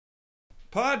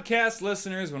Podcast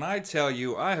listeners, when I tell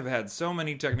you I have had so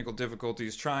many technical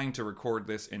difficulties trying to record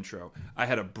this intro. I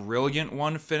had a brilliant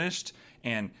one finished,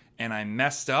 and I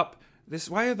messed up.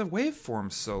 Why are the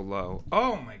waveforms so low?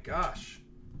 Oh my gosh.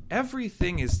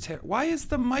 Everything is why is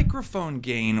the microphone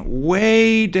gain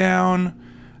way down?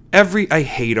 I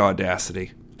hate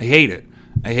Audacity. I hate it.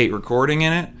 I hate recording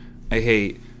in it. I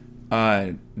hate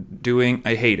I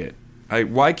hate it.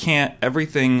 Why can't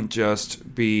everything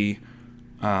just be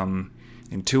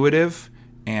intuitive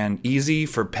and easy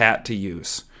for Pat to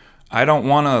use? I don't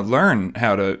want to learn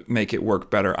how to make it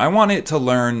work better. I want it to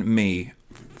learn me.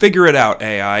 Figure it out,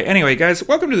 AI. Anyway, guys,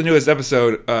 welcome to the newest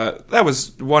episode. That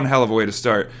was one hell of a way to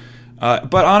start.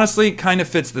 But honestly, kind of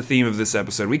fits the theme of this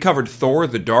episode. We covered Thor: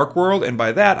 The Dark World, and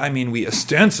by that I mean we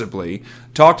ostensibly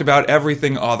talked about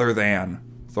everything other than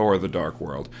Thor: The Dark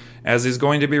World, as is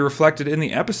going to be reflected in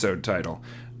the episode title.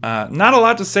 Not a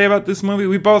lot to say about this movie.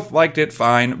 We both liked it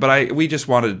fine, but we just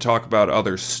wanted to talk about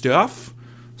other stuff,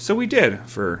 so we did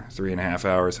for 3.5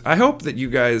 hours. I hope that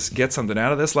you guys get something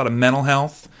out of this. A lot of mental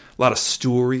health, a lot of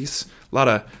stories, a lot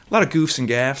of goofs and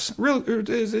gaffs.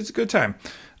 It's a good time.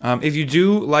 If you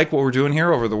do like what we're doing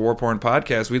here over the War Porn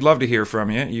Podcast, we'd love to hear from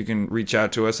you. You can reach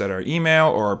out to us at our email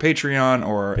or our Patreon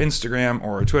or our Instagram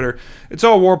or our Twitter. It's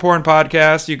all War Porn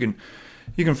Podcast. You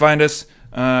can find us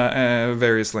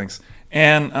various links.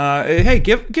 And hey,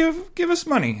 give us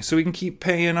money so we can keep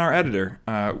paying our editor.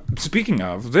 Speaking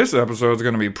of, this episode is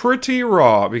going to be pretty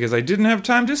raw because I didn't have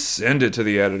time to send it to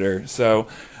the editor. So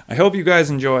I hope you guys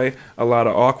enjoy a lot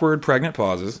of awkward pregnant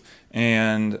pauses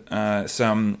and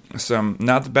some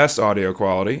not the best audio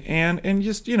quality and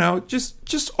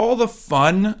just all the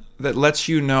fun that lets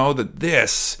you know that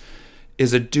this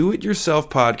is a do-it-yourself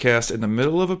podcast in the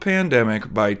middle of a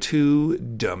pandemic by two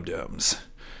dum-dums.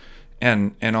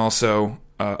 And also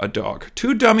a dog.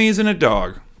 Two dummies and a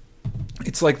dog.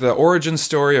 It's like the origin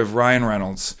story of Ryan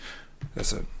Reynolds.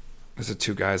 That's a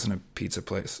two guys in a pizza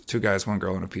place. Two guys, one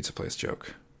girl in a pizza place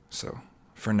joke. So,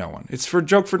 for no one. It's for a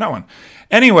joke for no one.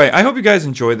 Anyway, I hope you guys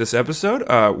enjoyed this episode.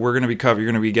 You're going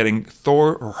to be getting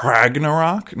Thor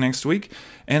Ragnarok next week.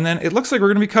 And then it looks like we're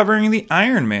going to be covering the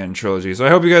Iron Man trilogy. So I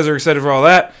hope you guys are excited for all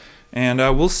that. And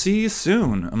we'll see you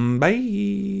soon.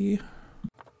 Bye.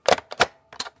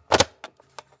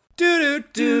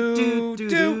 Do.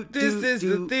 This is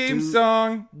the theme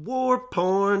song. War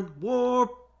porn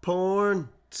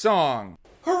Song.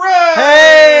 Hooray!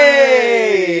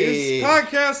 Hey! It's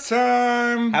podcast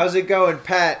time. How's it going,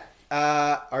 Pat?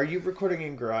 Are you recording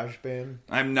in GarageBand?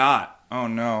 I'm not. Oh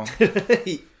no. Let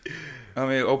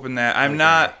me open that. I'm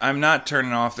not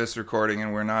turning off this recording,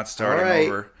 and we're not starting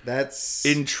over. That's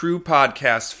in true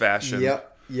podcast fashion.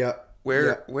 Yep.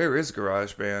 Where is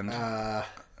GarageBand?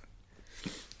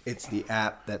 It's the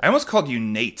app that I almost called you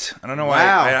Nate. I don't know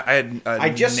wow. why. I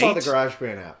just Nate. saw the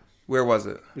GarageBand app. Where was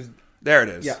it? There it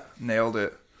is. Yeah. Nailed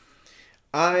it.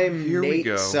 I'm Here Nate we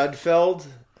go. Sudfeld,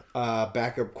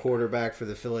 backup quarterback for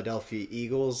the Philadelphia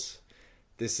Eagles.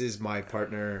 This is my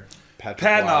partner,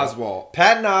 Patton Oswalt.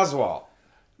 Patton Oswalt.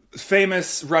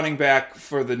 Famous running back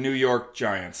for the New York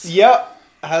Giants. Yep.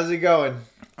 How's it going?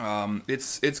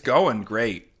 It's going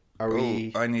great.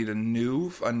 We? I need a new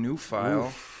file.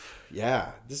 Oof.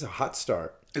 Yeah, this is a hot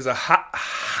start. Is a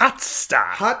hot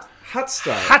start. Hot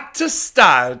start. Hot to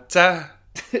start.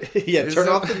 Yeah, turn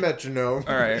off the metronome.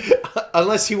 All right.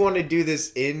 Unless you want to do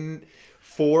this in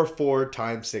 4/4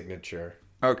 time signature.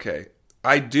 Okay.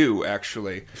 I do,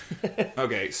 actually.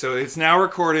 Okay, so it's now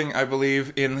recording, I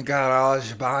believe, in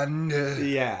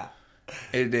GarageBand. Yeah.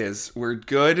 It is. We're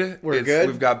good. We're good.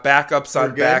 We've got backups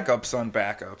on backups on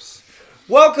backups.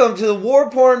 Welcome to the War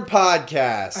Porn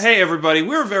Podcast. Hey, everybody.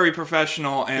 We're very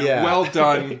professional and well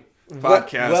done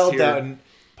podcast well here. done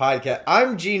podcast.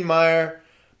 I'm Gene Meyer,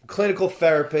 clinical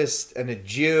therapist and a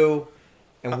Jew.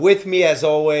 And with me, as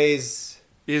always,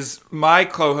 is my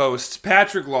co-host,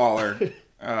 Patrick Lawler,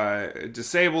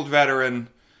 disabled veteran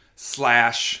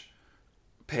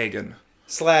 / pagan.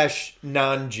 /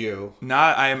 non-Jew.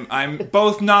 I'm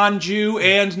both non-Jew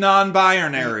and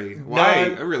non-binary. Why?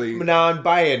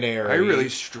 Non-binary. I really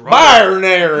struggle.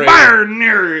 Binary.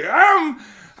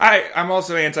 I'm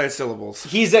also anti-syllables.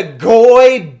 He's a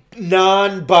goy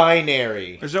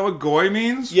non-binary. Is that what goy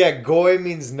means? Yeah, goy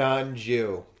means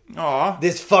non-Jew. Aw.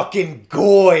 This fucking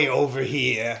goy over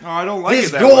here. Oh, I don't like this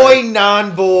it that goy way.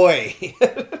 non-boy.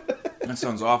 That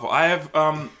sounds awful. I have,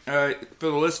 for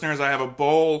the listeners, I have a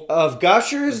bowl of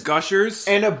Gushers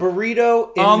and a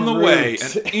burrito on the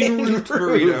roots. way. An en route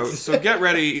burrito. So get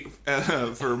ready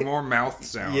for more mouth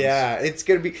sounds. Yeah, it's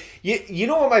going to be... You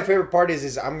know what my favorite part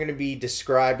is I'm going to be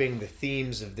describing the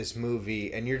themes of this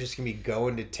movie, and you're just going to be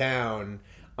going to town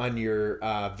on your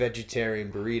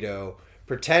vegetarian burrito,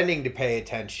 pretending to pay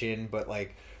attention, but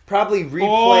like probably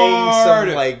replaying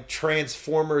some like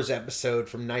Transformers episode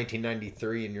from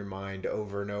 1993 in your mind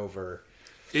over and over.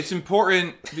 It's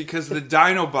important because the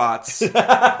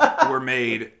Dinobots were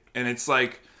made, and it's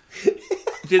like,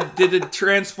 did the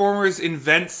Transformers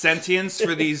invent sentience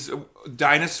for these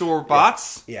dinosaur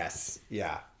bots? Yes.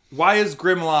 Yeah. Why is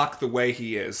Grimlock the way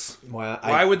he is? Well,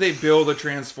 Why would they build a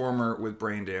Transformer with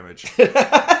brain damage?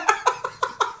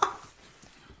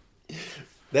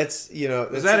 That's,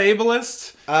 Is that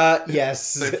ableist?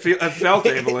 Yes. I felt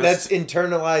ableist. That's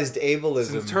internalized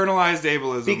ableism. It's internalized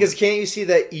ableism. Because can't you see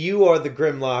that you are the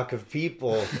Grimlock of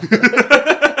people?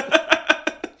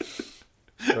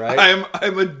 Right?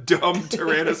 I'm a dumb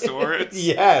Tyrannosaurus.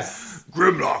 Yes.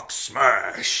 Grimlock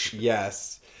smash.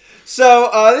 Yes. So,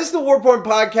 this is the Warporn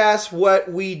Podcast. What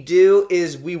we do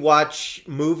is we watch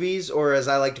movies, or as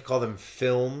I like to call them,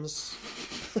 films.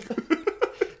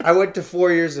 I went to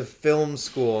 4 years of film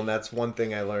school, and that's one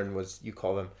thing I learned was you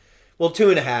call them... Well,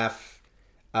 2.5.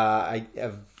 I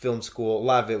have film school. A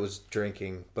lot of it was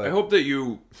drinking. But I hope that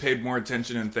you paid more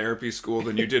attention in therapy school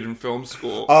than you did in film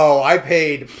school. Oh, I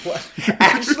paid...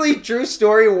 Actually, true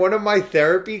story, one of my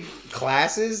therapy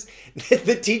classes,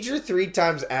 the teacher 3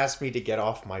 times asked me to get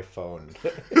off my phone.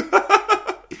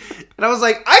 And I was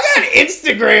like, I got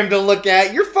Instagram to look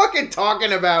at. You're fucking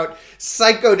talking about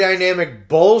psychodynamic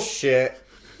bullshit.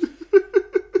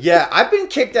 Yeah, I've been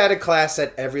kicked out of class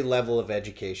at every level of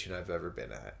education I've ever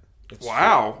been at. It's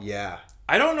wow. True. Yeah.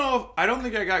 I don't know. I don't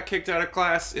think I got kicked out of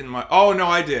class in my... Oh, no,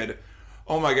 I did.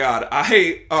 Oh, my God.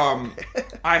 I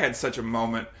had such a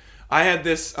moment. I had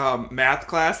this math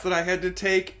class that I had to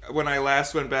take when I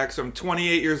last went back. So I'm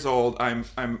 28 years old. I'm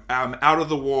out of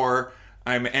the war.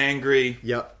 I'm angry.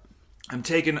 Yep. I'm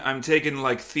taking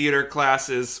like theater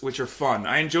classes, which are fun.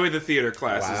 I enjoy the theater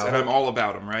classes, and I'm all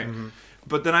about them, right? Mm-hmm.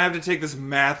 But then I have to take this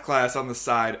math class on the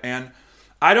side, and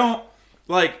I don't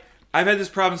like. I've had this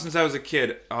problem since I was a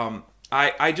kid.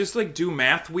 I just like do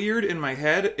math weird in my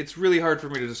head. It's really hard for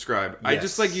me to describe. Yes. I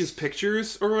just like use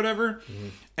pictures or whatever,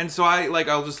 and so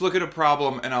I'll just look at a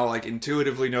problem and I'll like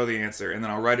intuitively know the answer, and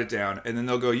then I'll write it down, and then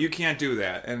they'll go, "You can't do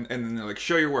that," and then they're like,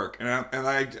 "Show your work," and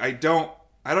I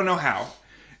don't know how.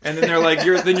 And then they're like,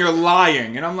 you're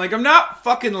lying. And I'm like, I'm not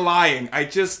fucking lying. I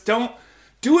just don't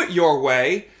do it your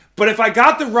way. But if I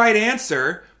got the right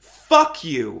answer, fuck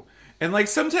you. And like,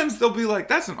 sometimes they'll be like,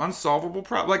 that's an unsolvable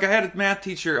problem. Like, I had a math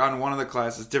teacher on one of the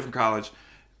classes, different college,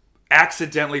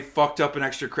 accidentally fucked up an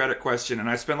extra credit question. And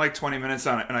I spent like 20 minutes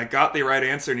on it. And I got the right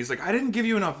answer. And he's like, I didn't give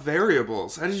you enough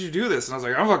variables. How did you do this? And I was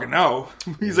like, I don't fucking know.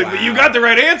 He's like, but you got the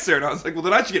right answer. And I was like, well,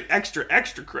 then I should get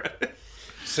extra credit.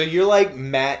 So you're like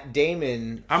Matt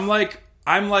Damon. I'm like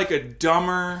a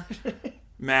dumber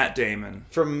Matt Damon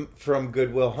from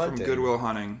Good Will Hunting. From Good Will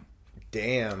Hunting.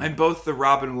 Damn. I'm both the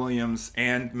Robin Williams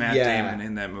and Matt Damon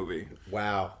in that movie.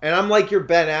 Wow. And I'm like your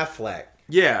Ben Affleck.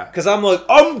 Yeah. Because I'm like,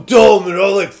 I'm dumb and I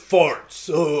like farts.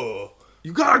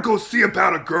 You gotta go see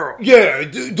about a girl. Yeah,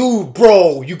 dude,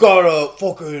 bro, you gotta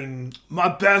fucking... My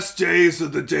best days are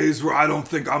the days where I don't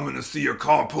think I'm gonna see your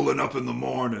car pulling up in the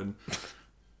morning.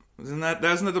 Isn't that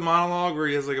the monologue where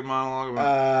he has like a monologue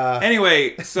about...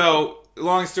 Anyway, so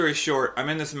long story short, I'm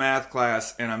in this math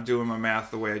class and I'm doing my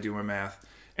math the way I do my math.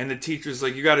 And the teacher's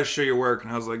like, you got to show your work.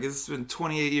 And I was like, it's been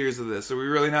 28 years of this. Are we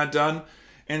really not done?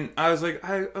 And I was like,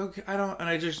 I don't. And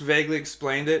I just vaguely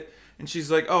explained it. And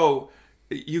she's like, oh,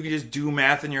 you can just do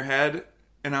math in your head?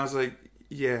 And I was like,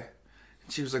 yeah.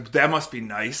 And she was like, that must be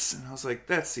nice. And I was like,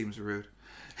 that seems rude.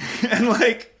 And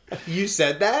like... You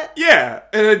said that? Yeah.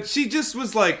 And she just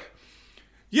was like...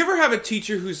 You ever have a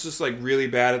teacher who's just like really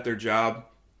bad at their job?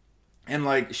 And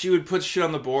like she would put shit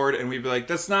on the board and we'd be like,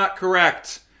 that's not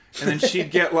correct. And then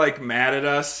she'd get like mad at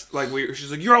us. Like she's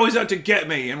like, you're always out to get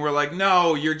me. And we're like,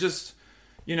 no, you're just,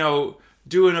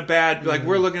 doing a bad, like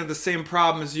we're looking at the same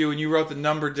problem as you and you wrote the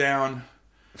number down.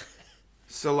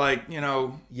 So like,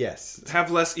 yes,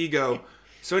 have less ego.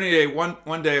 So anyway,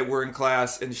 one day we're in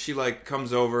class and she like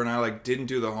comes over and I like didn't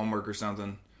do the homework or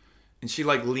something. And she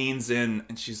like leans in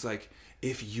and she's like,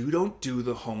 if you don't do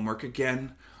the homework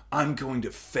again, I'm going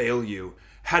to fail you.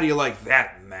 How do you like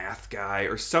that, math guy?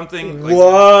 Or something. Like,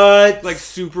 what? Like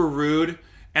super rude.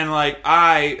 And like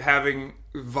I, having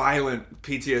violent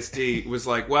PTSD, was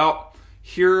like, well,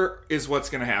 here is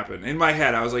what's going to happen. In my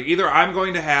head, I was like, either I'm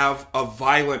going to have a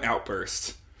violent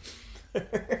outburst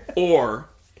or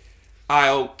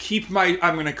I'm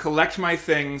going to collect my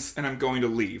things and I'm going to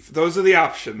leave. Those are the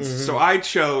options. Mm-hmm. So I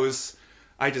chose...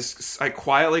 I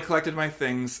quietly collected my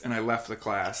things and I left the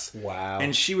class. Wow.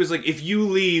 And she was like, if you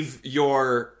leave, you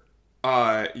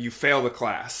fail the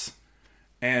class.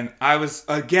 And I was,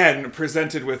 again,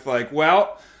 presented with like,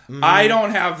 well, I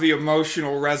don't have the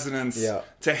emotional resonance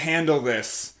to handle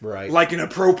this like an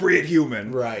appropriate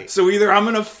human. Right. So either I'm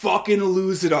going to fucking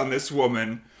lose it on this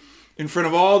woman in front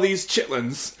of all these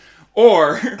chitlins,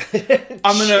 or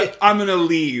I'm going to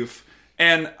leave.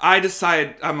 And I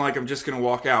decided, I'm just going to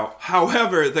walk out.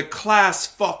 However, the class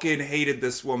fucking hated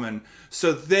this woman.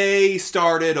 So they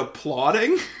started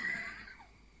applauding.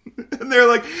 And they're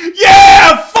like,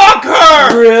 yeah, fuck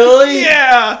her! Really?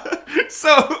 Yeah!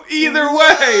 So either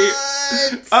way.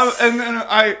 And then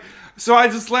I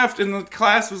just left and the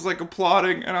class was like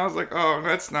applauding. And I was like, oh,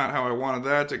 that's not how I wanted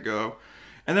that to go.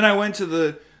 And then I went to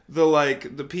the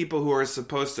people who are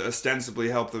supposed to ostensibly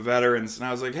help the veterans. And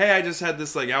I was like, hey, I just had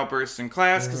this like outburst in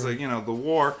class because like, the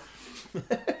war.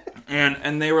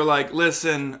 and they were like,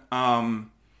 listen,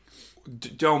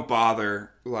 don't bother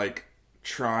like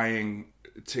trying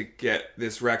to get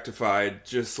this rectified.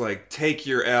 Just like take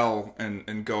your L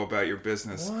and go about your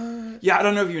business. What? Yeah, I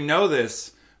don't know if you know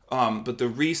this, but the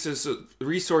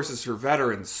resources for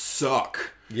veterans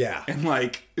suck. Yeah. And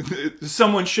like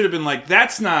someone should have been like,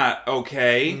 that's not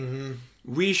okay.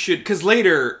 We should, because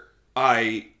later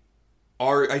I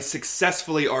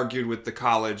successfully argued with the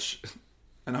college,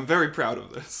 and I'm very proud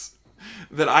of this,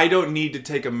 that I don't need to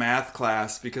take a math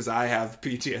class because I have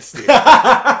PTSD.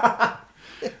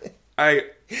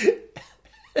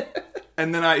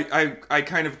 And then I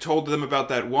kind of told them about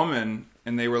that woman,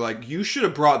 and they were like, you should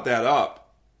have brought that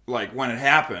up, like, when it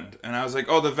happened. And I was like,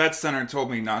 oh, the vet center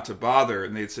told me not to bother,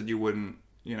 and they said you wouldn't,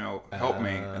 help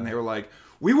me. And they were like,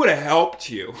 we would have helped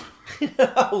you.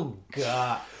 Oh,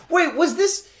 God. Wait, was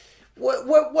this...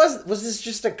 What was this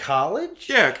just a college?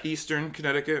 Yeah, Eastern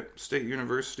Connecticut State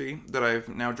University that I've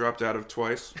now dropped out of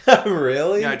twice.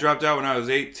 Really? Yeah, I dropped out when I was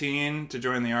 18 to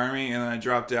join the Army, and then I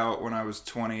dropped out when I was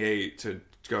 28 to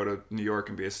go to New York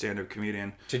and be a stand-up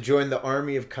comedian. To join the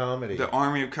Army of Comedy. The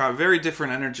Army of Comedy. Very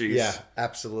different energies. Yeah,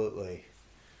 absolutely.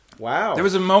 Wow. There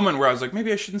was a moment where I was like,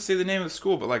 maybe I shouldn't say the name of the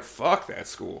school, but like, fuck that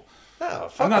school. Oh,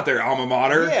 fuck. I'm not their alma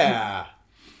mater. Yeah.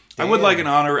 I would like an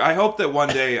honorary... I hope that one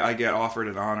day I get offered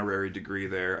an honorary degree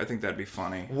there. I think that'd be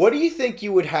funny. What do you think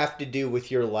you would have to do with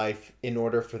your life in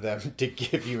order for them to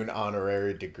give you an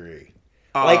honorary degree?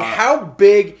 Like, how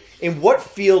big... In what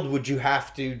field would you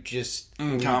have to just...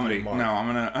 Comedy. No,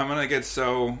 I'm gonna get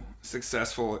so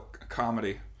successful at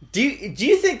comedy. Do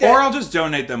you think that... Or I'll just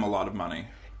donate them a lot of money.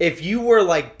 If you were,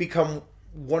 like, become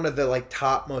one of the, like,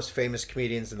 top most famous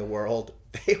comedians in the world...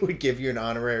 They would give you an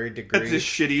honorary degree. At this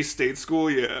shitty state school,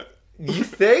 yeah. You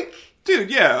think? Dude,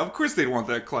 yeah, of course they'd want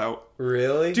that clout.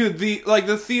 Really? Dude,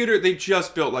 the theater, they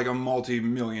just built like a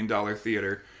multi-million-dollar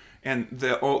theater. And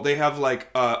they have like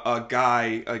a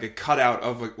guy, like a cutout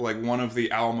of like one of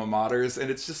the alma maters,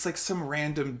 and it's just like some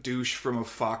random douche from a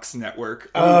Fox network.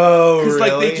 Oh, really? Because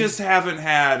like they just haven't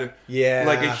had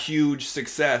like a huge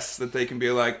success that they can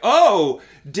be like, oh,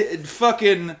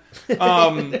 fucking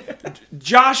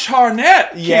Josh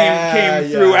Harnett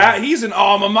came through. He's an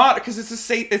alma mater because it's a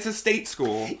state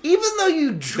school. Even though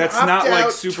you dropped that's not out like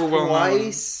super well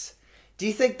known. Do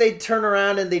you think they'd turn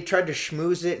around and they tried to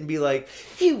schmooze it and be like,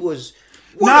 he was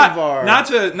not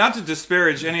to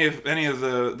disparage any of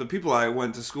the people I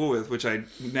went to school with, which I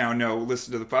now know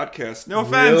listen to the podcast. No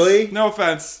offense. Really? No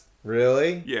offense.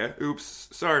 Really? Yeah. Oops.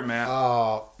 Sorry, Matt.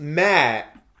 Oh,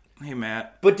 Matt. Hey,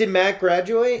 Matt. But did Matt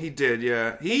graduate? He did.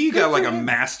 Yeah. He got like a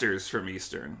master's from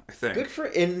Eastern, I think. Good for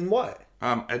in what?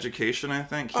 Education, I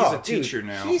think. He's a teacher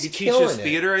now. He teaches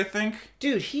theater, I think.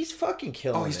 Dude, he's fucking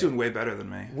killing it. Oh, he's doing way better than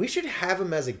me. We should have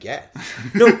him as a guest.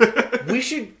 No, we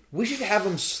should have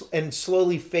him and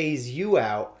slowly phase you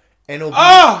out, and it'll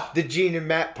be the Gene and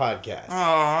Matt podcast.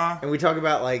 Aww. And we talk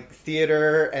about like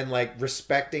theater and like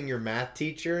respecting your math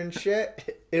teacher and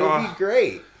shit. It'll be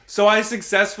great. So I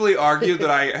successfully argued that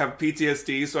I have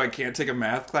PTSD, so I can't take a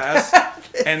math class.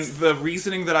 And the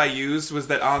reasoning that I used was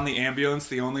that on the ambulance,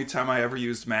 the only time I ever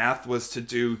used math was to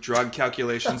do drug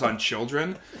calculations on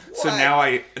children. So now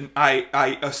I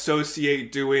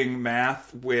associate doing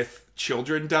math with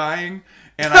children dying.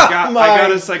 And I got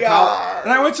a psychologist.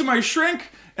 And I went to my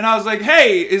shrink, and I was like,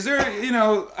 hey, is there,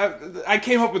 I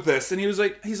came up with this. And he's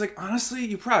like, honestly,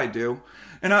 you probably do.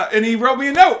 And he wrote me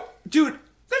a note. Dude,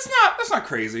 that's not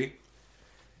crazy.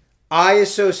 I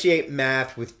associate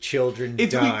math with children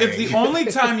dying. If the only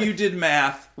time you did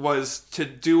math was to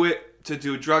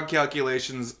do drug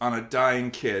calculations on a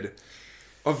dying kid,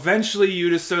 eventually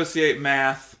you'd associate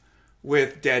math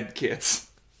with dead kids.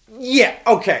 Yeah,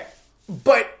 okay.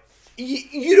 But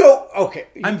you don't... Okay.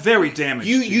 I'm very damaged.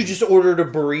 You just ordered a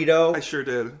burrito. I sure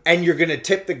did. And you're going to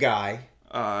tip the guy.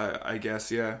 I guess,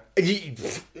 yeah.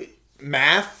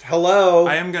 Math, hello.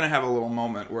 I am gonna have a little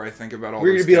moment where I think about all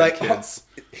We're those gonna be like, kids.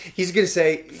 He's gonna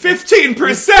say 15%.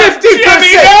 15%.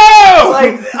 Jimmy, no!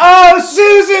 Like, oh,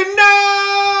 Susan,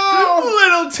 no!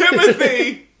 Little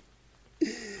Timothy.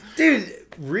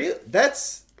 Dude,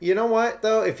 that's, you know what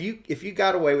though? If you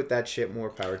got away with that shit, more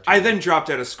power to you. I then dropped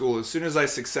out of school as soon as I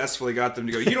successfully got them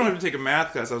to go. You don't have to take a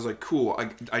math class. I was like, cool.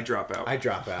 I drop out. I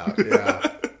drop out.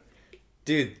 Yeah,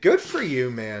 dude, good for you,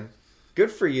 man. Good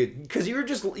for you, because you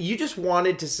just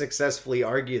wanted to successfully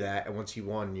argue that, and once you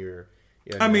won,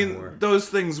 I mean, those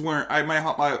things weren't.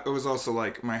 It was also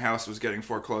like my house was getting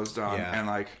foreclosed on, and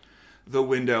like the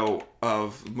window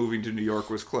of moving to New York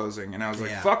was closing, and I was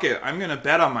like, "Fuck it, I'm gonna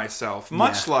bet on myself."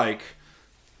 Much like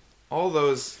all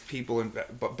those people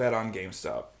bet on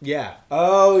GameStop. Yeah.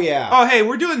 Oh yeah. Oh hey,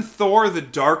 we're doing Thor: The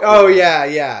Dark World. Oh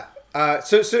yeah.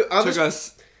 So took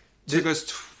us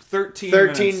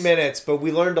 13 minutes, but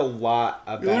we learned a lot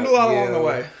about. We learned a lot along the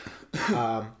way.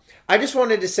 I just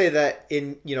wanted to say that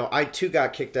I too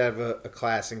got kicked out of a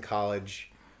class in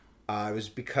college. It was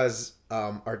because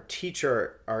our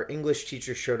English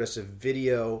teacher, showed us a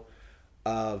video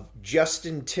of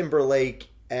Justin Timberlake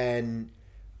and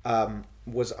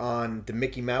was on the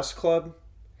Mickey Mouse Club,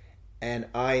 and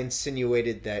I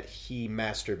insinuated that he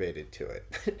masturbated to it,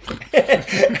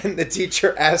 and the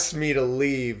teacher asked me to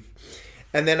leave.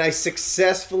 And then I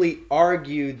successfully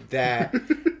argued that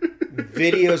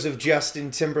videos of Justin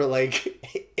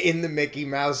Timberlake in the Mickey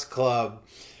Mouse Club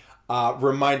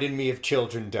reminded me of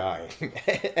children dying.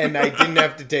 And I didn't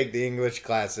have to take the English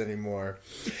class anymore.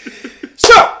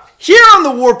 So, here on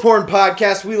the War Porn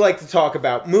Podcast, we like to talk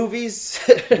about movies.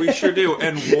 We sure do.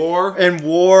 And war. And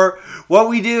war. What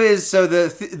we do is, so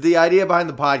the idea behind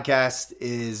the podcast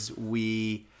is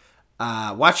we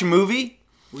watch a movie.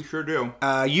 We sure do.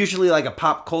 Usually like a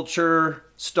pop culture,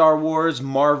 Star Wars,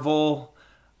 Marvel.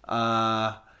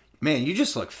 Man, you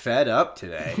just look fed up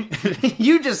today.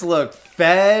 You just look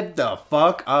fed the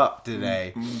fuck up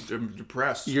today. I'm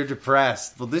depressed. You're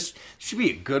depressed. Well, this should be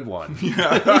a good one.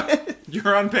 Yeah.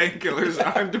 You're on painkillers.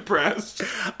 I'm depressed.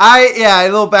 A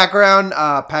little background.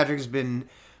 Patrick's been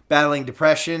battling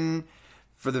depression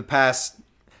for the past...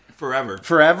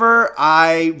 Forever.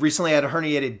 I recently had a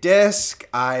herniated disc.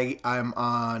 I'm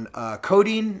on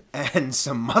codeine and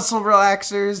some muscle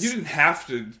relaxers. You didn't have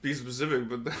to be specific,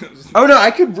 but oh no,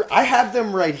 I have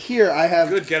them right here. I have.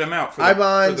 Good, get them out. For the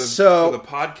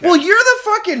podcast. Well, you're the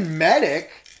fucking medic,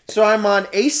 so I'm on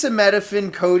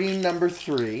acetaminophen codeine number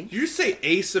 3. Did you say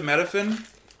acetaminophen?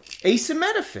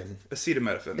 Acetaminophen.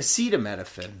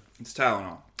 Acetaminophen. It's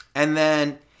Tylenol. And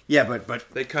then. Yeah,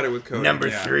 but they cut it with codeine. Number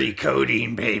 3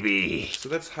 codeine, baby. So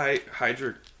that's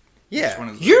hydric.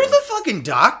 Yeah, you're the fucking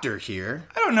doctor here.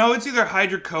 I don't know. It's either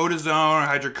hydrocodone or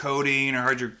hydrocodone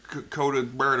or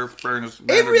hydrocodone.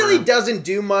 It really doesn't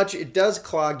do much. It does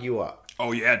clog you up.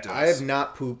 Oh yeah, it does. I have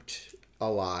not pooped a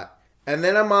lot, and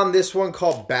then I'm on this one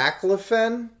called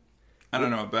Baclofen. I don't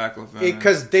know what baclofen is.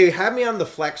 Because they had me on the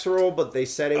Flexeril, but they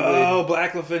said it would... Oh,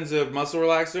 baclofen's a muscle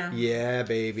relaxer? Yeah,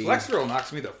 baby. Flexeril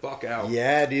knocks me the fuck out.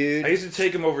 Yeah, dude. I used to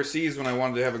take them overseas when I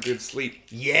wanted to have a good sleep.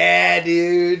 Yeah,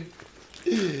 dude.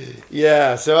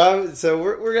 Yeah, so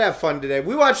we're going to have fun today.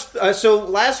 We watched... so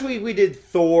last week we did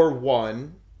Thor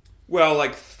 1. Well,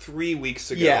 like 3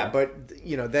 weeks ago. Yeah, but,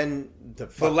 then...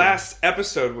 The last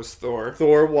episode was Thor.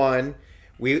 Thor 1.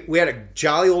 We had a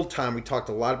jolly old time. We talked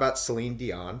a lot about Celine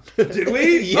Dion. Did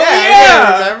we?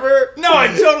 Yeah, remember? No, I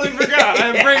totally forgot. I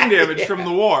have brain damage from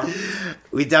the war.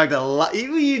 We talked a lot.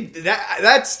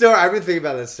 That story, I've been thinking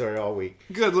about that story all week.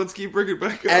 Good, let's keep bringing it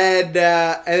back up.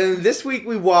 And this week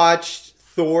we watched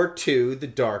Thor 2, The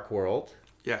Dark World.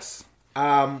 Yes.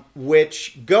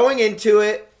 Which, going into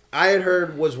it, I had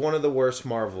heard was one of the worst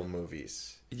Marvel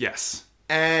movies. Yes.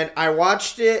 And I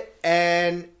watched it,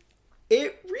 and...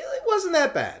 it really wasn't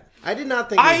that bad. I did not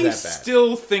think it was that bad. I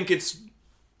still think it's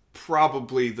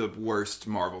probably the worst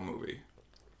Marvel movie.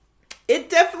 It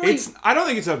definitely... I don't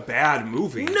think it's a bad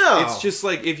movie. No. It's just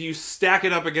like, if you stack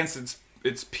it up against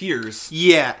its peers...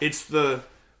 Yeah. It's the...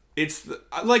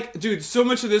 Like, dude, so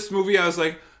much of this movie, I was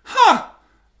like, I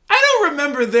don't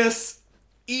remember this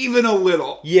even a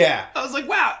little. Yeah. I was like,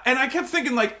 wow. And I kept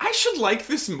thinking, like, I should like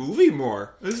this movie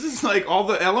more. This is, like, all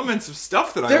the elements of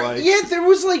stuff that I like. Yeah, there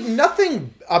was, like,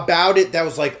 nothing about it that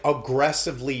was, like,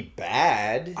 aggressively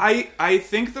bad. I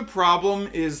think the problem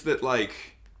is that, like,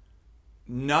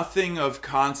 nothing of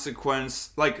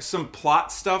consequence, like, some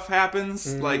plot stuff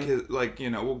happens, like,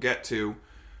 we'll get to.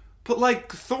 But,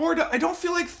 like, Thor, I don't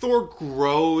feel like Thor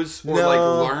grows or, like,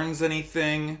 learns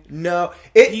anything. No.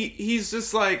 He's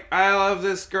just like, I love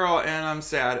this girl and I'm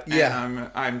sad. Yeah.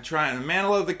 And I'm trying, the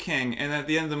mantle of the king. And at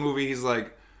the end of the movie, he's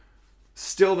like,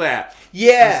 still that.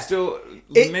 Yeah. I'm still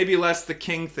maybe less the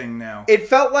king thing now. It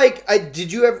felt like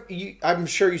did you ever? I'm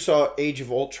sure you saw Age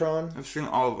of Ultron. I've seen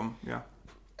all of them. Yeah.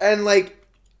 And like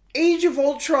Age of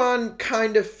Ultron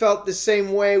kind of felt the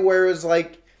same way, where it was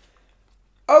like,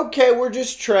 okay, we're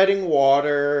just treading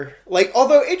water. Like,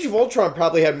 although Age of Ultron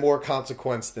probably had more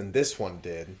consequence than this one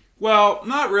did. Well,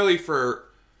 not really for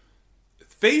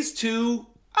Phase 2.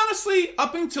 Honestly,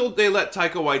 up until they let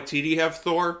Taika Waititi have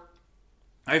Thor,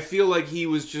 I feel like he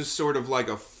was just sort of like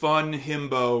a fun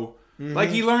himbo. Mm-hmm. Like,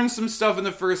 he learned some stuff in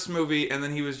the first movie, and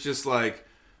then he was just like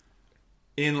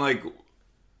in like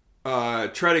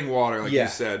treading water, like you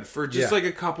said, for just like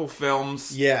a couple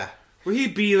films. Yeah. Where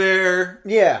he'd be there.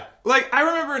 Yeah. Like, I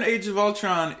remember in Age of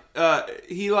Ultron,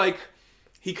 he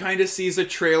kind of sees a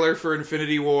trailer for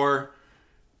Infinity War,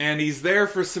 and he's there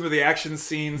for some of the action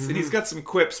scenes, and he's got some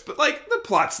quips, but, like, the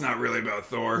plot's not really about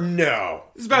Thor. No.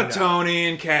 It's about Tony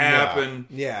and Cap and...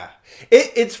 Yeah.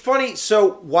 It's funny,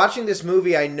 so watching this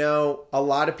movie, I know a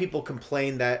lot of people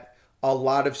complain that a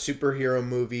lot of superhero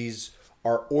movies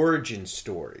are origin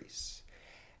stories,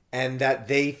 and that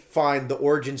they find the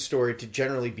origin story to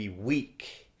generally be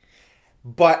weak.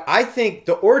 But I think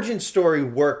the origin story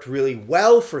worked really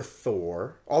well for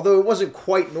Thor, although it wasn't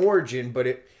quite an origin,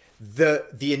 but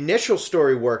the initial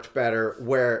story worked better,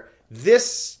 where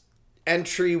this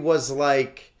entry was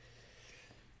like,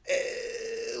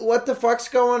 what the fuck's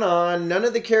going on? None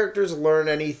of the characters learn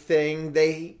anything.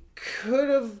 They could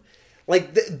have...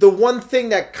 Like, the one thing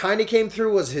that kind of came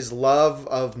through was his love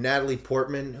of Natalie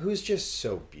Portman, who's just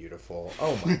so beautiful.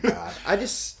 Oh my God. I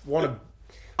just want to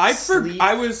I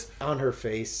was on her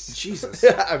face. Jesus.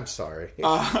 I'm sorry.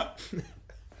 Oh,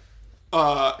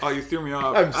 you threw me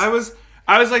off. I was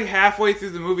like halfway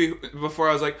through the movie before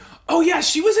I was like, oh yeah,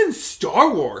 she was in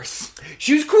Star Wars.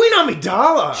 She was Queen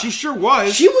Amidala. She sure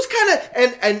was. She was kind of,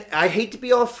 and I hate to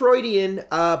be all Freudian,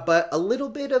 but a little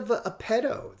bit of a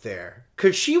pedo there.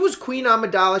 Because she was Queen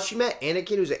Amidala. She met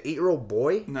Anakin, who's an 8-year-old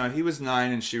boy. No, he was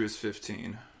 9 and she was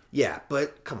 15. Yeah,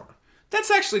 but come on.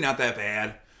 That's actually not that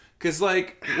bad. Because,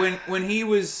 like, when he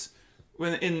was...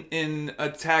 When in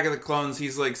Attack of the Clones,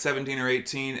 he's like 17 or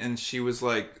 18, and she was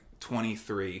like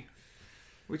 23.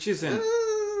 Which isn't...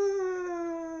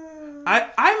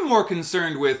 I'm more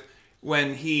concerned with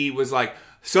when he was like,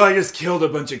 so I just killed a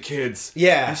bunch of kids.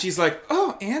 Yeah. And she's like,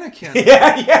 oh, Anakin.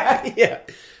 Yeah.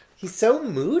 He's so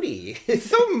moody. He's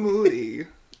so moody.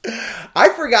 I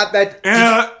forgot that...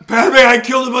 Padme, I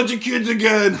killed a bunch of kids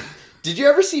again. Did you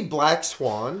ever see Black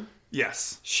Swan?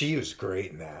 Yes. She was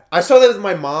great in that. I saw that with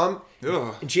my mom.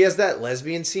 Ugh. And she has that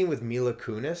lesbian scene with Mila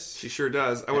Kunis. She sure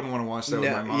does. I wouldn't want to watch that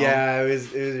with my mom. Yeah, it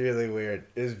was really weird.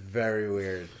 It was very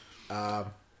weird. I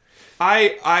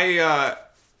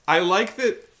like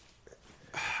that.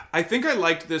 I think I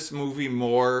liked this movie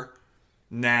more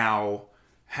now,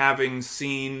 having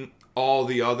seen all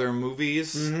the other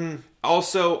movies. Mm-hmm.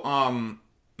 Also,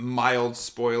 mild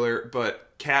spoiler, but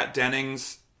Kat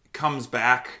Dennings comes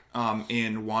back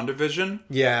in WandaVision.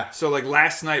 Yeah. So, like,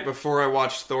 last night before I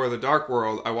watched Thor: The Dark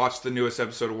World, I watched the newest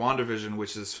episode of WandaVision,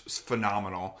 which is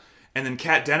phenomenal. And then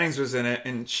Kat Dennings was in it,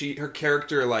 and her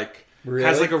character, like,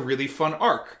 has, like, a really fun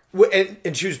arc.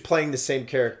 And she was playing the same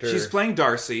character. She's playing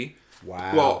Darcy.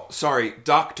 Wow. Well, sorry,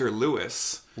 Dr.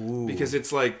 Lewis. Ooh. Because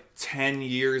it's, like, 10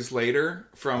 years later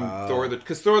from Thor.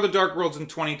 Because Thor: The Dark World's in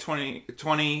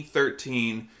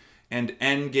 2013, and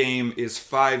Endgame is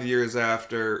 5 years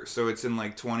after, so it's in,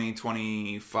 like,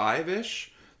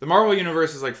 2025-ish. The Marvel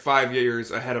Universe is, like, 5 years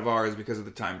ahead of ours because of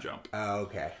the time jump. Oh,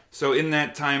 okay. So in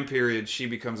that time period, she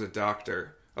becomes a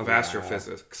doctor of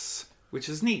astrophysics, which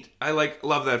is neat. I, like,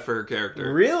 love that for her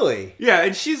character. Really? Yeah,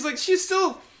 and she's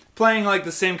still playing, like,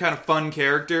 the same kind of fun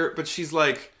character, but she's,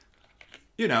 like,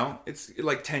 you know, it's,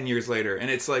 like, 10 years later,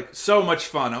 and it's, like, so much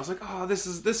fun. I was like, oh,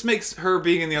 this makes her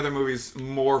being in the other movies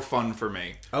more fun for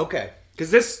me. Okay.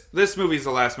 Because this movie's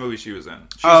the last movie she was in.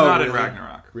 She's not in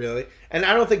Ragnarok. Really? And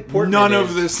I don't think Portman None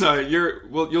of this,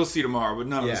 you'll see tomorrow, but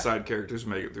none of the side characters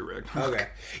make it through Ragnarok. Okay.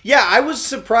 Yeah, I was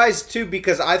surprised, too,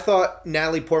 because I thought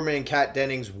Natalie Portman and Kat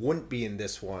Dennings wouldn't be in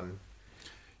this one.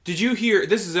 Did you hear,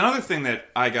 this is another thing that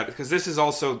I got, because this is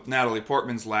also Natalie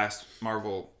Portman's last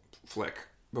Marvel flick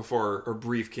before her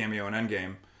brief cameo in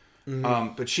Endgame.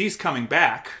 Mm-hmm. But she's coming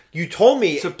back. You told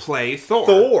me to play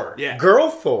Thor. Yeah. Girl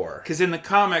Thor. Because in the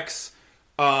comics,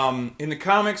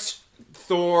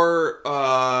 Thor,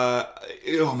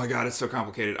 oh my god, it's so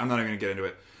complicated. I'm not even going to get into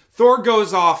it. Thor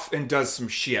goes off and does some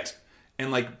shit and,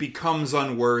 like, becomes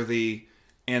unworthy,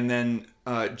 and then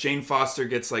Jane Foster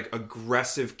gets, like,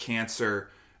 aggressive cancer,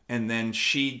 and then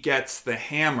she gets the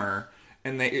hammer,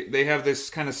 and they have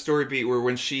this kind of story beat where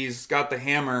when she's got the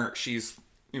hammer, she's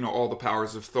all the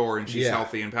powers of Thor, and she's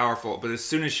healthy and powerful. But as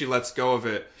soon as she lets go of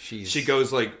it, she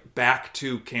goes like back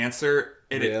to cancer,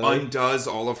 and it undoes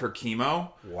all of her chemo.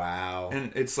 Wow.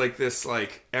 And it's like this,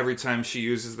 like every time she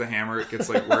uses the hammer, it gets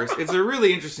like worse. It's a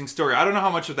really interesting story. I don't know how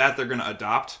much of that they're going to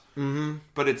adopt,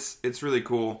 but it's really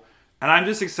cool. And I'm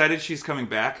just excited she's coming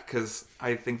back because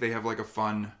I think they have like a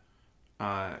fun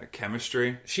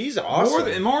chemistry. She's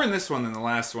awesome. More in this one than the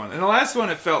last one. In the last one,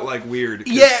 it felt like weird.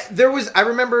 Yeah, there was. I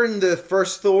remember in the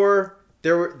first Thor,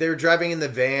 they were driving in the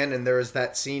van, and there was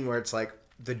that scene where it's like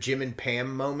the Jim and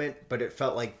Pam moment, but it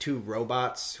felt like two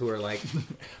robots who are like,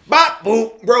 bop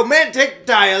boop, romantic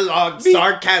dialogue, beep,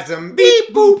 sarcasm, beep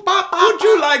boop, bop. Would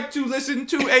you like to listen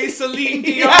to a Celine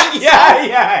Dion?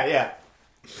 Yeah.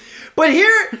 But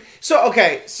here,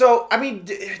 so I mean,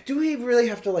 do we really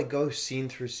have to like go scene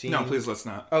through scene? No, please let's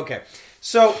not. Okay,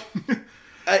 so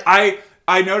I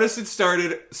noticed it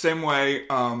started same way.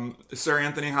 Sir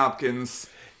Anthony Hopkins.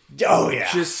 Oh yeah,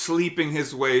 just sleeping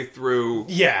his way through.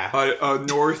 Yeah, a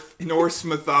Norse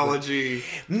mythology.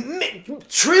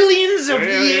 Trillions of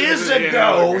years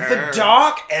ago, the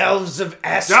dark elves of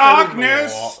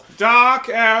Escanor. Dark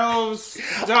elves,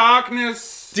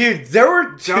 darkness. Dude, there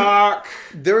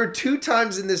were two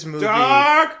times in this movie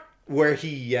where he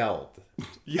yelled.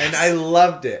 Yes. And I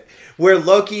loved it. Where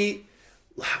Loki,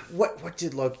 what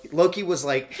did Loki was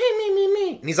like, hey,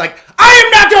 me. And he's like, I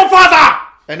am not your father!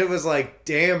 And it was like,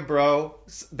 damn, bro,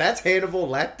 that's Hannibal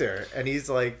Lecter. And he's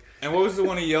like... And what was the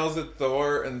one he yells at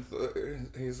Thor? And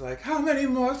he's like, how many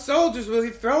more soldiers will he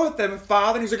throw at them,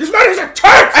 father? And he's like, as many as it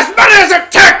takes! As many as it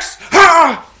takes!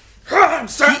 I'm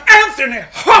Sir Anthony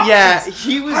Hopkins. Yeah,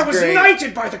 he was I was great.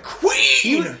 knighted by the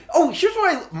Queen. Here's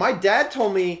why my dad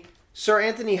told me Sir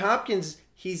Anthony Hopkins,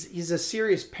 he's a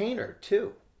serious painter,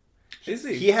 too. Is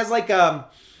he? He has like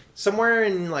somewhere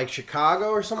in like Chicago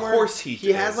or somewhere. Of course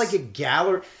he has like a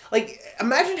gallery. Like,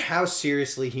 imagine how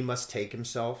seriously he must take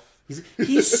himself.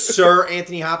 He's Sir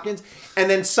Anthony Hopkins. And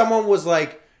then someone was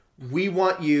like, we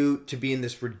want you to be in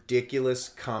this ridiculous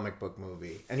comic book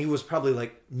movie. And he was probably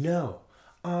like, no,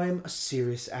 I'm a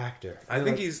serious actor. I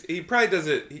think he probably does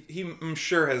it. I'm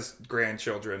sure has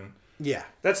grandchildren. Yeah.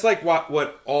 That's like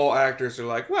what all actors are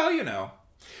like, well,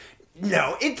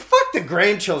 No, fuck the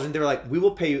grandchildren. They were like, we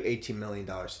will pay you $18 million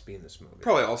to be in this movie.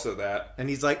 Probably also that. And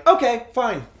he's like, okay,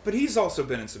 fine. But he's also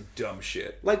been in some dumb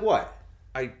shit. Like what?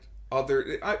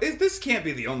 This can't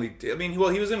be the only... I mean, well,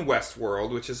 he was in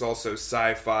Westworld, which is also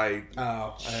sci-fi...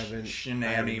 Oh, I haven't seen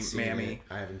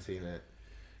it.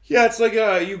 Yeah, it's like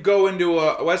you go into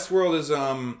Westworld is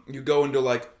you go into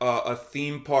like a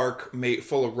theme park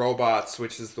full of robots,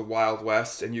 which is the Wild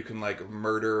West, and you can like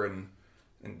murder and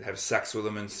have sex with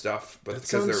them and stuff, but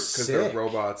because they're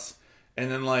robots.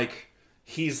 And then like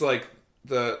he's like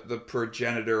the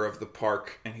progenitor of the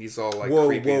park, and he's all like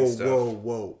creepy and stuff.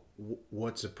 Whoa!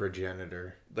 What's a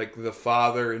progenitor? Like the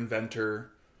father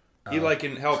inventor. He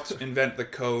helped invent the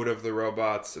code of the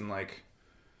robots, and like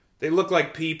they look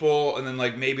like people, and then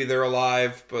like maybe they're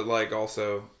alive, but like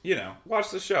also watch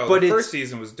the show. But the first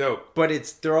season was dope. But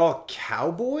they're all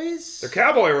cowboys. They're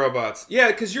cowboy robots.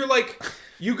 Yeah, because you're like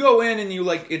you go in and you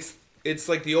like it's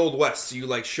like the old west. So you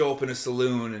like show up in a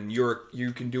saloon and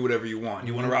you can do whatever you want.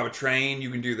 You want to rob a train,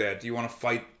 you can do that. Do you want to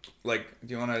fight? Like,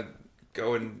 do you want to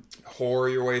go and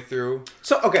whore your way through?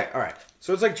 So okay, all right.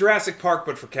 So it's like Jurassic Park,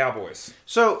 but for cowboys.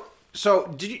 So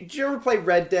did you ever play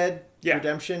Red Dead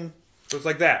Redemption? So it's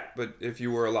like that, but if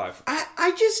you were alive.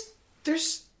 I just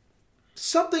there's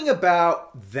something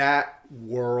about that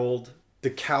world, the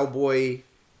cowboy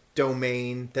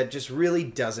domain, that just really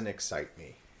doesn't excite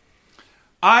me.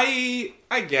 I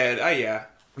get it.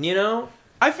 Yeah.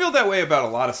 I feel that way about a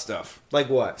lot of stuff. Like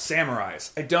what?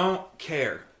 Samurais. I don't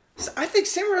care. I think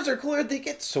samurais are cooler. They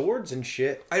get swords and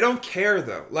shit. I don't care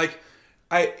though. Like,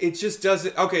 it just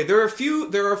doesn't. Okay, there are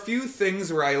a few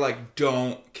things where I like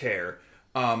don't care.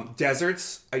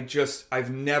 Deserts.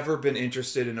 I've never been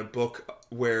interested in a book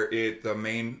where the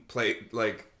main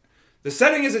the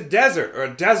setting is a desert or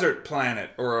a desert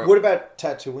planet or. What about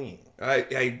Tatooine?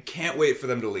 I can't wait for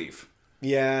them to leave.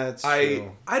 Yeah, it's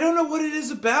true. I don't know what it is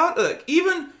about. Like,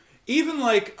 even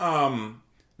like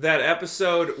that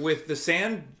episode with the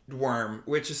sandworm,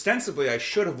 which ostensibly I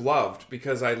should have loved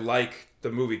because I like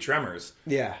the movie Tremors.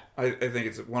 Yeah, I think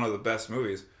it's one of the best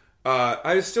movies.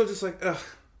 I was still just like, ugh,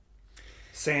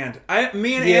 sand.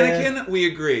 Me and Anakin, we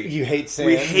agree. You hate sand.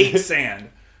 We hate sand.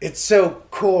 It's so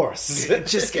coarse. It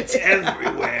just gets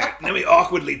everywhere. And then we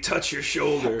awkwardly touch your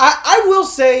shoulder. I will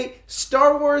say,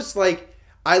 Star Wars, like,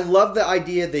 I love the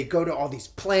idea they go to all these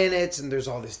planets and there's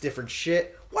all this different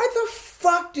shit. Why the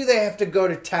fuck fuck do they have to go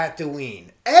to Tatooine?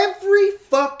 Every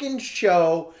fucking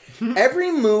show,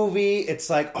 every movie, it's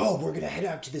like, oh, we're gonna head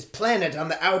out to this planet on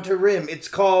the Outer Rim. It's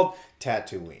called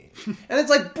Tatooine. And it's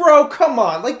like, bro, come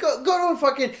on. Like, go to a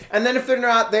fucking... And then if they're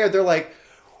not there, they're like,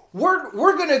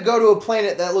 we're gonna go to a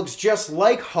planet that looks just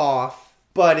like Hoth,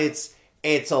 but it's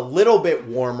a little bit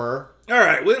warmer. All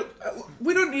right,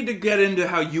 we don't need to get into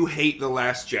how you hate The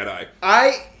Last Jedi.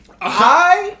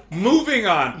 Moving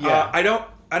on. Yeah.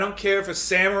 I don't care for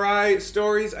samurai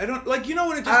stories. I don't like, you know,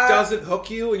 when it just doesn't hook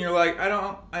you and you're like, I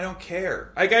don't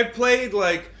care. Like, I played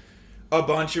like a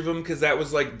bunch of them because that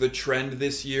was like the trend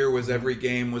this year, was every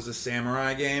game was a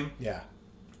samurai game. Yeah.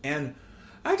 And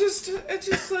it's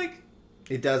just like,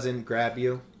 it doesn't grab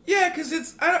you. Yeah,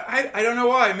 because I don't know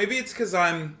why. Maybe it's because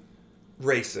I'm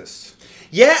racist.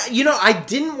 Yeah, you know, I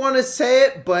didn't want to say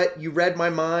it, but you read my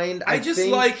mind. I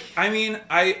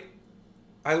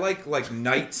like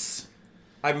knights.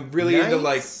 I'm really into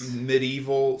like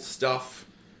medieval stuff.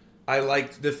 I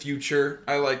like the future.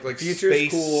 I like Future's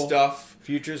space cool. stuff.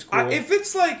 Future's cool. If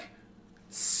it's like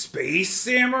space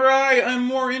samurai, I'm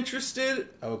more interested.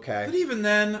 Okay. But even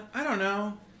then, I don't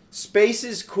know. Space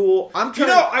is cool.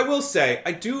 I will say,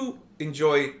 I do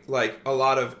enjoy like a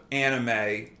lot of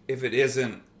anime if it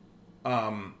isn't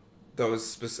those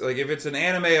specific, like if it's an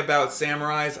anime about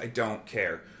samurais, I don't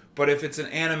care. But if it's an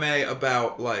anime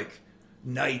about like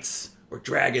knights or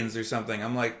dragons or something,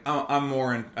 I'm like, I'm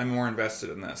more invested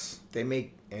in this. They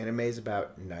make animes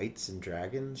about knights and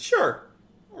dragons? Sure.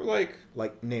 Or like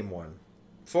name one.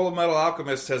 Full Metal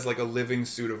Alchemist has like a living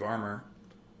suit of armor.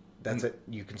 That's it.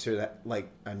 You consider that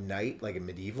like a knight, like a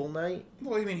medieval knight?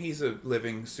 Well, I mean, he's a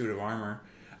living suit of armor.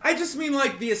 I just mean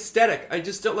like the aesthetic. I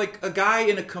just don't like a guy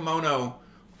in a kimono.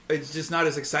 It's just not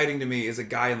as exciting to me as a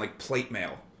guy in like plate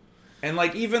mail. And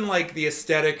like even like the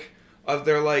aesthetic of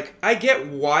their like, I get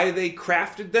why they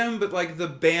crafted them, but like the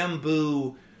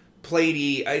bamboo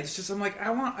platey, I'm like,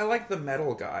 I like the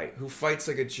metal guy who fights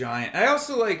like a giant. I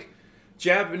also like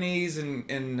Japanese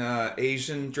and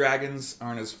Asian dragons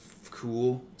aren't as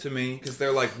cool to me because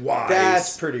they're like wise.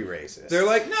 That's pretty racist. They're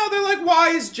like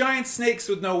wise giant snakes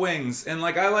with no wings, and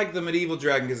like I like the medieval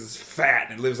dragon because it's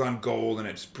fat and it lives on gold and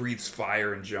it just breathes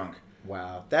fire and junk.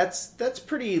 Wow, that's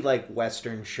pretty like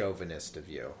Western chauvinist of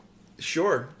you.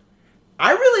 Sure.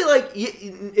 I really like,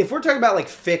 if we're talking about like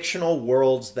fictional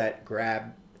worlds that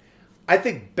grab, I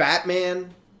think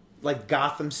Batman, like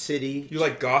Gotham City. You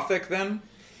like Gothic then?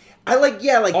 I like,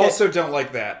 yeah, like also that. Don't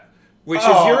like that, which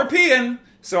is European.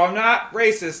 So I'm not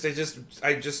racist.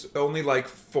 I just only like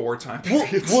 4 time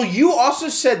periods. Well, you also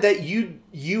said that you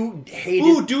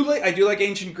hated. I do like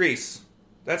ancient Greece.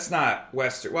 That's not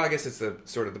Western. Well, I guess it's the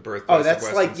sort of the birthplace. Oh, that's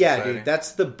of Western like society. Dude.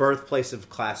 That's the birthplace of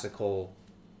classical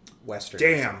Western.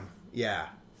 Damn. Yeah.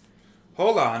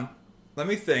 Hold on. Let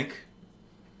me think.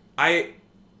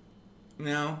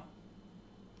 No.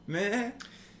 Meh.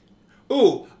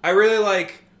 Ooh, I really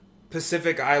like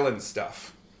Pacific Island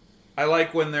stuff. I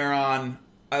like when they're on.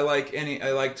 I liked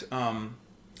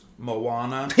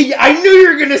Moana. Yeah, I knew you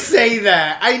were gonna say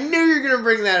that. I knew you were gonna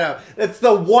bring that up. That's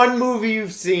the one movie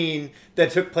you've seen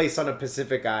that took place on a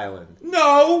Pacific island.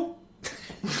 No.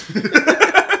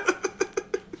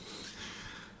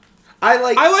 I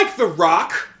like The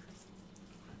Rock.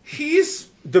 He's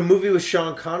the movie with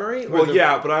Sean Connery. But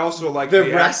I also like the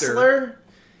the wrestler. Actor.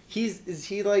 Is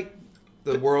he like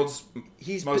the world's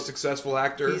most successful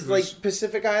actor? He's like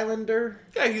Pacific Islander.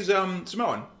 Yeah, he's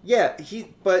Samoan. Yeah,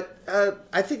 but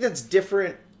I think that's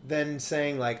different than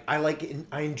saying like I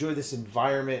enjoy this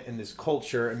environment and this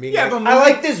culture and being I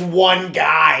like this one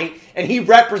guy and he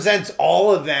represents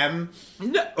all of them.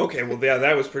 No, okay, well yeah,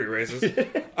 that was pretty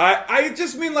racist. I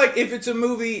just mean like if it's a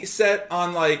movie set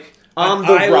on like on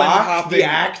the Rock, the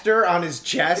actor on his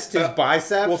chest, his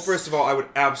biceps. Well, first of all, I would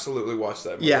absolutely watch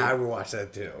that movie. Yeah, I would watch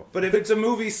that too. But if it's a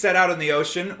movie set out in the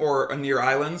ocean or near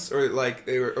islands or like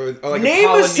name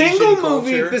a single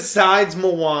movie besides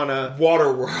Moana.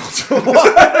 Waterworld.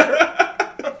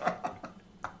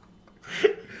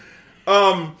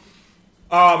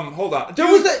 Hold on. There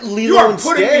was that Lilo and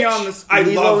Stitch. You are putting me on this. I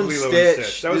love Lilo and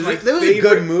Stitch. That was a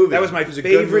good movie. That was my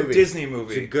favorite Disney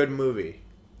movie. It's a good movie.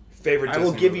 Favorite Disney I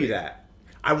will give movie. you that.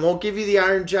 I won't give you the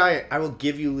Iron Giant. I will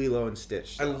give you Lilo and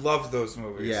Stitch. I love those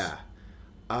movies. Yeah.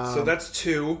 So that's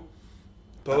 2.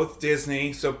 Both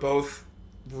Disney. So both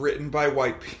written by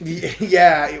white people.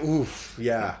 Yeah. Oof.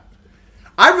 Yeah.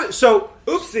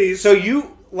 Oopsies. So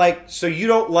you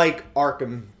don't like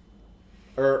Arkham,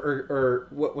 or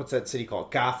what's that city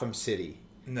called? Gotham City.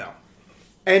 No.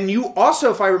 And you also,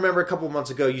 if I remember a couple of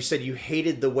months ago, you said you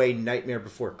hated the way Nightmare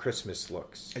Before Christmas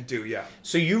looks. I do, yeah.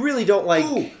 So you really don't like...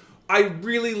 Ooh, I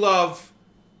really love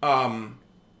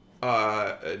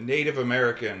Native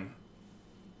American,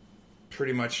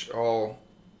 pretty much all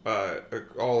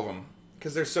of them,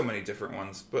 because there's so many different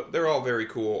ones, but they're all very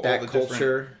cool. That all the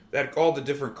culture, all the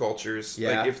different cultures.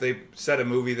 Yeah. Like if they set a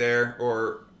movie there,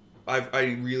 or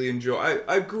I really enjoy.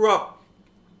 I grew up.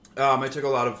 I took a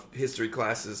lot of history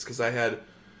classes because I had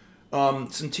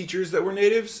some teachers that were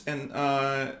natives, and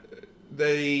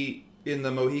they in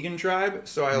the Mohegan tribe.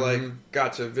 So I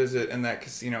got to visit, and that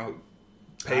casino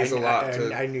pays a lot.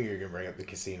 I knew you were gonna bring up the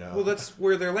casino. Well, that's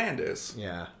where their land is.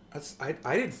 Yeah.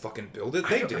 I didn't fucking build it.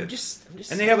 They did. I'm just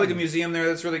and they have like a museum there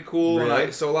that's really cool. Really?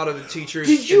 And so a lot of the teachers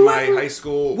Did you in my ever- high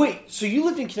school. Wait, so you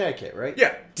lived in Connecticut, right?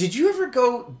 Yeah. Did you ever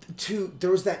go to? There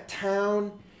was that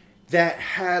town that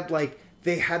had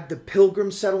they had the Pilgrim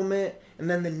settlement and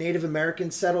then the Native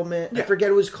American settlement. Yeah. I forget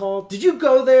what it was called. Did you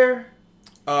go there?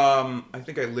 I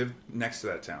think I lived next to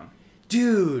that town.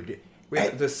 Dude. We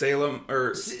had the Salem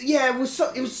or Yeah, it was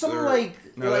something or- like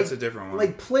no, that's a different one.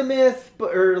 like Plymouth,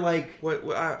 but or like what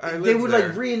I lived they would there.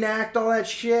 like reenact all that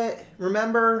shit.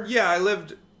 Remember? Yeah, I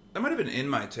lived. I might have been in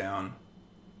my town.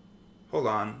 Hold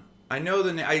on, I know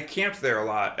I camped there a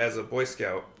lot as a Boy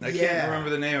Scout. I can't remember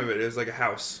the name of it. It was like a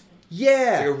house.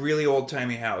 Yeah, It's like a really old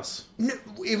timey house. No,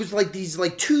 it was like these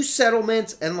two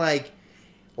settlements, and like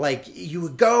you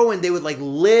would go and they would like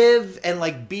live and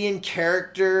like be in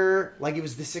character, like it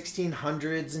was the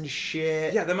 1600s and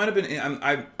shit. Yeah, that might have been.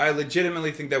 I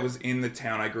legitimately think that was in the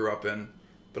town I grew up in,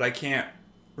 but I can't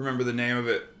remember the name of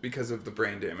it because of the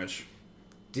brain damage.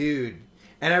 Dude.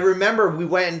 And I remember we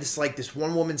went in this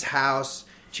one woman's house.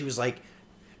 She was like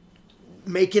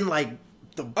making like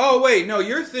the Oh wait, no,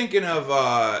 you're thinking of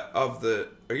the.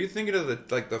 Are you thinking of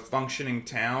the functioning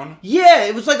town? Yeah,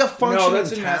 it was like a functioning No,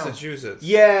 that's in town. Massachusetts.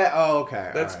 Yeah, oh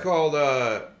okay. That's all right.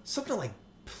 called something like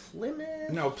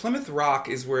Plymouth. No, Plymouth Rock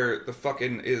is where the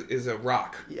fucking is a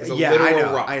rock. It's a Yeah,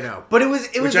 literal rock. I know. But it was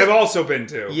Which I've also been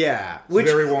to. Yeah. It's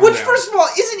very worn which down. first of all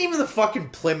isn't even the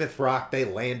fucking Plymouth Rock they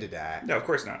landed at. No, of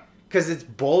course not. Because it's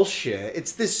bullshit.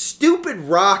 It's this stupid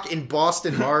rock in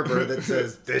Boston Harbor that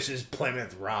says, this is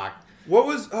Plymouth Rock. What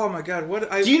was? Oh my god!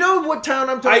 Do you know what town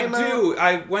I'm talking about? I do.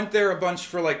 I went there a bunch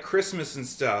for like Christmas and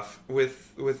stuff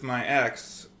with my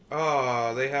ex.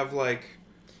 Oh, they have like,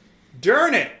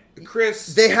 darn it,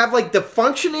 Chris. They have like the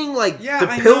functioning, like Yeah, the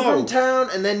I Pilgrim know. town,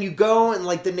 and then you go and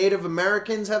like the Native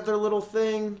Americans have their little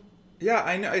thing. Yeah,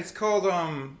 I know. It's called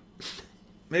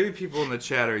Maybe people in the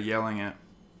chat are yelling it.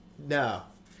 No.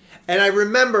 And I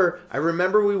remember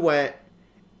we went,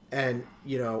 and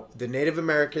the Native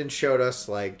Americans showed us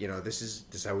like, this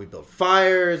is how we build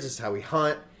fires, this is how we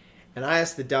hunt. And I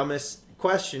asked the dumbest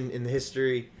question in the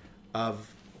history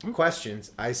of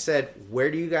questions. I said,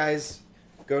 "Where do you guys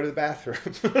go to the bathroom?"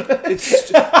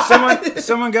 It's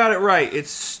someone got it right.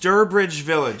 It's Sturbridge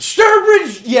Village.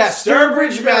 Sturbridge, yeah,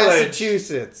 Sturbridge Sturbridge, Village.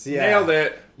 Massachusetts. Yeah. Nailed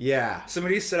it. Yeah.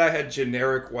 Somebody said I had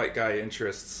generic white guy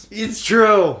interests. It's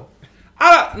true.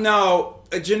 No.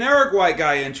 Generic white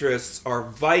guy interests are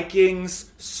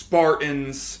Vikings,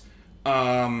 Spartans,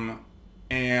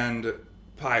 and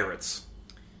pirates.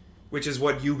 Which is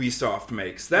what Ubisoft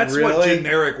makes. That's what Really?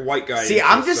 generic white guy See,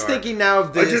 interests I'm just are. thinking now of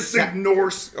I this. just think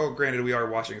Norse. Oh, granted, we are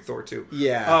watching Thor 2.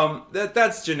 Yeah.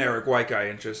 That's generic white guy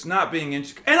interest. Not being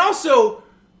interested. And also,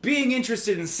 being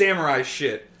interested in samurai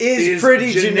shit is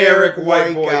pretty generic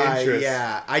white boy guy. interest.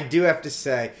 Yeah, I do have to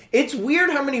say. It's weird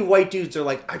how many white dudes are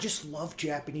like, I just love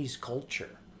Japanese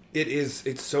culture. It is.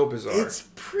 It's so bizarre. It's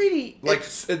pretty...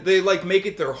 they make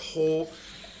it their whole...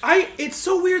 It's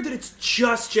so weird that it's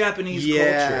just Japanese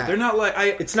Yeah. culture. They're not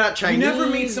like... It's not Chinese, You never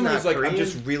meet someone not who's like, Korean. I'm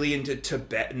just really into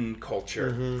Tibetan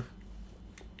culture. Mm-hmm.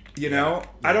 You know?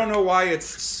 I don't know why it's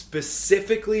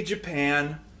specifically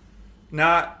Japan,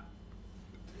 not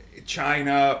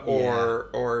China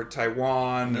or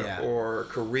Taiwan Yeah. or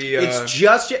Korea. It's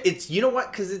just... It's... You know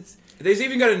what? Because it's... They've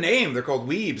even got a name. They're called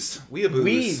weebs. Weeaboos.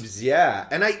 Weebs, yeah.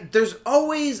 And there's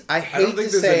always... I hate I don't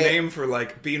think to there's say a name for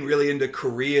like being really into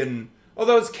Korean...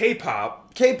 Although it's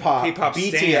K-pop. K-pop,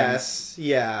 BTS. BTS,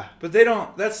 yeah. But they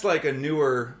don't... That's like a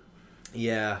newer...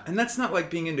 Yeah. And that's not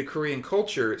like being into Korean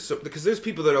culture. So because there's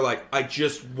people that are like, I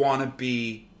just want to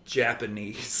be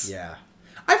Japanese. Yeah.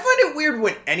 I find it weird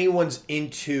when anyone's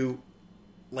into,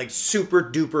 like, super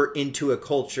duper into a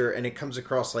culture and it comes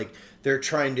across like they're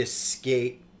trying to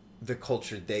escape the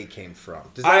culture they came from.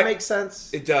 Does that make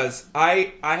sense? It does.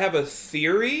 I have a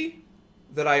theory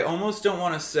that I almost don't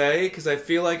want to say because I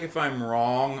feel like if I'm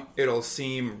wrong, it'll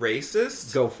seem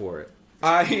racist. Go for it.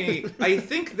 I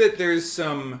think that there's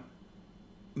some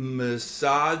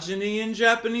misogyny in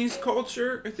Japanese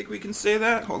culture. I think we can say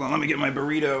that. Hold on, let me get my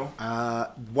burrito.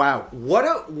 Wow.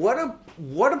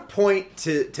 What a point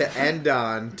to end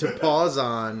on, to pause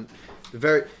on.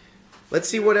 Let's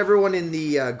see what everyone in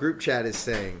the group chat is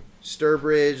saying.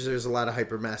 Sturbridge, there's a lot of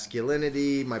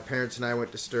hypermasculinity. My parents and I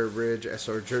went to Sturbridge. I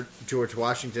saw George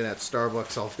Washington at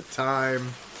Starbucks all the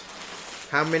time.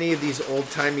 How many of these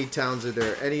old-timey towns are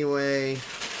there anyway?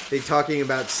 They talking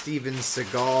about Steven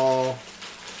Seagal.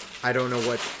 I don't know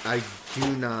what... I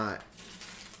do not...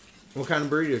 What kind of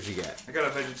burrito did you get? I got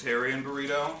a vegetarian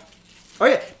burrito. Oh,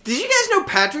 yeah. Did you guys know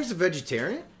Patrick's a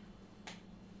vegetarian?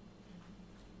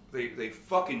 They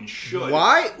fucking should.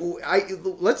 Why?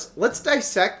 Let's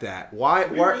dissect that. Why?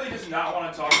 Do we really just not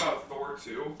want to talk about Thor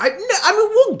 2? I mean,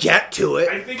 we'll get to it.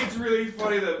 I think it's really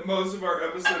funny that most of our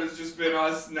episode has just been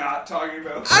us not talking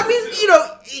about Thor I mean, 2. you know,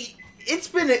 it's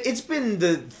been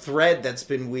the thread that's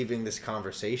been weaving this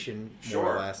conversation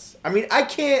more or less. I mean, I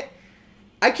can't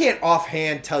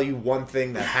offhand tell you one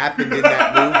thing that happened in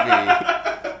that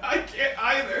movie. I can't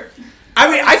either. I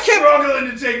mean, I kept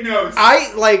struggling to take notes.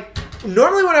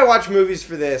 Normally when I watch movies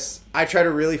for this, I try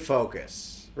to really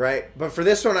focus, right? But for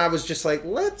this one, I was just like,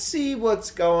 let's see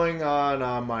what's going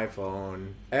on my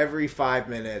phone every 5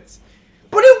 minutes.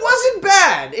 But it wasn't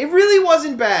bad. It really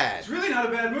wasn't bad. It's really not a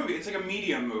bad movie. It's like a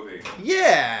medium movie.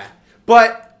 Yeah.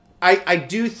 But I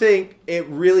do think it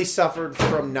really suffered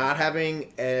from not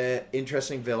having an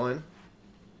interesting villain.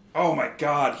 Oh my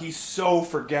god, he's so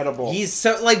forgettable. He's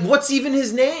so, like, what's even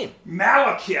his name?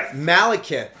 Malekith.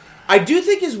 Malekith. I do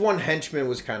think his one henchman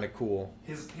was kind of cool.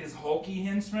 His hulky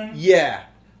henchman? Yeah.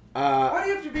 Why do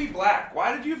you have to be black?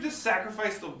 Why did you have to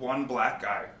sacrifice the one black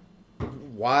guy?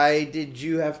 Why did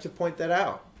you have to point that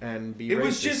out and be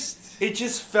racist? It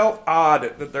just felt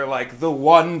odd that they're like, the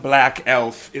one black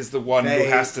elf is the one who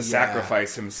has to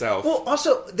sacrifice himself. Well,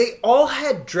 also, they all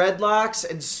had dreadlocks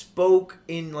and spoke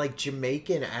in, like,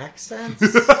 Jamaican accents.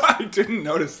 I didn't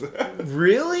notice that.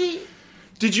 Really?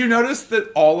 Did you notice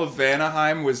that all of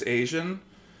Vanaheim was Asian?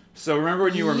 So remember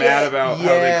when you were mad about how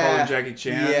they called him Jackie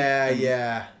Chan?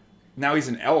 Yeah. Now he's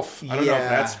an elf. I don't know if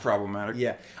that's problematic.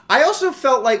 Yeah. I also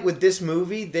felt like with this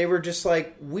movie, they were just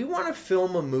like, we want to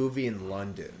film a movie in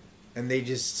London. And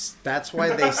that's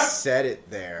why they set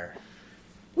it there.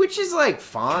 Which is like,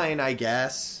 fine, I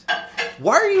guess.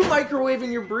 Why are you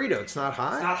microwaving your burrito? It's not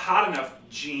hot? It's not hot enough,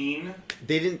 Gene.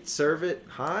 They didn't serve it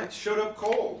hot? It showed up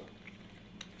cold.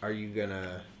 Are you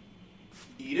gonna...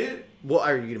 Eat it? Well,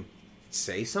 are you gonna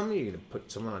say something? Are you gonna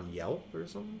put someone on Yelp or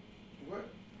something? What?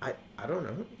 I don't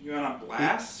know. You went on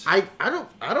blast? I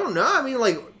don't know. I mean,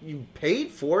 like, you paid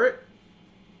for it.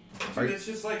 Dude, it's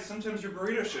just like sometimes your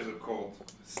burrito shows up cold.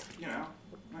 You know,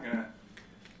 I'm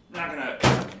not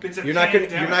gonna. It's a You're not gonna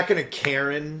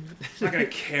Karen. I'm not gonna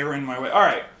Karen my way. All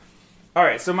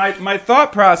right. So my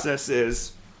thought process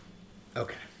is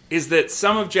that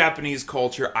some of Japanese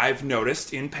culture I've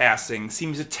noticed in passing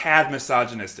seems a tad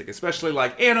misogynistic, especially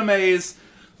like animes,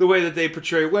 the way that they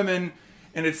portray women,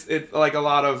 and it's like a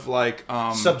lot of like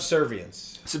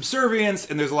subservience,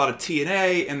 and there's a lot of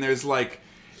TNA, and there's like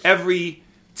every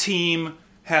team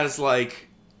has like,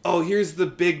 oh, here's the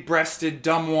big-breasted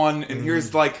dumb one, and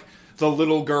here's like the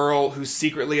little girl who's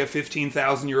secretly a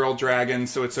 15,000-year-old dragon,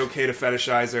 so it's okay to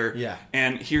fetishize her. Yeah.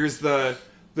 And here's the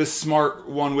smart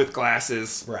one with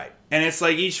glasses. Right. And it's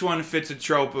like each one fits a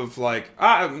trope of like,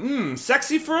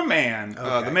 sexy for a man.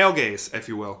 Okay. The male gaze, if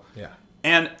you will. Yeah.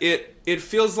 And it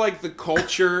feels like the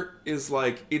culture is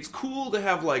like, it's cool to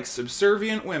have like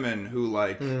subservient women who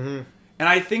like, and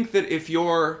I think that if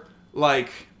you're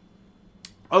like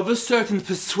of a certain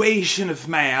persuasion of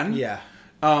man,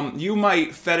 you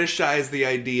might fetishize the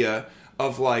idea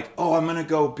of like, oh, I'm gonna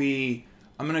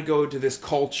go to this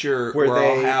culture where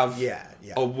I'll have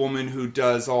a woman who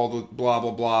does all the blah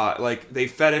blah blah. Like they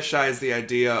fetishize the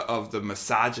idea of the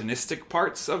misogynistic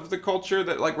parts of the culture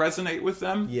that like resonate with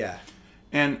them. Yeah,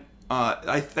 and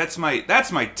that's my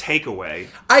takeaway.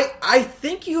 I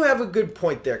think you have a good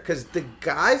point there, because the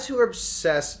guys who are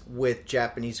obsessed with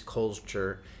Japanese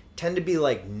culture tend to be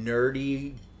like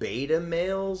nerdy beta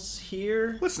males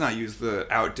here. Let's not use the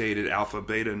outdated alpha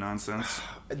beta nonsense.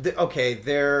 Okay,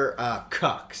 they're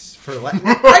cucks for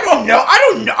I don't know.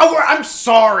 I'm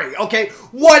sorry. Okay,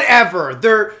 whatever.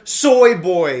 They're soy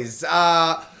boys.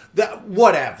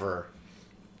 Whatever.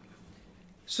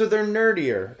 So they're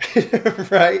nerdier,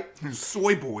 right?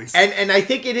 Soy boys. And I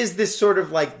think it is this sort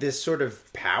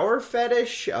of power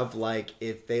fetish of like,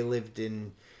 if they lived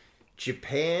in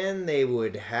Japan, they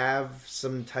would have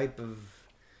some type of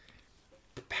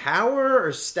power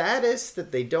or status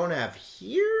that they don't have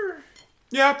here.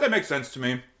 Yeah, that makes sense to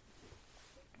me.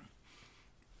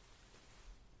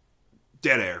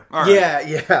 Dead air. All right.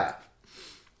 Yeah.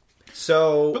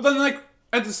 So, but then, like,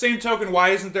 at the same token, why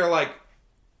isn't there like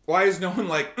Why is no one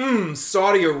like,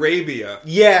 Saudi Arabia?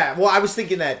 Yeah, well, I was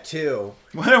thinking that too.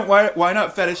 Why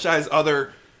not fetishize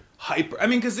other hyper... I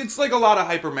mean, because it's like a lot of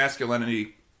hyper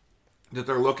masculinity that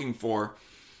they're looking for.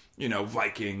 You know,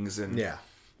 Vikings and... Yeah.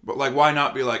 But, like, why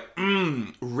not be like,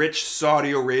 rich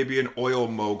Saudi Arabian oil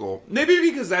mogul? Maybe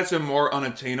because that's a more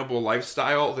unattainable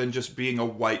lifestyle than just being a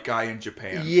white guy in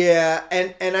Japan. Yeah,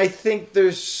 and I think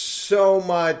there's so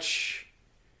much,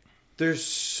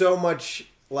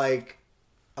 like,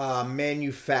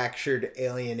 manufactured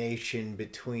alienation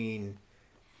between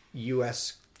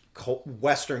U.S.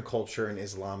 Western culture and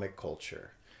Islamic culture.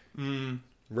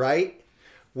 Right?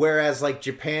 Whereas, like,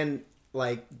 Japan...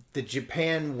 Like, the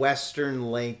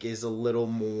Japan-Western link is a little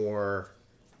more,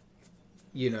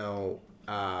 you know,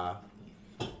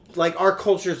 like, our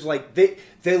culture's, like, they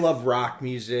love rock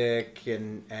music,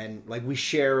 and, like, we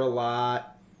share a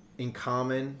lot in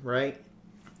common, right?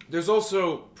 There's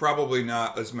also probably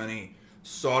not as many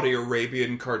Saudi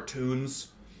Arabian cartoons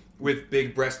with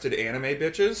big-breasted anime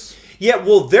bitches. Yeah,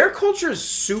 well, their culture is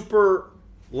super,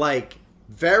 like,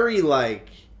 very, like...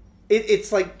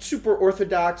 It's like super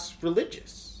orthodox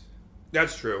religious.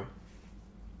 That's true.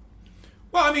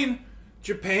 Well, I mean,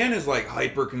 Japan is like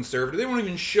hyper conservative. They won't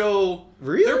even show.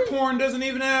 Really? Their porn doesn't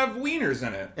even have wieners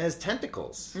in it. It has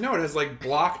tentacles. No, it has like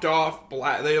blocked off.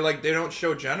 They don't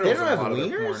show genitals. They don't in a have lot of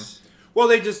their porn. wieners? Well,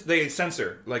 they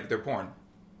censor like their porn.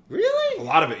 Really? A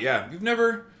lot of it, yeah. You've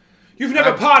never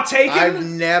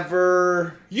partaken.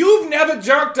 You've never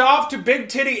jerked off to big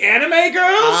titty anime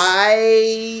girls.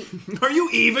 Are you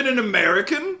even an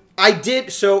American? I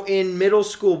did. So in middle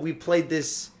school, we played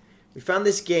this. We found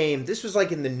this game. This was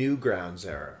like in the Newgrounds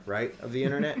era, right, of the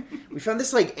internet. We found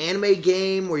this like anime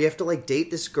game where you have to like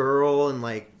date this girl and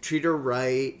like treat her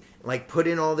right, and, like put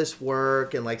in all this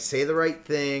work and like say the right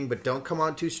thing, but don't come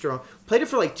on too strong. Played it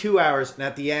for like 2 hours, and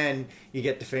at the end, you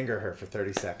get to finger her for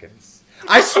 30 seconds.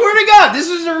 I swear to God, this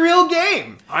was a real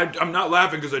game. I'm not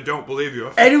laughing because I don't believe you.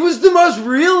 And it was the most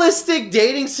realistic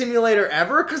dating simulator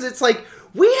ever, because it's like,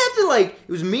 we had to like,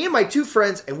 it was me and my two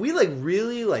friends, and we like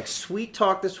really like sweet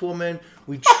talked this woman.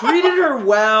 We treated her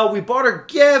well. We bought her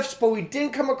gifts, but we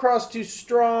didn't come across too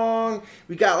strong.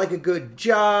 We got like a good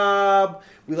job.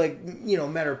 We like, you know,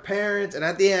 met her parents, and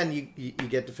at the end, you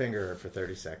get to finger her for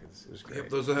 30 seconds. It was great. Yep,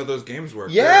 those are how those games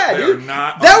work. Yeah, they dude. are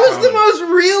not. That was the most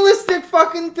realistic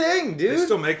fucking thing, dude. They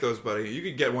still make those, buddy. You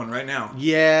could get one right now.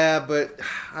 Yeah, but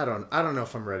I don't know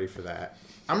if I'm ready for that.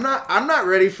 I'm not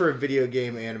ready for a video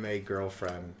game anime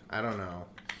girlfriend. I don't know.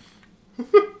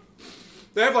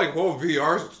 They have like whole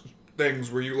VR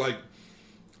things where you like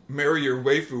marry your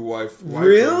waifu wife.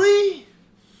 Really?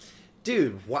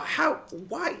 Dude,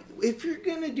 why if you're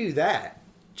going to do that,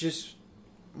 just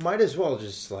might as well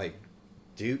just like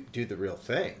do the real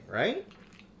thing, right?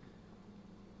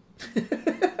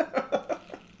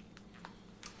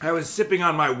 I was sipping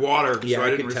on my water, so I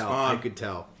didn't respond. I could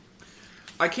tell.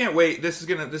 I can't wait. This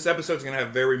episode's gonna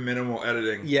have very minimal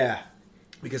editing. Yeah.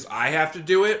 Because I have to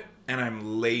do it, and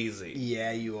I'm lazy.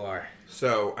 Yeah, you are.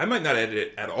 So I might not edit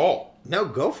it at all. No,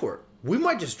 go for it. We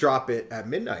might just drop it at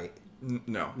midnight.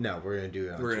 No, we're gonna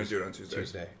do it. We're gonna do it on Tuesday.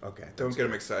 Tuesday. Okay. Don't get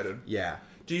him excited. Yeah.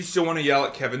 Do you still want to yell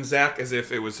at Kevin Zach as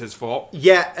if it was his fault?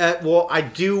 Yeah. Well, I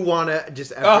do want to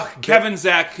just. Kevin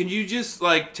Zach, can you just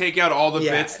like take out all the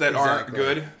bits that aren't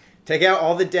good? Take out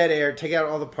all the dead air. Take out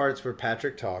all the parts where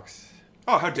Patrick talks.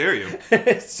 Oh, how dare you!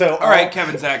 So all right,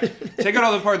 Kevin Zach, take out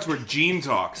all the parts where Gene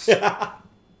talks. Yeah,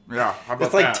 how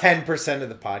about that's like 10% of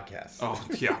the podcast. Oh,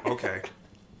 yeah, okay.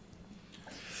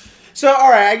 So,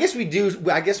 all right, I guess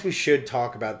we should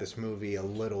talk about this movie a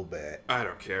little bit. I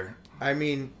don't care. I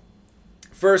mean,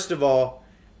 first of all,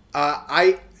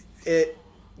 I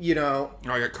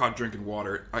got caught drinking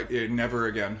water. Never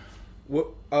again.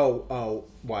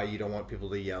 Why you don't want people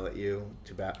to yell at you?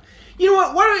 Too bad. You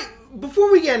know what?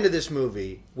 Before we get into this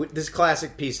movie, with this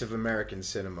classic piece of American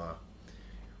cinema,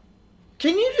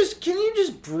 can you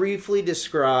just briefly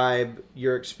describe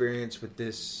your experience with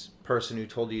this person who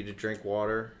told you to drink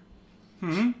water?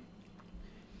 Hmm.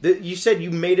 You said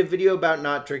you made a video about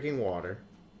not drinking water.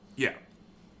 Yeah.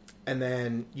 And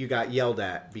then you got yelled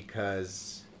at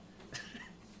because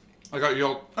I got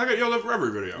yelled at for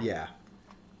every video. Yeah.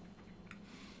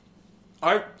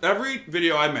 Every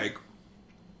video I make.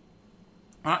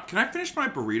 Can I finish my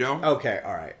burrito? Okay,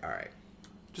 all right.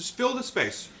 Just fill the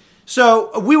space.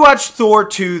 So, we watched Thor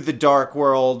 2: The Dark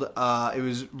World. It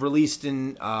was released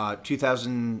in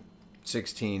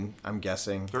 2016, I'm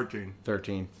guessing.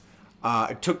 13.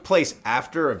 It took place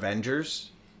after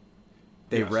Avengers.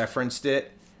 They referenced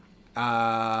it.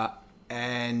 And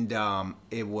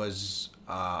it was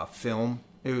a film.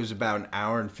 It was about an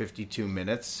hour and 52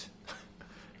 minutes.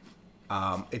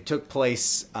 It took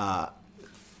place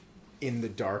in the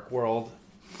dark world.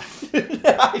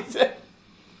 I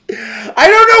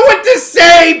don't know what to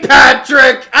say,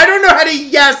 Patrick. I don't know how to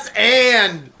yes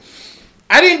and.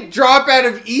 I didn't drop out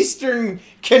of Eastern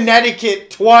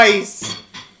Connecticut twice.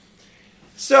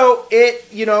 So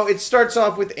it starts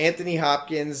off with Anthony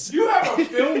Hopkins. You have a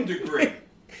film degree.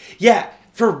 Yeah,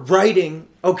 for writing,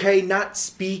 okay, not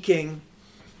speaking.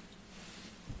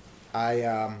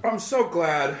 I'm so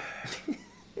glad.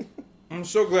 I'm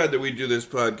so glad that we do this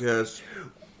podcast.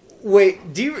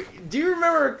 Wait, do you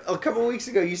remember a couple weeks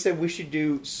ago you said we should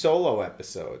do solo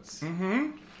episodes?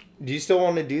 Mm-hmm. Do you still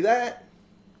want to do that?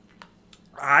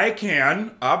 I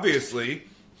can, obviously.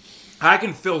 I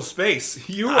can fill space.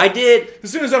 I did.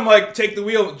 As soon as I'm like, take the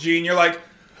wheel, Gene, you're like,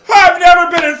 I've never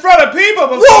been in front of people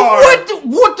before.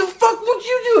 What the fuck would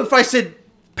you do if I said,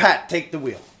 Pat, take the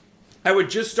wheel? I would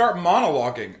just start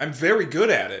monologuing. I'm very good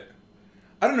at it.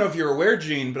 I don't know if you're aware,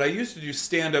 Gene, but I used to do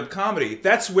stand-up comedy.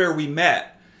 That's where we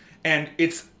met. And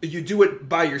you do it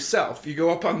by yourself. You go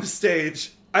up on the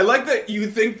stage. I like that you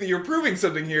think that you're proving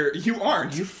something here. You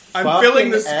aren't. I'm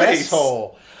filling the space.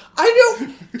 Asshole. I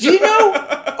don't. Do you know?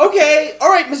 Okay, all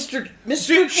right, Mr.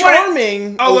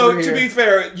 Charming. Although to be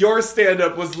fair, your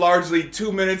stand-up was largely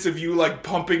 2 minutes of you like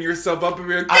pumping yourself up and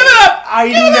being like, give it up!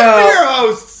 Give it up for your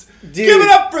hosts. Dude, give it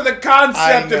up for the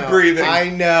concept of breathing. I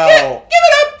know. Give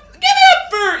it up! Give it up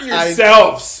for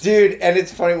yourselves, dude. And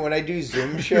it's funny when I do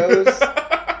Zoom shows.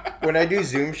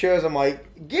 I'm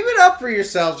like, give it up for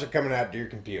yourselves for coming out to your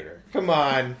computer. Come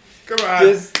on. Come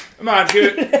on,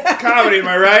 dude. Comedy, am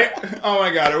I right? Oh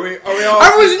my god, are we all...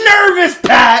 I was nervous,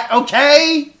 Pat,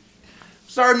 okay?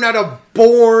 Sorry I'm not a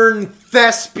born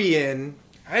thespian.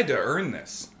 I had to earn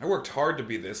this. I worked hard to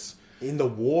be this. In the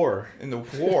war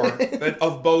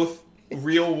of both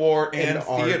real war and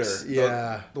theater. Arts,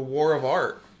 yeah. The war of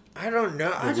art. I don't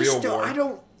know.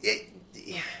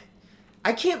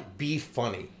 I can't be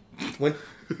funny. I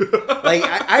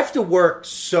have to work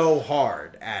so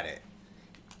hard at it.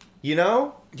 You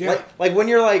know? Yeah. Like when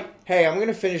you're like, hey, I'm going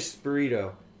to finish this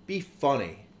burrito. Be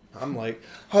funny. I'm like,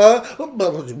 huh?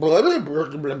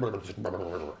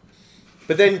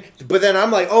 But then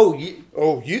I'm like,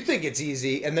 you think it's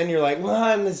easy, and then you're like, well,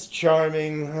 I'm this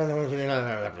charming, and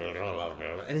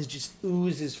it just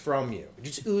oozes from you.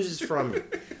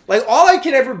 Like all I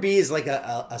can ever be is like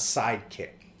a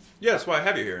sidekick. Yeah, that's why I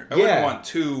have you here. I wouldn't want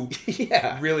two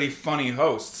really funny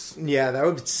hosts. Yeah, that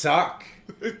would suck.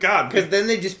 God, because then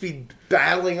they'd just be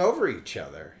battling over each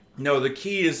other. No, the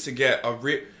key is to get a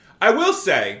real. I will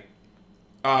say,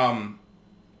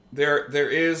 there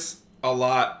is a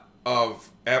lot of.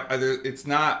 It's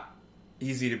not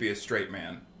easy to be a straight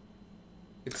man.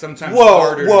 It's sometimes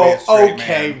harder to be a straight man.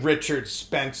 Okay, Richard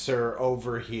Spencer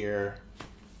over here.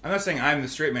 I'm not saying I'm the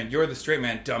straight man. You're the straight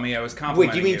man, dummy. I was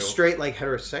complimenting you. Wait, you mean straight like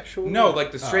heterosexual? No,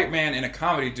 like the straight man in a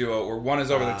comedy duo where one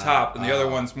is over the top and the other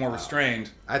one's more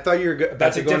restrained. I thought you were about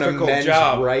That's to a go difficult on a men's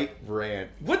job. Right rant.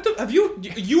 What the... Have you...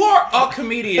 You are a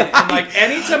comedian and like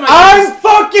anytime I'm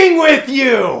fucking with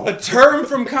you! A term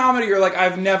from comedy you're like,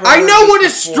 I've never I heard know what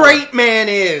this a before. straight man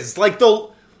is. Like the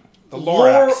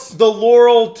Lorax. The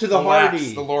Laurel to the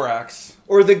Hardy. The Lorax.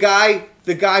 Or the guy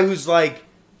who's like...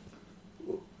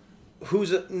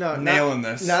 Nailing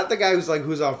this. Not the guy who's like,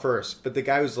 who's on first, but the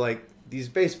guy who's like, these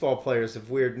baseball players have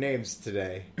weird names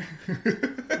today.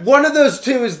 One of those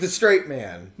two is the straight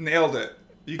man. Nailed it.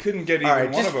 You couldn't get even one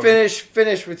of them. All right, just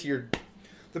finish with your...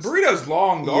 The burrito's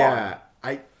long gone. Yeah.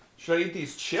 Should I eat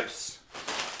these chips?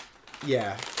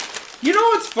 Yeah. You know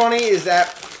what's funny is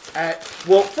that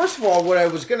well, first of all, what I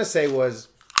was going to say was,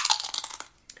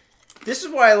 this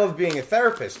is why I love being a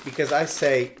therapist, because I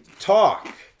say,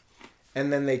 talk.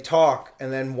 And then they talk,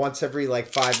 and then once every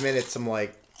 5 minutes, I'm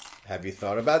like, have you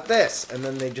thought about this? And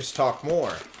then they just talk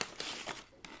more.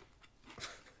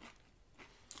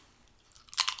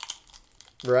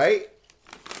 Right?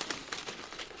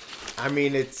 I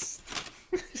mean, it's...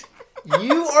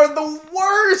 You are the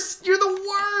worst! You're the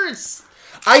worst!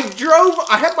 I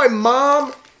had my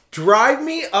mom drive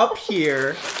me up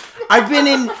here. I've been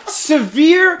in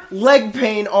severe leg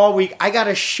pain all week. I got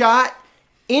a shot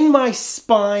in my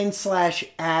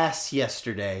spine/ass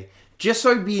yesterday, just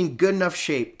so I'd be in good enough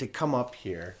shape to come up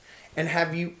here and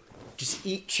have you just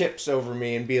eat chips over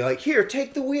me and be like, here,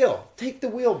 take the wheel. Take the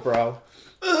wheel, bro.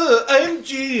 I'm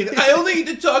Gene. I only need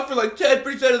to talk for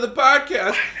 10% of the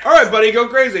podcast. All right, buddy, go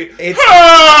crazy. I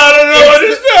don't know what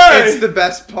to say. It's the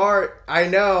best part. I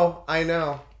know.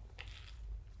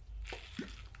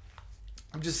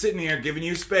 I'm just sitting here giving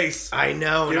you space. I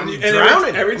know. I'm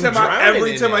drowning. Every time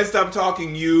I stop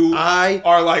talking, you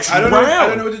are like, I don't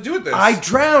know what to do with this. I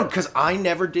drowned because I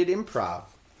never did improv.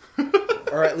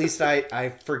 Or at least I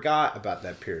forgot about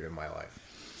that period of my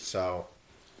life. So,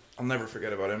 I'll never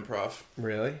forget about improv.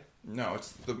 really? No,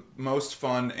 it's the most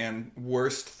fun and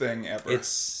worst thing ever.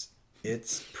 It's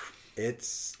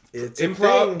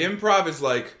improv. Improv is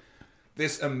like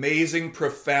this amazing,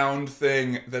 profound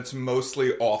thing that's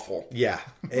mostly awful. Yeah.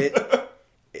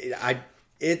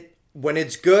 When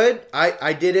it's good,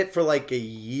 I did it for like a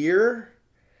year,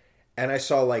 and I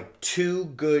saw like 2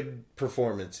 good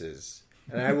performances,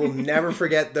 and I will never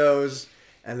forget those.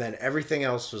 And then everything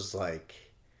else was like,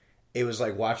 it was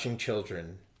like watching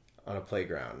children on a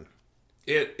playground.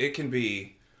 It can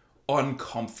be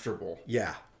uncomfortable.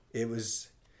 Yeah, it was.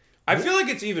 I feel like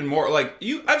it's even more like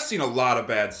I've seen a lot of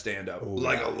bad stand-up, a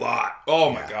lot. Oh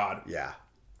my god, yeah.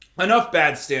 Enough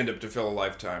bad stand-up to fill a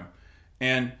lifetime,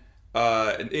 and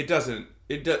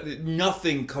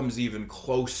nothing comes even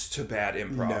close to bad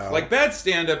improv. No. Like bad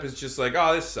stand-up is just like,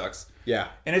 oh, this sucks. Yeah.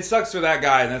 And it sucks for that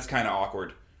guy, and that's kind of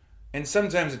awkward. And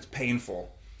sometimes it's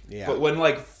painful. Yeah. But when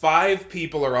like 5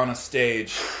 people are on a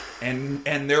stage and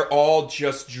they're all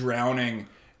just drowning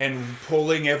and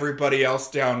pulling everybody else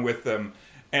down with them,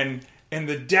 and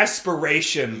the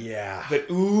desperation that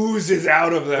oozes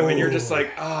out of them, and you're just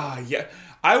like, yeah.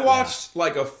 I watched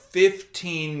like a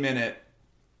 15-minute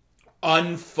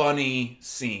unfunny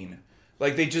scene.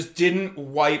 Like they just didn't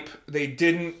they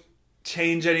didn't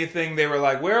change anything. They were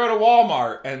like, we're at a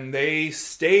Walmart, and they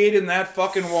stayed in that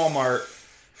fucking Walmart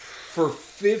for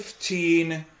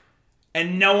 15,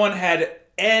 and no one had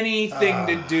anything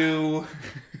to do.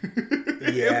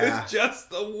 It was just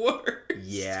the worst.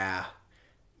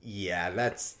 Yeah,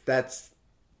 that's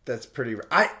pretty.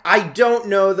 I don't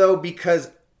know though,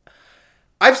 because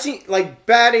I've seen like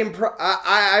bad improv.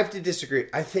 I have to disagree.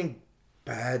 I think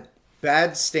bad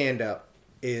stand up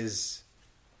is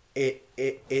it.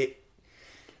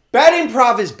 Bad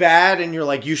improv is bad, and you're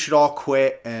like, you should all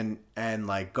quit and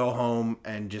like go home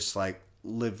and just like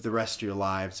live the rest of your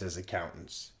lives as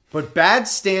accountants. But bad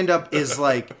stand up is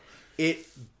like, it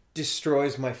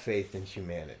destroys my faith in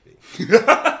humanity.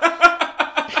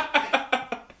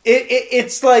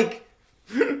 It's like,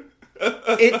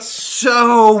 it's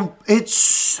so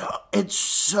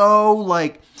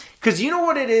like, because you know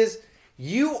what it is?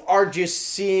 You are just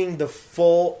seeing the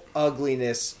full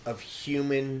ugliness of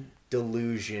human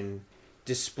delusion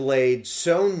displayed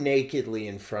so nakedly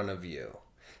in front of you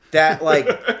that like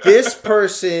this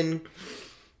person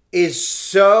is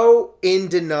so in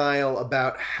denial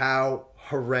about how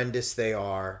horrendous they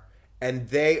are, and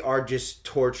they are just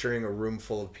torturing a room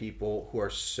full of people who are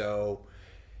so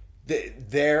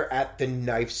they're at the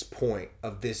knife's point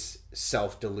of this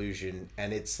self-delusion,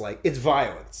 and it's like, it's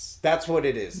violence. That's what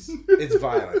it is. It's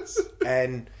violence.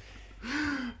 And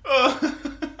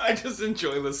I just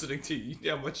enjoy listening to you.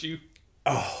 How much you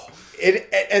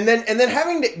and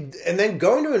then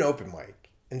going to an open mic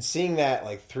and seeing that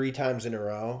like 3 times in a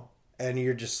row, and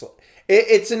you're just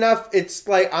it's enough. It's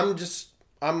like,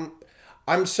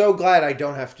 I'm so glad I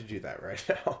don't have to do that right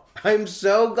now. I'm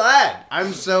so glad.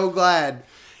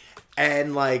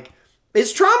 And like,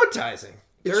 it's traumatizing.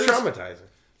 Traumatizing.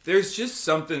 There's just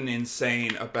something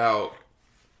insane about.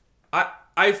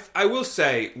 I will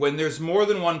say, when there's more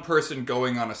than one person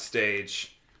going on a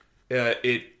stage,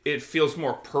 it feels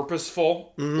more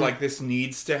purposeful. Mm-hmm. Like this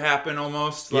needs to happen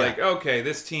almost. Yeah. Like, okay,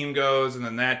 this team goes and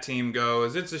then that team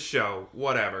goes. It's a show,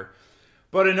 whatever.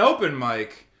 But an open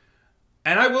mic,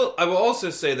 and I will also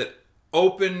say that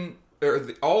all the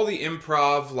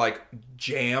improv like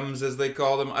jams, as they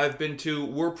call them, I've been to,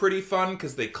 were pretty fun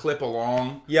because they clip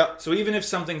along. Yep. So even if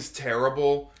something's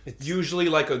terrible, it's usually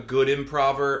like a good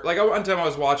improver. Like one time I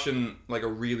was watching like a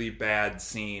really bad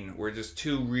scene where just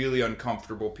 2 really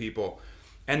uncomfortable people,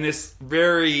 and this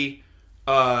very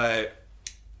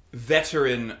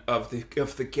veteran of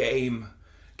the game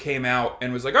came out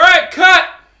and was like, "All right, cut!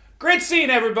 Great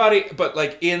scene, everybody!" But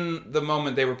like in the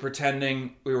moment, they were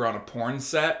pretending we were on a porn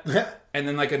set. And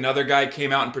then like another guy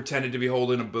came out and pretended to be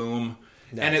holding a boom.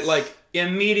 Nice. And it like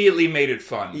immediately made it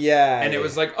fun. Yeah. And it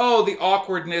was like, oh, the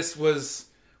awkwardness was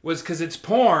because it's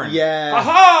porn. Yeah.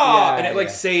 Aha! Yeah, and it like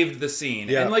saved the scene.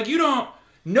 Yeah. And like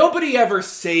nobody ever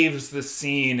saves the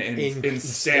scene in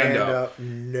stand-up.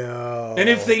 No. And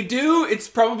if they do, it's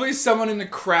probably someone in the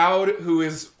crowd who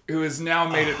has now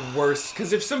made it worse.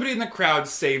 Because if somebody in the crowd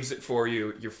saves it for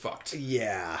you, you're fucked.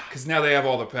 Yeah. Because now they have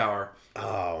all the power.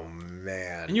 Oh,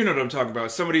 man. And you know what I'm talking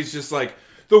about. Somebody's just like,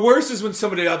 the worst is when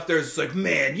somebody up there is like,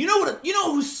 man, you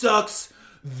know who sucks?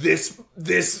 This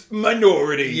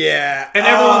minority. Yeah. And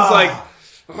everyone's like,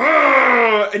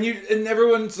 and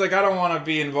everyone's like, I don't want to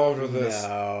be involved with this.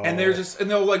 No. And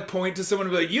they'll like point to someone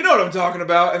and be like, you know what I'm talking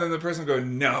about? And then the person will go,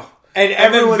 no. And then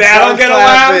everyone's that'll get a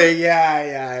laugh.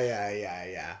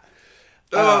 Yeah.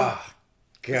 Oh,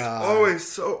 God. Always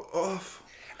so off.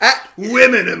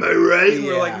 Women, am I right? Yeah.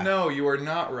 We're like, no, you are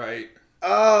not right.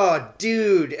 Oh,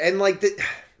 dude. And like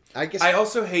I guess I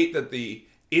also hate that the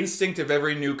instinct of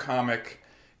every new comic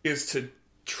is to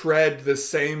tread the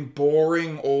same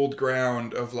boring old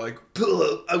ground of like,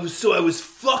 I was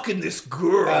fucking this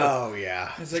girl. Oh,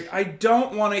 yeah. It's like, I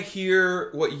don't want to hear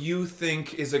what you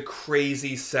think is a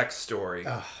crazy sex story.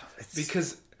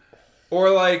 Because,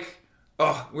 or like,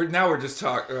 we're just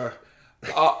talking.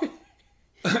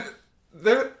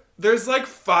 There's like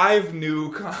 5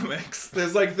 new comics.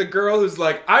 There's like the girl who's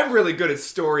like, I'm really good at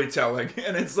storytelling.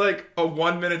 And it's like a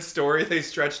 1-minute story they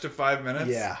stretch to 5 minutes.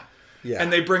 Yeah.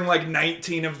 And they bring like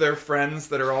 19 of their friends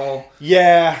that are all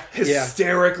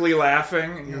hysterically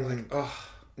laughing. And you're like, oh.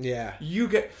 Yeah.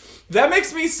 That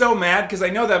makes me so mad because I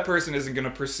know that person isn't going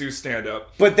to pursue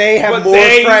stand-up. But they have more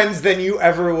friends than you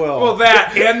ever will. Well,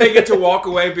 that, and they get to walk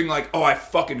away being like, oh, I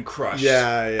fucking crushed.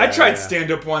 I tried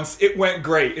stand-up once. It went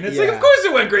great. And it's like, of course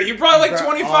it went great. You brought like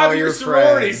 25 of your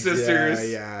sorority sisters.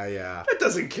 Yeah. That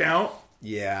doesn't count.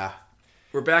 Yeah.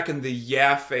 We're back in the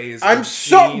phase.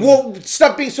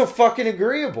 Stop being so fucking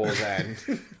agreeable then.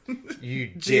 You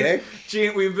dick.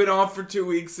 Gene, we've been off for 2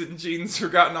 weeks and Gene's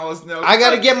forgotten all his notes. I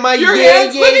gotta get my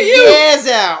yes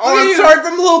out. Oh, I'm sorry if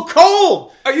I'm a little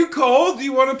cold. Are you cold? Do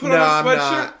you want to put on a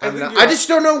sweatshirt? I'm not. I just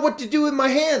don't know what to do with my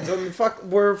hands.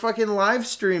 We're fucking live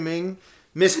streaming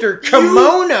Mr.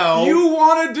 Kimono. You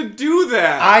wanted to do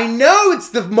that. I know, it's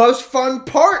the most fun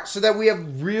part, so that we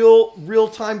have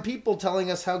real-time people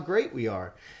telling us how great we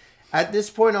are. At this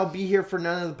point, I'll be here for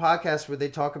none of the podcasts where they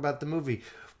talk about the movie.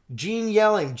 Gene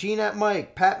yelling, Gene at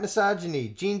Mike, Pat misogyny,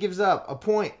 Gene gives up, a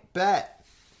point, bet.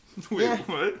 Wait,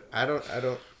 what? I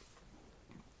don't.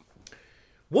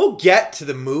 We'll get to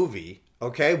the movie,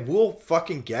 okay? We'll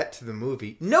fucking get to the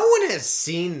movie. No one has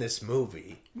seen this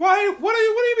movie. Why? What do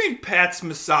you mean, Pat's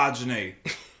misogyny?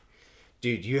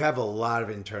 Dude, you have a lot of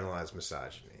internalized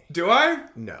misogyny. Do I?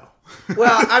 No.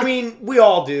 Well, I mean, we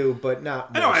all do, but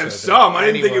not. I know I have some. I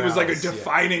didn't think it was like a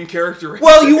defining characteristic.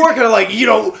 Well, you were kind of like,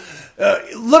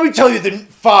 let me tell you the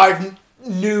 5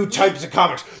 new types of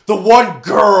comics. The one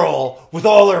girl with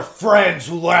all her friends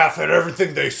who laugh at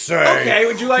everything they say. Okay,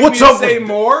 would you like me to say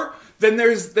more? Then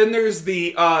there's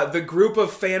the group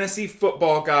of fantasy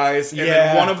football guys, and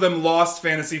then one of them lost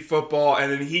fantasy football,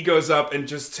 and then he goes up and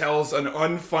just tells an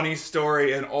unfunny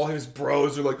story, and all his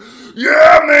bros are like,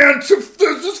 "Yeah, man, this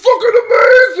is fucking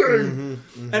amazing."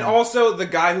 And also, the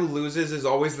guy who loses is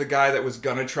always the guy that was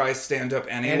gonna try stand up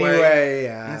anyway.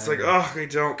 And it's like, oh, I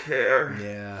don't care.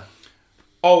 Yeah.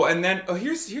 Oh, and then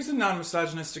here's a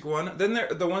non-misogynistic one. Then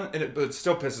the one, but it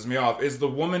still pisses me off, is the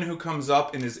woman who comes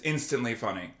up and is instantly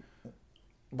funny.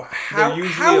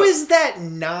 How is that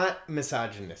not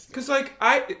misogynistic? Because, like,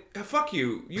 fuck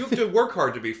you. You have to work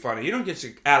hard to be funny. You don't get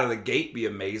to, out of the gate, be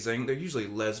amazing. They're usually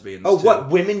lesbians, too. What?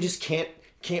 Women just can't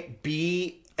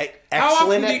be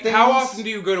excellent at things? How often do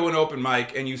you go to an open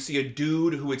mic and you see a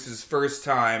dude who it's his first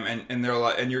time and they're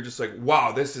like, and you're just like,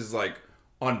 wow, this is, like,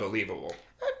 unbelievable.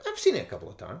 I've seen it a couple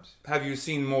of times. Have you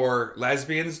seen more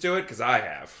lesbians do it? Because I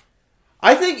have.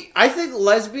 I think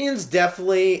lesbians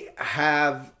definitely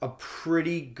have a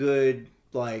pretty good,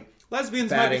 like, lesbians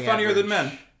might be funnier than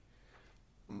men.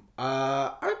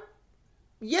 I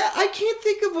can't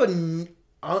think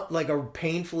of a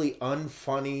painfully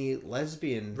unfunny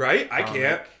lesbian. Right?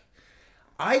 Comic.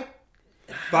 I can't.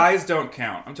 Bis don't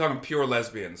count. I'm talking pure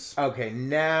lesbians. Okay,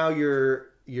 now you're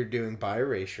doing bi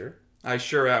erasure. I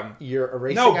sure am. You're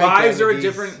erasing bis are a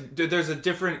different. There's a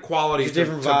different quality to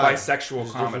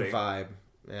bisexual comedy. Different vibe.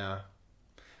 Yeah.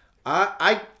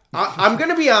 I'm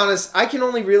gonna be honest. I can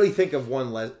only really think of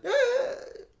one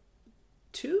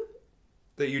two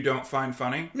that you don't find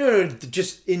funny. No,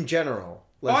 just in general.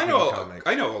 I know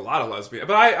a lot of lesbians,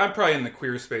 but I'm probably in the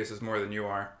queer spaces more than you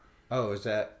are. Oh, is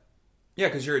that? Yeah,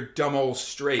 because you're a dumb old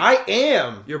straight. I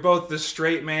am. You're both the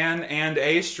straight man and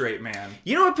a straight man.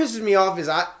 You know what pisses me off is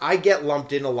I get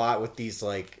lumped in a lot with these,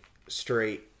 like,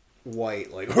 straight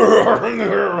white, like.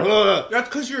 That's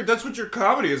because that's what your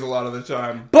comedy is a lot of the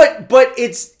time. But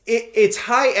it's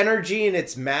high energy and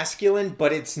it's masculine,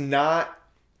 but it's not.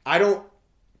 I don't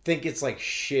think it's like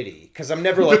shitty because I'm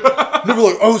never like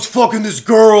I was fucking this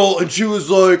girl and she was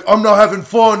like, I'm not having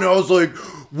fun. And I was like,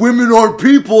 women are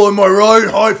people, am I right?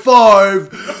 High five.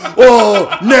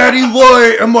 Oh, Natty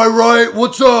Light, am I right?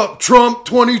 What's up, Trump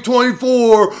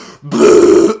 2024?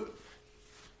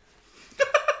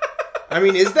 I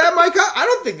mean, is that my I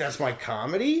don't think that's my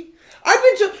comedy.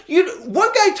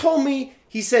 One guy told me,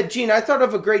 he said, Gene, I thought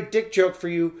of a great dick joke for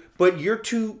you, but your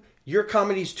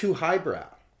comedy's too highbrow.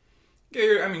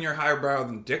 Yeah, I mean, you're higher brow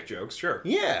than dick jokes, sure.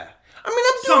 Yeah. I mean, I'm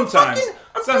doing Sometimes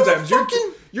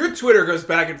fucking... your Twitter goes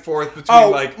back and forth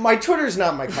between my Twitter's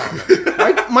not my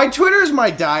comment. my Twitter's my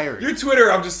diary. Your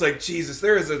Twitter, I'm just like, Jesus,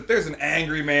 there's an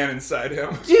angry man inside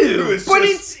him, dude. But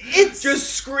it's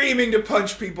just screaming to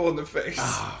punch people in the face.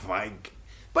 Oh my!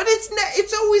 But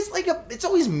it's always like it's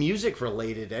always music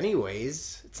related,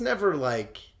 anyways. It's never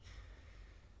like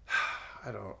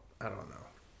I don't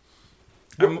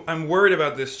know. I'm worried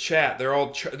about this chat. They're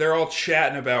all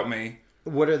chatting about me.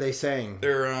 What are they saying?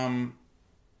 They're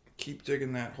keep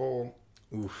digging that hole.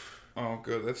 Oof. Oh,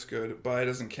 good. That's good. Bye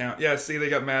doesn't count. Yeah, see, they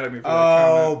got mad at me for that comment.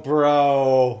 Oh,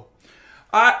 bro.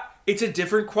 It's a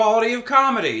different quality of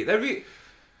comedy. That'd be...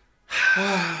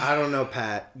 I don't know,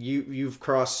 Pat. You've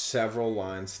crossed several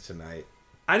lines tonight.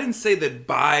 I didn't say that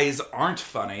buys aren't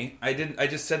funny. I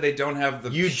just said they don't have the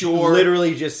You pure...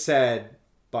 literally just said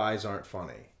buys aren't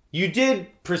funny. You did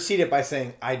precede it by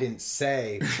saying I didn't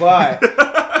say, but...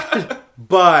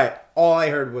 But all I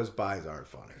heard was buys aren't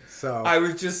funny. So I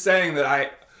was just saying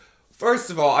that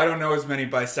first of all, I don't know as many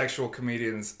bisexual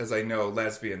comedians as I know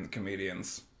lesbian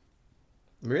comedians.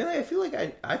 Really? I feel like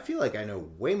I know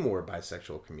way more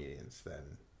bisexual comedians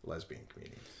than lesbian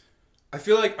comedians. I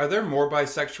feel like, are there more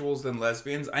bisexuals than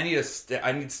lesbians? I need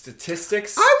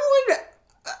statistics. I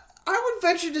would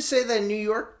venture to say that New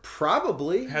York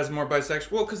probably has more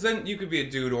bisexual. Well, because then you could be a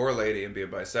dude or a lady and be a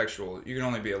bisexual. You can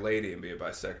only be a lady and be a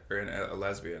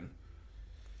lesbian.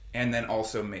 And then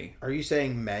also me. Are you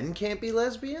saying men can't be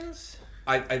lesbians?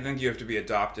 I think you have to be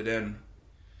adopted in.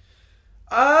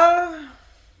 Yeah,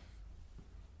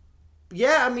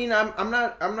 I mean, I'm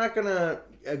not gonna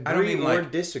agree or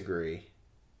disagree.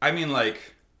 I mean, I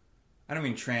don't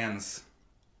mean trans.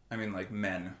 I mean,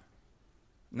 men.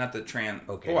 Not the trans.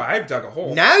 Okay. Oh, I've dug a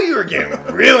hole. Now you are getting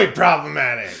really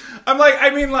problematic. I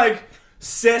mean,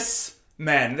 cis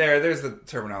men. There's the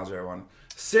terminology I want.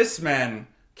 Cis men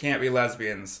can't be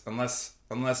lesbians unless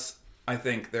I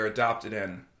think they're adopted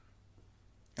in.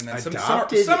 And then some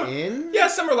in? Yeah,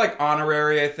 some are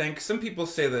honorary, I think. Some people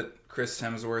say that Chris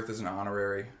Hemsworth is an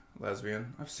honorary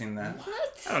lesbian. I've seen that.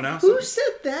 What? I don't know. Who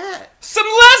said that? Some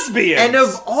lesbians! And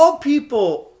of all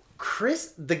people...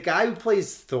 Chris, the guy who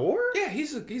plays Thor? Yeah,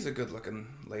 he's a good looking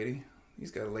lady. He's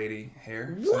got lady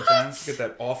hair. What? Sometimes get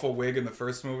that awful wig in the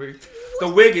first movie. The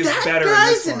wig is better in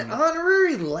this one. That guy's an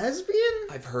honorary lesbian?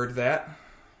 I've heard that.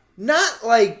 Not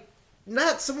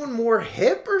someone more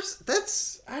hip or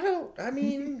that's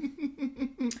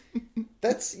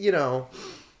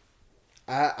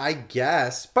I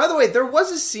guess. By the way, there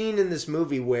was a scene in this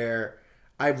movie where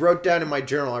I wrote down in my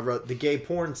journal, the gay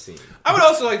porn scene. I would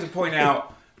also like to point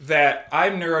out that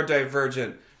I'm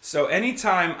neurodivergent, so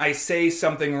anytime I say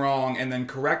something wrong and then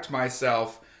correct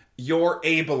myself, you're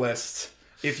ableist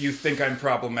if you think I'm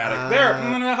problematic. I'm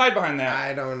going to hide behind that.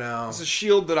 I don't know. It's a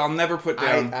shield that I'll never put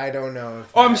down. I don't know.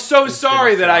 I'm so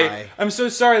sorry that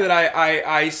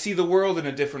I see the world in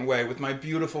a different way with my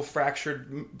beautiful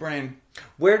fractured brain.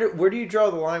 Where do you draw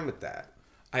the line with that?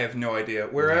 I have no idea.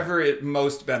 Wherever it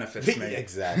most benefits me.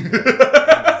 Exactly.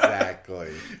 Exactly.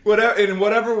 In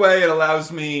whatever way it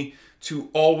allows me to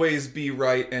always be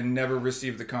right and never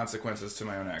receive the consequences to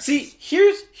my own actions. See,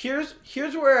 here's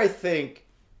where I think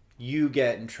you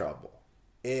get in trouble.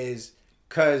 Is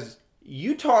because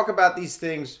you talk about these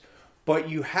things, but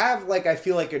you have, I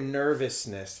feel like a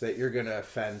nervousness that you're going to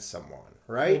offend someone,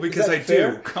 right? Well, because I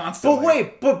do, constantly. But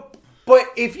wait, but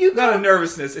if you not a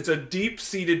nervousness, it's a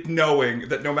deep-seated knowing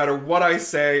that no matter what I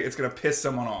say, it's going to piss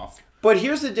someone off. But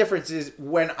here's the difference is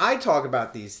when I talk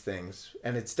about these things,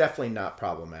 and it's definitely not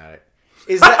problematic,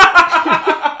 is that...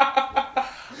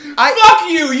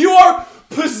 Fuck you! You are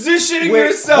positioning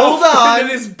yourself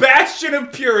into this bastion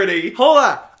of purity. Hold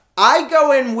on. I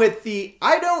go in with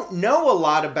I don't know a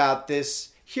lot about this.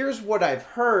 Here's what I've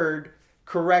heard.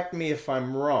 Correct me if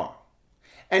I'm wrong.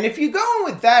 And if you go in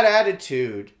with that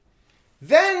attitude...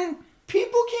 then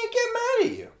people can't get mad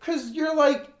at you because you're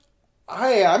like,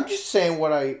 I'm just saying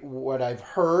what I've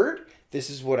heard. This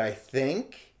is what I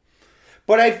think.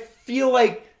 But I feel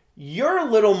like you're a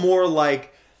little more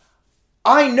like,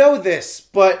 I know this,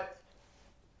 but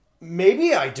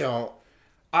maybe I don't.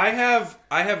 I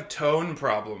have tone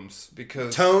problems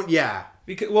because yeah.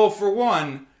 Because for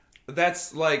one, that's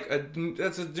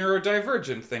that's a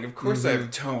neurodivergent thing. Of course, I have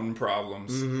tone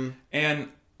problems, and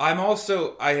I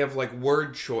have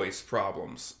word choice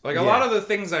problems. A lot of the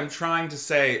things I'm trying to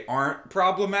say aren't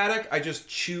problematic. I just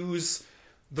choose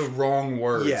the wrong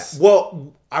words. Yeah.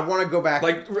 Well, I want to go back.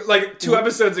 Like 2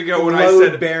 episodes ago when I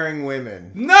said load-bearing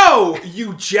women. No,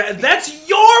 that's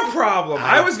your problem.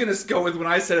 I was gonna go with when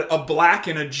I said a black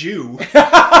and a Jew.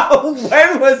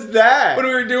 When was that? When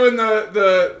we were doing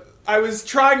the I was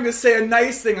trying to say a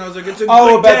nice thing. I was like, it's a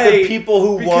good about day the people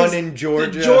who won in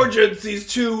Georgia. Georgia, these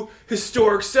 2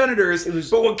 historic senators.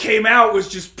 But what came out was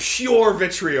just pure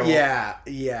vitriol. Yeah.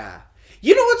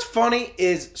 You know what's funny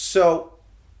is, so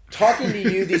talking to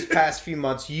you these past few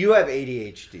months, you have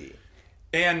ADHD.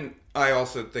 And I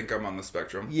also think I'm on the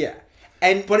spectrum. Yeah.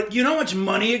 But you know how much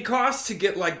money it costs to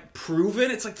get, like,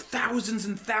 proven? It's like thousands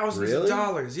and thousands of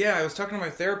dollars. Yeah, I was talking to my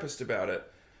therapist about it.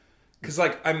 Because,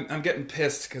 like, I'm getting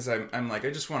pissed because I'm like,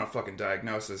 I just want a fucking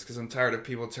diagnosis because I'm tired of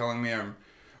people telling me I'm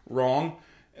wrong.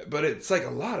 But it's, like, a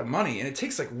lot of money, and it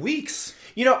takes, like, weeks.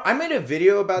 You know, I made a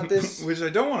video about this. Which I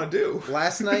don't want to do.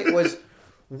 Last night was,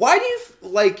 why do you,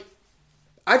 like,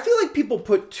 I feel like people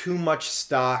put too much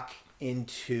stock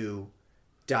into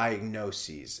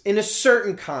diagnoses in a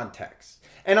certain context.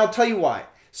 And I'll tell you why.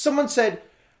 Someone said,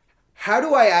 how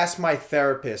do I ask my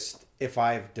therapist if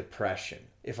I have depression?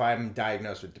 If I'm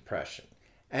diagnosed with depression.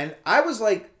 And I was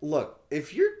like, look,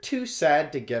 if you're too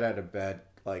sad to get out of bed,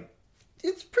 like,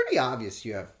 it's pretty obvious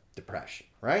you have depression,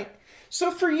 right?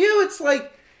 So for you, it's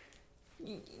like,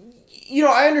 you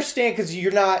know, I understand because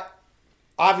you're not,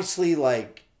 obviously,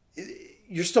 like,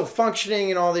 you're still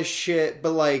functioning and all this shit,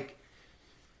 but, like,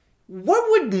 what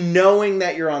would knowing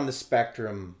that you're on the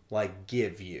spectrum, like,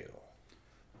 give you?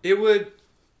 It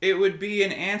would be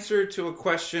an answer to a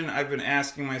question I've been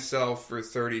asking myself for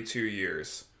 32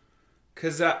 years.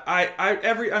 Because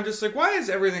I'm just like, why is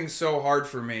everything so hard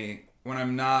for me when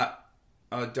I'm not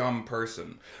a dumb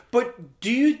person? But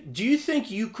do you think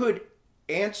you could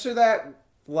answer that,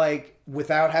 like,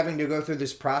 without having to go through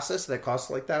this process that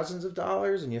costs, like, thousands of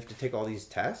dollars and you have to take all these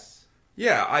tests?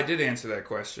 Yeah, I did answer that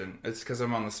question. It's because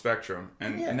I'm on the spectrum.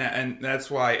 And that's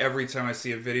why every time I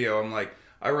see a video, I'm like,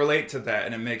 I relate to that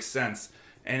and it makes sense.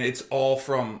 And it's all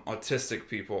from autistic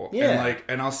people. Yeah.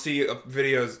 And I'll see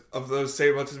videos of those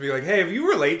same autistic be like, hey, if you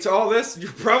relate to all this,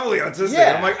 you're probably autistic.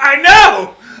 Yeah. I'm like, I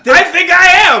know! I think I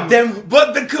am!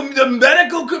 But the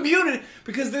medical community,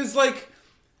 because there's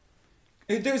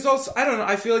also, I don't know,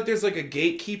 I feel like there's like a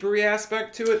gatekeepery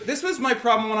aspect to it. This was my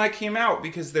problem when I came out,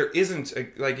 because there isn't,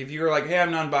 like, if you're like, hey,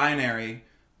 I'm non-binary,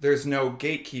 there's no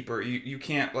gatekeeper. You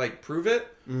can't, like, prove it.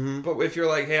 Mm-hmm. But if you're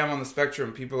like, hey, I'm on the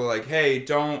spectrum, people are like, hey,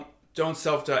 don't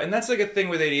self-doubt. And that's like a thing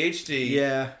with ADHD.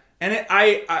 Yeah. And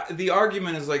the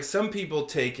argument is like, some people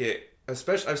take it,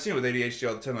 especially, I've seen it with ADHD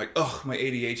all the time, like, ugh, my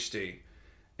ADHD.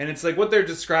 And it's like, what they're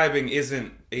describing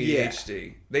isn't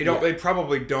ADHD. Yeah. They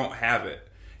probably don't have it.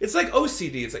 It's like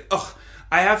OCD. It's like, ugh,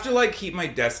 I have to, like, keep my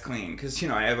desk clean because, you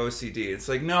know, I have OCD. It's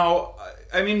like, no,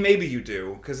 I mean, maybe you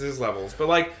do because there's levels. But,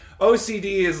 like,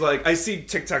 OCD is like, I see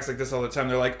TikToks like this all the time.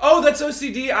 They're like, oh, that's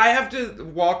OCD. I have to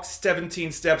walk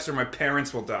 17 steps or my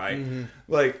parents will die. Mm-hmm.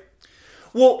 Like,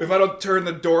 well, if I don't turn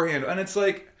the door handle. And it's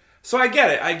like, so I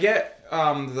get it. I get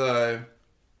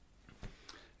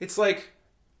it's like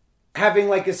having,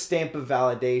 like, a stamp of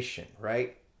validation,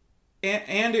 right?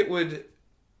 And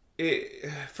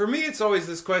for me, it's always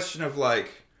this question of,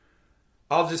 like,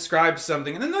 I'll describe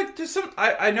something, and then, like, there's some.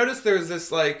 I noticed there's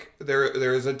this, like,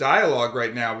 there is a dialogue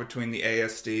right now between the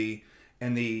ASD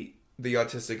and the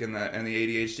autistic and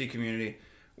the ADHD community,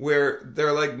 where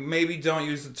they're like, maybe don't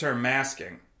use the term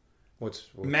masking. What's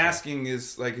masking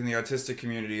is, like, in the autistic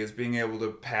community, is being able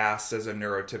to pass as a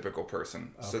neurotypical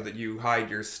person, so that you hide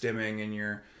your stimming and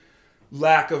your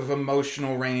lack of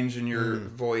emotional range in your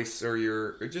voice, or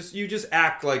you just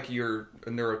act like you're a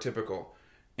neurotypical,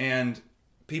 and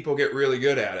people get really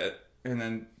good at it, and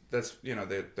then that's, you know,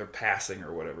 they're passing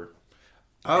or whatever.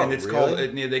 Oh, and it's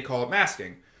really? They call it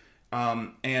masking.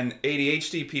 And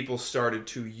ADHD people started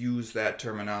to use that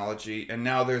terminology, and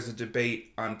now there's a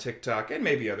debate on TikTok and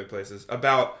maybe other places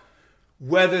about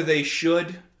whether they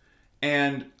should.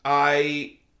 And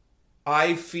I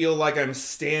feel like I'm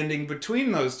standing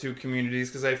between those two communities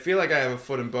because I feel like I have a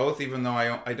foot in both, even though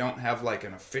I don't have, like,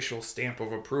 an official stamp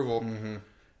of approval. Mm-hmm.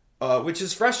 Which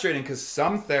is frustrating because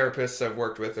some therapists I've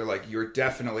worked with are like, you're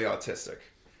definitely autistic.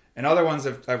 And other ones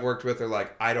I've worked with are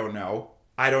like, I don't know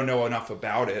enough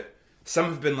about it. Some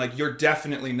have been like, you're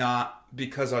definitely not,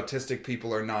 because autistic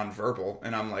people are nonverbal.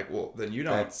 And I'm like, well, then you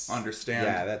don't understand.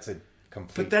 Yeah, that's a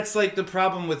complete... But that's, like, the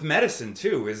problem with medicine,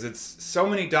 too, is it's so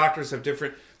many doctors have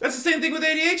different... That's the same thing with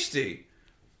ADHD.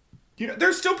 You know,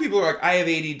 there's still people who are like, I have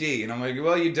ADD. And I'm like,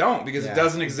 well, you don't, because it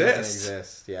doesn't exist. It doesn't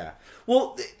exist, yeah.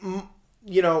 Well,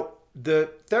 you know,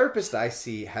 the therapist I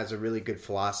see has a really good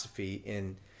philosophy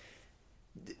in...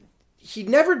 he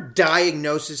never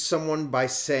diagnoses someone by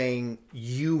saying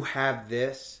you have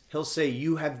this. He'll say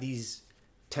you have these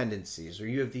tendencies or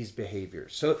you have these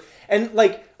behaviors. So, and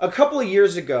like a couple of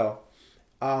years ago,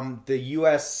 the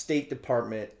U.S. State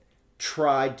Department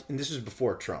tried, and this was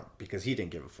before Trump because he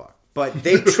didn't give a fuck, but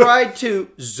they tried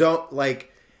to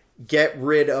get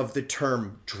rid of the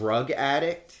term drug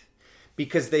addict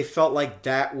because they felt like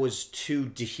that was too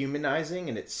dehumanizing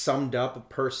and it summed up a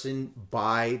person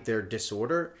by their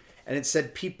disorder. And it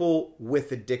said people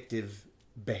with addictive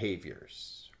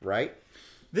behaviors, right?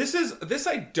 This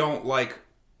I don't like.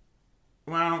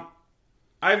 Well,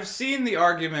 I've seen the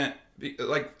argument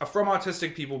like from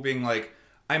autistic people being like,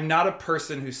 I'm not a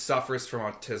person who suffers from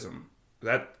autism.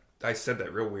 That I said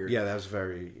that real weird. Yeah, that was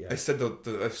very. Yeah. I said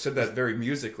I said that very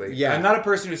musically. Yeah, I'm not a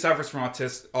person who suffers from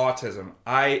autism.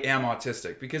 I am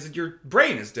autistic because your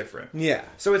brain is different. Yeah.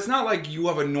 So it's not like you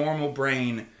have a normal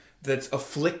brain that's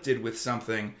afflicted with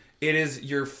something. It is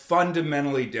you're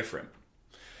fundamentally different.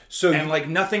 So and like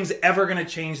nothing's ever going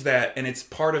to change that, and it's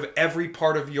part of every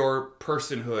part of your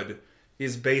personhood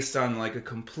is based on like a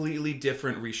completely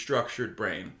different restructured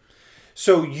brain.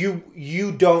 So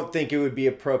you don't think it would be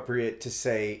appropriate to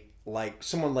say like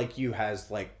someone like you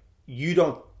has like you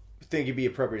don't think it'd be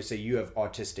appropriate to say you have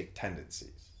autistic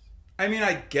tendencies? I mean,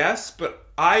 I guess, but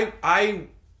I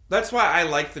that's why I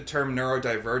like the term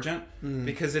neurodivergent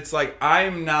because it's like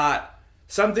I'm not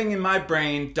something in my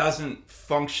brain doesn't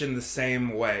function the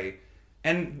same way.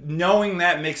 And knowing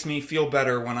that makes me feel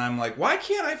better when I'm like, why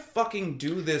can't I fucking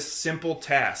do this simple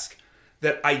task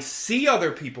that I see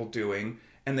other people doing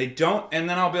and they don't, and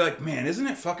then I'll be like, man, isn't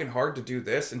it fucking hard to do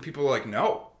this? And people are like,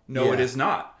 no, it is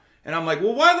not. And I'm like,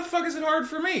 well, why the fuck is it hard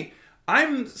for me?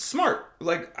 I'm smart.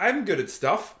 Like, I'm good at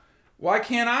stuff. Why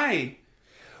can't I?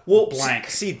 Well, blank.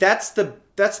 See, that's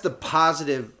the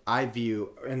positive I view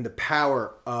and the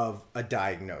power of a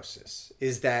diagnosis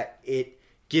is that it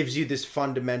gives you this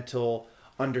fundamental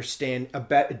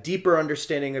a deeper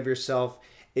understanding of yourself.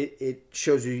 It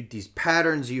shows you these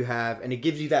patterns you have, and it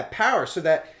gives you that power so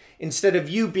that instead of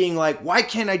you being like, why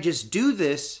can't I just do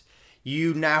this?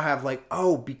 You now have like,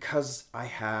 oh, because I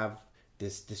have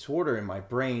this disorder in my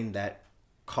brain that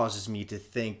causes me to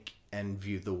think and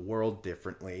view the world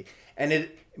differently. And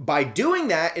by doing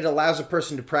that, it allows a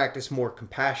person to practice more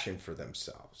compassion for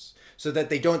themselves so that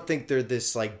they don't think they're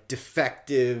this like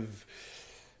defective,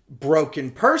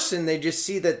 broken person. They just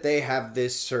see that they have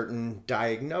this certain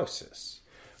diagnosis.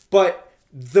 But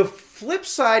the flip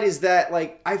side is that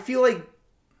like I feel like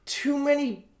too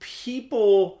many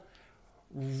people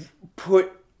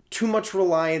put too much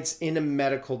reliance in a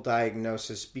medical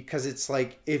diagnosis because it's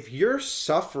like if you're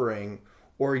suffering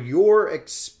or you're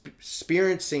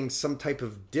experiencing some type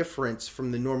of difference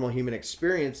from the normal human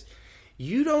experience,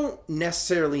 you don't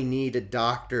necessarily need a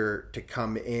doctor to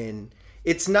come in.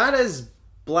 It's not as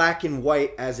black and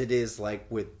white as it is like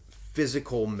with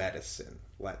physical medicine,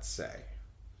 let's say.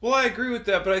 Well, I agree with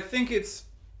that, but I think it's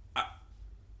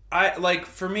I like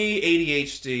for me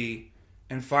ADHD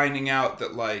and finding out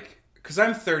that like because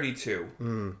I'm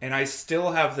 32 and I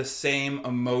still have the same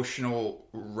emotional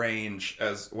range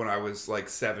as when I was like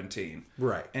 17.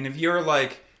 Right. And if you're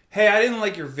like, hey, I didn't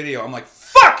like your video, I'm like,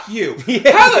 fuck you.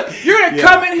 Yeah. You're gonna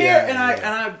come in here and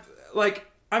I like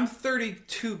I'm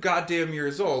 32 goddamn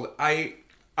years old. I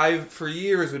for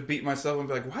years would beat myself and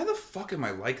be like, why the fuck am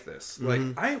I like this? Like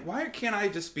why can't I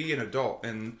just be an adult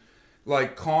and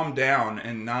like calm down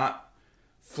and not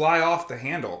fly off the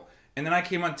handle? And then I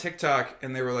came on TikTok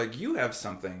and they were like, you have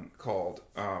something called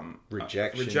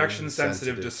rejection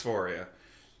sensitive dysphoria.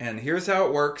 And here's how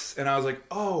it works. And I was like,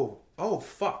 oh,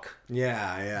 fuck.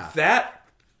 Yeah. That,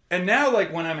 and now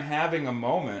like when I'm having a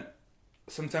moment,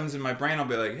 sometimes in my brain I'll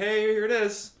be like, hey, here it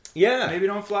is. Yeah. Maybe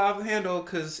don't fly off the handle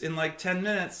because in like 10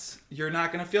 minutes, you're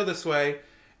not going to feel this way.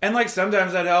 And like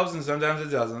sometimes that helps and sometimes it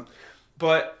doesn't.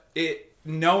 But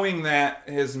knowing that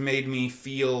has made me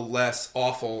feel less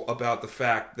awful about the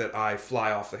fact that I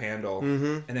fly off the handle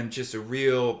and am just a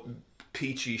real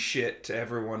peachy shit to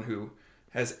everyone who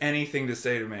has anything to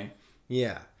say to me.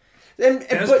 Yeah. And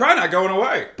it's probably not going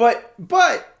away.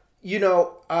 But you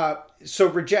know, so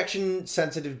rejection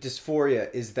sensitive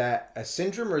dysphoria, is that a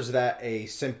syndrome or is that a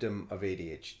symptom of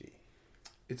ADHD?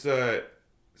 It's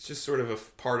just sort of a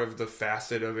part of the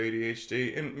facet of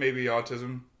ADHD and maybe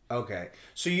autism. Okay.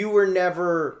 So you were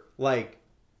never like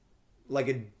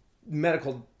a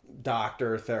medical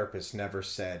doctor or therapist never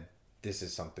said this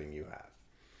is something you have.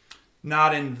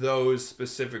 Not in those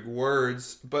specific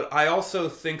words, but I also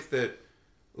think that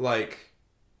like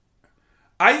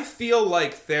I feel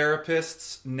like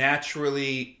therapists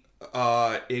naturally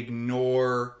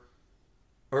ignore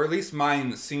or at least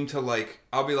mine, seem to like,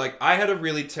 I'll be like, I had a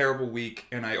really terrible week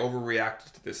and I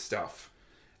overreacted to this stuff.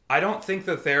 I don't think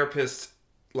the therapist,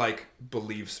 like,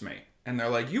 believes me. And they're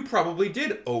like, you probably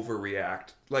did overreact.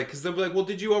 Like, because they'll be like, well,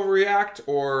 did you overreact?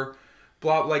 Or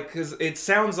blah, like, because it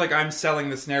sounds like I'm selling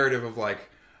this narrative of, like,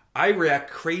 I react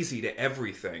crazy to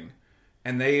everything.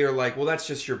 And they are like, well, that's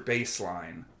just your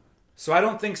baseline. So I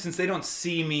don't think, since they don't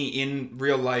see me in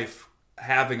real life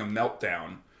having a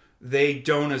meltdown, they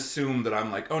don't assume that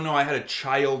I'm like, oh no, I had a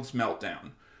child's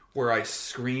meltdown where I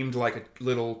screamed like a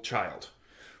little child.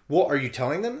 Well, are you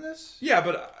telling them this? Yeah,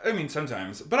 but I mean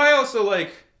sometimes. But I also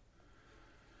like,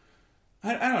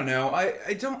 I don't know.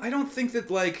 I don't think that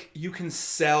like you can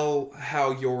sell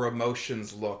how your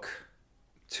emotions look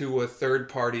to a third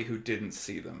party who didn't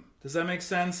see them. Does that make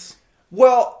sense?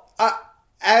 Well,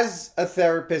 as a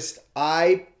therapist,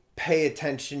 I pay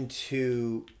attention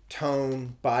to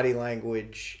tone, body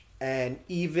language, and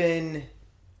even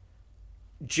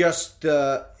just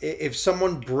if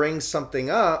someone brings something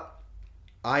up,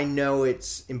 I know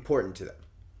it's important to them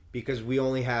because we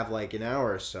only have like an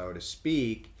hour or so to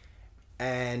speak.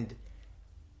 And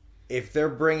if they're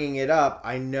bringing it up,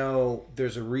 I know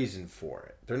there's a reason for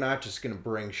it. They're not just going to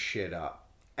bring shit up.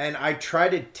 And I try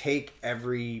to take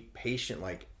every patient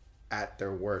like at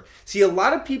their word. See, a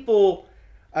lot of people,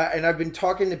 and I've been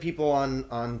talking to people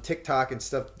on TikTok and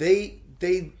stuff, they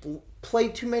play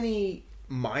too many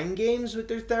mind games with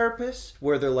their therapist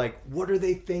where they're like, what are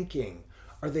they thinking?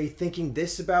 Are they thinking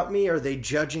this about me? Are they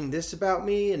judging this about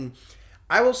me? And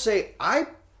I will say, I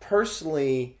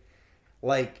personally,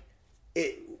 like,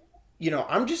 it. You know,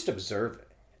 I'm just observing.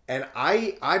 And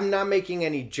I'm not making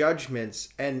any judgments.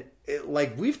 And,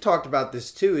 like, we've talked about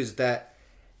this, too, is that...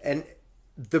 And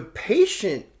the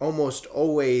patient almost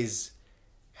always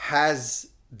has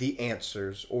the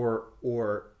answers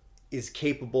or is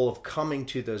capable of coming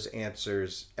to those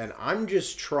answers. And I'm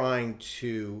just trying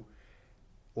to,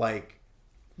 like...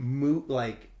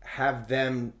 have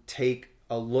them take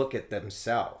a look at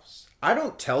themselves. I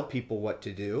don't tell people what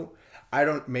to do. I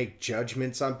don't make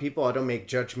judgments on people. I don't make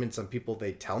judgments on people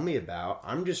they tell me about.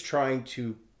 I'm just trying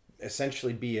to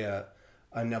essentially be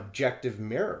an objective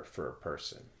mirror for a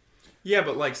person. Yeah,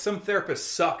 but like some therapists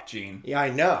suck, Gene. Yeah, I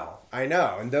know.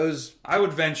 And those... I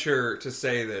would venture to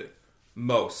say that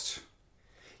most...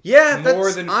 Yeah,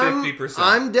 more than 50%.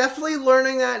 I'm definitely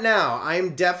learning that now.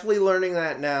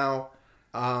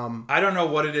 I don't know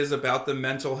what it is about the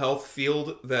mental health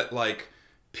field that, like,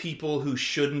 people who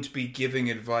shouldn't be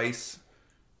giving advice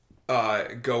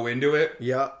go into it.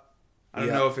 Yeah. I don't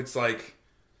know if it's like...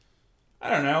 I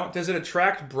don't know. Does it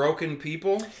attract broken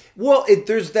people? Well,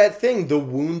 there's that thing, the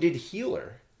wounded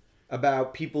healer,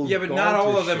 about people... Yeah, but not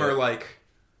all of them are, like...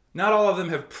 Not all of them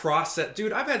have processed...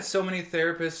 Dude, I've had so many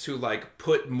therapists who, like,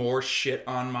 put more shit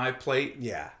on my plate.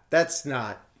 Yeah, that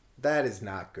is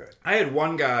not good. I had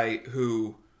one guy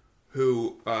who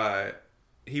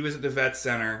he was at the vet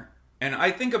center, and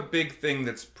I think a big thing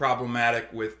that's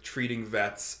problematic with treating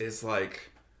vets is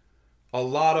like a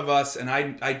lot of us, and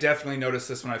I definitely noticed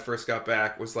this when I first got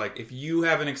back, was like if you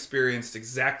haven't experienced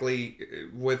exactly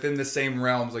within the same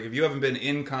realms, like if you haven't been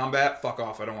in combat, fuck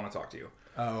off, I don't want to talk to you.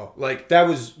 Oh, like that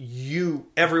was you.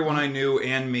 Everyone I knew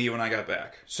and me when I got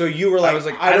back. So you were like, I was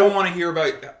like, I don't want to hear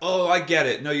about. Oh, I get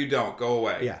it. No, you don't. Go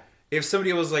away. Yeah. If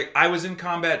somebody was like, I was in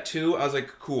combat too, I was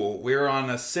like, cool. We're on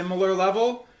a similar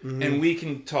level, and we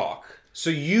can talk. So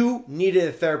you needed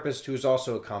a therapist who was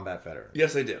also a combat veteran.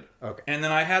 Yes, I did. Okay. And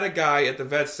then I had a guy at the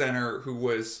vet center who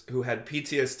had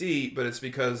PTSD, but it's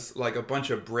because like a bunch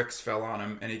of bricks fell on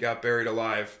him and he got buried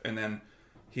alive, and then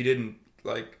he didn't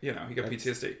he got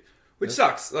PTSD, which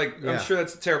sucks. Like I'm sure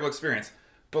that's a terrible experience,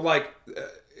 but like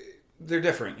they're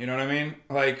different. You know what I mean?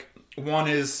 Like one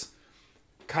is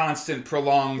constant,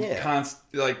 prolonged,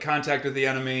 contact with the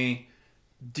enemy,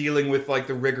 dealing with like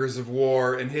the rigors of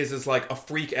war, and his is like a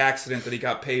freak accident that he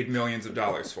got paid millions of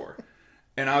dollars for.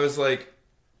 And I was like,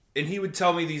 and he would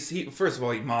tell me these. First of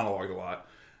all, he monologued a lot,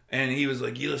 and he was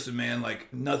like, "You listen, man.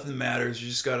 Like nothing matters. You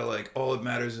just gotta like all that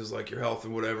matters is like your health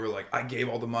and whatever. Like I gave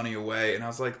all the money away." And I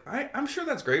was like, I'm sure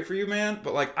that's great for you, man,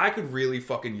 but like I could really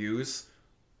fucking use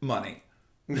money.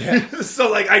 Yeah.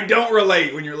 So like I don't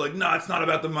relate when you're like, no, it's not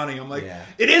about the money. I'm like,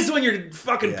 it is when you're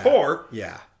fucking poor.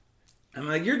 Yeah. I'm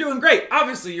like, you're doing great.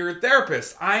 Obviously, you're a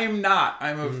therapist. I am not.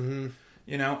 I'm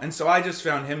and so I just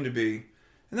found him to be.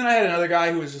 And then I had another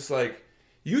guy who was just like,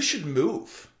 you should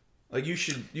move. Like you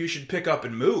should pick up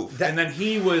and move. And then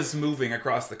he was moving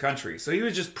across the country. So he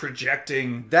was just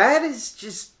projecting. That is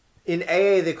just, in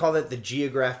AA, they call that the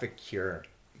geographic cure.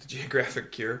 The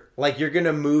geographic cure. Like you're going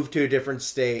to move to a different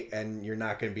state and you're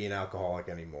not going to be an alcoholic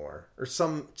anymore. Or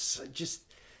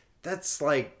that's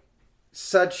like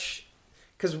such,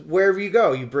 because wherever you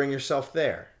go, you bring yourself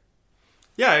there.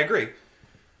 Yeah, I agree.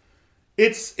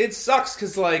 It sucks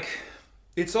because like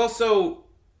it's also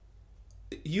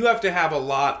you have to have a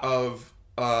lot of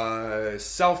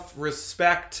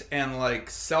self-respect and like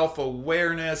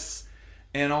self-awareness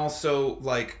and also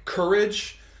like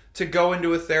courage to go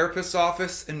into a therapist's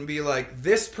office and be like,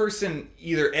 this person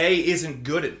either A, isn't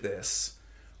good at this,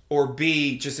 or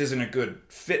B, just isn't a good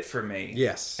fit for me.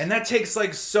 Yes. And that takes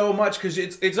like so much because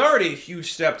it's already a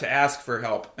huge step to ask for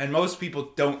help. And most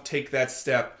people don't take that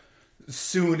step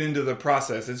soon into the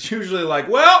process. It's usually like,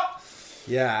 well,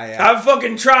 yeah. I've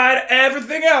fucking tried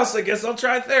everything else. I guess I'll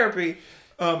try therapy.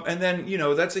 And then, you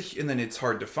know, and then it's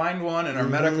hard to find one. And our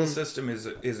medical system is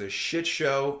a shit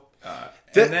show.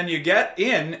 And then you get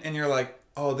in and you're like,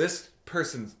 oh, this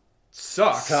person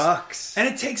sucks. And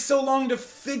it takes so long to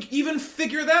even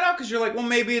figure that out because you're like, well,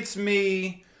 maybe it's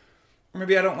me. Or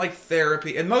maybe I don't like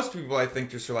therapy. And most people, I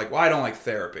think, just are like, well, I don't like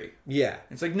therapy. Yeah.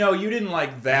 It's like, no, you didn't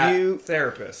like that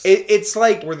therapist. It's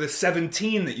like... Or the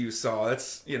 17 that you saw.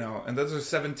 That's, you know, and those are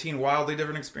 17 wildly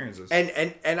different experiences.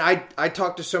 And I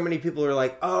talk to so many people who are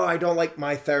like, oh, I don't like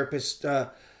my therapist.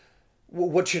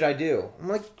 What should I do? I'm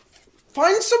like,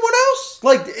 find someone else.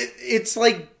 Like, it's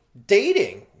like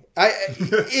dating.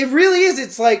 It really is.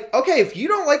 It's like, okay, if you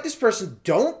don't like this person,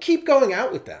 don't keep going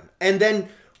out with them. And then...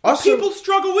 Also, people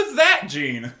struggle with that,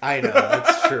 Gene. I know,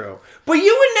 that's true. But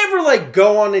you would never, like,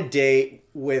 go on a date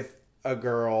with a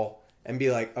girl and be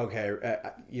like, okay,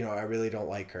 you know, I really don't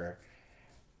like her.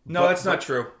 No, that's not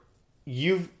true.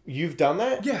 You've done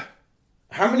that? Yeah.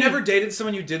 You've never dated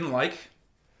someone you didn't like?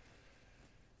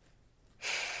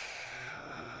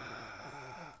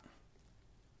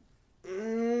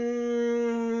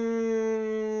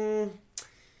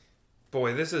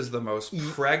 Boy, this is the most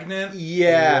pregnant,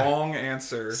 long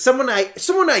answer. Someone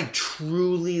I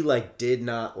truly like did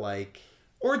not like,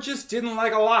 or just didn't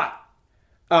like a lot.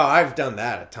 Oh, I've done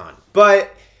that a ton,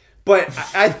 but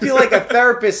I feel like a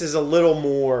therapist is a little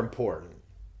more important.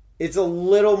 It's a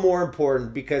little more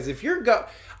important because if you're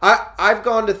I've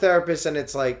gone to therapists and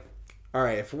it's like, all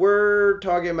right, if we're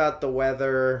talking about the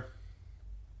weather,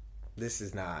 this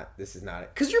is not it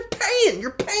because you're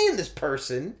paying this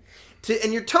person.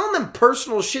 And you're telling them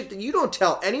personal shit that you don't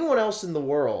tell anyone else in the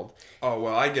world. Oh,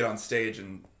 well, I get on stage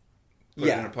and put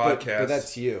it in a podcast. But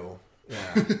that's you.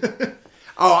 Yeah.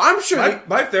 Oh, I'm sure.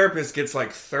 My therapist gets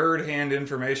like third-hand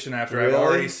information after I've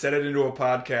already said it into a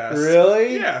podcast.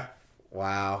 Really? Yeah.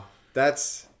 Wow.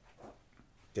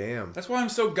 Damn. That's why I'm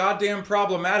so goddamn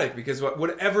problematic, because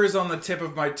whatever is on the tip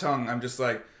of my tongue, I'm just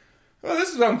like, oh,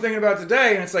 this is what I'm thinking about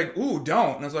today. And it's like, ooh,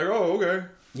 don't. And it's like, oh, okay.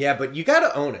 Yeah, but you got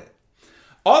to own it.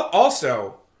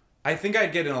 Also, I think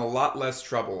I'd get in a lot less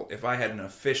trouble if I had an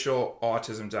official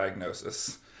autism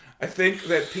diagnosis. I think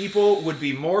that people would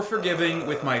be more forgiving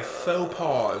with my faux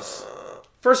pas.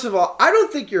 First of all, I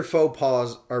don't think your faux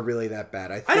pas are really that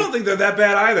bad. I don't think they're that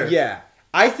bad either. Yeah.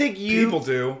 I think people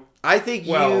do. I think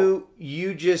you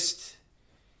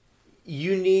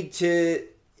need to...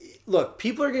 Look,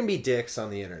 people are going to be dicks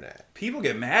on the internet. People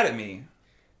get mad at me.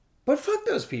 But fuck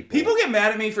those people. People get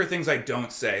mad at me for things I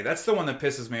don't say. That's the one that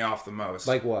pisses me off the most.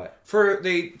 Like what?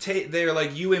 They're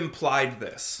like, you implied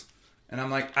this. And I'm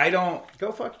like, I don't...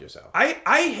 Go fuck yourself.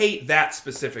 I hate that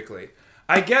specifically.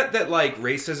 I get that, like,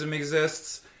 racism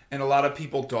exists and a lot of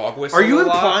people dog whistle. Are you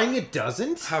implying it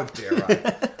doesn't? How dare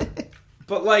I?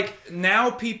 But, like, now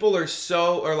people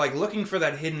are like looking for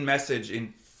that hidden message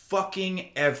in fucking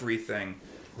everything.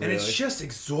 And It's just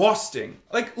exhausting.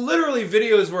 Like, literally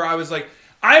videos where I was like,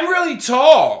 I'm really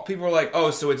tall. People were like,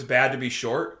 oh, so it's bad to be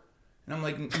short? And I'm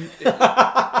like...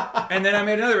 And then I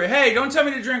made another, hey, don't tell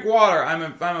me to drink water. I'm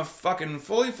a fucking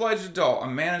fully fledged adult.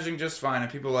 I'm managing just fine.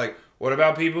 And people are like, what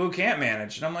about people who can't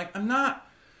manage? And I'm like, I'm not...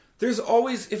 There's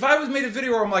always... If I was made a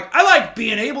video where I'm like, I like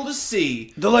being able to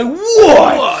see. They're like,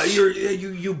 what?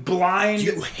 You blind...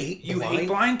 You hate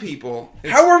blind people.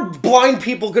 How are blind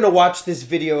people going to watch this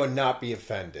video and not be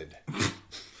offended?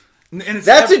 And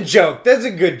That's a joke. That's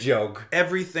a good joke.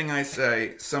 Everything I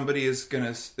say, somebody is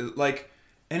going to... like,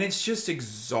 and it's just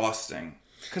exhausting.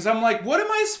 Because I'm like, what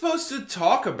am I supposed to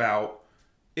talk about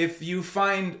if you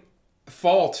find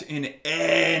fault in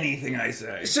anything I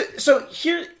say? So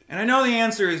here... And I know the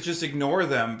answer is just ignore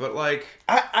them, but like...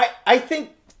 I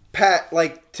think, Pat,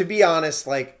 like, to be honest,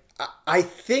 like, I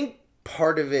think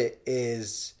part of it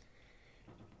is...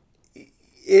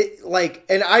 It, like,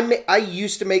 and I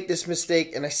used to make this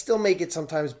mistake, and I still make it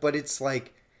sometimes, but it's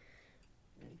like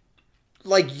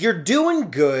you're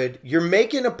doing good, you're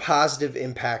making a positive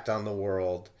impact on the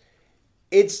world.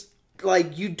 It's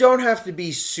like, you don't have to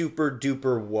be super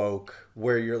duper woke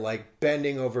where you're like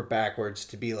bending over backwards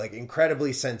to be like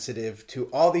incredibly sensitive to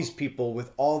all these people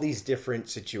with all these different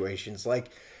situations. Like,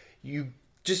 you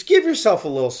just give yourself a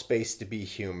little space to be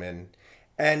human.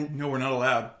 And no, we're not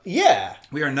allowed. Yeah.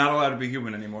 We are not allowed to be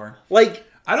human anymore. Like,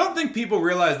 I don't think people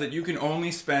realize that you can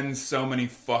only spend so many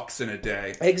fucks in a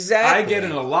day. Exactly. I get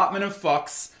an allotment of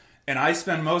fucks, and I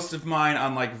spend most of mine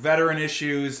on like veteran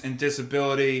issues and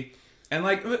disability. And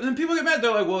like, then people get mad.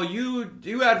 They're like, "Well,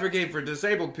 you advocate for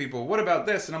disabled people. What about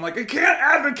this?" And I'm like, "I can't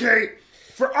advocate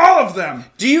for all of them.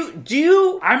 Do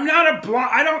you? I'm not a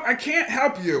blind. I can't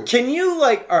help you. Can you,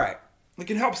 like? All right. I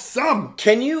can help some.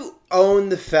 Can you own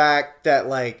the fact that,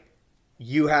 like,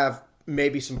 you have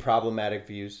maybe some problematic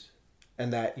views,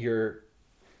 and that you're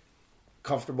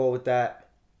comfortable with that,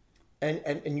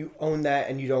 and you own that,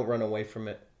 and you don't run away from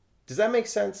it? Does that make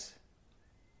sense?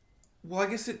 Well, I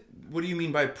guess what do you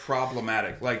mean by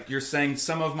problematic? Like, you're saying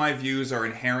some of my views are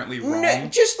inherently wrong? No,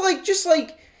 just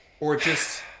like... Or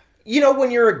just... You know,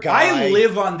 when you're a guy... I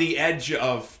live on the edge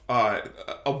of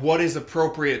what is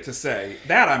appropriate to say.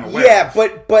 That I'm aware of.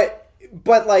 Yeah,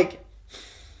 but like...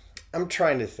 I'm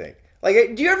trying to think.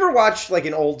 Like, do you ever watch, like,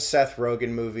 an old Seth Rogen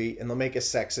movie, and they'll make a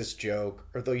sexist joke,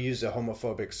 or they'll use a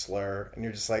homophobic slur, and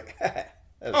you're just like...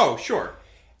 Oh, sure.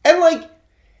 And, like...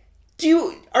 Do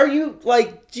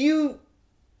you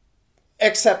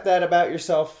accept that about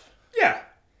yourself? Yeah.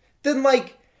 Then,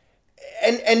 like,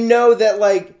 and know that,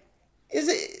 like, is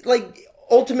it, like,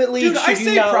 ultimately... Dude, I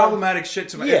say problematic shit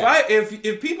to myself. Yeah.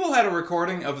 If people had a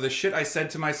recording of the shit I said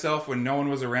to myself when no one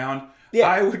was around, yeah.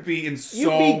 I would be in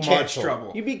so much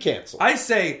trouble. You'd be canceled. I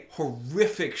say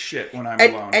horrific shit when I'm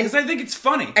alone. Because I think it's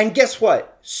funny. And guess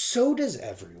what? So does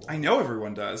everyone. I know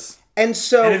everyone does. And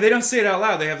so... And if they don't say it out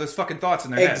loud, they have those fucking thoughts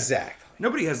in their head. Exactly.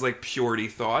 Nobody has, like, purity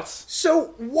thoughts.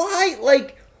 So why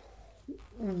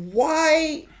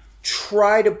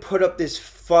try to put up this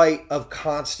fight of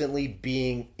constantly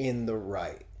being in the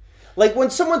right? Like, when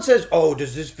someone says, "Oh,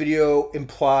 does this video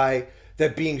imply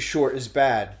that being short is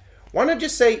bad?" Why not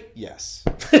just say yes?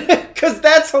 Because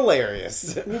that's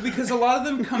hilarious. Well, because a lot of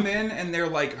them come in and they're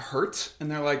like hurt,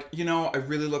 and they're like, I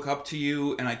really look up to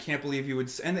you, and I can't believe you would.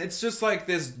 And it's just like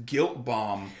this guilt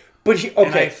bomb. But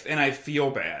okay, and I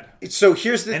feel bad. So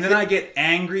here's the and then I get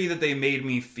angry that they made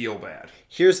me feel bad.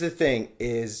 Here's the thing: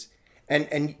 is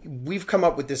and we've come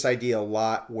up with this idea a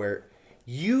lot where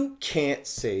you can't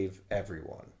save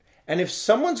everyone, and if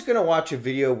someone's going to watch a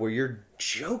video where you're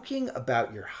joking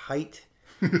about your height.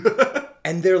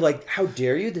 And they're like, "How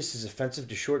dare you? This is offensive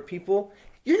to short people."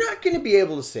 You're not going to be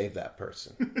able to save that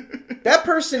person. That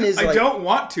person is like... I don't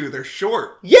want to. They're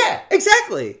short. Yeah,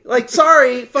 exactly. Like,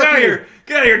 sorry. Fuck Get out you. of here.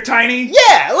 Get out of here, tiny.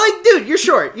 Yeah, like, dude, you're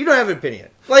short. You don't have an opinion.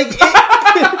 Like...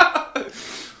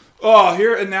 Oh,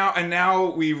 here and now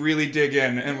we really dig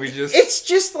in and we just... It's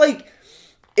just like...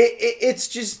 It's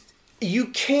just... You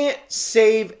can't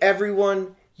save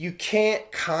everyone. You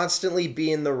can't constantly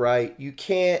be in the right. You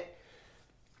can't...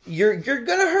 You're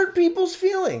gonna hurt people's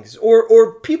feelings,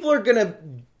 or people are gonna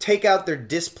take out their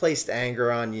displaced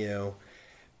anger on you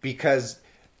because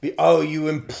you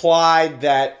implied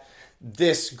that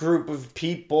this group of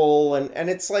people, and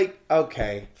it's like,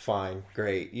 okay, fine,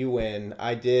 great, you win.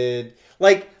 I did,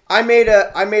 like, I made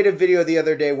a video the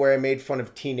other day where I made fun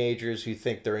of teenagers who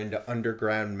think they're into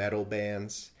underground metal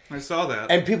bands. I saw that.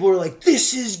 And people were like,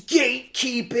 "This is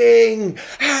gatekeeping!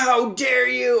 How dare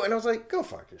you!" And I was like, "Go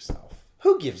fuck yourself.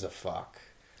 Who gives a fuck?"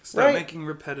 Stop making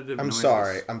repetitive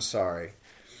noises. I'm sorry.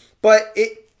 But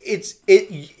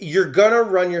you're gonna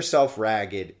run yourself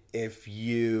ragged if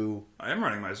you... I am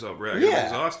running myself ragged. I'm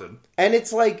exhausted. And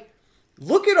it's like,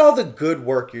 look at all the good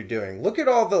work you're doing. Look at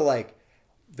all the, like,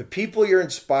 the people you're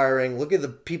inspiring. Look at the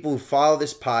people who follow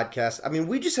this podcast. I mean,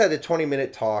 we just had a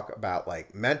 20-minute talk about,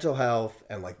 like, mental health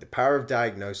and, like, the power of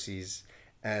diagnoses.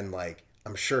 And, like,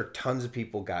 I'm sure tons of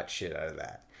people got shit out of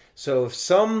that. So if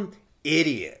some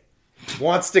idiot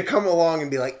wants to come along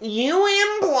and be like, "You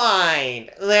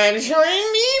implied that short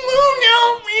people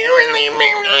don't..."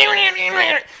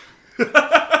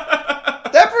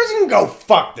 That person can go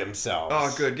fuck themselves.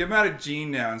 Oh, good. Give them out of Gene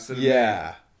now instead of me.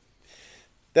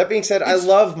 That being said, I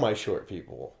love my short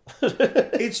people.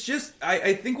 It's just,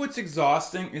 I think what's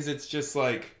exhausting is it's just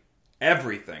like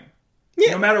everything.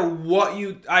 Yeah. No matter what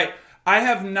I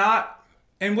have not,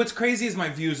 and what's crazy is my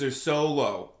views are so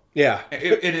low. Yeah. And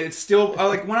it's still,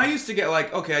 like, when I used to get,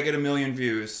 like, okay, I get 1 million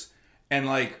views, and,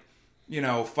 like,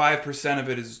 5% of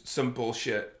it is some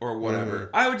bullshit or whatever.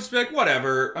 I would just be like,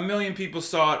 whatever, 1 million people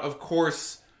saw it, of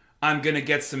course I'm gonna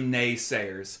get some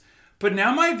naysayers. But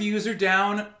now my views are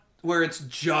down where it's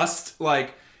just,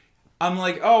 like, I'm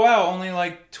like, oh, wow, only,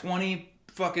 like, 20%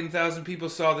 fucking thousand people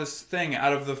saw this thing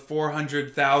out of the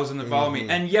 400,000 that follow me,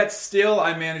 and yet still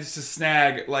I managed to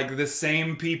snag like the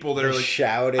same people that are like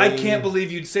shouting. I can't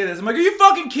believe you'd say this. I'm like, are you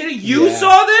fucking kidding? You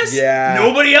saw this? Yeah.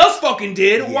 Nobody else fucking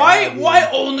did. Yeah, Why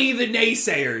only the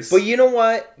naysayers? But you know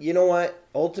what?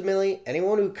 Ultimately,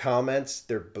 anyone who comments,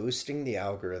 they're boosting the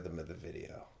algorithm of the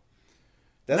video.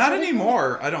 Not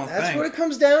anymore, I don't think. That's what it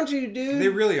comes down to, dude. They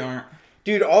really aren't.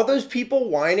 Dude, all those people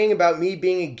whining about me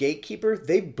being a gatekeeper,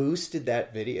 they boosted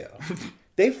that video.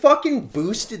 They fucking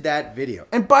boosted that video.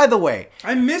 And by the way,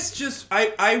 I miss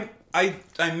I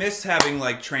miss having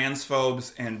like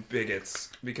transphobes and bigots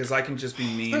because I can just be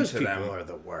mean those to people them. are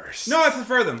the worst. No, I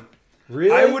prefer them.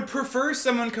 Really? I would prefer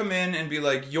someone come in and be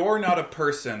like, "You're not a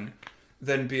person,"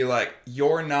 than be like,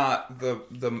 "You're not the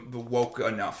woke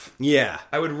enough." Yeah.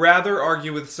 I would rather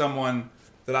argue with someone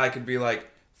that I could be like,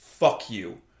 "Fuck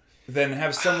you," than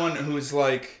have someone who's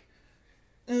like,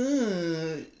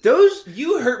 Those...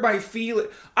 "You hurt my feeling."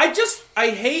 I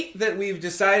hate that we've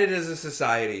decided as a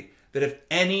society that if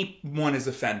anyone is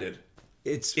offended,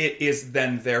 it is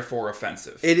then therefore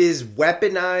offensive. It is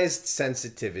weaponized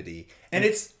sensitivity. And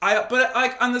but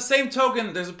like on the same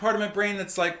token, there's a part of my brain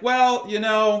that's like, well, you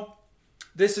know,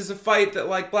 this is a fight that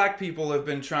like black people have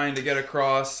been trying to get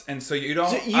across, and so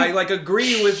I like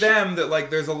agree with them that like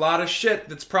there's a lot of shit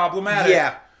that's problematic.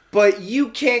 Yeah, but you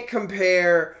can't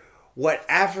compare what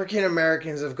African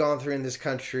Americans have gone through in this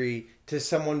country to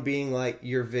someone being like,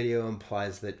 your video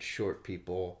implies that short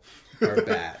people are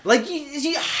bad. Like,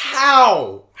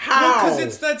 how? Because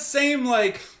it's that same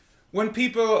like. When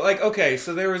people, like, okay,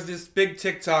 so there was this big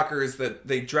TikTokers that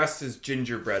they dressed as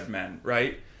gingerbread men,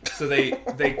 right? So they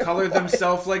colored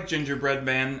themselves like gingerbread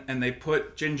men, and they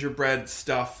put gingerbread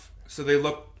stuff, so they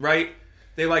look, right?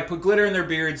 They, like, put glitter in their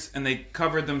beards, and they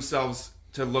covered themselves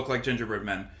to look like gingerbread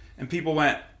men. And people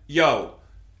went, yo,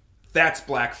 that's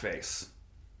blackface.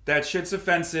 That shit's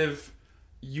offensive.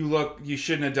 You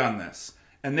shouldn't have done this.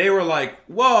 And they were like,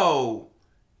 whoa.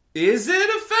 Is it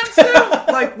offensive?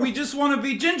 Like, we just want to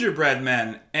be gingerbread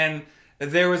men. And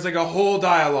there was like a whole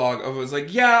dialogue of it was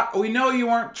like, yeah, we know you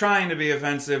weren't trying to be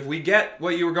offensive. We get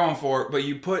what you were going for, but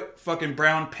you put fucking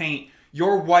brown paint.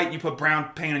 You're white, you put brown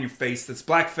paint on your face. That's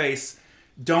blackface.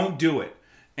 Don't do it.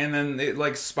 And then it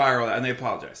like spiraled and they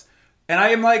apologize. And I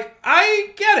am like,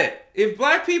 I get it. If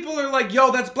black people are like,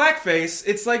 yo, that's blackface,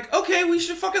 it's like, okay, we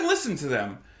should fucking listen to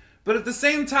them. But at the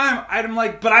same time, I'm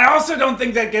like, but I also don't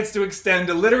think that gets to extend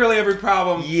to literally every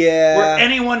problem. Yeah. Where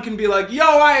anyone can be like, yo,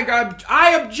 I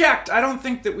object. I don't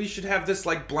think that we should have this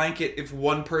like blanket. If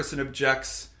one person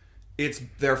objects, it's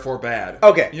therefore bad.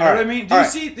 Okay. You know what I mean? Do you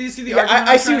see the argument?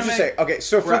 I see what you're saying. Okay,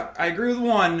 so I agree with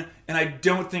one, and I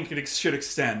don't think it should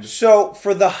extend. So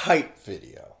for the hype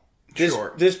video,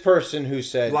 Sure. this person who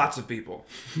said, Lots of people.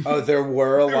 oh, there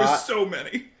were a There lot. were so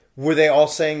many. Were they all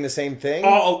saying the same thing?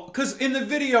 Oh, because in the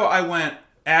video I went,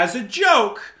 as a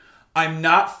joke, I'm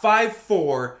not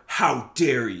 5'4", how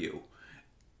dare you?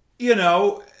 You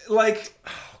know, like...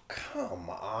 Oh, come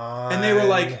on. And they were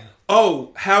like,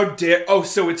 oh, how dare... Oh,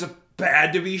 so it's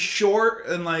bad to be short?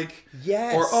 And like...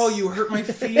 Yes. Or, oh, you hurt my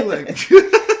feelings.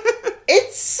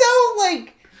 It's so,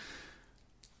 like...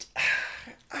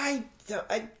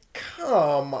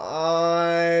 Come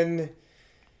on.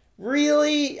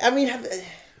 Really? I mean...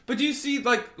 But do you see,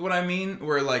 like, what I mean?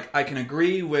 Where, like, I can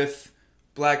agree with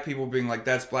black people being like,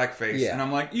 that's blackface. Yeah. And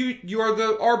I'm like, you are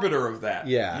the arbiter of that.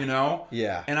 Yeah. You know?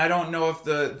 Yeah. And I don't know if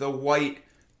the white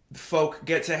folk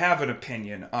get to have an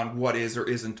opinion on what is or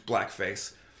isn't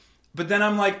blackface. But then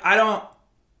I'm like,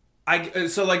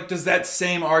 so, like, does that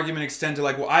same argument extend to,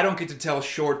 like, well, I don't get to tell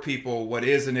short people what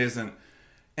is and isn't.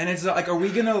 And it's like, are we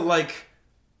going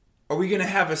to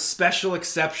have a special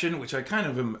exception, which I kind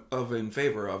of am in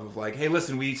favor of like, hey,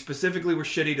 listen, we specifically were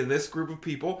shitty to this group of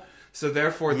people, so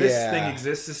therefore this thing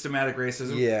exists, systematic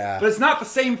racism. Yeah. But it's not the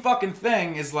same fucking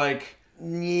thing as like...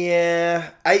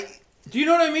 Yeah, Do you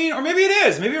know what I mean? Or maybe it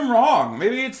is. Maybe I'm wrong.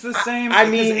 Maybe it's the same... I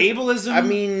mean...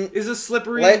 ableism is a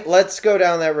slippery... Let's go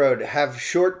down that road. Have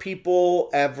short people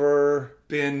ever...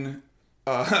 been...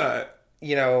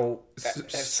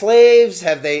 slaves?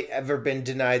 Have they ever been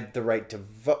denied the right to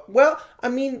vote? Well, I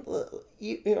mean,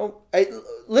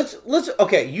 let's.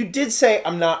 Okay, you did say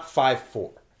I'm not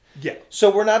 5'4". Yeah.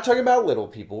 So we're not talking about little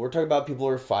people. We're talking about people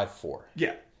who are 5'4".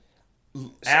 Yeah.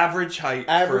 Average height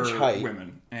for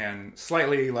women and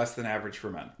slightly less than average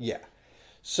for men. Yeah.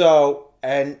 So,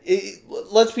 and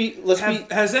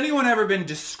Has anyone ever been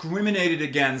discriminated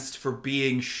against for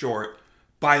being short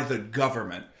by the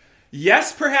government?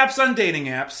 Yes, perhaps on dating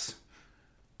apps,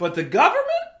 but the government?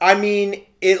 I mean,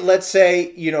 let's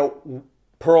say,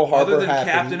 Pearl Harbor Other than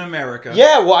happened. Captain America.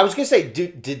 Yeah, well, I was gonna say,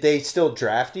 did they still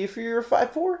draft you for your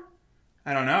 5'4"?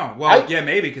 I don't know. Well, yeah,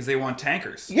 maybe because they want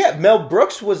tankers. Yeah, Mel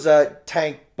Brooks was a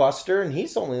tank buster, and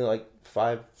he's only like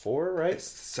 5'4", right?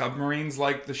 Submarines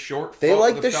like the short. They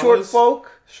like the short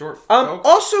folk. Short folk.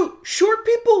 Also, short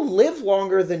people live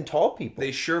longer than tall people.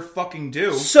 They sure fucking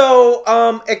do.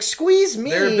 So, excuse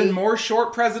me. There have been more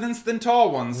short presidents than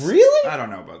tall ones. Really? I don't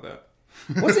know about that.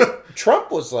 Was it Trump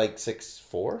was like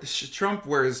 6'4"? Trump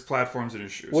wears platforms in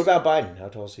his shoes. What about Biden? How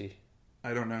tall is he?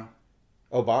 I don't know.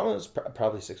 Obama was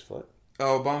probably 6 foot.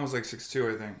 Oh, Obama's like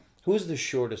 6'2", I think. Who's the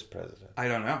shortest president? I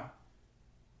don't know.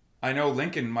 I know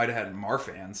Lincoln might have had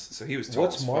Marfans, so he was tall.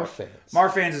 What's as fuck. Marfans?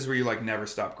 Marfans is where you like never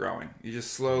stop growing. You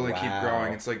just slowly keep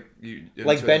growing. It's like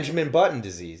like Benjamin Button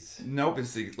disease. Nope,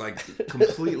 it's the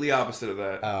completely opposite of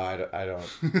that. Oh, I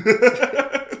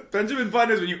don't. Benjamin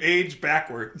Button is when you age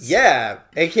backwards. Yeah,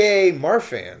 aka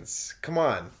Marfans. Come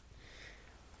on.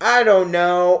 I don't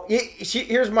know.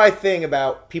 Here's my thing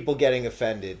about people getting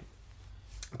offended.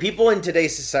 People in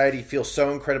today's society feel so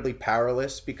incredibly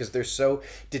powerless because they're so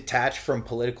detached from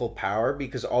political power,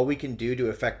 because all we can do to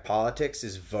affect politics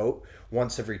is vote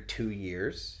once every 2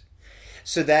 years.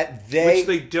 So that which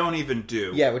they don't even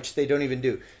do. Yeah, which they don't even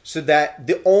do. So that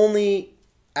the only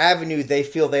avenue they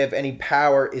feel they have any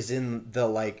power is in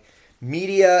the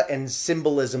media and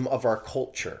symbolism of our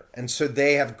culture. And so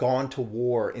they have gone to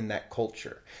war in that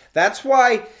culture. That's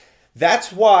why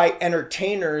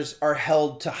entertainers are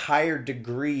held to higher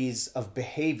degrees of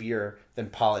behavior than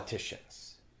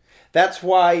politicians. That's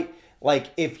why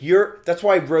that's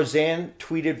why Roseanne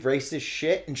tweeted racist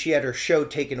shit and she had her show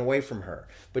taken away from her.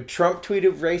 But Trump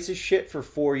tweeted racist shit for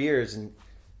 4 years and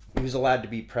he was allowed to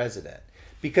be president.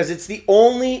 Because it's the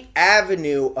only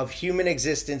avenue of human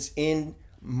existence in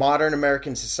modern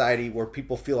American society where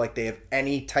people feel like they have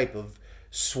any type of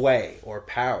sway or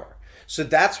power. So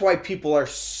that's why people are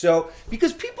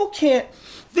because people can't,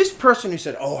 this person who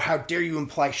said, oh, how dare you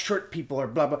imply short people are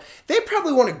blah, blah. They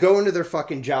probably want to go into their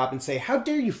fucking job and say, how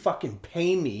dare you fucking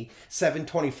pay me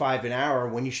 $7.25 an hour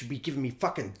when you should be giving me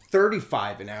fucking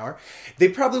 $35 an hour. They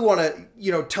probably want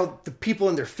to, tell the people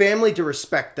in their family to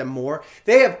respect them more.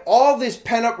 They have all this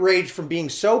pent up rage from being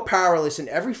so powerless in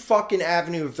every fucking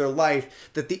avenue of their life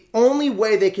that the only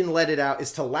way they can let it out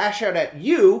is to lash out at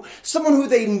you, someone who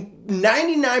they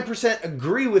 99%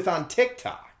 agree with on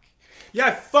TikTok. Yeah,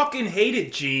 I fucking hate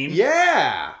it, Gene.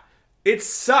 Yeah. It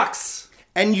sucks.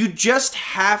 And you just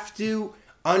have to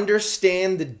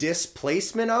understand the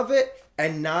displacement of it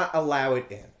and not allow it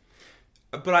in.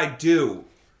 But I do.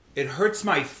 It hurts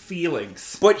my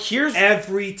feelings. But here's...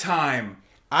 every time.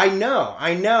 I know.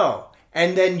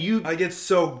 And then I get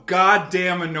so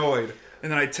goddamn annoyed.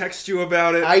 And then I text you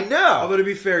about it. I know. Although to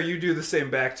be fair, you do the same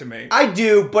back to me. I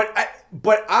do, but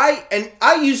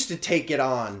I used to take it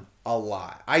on a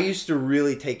lot. I used to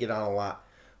really take it on a lot.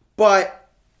 But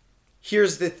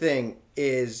here's the thing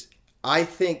is I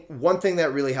think one thing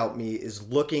that really helped me is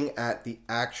looking at the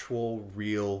actual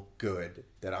real good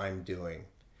that I'm doing.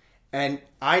 And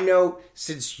I know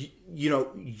since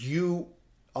you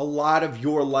a lot of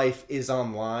your life is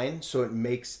online, so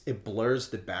it blurs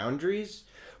the boundaries.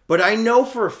 But I know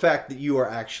for a fact that you are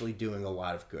actually doing a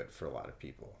lot of good for a lot of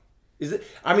people.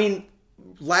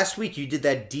 Last week you did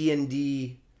that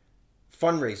D&D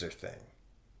fundraiser thing.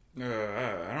 I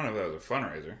don't know if that was a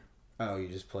fundraiser. Oh, you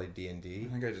just played D&D?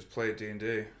 I think I just played D&D.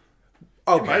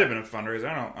 Okay. It might have been a fundraiser.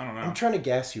 I don't know. I'm trying to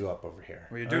gas you up over here.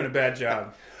 Well, you're doing a bad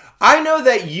job. I know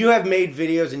that you have made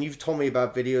videos, and you've told me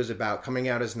about videos about coming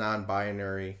out as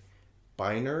non-binary.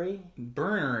 Binary?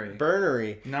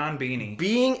 Burnery. Non-beanie.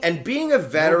 Being a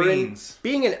veteran,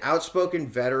 being an outspoken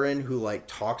veteran who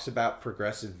talks about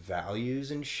progressive values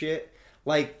and shit.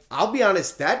 I'll be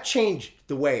honest, that changed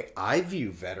the way I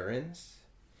view veterans.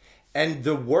 And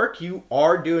the work you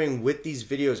are doing with these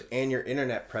videos and your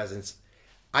internet presence,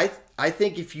 I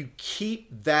think if you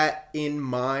keep that in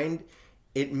mind,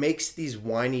 it makes these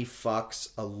whiny fucks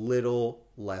a little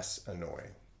less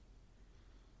annoying.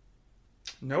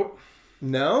 Nope.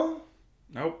 No?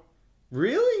 Nope.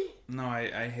 Really? No,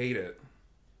 I hate it.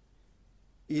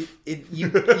 You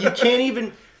can't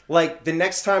even... the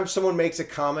next time someone makes a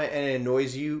comment and it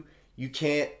annoys you, you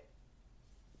can't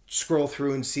scroll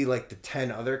through and see, the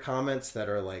 10 other comments that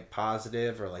are,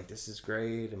 positive or, this is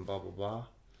great and blah, blah, blah.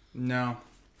 No.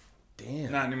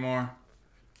 Damn. Not anymore.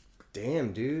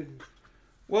 Damn, dude.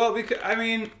 Well, because,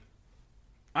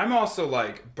 I'm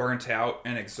also, burnt out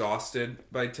and exhausted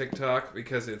by TikTok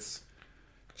because it's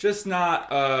just not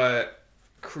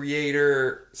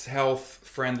creator health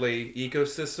friendly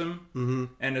ecosystem,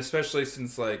 and especially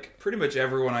since like pretty much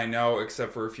everyone I know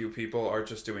except for a few people are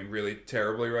just doing really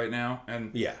terribly right now,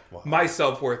 and my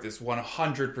self-worth is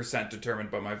 100% determined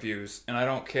by my views, and I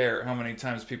don't care how many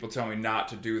times people tell me not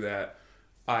to do that.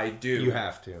 I do. You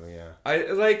have to, I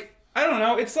don't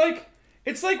know, it's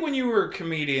like when you were a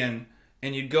comedian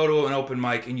and you'd go to an open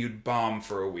mic and you'd bomb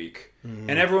for a week,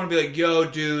 and everyone would be like, yo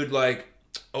dude, like,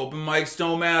 open mics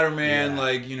don't matter, man.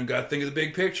 Like, you know, gotta think of the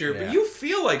big picture. But you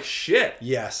feel like shit.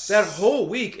 Yes. That whole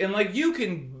week. And like you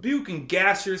can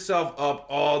gas yourself up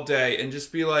all day and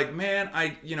just be like, man,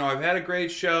 I've had a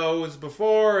great shows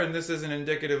before and this isn't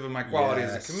indicative of my quality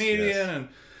as a comedian and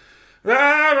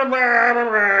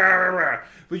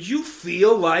but you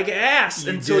feel like ass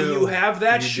until you have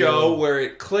that show where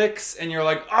it clicks and you're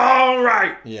like, all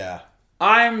right. Yeah.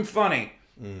 I'm funny.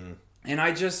 And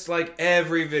I just, like,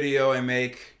 every video I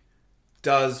make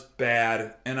does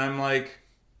bad. And I'm like,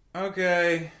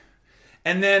 okay.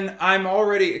 And then I'm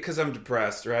already, because I'm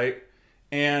depressed, right?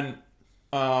 And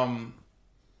then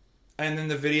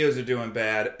the videos are doing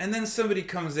bad. And then somebody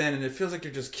comes in and it feels like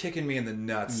they're just kicking me in the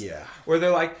nuts. Yeah. Where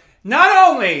they're like, not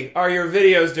only are your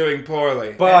videos doing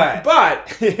poorly,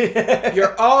 but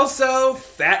you're also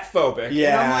fat phobic.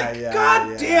 Yeah. And I'm like,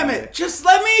 God damn it. Just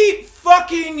let me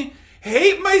fucking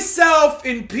hate myself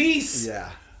in peace.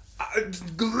 Yeah.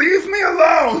 Leave me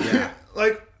alone. Yeah.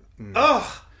 Like, ugh.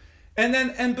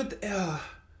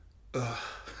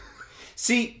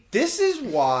 See, this is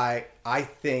why I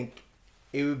think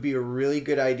it would be a really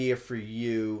good idea for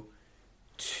you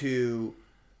to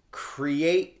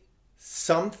create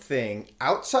something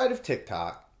outside of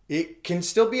TikTok. It can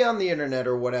still be on the internet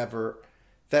or whatever.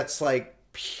 That's like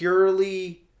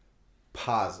purely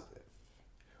positive.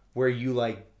 Where you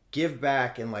like give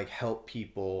back and like help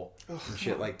people and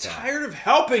shit like that. I'm tired of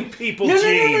helping people,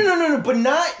 Gene. No, but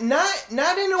not in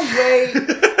a way.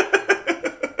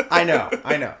 I know.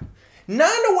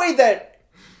 Not in a way that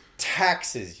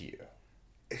taxes you.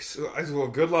 Well,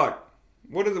 good luck.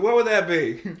 What would that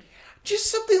be?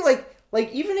 Just something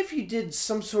like even if you did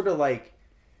some sort of like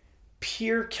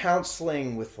peer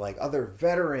counseling with like other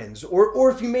veterans, or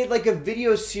if you made like a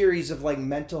video series of like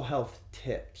mental health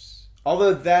tips.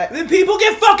 Although then people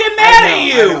get fucking mad at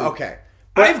you. I know, okay,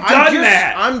 but I've done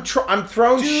that. I'm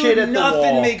throwing shit at the wall.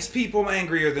 Nothing makes people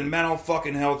angrier than mental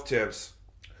fucking health tips.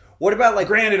 What about like?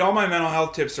 Granted, all my mental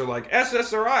health tips are like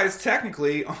SSRIs.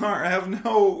 Technically, have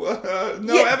no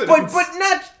evidence. But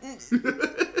not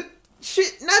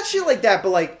shit like that. But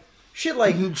like shit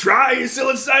like try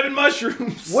psilocybin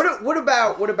mushrooms. What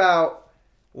about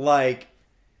like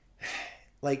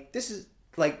this is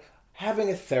like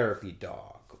having a therapy dog.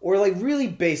 Or like really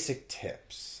basic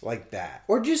tips like that.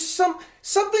 Or just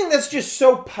something that's just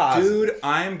so positive. Dude,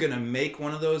 I'm going to make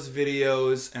one of those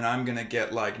videos and I'm going to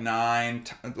get like I'm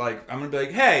going to be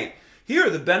like, hey, here are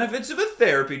the benefits of a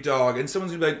therapy dog. And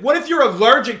someone's going to be like, what if you're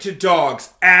allergic to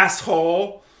dogs,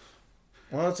 asshole?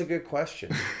 Well, that's a good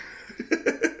question.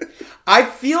 I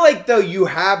feel like though you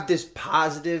have this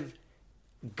positive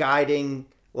guiding,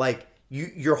 like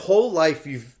your whole life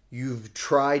you've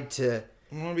tried to...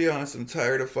 I'm going to be honest, I'm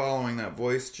tired of following that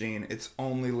voice, Gene. It's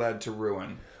only led to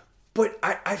ruin. But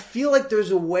I feel like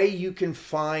there's a way you can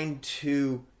find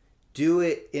to do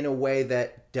it in a way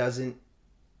that doesn't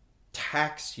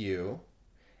tax you.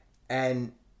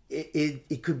 And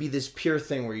it could be this pure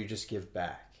thing where you just give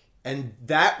back. And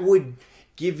that would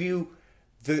give you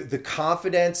the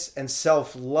confidence and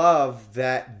self-love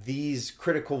that these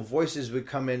critical voices would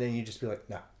come in and you just be like,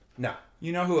 no.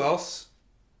 You know who else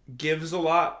gives a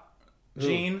lot?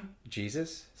 Gene?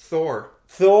 Jesus? Thor.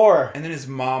 And then his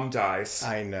mom dies.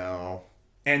 I know.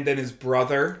 And then his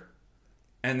brother.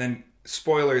 And then,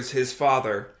 spoilers, his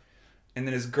father. And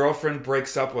then his girlfriend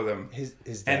breaks up with him. His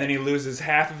dad. And then he loses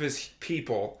half of his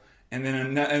people. And then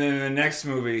in the next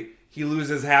movie, he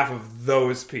loses half of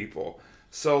those people.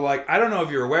 So, like, I don't know if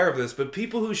you're aware of this, but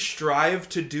people who strive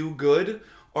to do good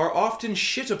are often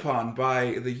shit upon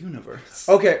by the universe.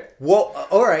 Okay, well,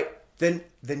 all right. Then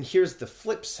here's the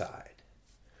flip side.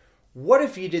 What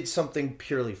if you did something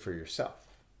purely for yourself?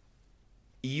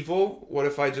 Evil? What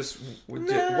if I just... What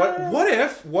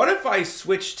if I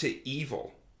switched to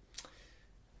evil?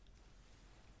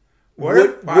 What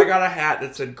if I got a hat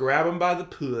that said grab him by the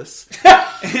puss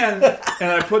and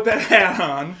I put that hat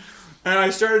on and I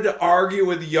started to argue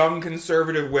with young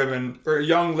conservative women or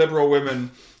young liberal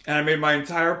women and I made my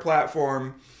entire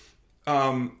platform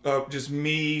just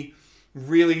me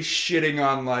really shitting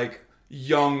on like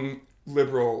young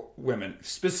liberal women,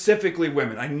 specifically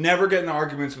women. I never get in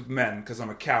arguments with men because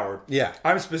I'm a coward. Yeah.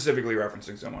 I'm specifically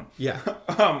referencing someone. Yeah.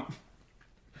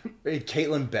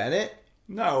 Caitlin Bennett?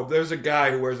 No, there's a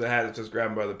guy who wears a hat that says "Grab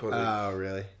him by the pussy," Oh,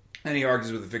 really? and he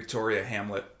argues with Victoria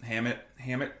Hammett. I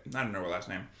don't know her last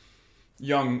name.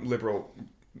 Young liberal,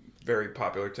 very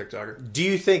popular TikToker. Do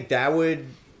you think that would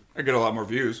I get a lot more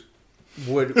views.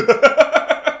 What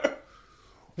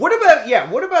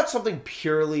about something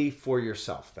purely for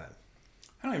yourself then?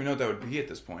 I don't even know what that would be at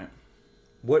this point.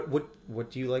 What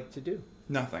do you like to do?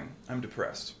 Nothing. I'm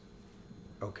depressed.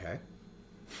 Okay.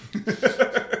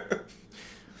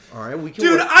 All right, we can.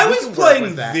 Dude, I was work playing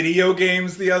with that. video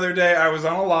games the other day. I was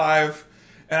on a live,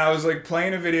 and I was like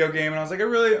playing a video game, and I was like, I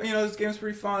really, this game's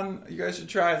pretty fun. You guys should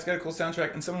try it. It's got a cool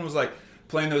soundtrack. And someone was like,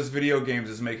 playing those video games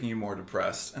is making you more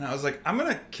depressed. And I was like, I'm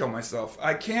gonna kill myself.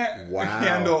 I can't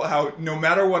handle how, no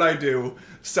matter what I do,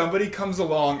 somebody comes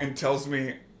along and tells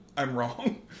me I'm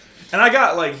wrong. And I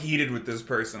got like heated with this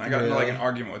person. I got into like an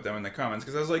argument with them in the comments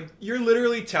because I was like, you're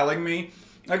literally telling me,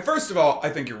 like, first of all, I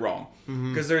think you're wrong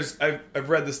because I've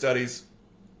read the studies,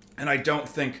 and I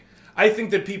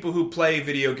think that people who play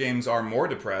video games are more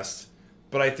depressed,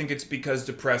 but I think it's because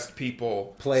depressed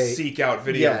people seek out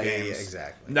video games. Yeah,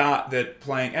 exactly. Not that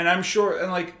playing, and I'm sure,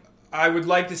 and like, I would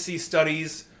like to see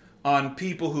studies on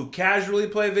people who casually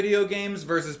play video games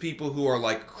versus people who are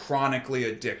like chronically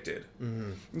addicted.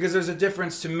 Because there's a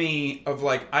difference to me of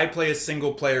like, I play a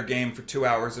single player game for 2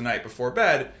 hours a night before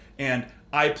bed, and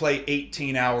I play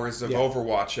 18 hours of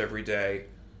Overwatch every day.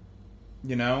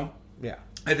 You know? Yeah.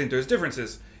 I think there's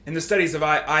differences. In the studies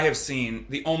I have seen,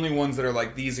 the only ones that are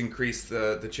like, these increase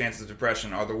the chances of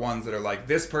depression are the ones that are like,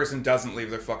 this person doesn't leave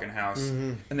their fucking house,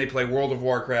 and they play World of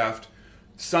Warcraft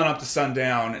sun up to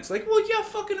sundown. It's like, well, yeah,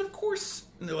 fucking of course.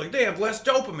 And they're like, they have less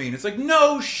dopamine. It's like,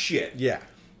 no shit. Yeah.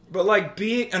 But like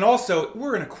and also,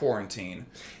 we're in a quarantine.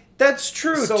 That's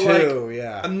true, So too, like,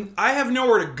 yeah. I have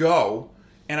nowhere to go,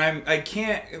 and I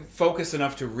can't focus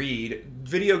enough to read.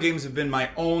 Video games have been my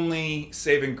only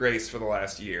saving grace for the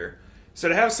last year. So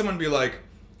to have someone be like,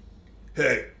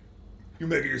 hey, you're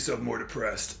making yourself more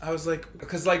depressed. I was like,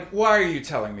 because like, why are you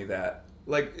telling me that?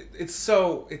 Like, it's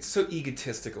so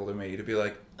egotistical to me to be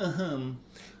like,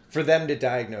 For them to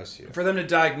diagnose you. For them to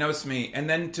diagnose me, and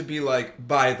then to be like,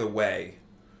 by the way,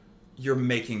 you're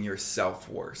making yourself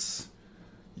worse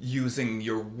using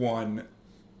your one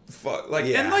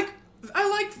and like,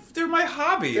 they're my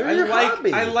hobby.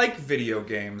 I like video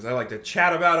games. I like to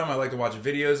chat about them. I like to watch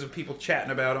videos of people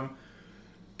chatting about them.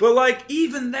 But like,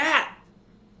 even that,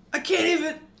 I can't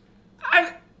even.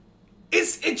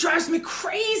 It drives me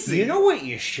crazy. You know what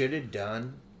you should have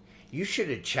done? You should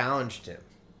have challenged him.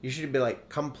 You should have been like,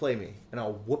 come play me, and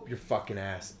I'll whoop your fucking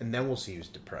ass, and then we'll see who's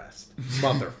depressed.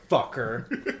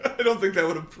 Motherfucker. I don't think that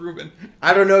would have proven.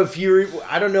 I don't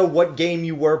know what game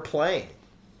you were playing.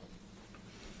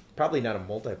 Probably not a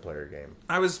multiplayer game.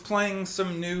 I was playing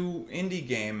some new indie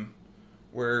game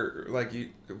where, like,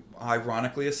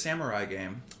 ironically, a samurai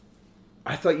game.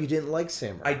 I thought you didn't like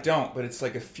samurai. I don't, but it's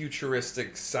like a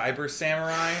futuristic cyber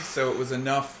samurai, so it was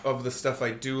enough of the stuff I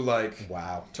do like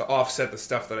to offset the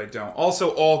stuff that I don't.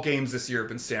 Also, all games this year have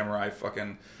been samurai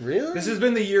fucking... Really? This has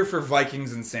been the year for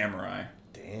Vikings and samurai.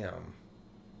 Damn.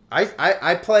 I've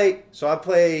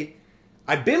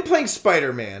been playing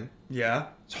Spider-Man. Yeah?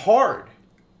 It's hard.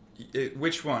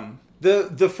 Which one?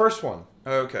 The first one.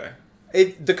 Okay.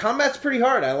 The combat's pretty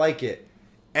hard. I like it.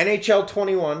 NHL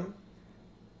 21.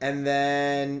 And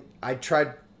then I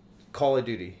tried Call of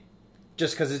Duty,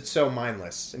 just because it's so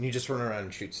mindless and you just run around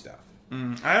and shoot stuff.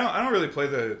 I don't really play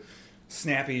the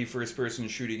snappy first-person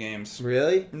shooty games.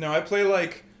 Really? No, I play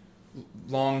like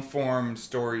long-form,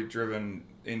 story-driven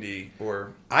indie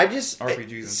or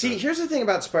RPGs. And See, stuff. here's the thing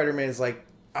about Spider-Man is like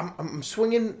I'm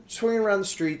swinging around the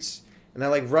streets and I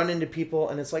like run into people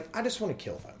and it's like I just want to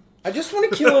kill them. I just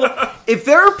want to kill. If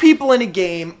there are people in a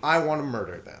game, I want to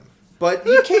murder them. But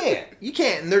you can't. You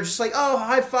can't. And they're just like, oh,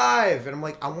 high five. And I'm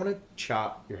like, I want to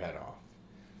chop your head off.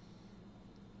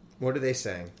 What are they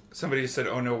saying? Somebody said,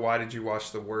 oh no, why did you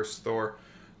watch the worst Thor?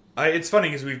 It's funny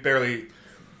because we've barely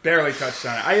touched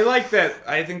on it. I like that.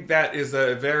 I think that is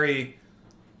a very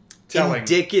telling.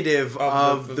 Indicative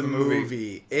of the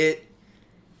movie.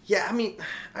 Yeah, I mean,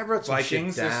 I wrote some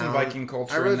Vikings, shit down. There's some Viking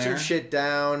culture I wrote in there. some shit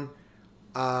down.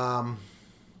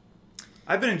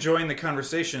 I've been enjoying the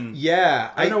conversation. Yeah.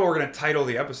 I know what we're going to title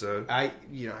the episode. I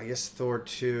guess Thor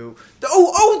 2.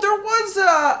 Oh, there was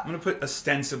I'm going to put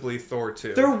ostensibly Thor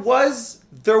 2. There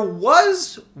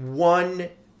was one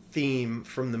theme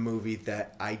from the movie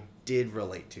that I did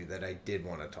relate to, that I did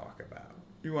want to talk about.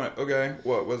 Okay,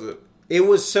 what was it? It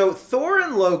was, so Thor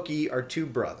and Loki are two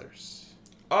brothers.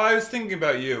 Oh, I was thinking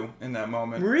about you in that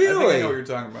moment. Really? I think I know what you're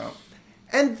talking about.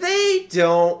 And they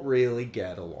don't really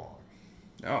get along.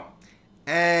 No.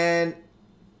 And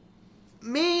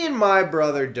me and my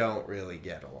brother don't really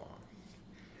get along.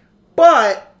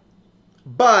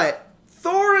 But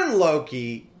Thor and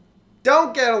Loki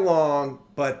don't get along,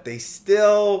 but they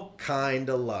still kind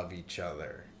of love each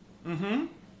other. Mm-hmm.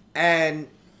 And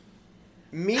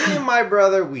me and my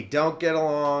brother, we don't get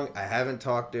along. I haven't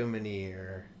talked to him in a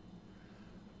year.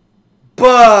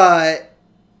 But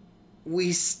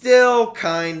we still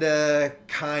kind of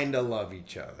love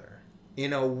each other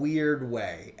in a weird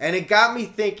way. And it got me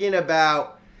thinking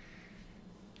about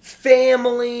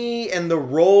family and the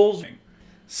roles.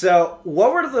 So,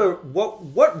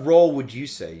 what role would you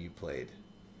say you played?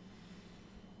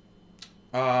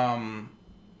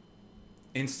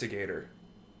 Instigator.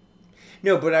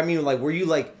 No, but I mean, like, were you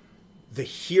like the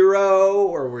hero,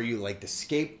 or were you like the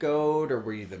scapegoat, or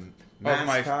were you the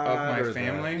mascot of my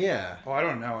family? Yeah. Oh, I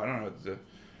don't know. I don't know what to do.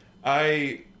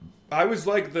 I was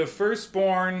like the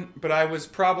firstborn, but I was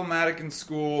problematic in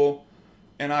school,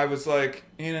 and I was like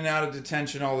in and out of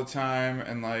detention all the time,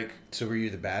 and like. So were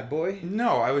you the bad boy?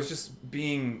 No, I was just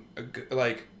being a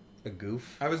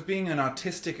goof. I was being an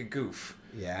autistic goof.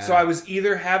 Yeah. So I was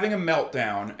either having a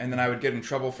meltdown, and then I would get in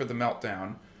trouble for the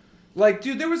meltdown. Like,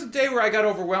 dude, there was a day where I got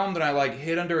overwhelmed and I like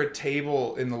hid under a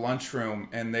table in the lunchroom,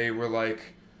 and they were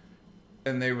like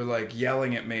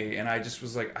yelling at me, and I just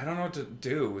was like, I don't know what to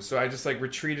do. So I just like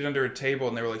retreated under a table,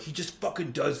 and they were like, he just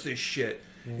fucking does this shit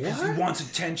because he wants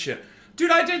attention. Dude,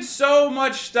 I did so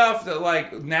much stuff that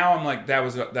like now I'm like I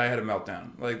had a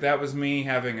meltdown. Like that was me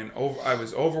having I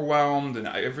was overwhelmed, and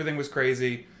everything was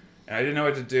crazy, and I didn't know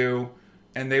what to do.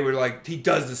 And they were like, he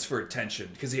does this for attention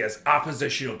because he has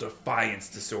oppositional defiance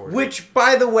disorder. Which,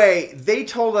 by the way, they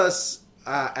told us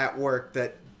at work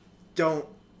that don't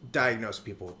diagnose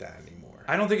people with that anymore.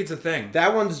 I don't think it's a thing.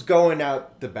 That one's going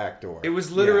out the back door. It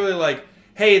was literally like,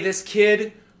 hey, this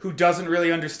kid who doesn't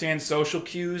really understand social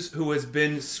cues, who has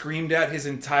been screamed at his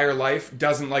entire life,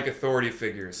 doesn't like authority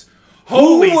figures.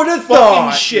 Holy fucking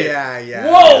thought? shit. Yeah.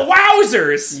 Whoa,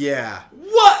 wowzers! Yeah.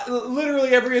 What? Literally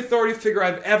every authority figure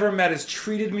I've ever met has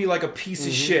treated me like a piece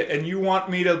of shit, and you want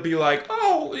me to be like,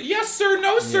 oh, yes sir,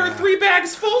 no sir, 3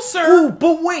 bags full, sir. Ooh,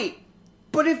 but wait.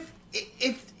 But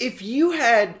if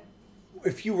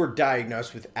you were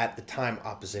diagnosed with, at the time,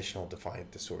 oppositional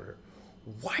defiant disorder,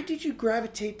 why did you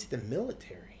gravitate to the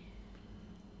military?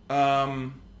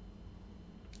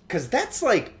 Because that's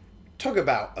like, talk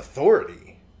about authority.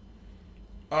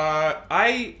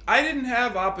 I didn't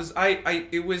have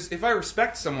it was, if I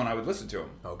respect someone, I would listen to him.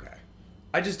 Okay.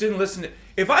 I just didn't listen to...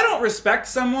 If I don't respect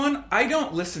someone, I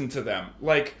don't listen to them.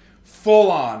 Like,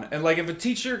 full on. And, like, if a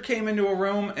teacher came into a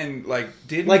room and, like,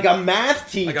 didn't... Like a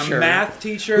math teacher. Like a math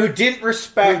teacher. Who didn't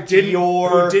respect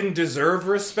who didn't deserve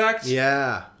respect.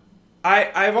 Yeah.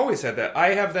 I've always had that.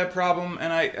 I have that problem,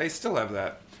 and I still have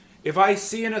that. If I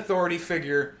see an authority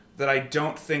figure that I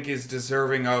don't think is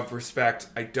deserving of respect,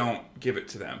 I don't give it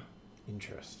to them.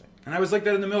 Interesting. And I was like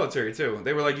that in the military, too.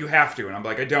 They were like, you have to. And I'm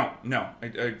like, I don't. No.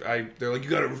 They're like, you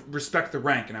gotta respect the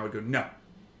rank. And I would go, no.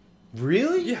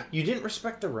 Really? Yeah. You didn't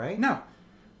respect the rank? No.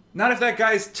 Not if that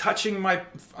guy's touching my...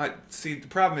 see, the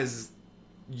problem is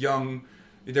young...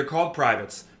 They're called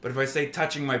privates. But if I say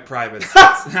touching my privates,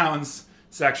 it sounds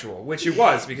sexual. Which it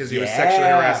was, because he was sexually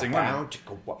harassing women.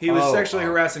 He was sexually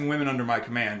harassing women under my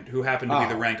command, who happened to be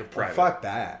the rank of private. Well, fuck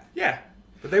that. Yeah.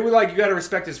 But they were like, you gotta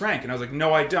respect his rank. And I was like,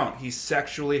 no, I don't. He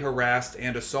sexually harassed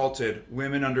and assaulted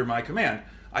women under my command.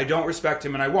 I don't respect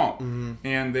him, and I won't. Mm-hmm.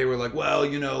 And they were like, well,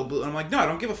 you know... And I'm like, no, I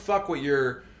don't give a fuck what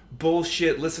your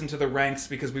bullshit listen to the ranks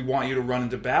because we want you to run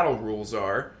into battle rules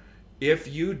are. If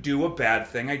you do a bad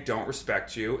thing, I don't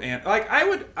respect you. And, like,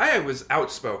 I was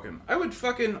outspoken. I would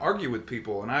fucking argue with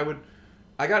people, and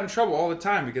I got in trouble all the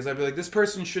time because I'd be like, this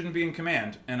person shouldn't be in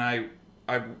command, and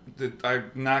I'm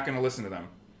not gonna listen to them.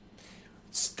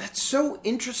 That's so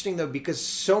interesting, though, because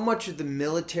so much of the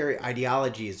military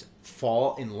ideologies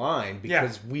fall in line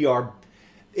because we are...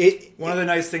 One of the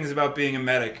nice things about being a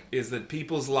medic is that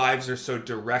people's lives are so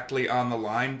directly on the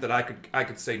line that I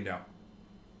could say no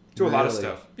to a lot of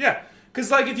stuff. Yeah,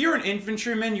 because like if you're an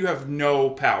infantryman, you have no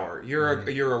power. You're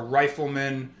a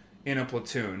rifleman in a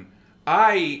platoon.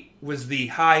 I was the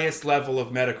highest level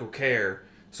of medical care,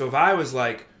 so if I was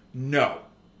like, no,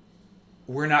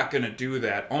 we're not going to do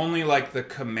that, only like the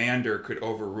commander could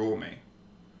overrule me.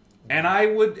 And I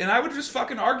would just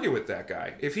fucking argue with that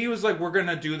guy. If he was like, we're going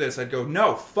to do this, I'd go,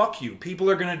 no, fuck you. People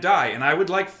are going to die. And I would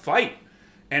like fight.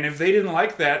 And if they didn't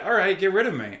like that, all right, get rid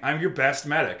of me. I'm your best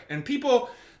medic. And people,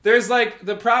 there's like,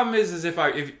 the problem is if I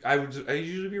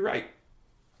usually be right.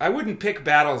 I wouldn't pick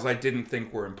battles I didn't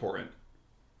think were important.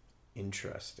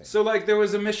 Interesting. So like there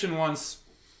was a mission once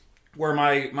where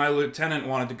my lieutenant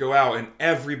wanted to go out and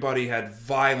everybody had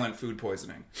violent food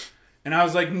poisoning. And I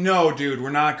was like, no, dude, we're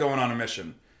not going on a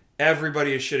mission.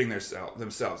 Everybody is shitting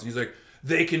themselves. And he's like,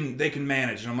 they can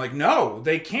manage. And I'm like, no,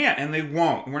 they can't, and they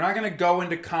won't. We're not going to go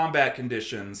into combat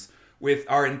conditions with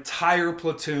our entire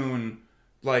platoon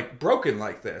like broken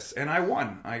like this. And I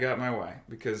won. I got my way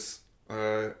because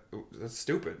that's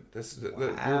stupid.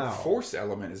 The force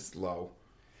element is low.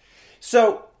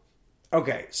 So,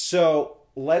 okay, so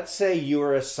let's say you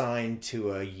were assigned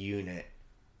to a unit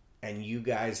and you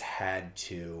guys had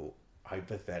to,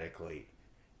 hypothetically,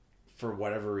 for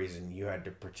whatever reason, you had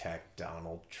to protect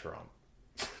Donald Trump.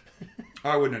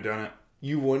 I wouldn't have done it.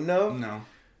 You wouldn't have? No.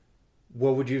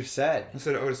 What would you have said? I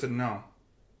would have said no.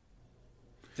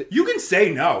 You can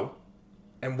say no.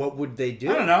 And what would they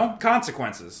do? I don't know.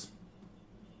 Consequences.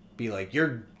 Be like,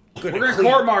 we're going to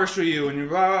court-martial you. And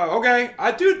you're, okay.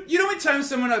 Dude, you know how many times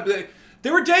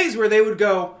there were days where they would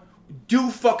go,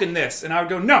 do fucking this. And I would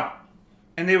go, no.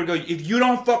 And they would go, if you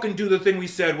don't fucking do the thing we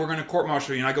said, we're going to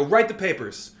court-martial you. And I go, write the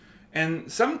papers.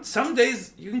 And some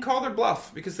days you can call their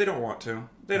bluff because they don't want to.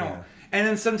 They don't. Yeah. And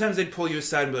then sometimes they'd pull you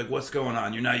aside and be like, what's going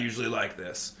on? You're not usually like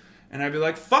this. And I'd be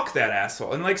like, fuck that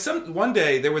asshole. And like one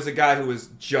day there was a guy who was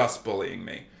just bullying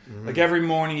me. Mm-hmm. Like every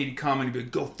morning he'd come and he'd be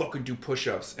like, go fucking do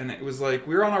push-ups. And it was like,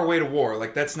 we were on our way to war.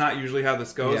 Like that's not usually how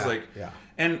this goes.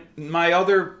 And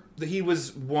he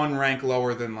was one rank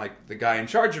lower than like the guy in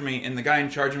charge of me. And the guy in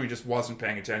charge of me just wasn't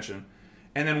paying attention.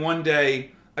 And then one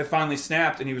day I finally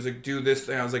snapped and he was like, do this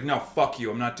thing. I was like, no, fuck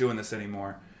you. I'm not doing this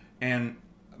anymore. And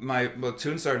my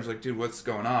platoon sergeant was like, dude, what's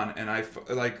going on? And I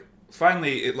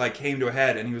finally it like came to a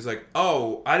head and he was like,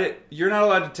 oh, you're not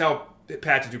allowed to tell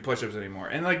Pat to do push-ups anymore.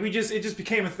 And like it just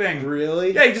became a thing.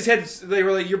 Really? Yeah, they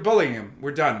were like, you're bullying him.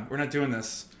 We're done. We're not doing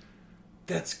this.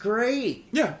 That's great.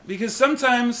 Yeah, because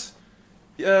sometimes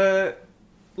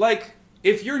like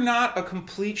if you're not a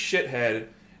complete shithead,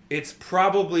 it's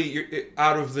probably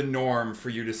out of the norm for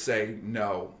you to say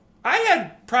no. I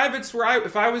had privates where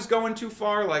if I was going too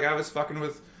far, like I was fucking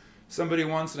with somebody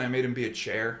once and I made him be a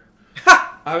chair.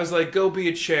 I was like, go be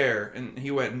a chair. And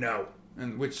he went, no.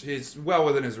 And which is well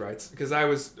within his rights because I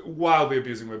was wildly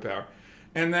abusing my power.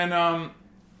 And then,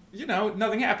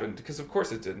 nothing happened because of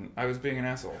course it didn't. I was being an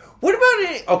asshole. What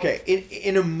about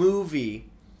in a movie,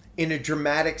 in a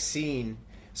dramatic scene,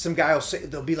 some guy will say,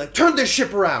 they'll be like, turn this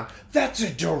ship around. That's a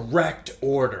direct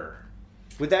order.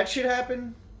 Would that shit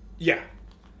happen? Yeah.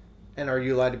 And are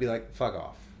you allowed to be like, fuck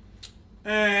off?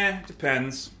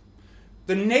 Depends.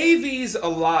 The Navy's a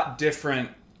lot different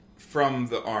from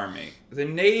the Army. The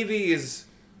Navy is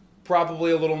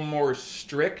probably a little more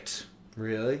strict.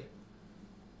 Really?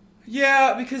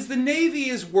 Yeah, because the Navy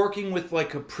is working with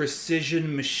like a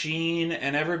precision machine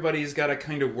and everybody's got to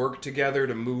kind of work together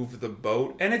to move the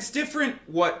boat. And it's different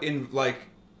what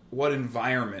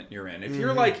environment you're in. If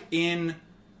you're like in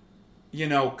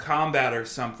combat or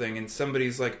something and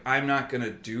somebody's like, I'm not going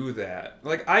to do that.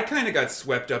 Like, I kind of got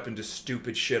swept up into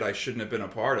stupid shit I shouldn't have been a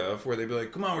part of, where they'd be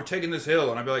like, come on, we're taking this hill.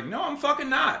 And I'd be like, no, I'm fucking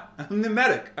not. I'm the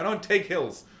medic. I don't take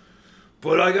hills.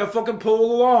 But I got fucking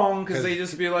pulled along because they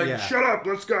just be like, shut up,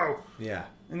 let's go. Yeah.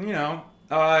 And,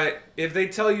 if they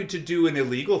tell you to do an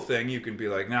illegal thing, you can be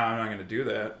like, no, I'm not going to do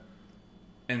that.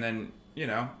 And then,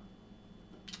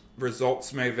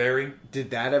 results may vary. Did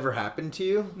that ever happen to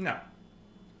you? No.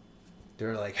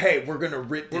 They're like, hey, we're gonna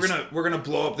we're gonna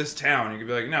blow up this town. You could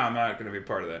be like, no, I'm not gonna be a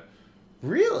part of that.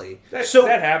 Really? That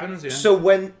happens. Yeah. So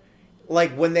when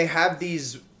they have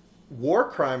these war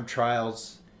crime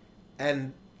trials,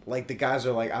 and like the guys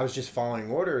are like, I was just following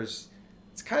orders.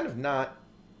 It's kind of not.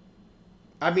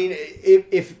 I mean,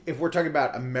 if we're talking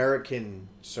about American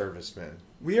servicemen,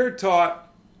 we are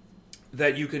taught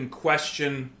that you can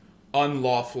question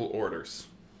unlawful orders.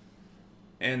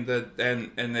 And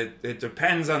it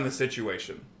depends on the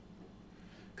situation.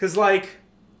 Because, like,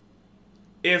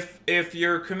 if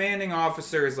your commanding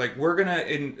officer is like, we're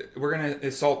gonna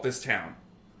assault this town,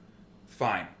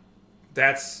 fine,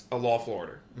 that's a lawful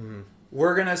order. Mm-hmm.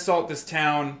 We're gonna assault this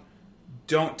town,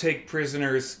 don't take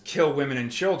prisoners, kill women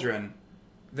and children,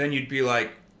 then you'd be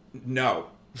like, no.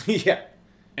 Yeah.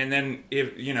 And then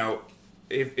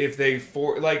if they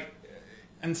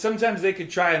and sometimes they could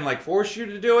try and like force you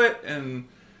to do it, and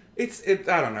it's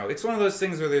I don't know. It's one of those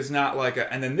things where there's not like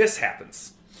and then this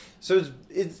happens. So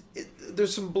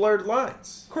there's some blurred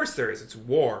lines. Of course there is. It's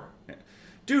war.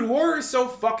 Dude, war is so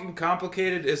fucking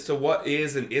complicated as to what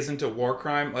is and isn't a war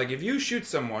crime. Like, if you shoot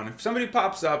someone, if somebody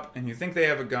pops up and you think they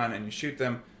have a gun and you shoot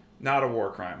them, not a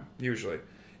war crime, usually.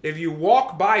 If you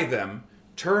walk by them,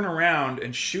 turn around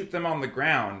and shoot them on the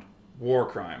ground, war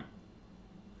crime.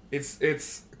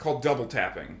 It's called double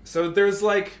tapping. So there's,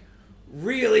 like,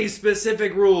 really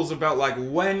specific rules about, like,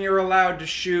 when you're allowed to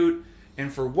shoot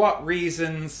and for what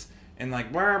reasons and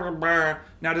like blah, blah, blah.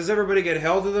 Now, does everybody get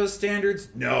held to those standards?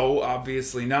 No,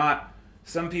 obviously not.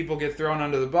 Some people get thrown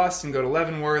under the bus and go to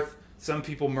Leavenworth. Some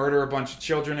people murder a bunch of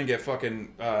children and get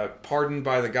fucking pardoned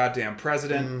by the goddamn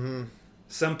president. Mm-hmm.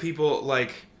 Some people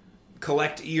like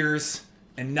collect ears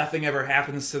and nothing ever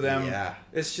happens to them. Yeah.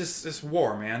 It's just this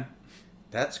war, man.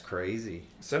 That's crazy.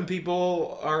 Some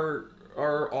people are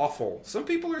awful. Some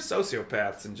people are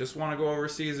sociopaths and just want to go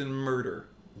overseas and murder.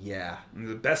 Yeah. And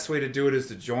the best way to do it is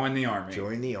to join the army.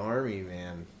 Join the army,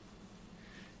 man.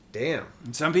 Damn.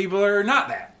 And some people are not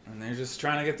that. And they're just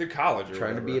trying to get through college or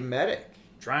Trying whatever. to be a medic.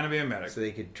 Trying to be a medic. So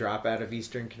they could drop out of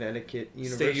Eastern Connecticut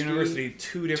University. State University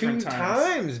two different Two times.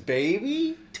 times,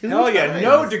 baby. Two Hell times. yeah,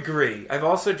 no degree. I've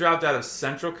also dropped out of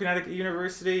Central Connecticut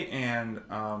University and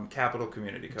Capital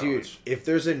Community College. Dude, if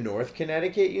there's a North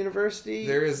Connecticut University...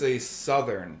 There is a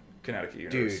Southern Connecticut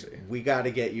University. Dude, we got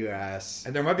to get you ass.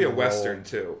 And there might be a enrolled. Western,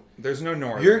 too. There's no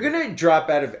Northern. You're going to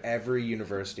drop out of every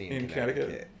university in Connecticut?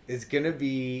 Connecticut. It's going to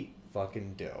be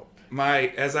fucking dope.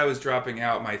 As I was dropping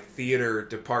out, my theater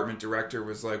department director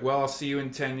was like, well, I'll see you in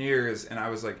 10 years. And I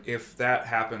was like, if that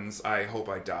happens, I hope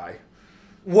I die.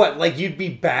 What, like you'd be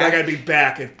back? Like I'd be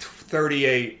back at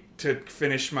 38 to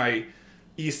finish my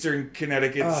Eastern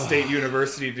Connecticut State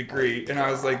University degree. And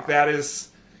I was like, that is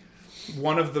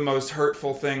one of the most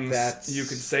hurtful things you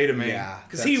could say to me. Yeah.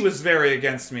 Because he was very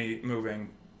against me moving.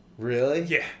 Really?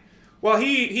 Yeah. Well,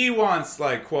 he wants,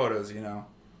 like, quotas, you know.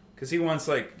 Because he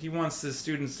wants his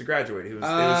students to graduate. It was his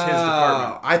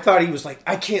department. I thought he was like,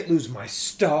 I can't lose my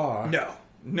star. No.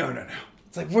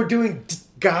 It's like, we're doing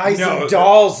guys No. and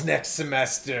dolls next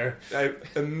semester. I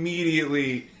was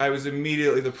immediately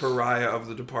the pariah of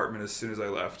the department as soon as I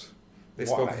left. They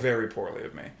spoke Why? very poorly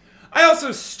of me. I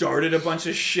also started a bunch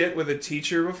of shit with a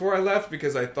teacher before I left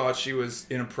because I thought she was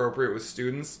inappropriate with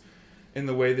students in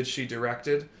the way that she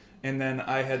directed. And then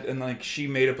she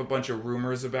made up a bunch of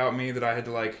rumors about me that I had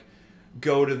to like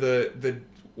go to the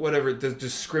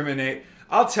discriminate.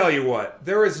 I'll tell you what,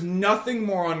 there is nothing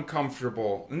more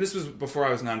uncomfortable, and this was before I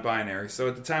was non-binary, so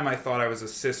at the time I thought I was a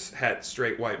cis-het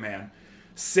straight white man,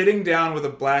 sitting down with a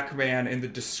black man in the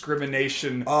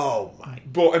discrimination Oh my.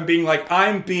 and being like,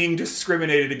 I'm being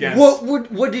discriminated against.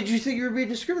 What did you think you were being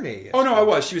discriminated against? Oh no, I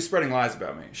was. She was spreading lies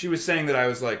about me. She was saying that I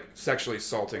was like sexually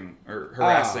assaulting or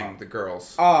harassing the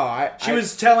girls. She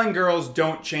was telling girls,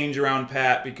 don't change around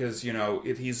Pat because, you know,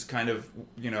 he's kind of,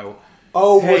 you know...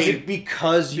 Oh, hey, was it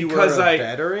because you were a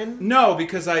veteran? No,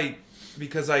 because I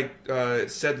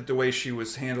said that the way she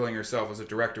was handling herself as a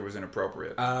director was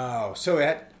inappropriate. Oh,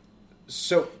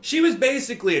 so she was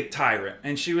basically a tyrant,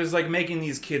 and she was like making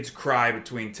these kids cry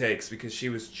between takes because she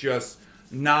was just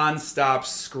nonstop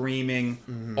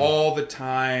screaming all the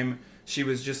time. She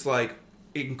was just like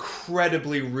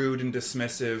incredibly rude and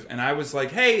dismissive, and I was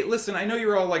like, hey, listen, I know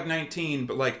you're all like 19,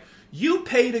 but like you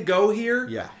pay to go here.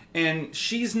 Yeah. And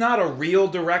she's not a real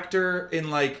director in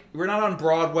like, we're not on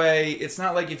Broadway. It's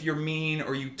not like if you're mean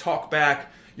or you talk back,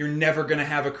 you're never going to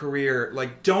have a career.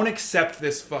 Like, don't accept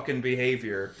this fucking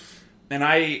behavior. And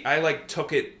I like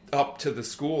took it up to the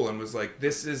school and was like,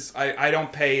 this is, I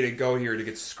don't pay to go here to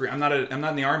get screwed. I'm not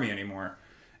in the army anymore.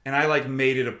 And I like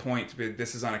made it a point to be,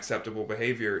 this is unacceptable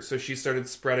behavior. So she started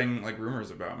spreading like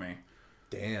rumors about me.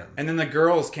 damn. And then the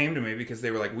girls came to me because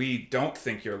they were like, we don't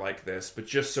think you're like this, but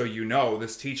just so you know,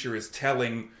 this teacher is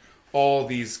telling all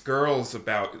these girls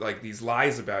about, like, these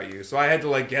lies about you. So I had to,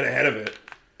 like, get ahead of it.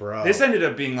 Bro. This ended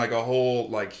up being, like, a whole,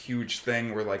 like, huge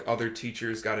thing where, like, other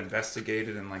teachers got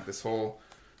investigated and, like, this whole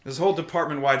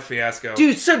department-wide fiasco.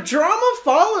 Dude, so drama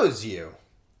follows you.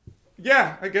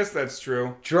 Yeah, I guess that's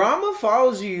true. Drama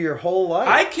follows you your whole life.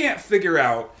 I can't figure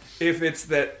out if it's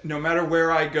that no matter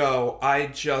where I go, I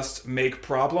just make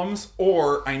problems,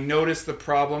 or I notice the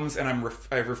problems and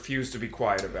I refuse to be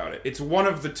quiet about it. It's one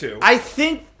of the two. I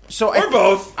think so. Or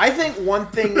both. I think one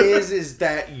thing is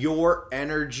that your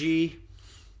energy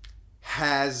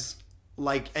has,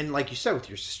 like, and like you said with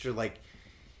your sister, like,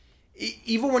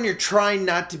 even when you're trying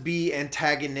not to be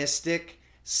antagonistic,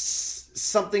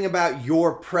 something about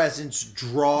your presence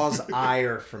draws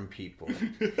ire from people.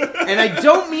 And I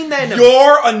don't mean that in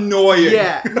You're annoying.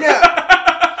 Yeah.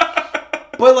 No.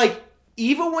 But, like,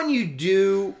 even when you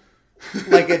do,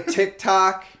 like, a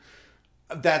TikTok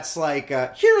that's like,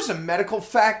 here's a medical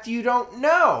fact you don't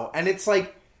know. And it's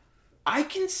like, I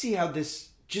can see how this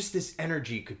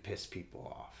energy could piss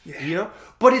people off. Yeah. You know?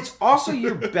 But it's also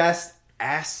your best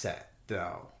asset,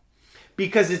 though.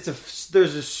 Because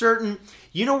there's a certain,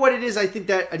 you know what it is I think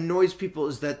that annoys people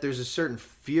is that there's a certain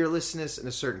fearlessness and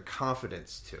a certain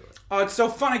confidence to it. Oh, it's so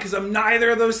funny because I'm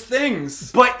neither of those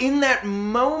things. But in that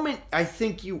moment, I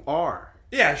think you are.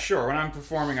 Yeah, sure. When I'm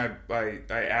performing, I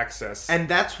access. And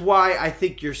that's why I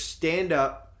think your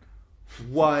stand-up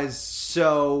was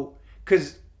so...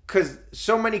 Because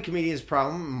so many comedians'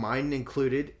 problem, mine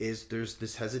included, is there's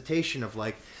this hesitation of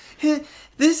like,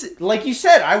 this... Like you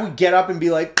said, I would get up and be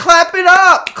like, clap it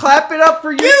up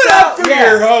for yourself. Give it up for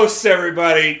your hosts,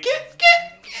 everybody. Give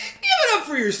it up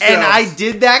for yourself. And I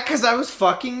did that because I was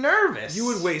fucking nervous. You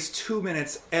would waste 2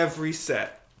 minutes every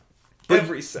set.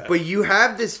 But you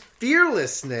have this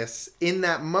fearlessness in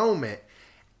that moment,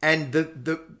 and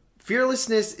the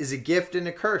fearlessness is a gift and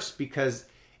a curse because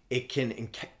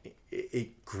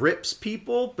it grips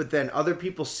people, but then other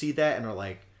people see that and are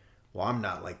like, well, I'm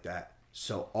not like that,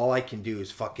 so all I can do is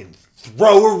fucking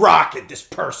throw a rock at this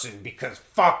person because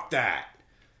fuck that.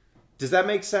 Does that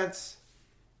make sense?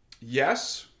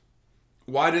 Yes.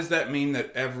 Why does that mean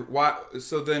that why?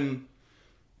 So then,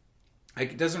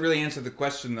 it doesn't really answer the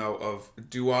question though of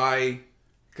do I?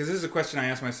 Because this is a question I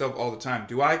ask myself all the time.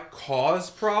 Do I cause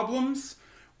problems,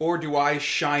 or do I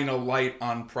shine a light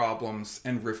on problems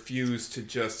and refuse to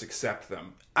just accept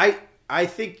them? I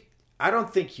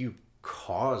don't think you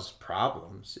cause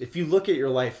problems. If you look at your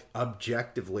life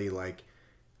objectively, like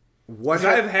what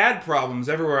I've had problems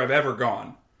everywhere I've ever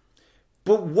gone.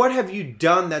 But what have you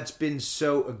done that's been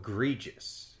so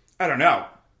egregious? I don't know.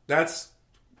 That's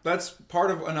part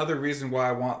of another reason why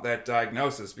I want that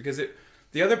diagnosis, because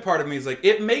the other part of me is like,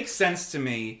 it makes sense to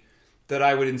me that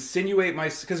I would insinuate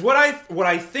because what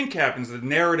I think happens, the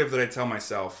narrative that I tell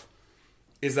myself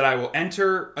is that I will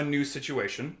enter a new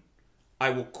situation, I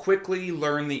will quickly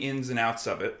learn the ins and outs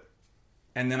of it,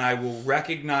 and then I will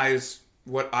recognize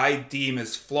what I deem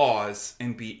as flaws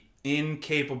and be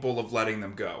incapable of letting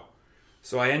them go.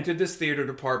 So I entered this theater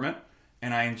department,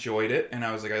 and I enjoyed it, and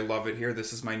I was like, I love it here,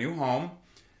 this is my new home.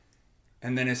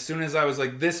 And then as soon as I was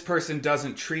like, this person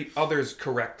doesn't treat others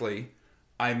correctly,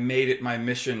 I made it my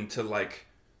mission to like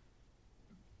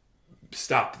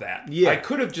stop that. Yeah. I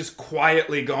could have just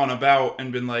quietly gone about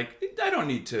and been like, I don't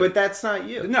need to. But that's not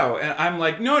you. No, and I'm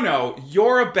like, no,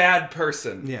 you're a bad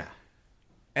person. Yeah.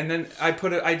 And then I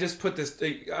just put this,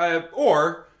 I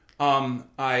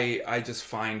just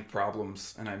find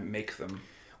problems and I make them.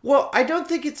 Well, I don't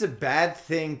think it's a bad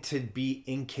thing to be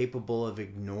incapable of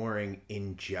ignoring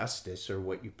injustice or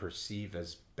what you perceive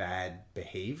as bad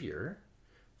behavior,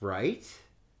 right?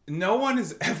 No one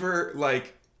is ever,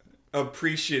 like,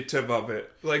 appreciative of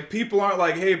it. Like, people aren't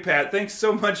like, hey, Pat, thanks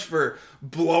so much for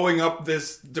blowing up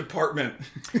this department.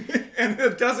 And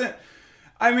it doesn't...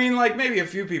 I mean, like, maybe a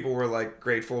few people were, like,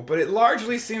 grateful, but it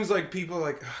largely seems like people are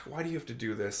like, why do you have to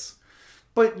do this?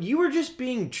 But you were just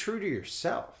being true to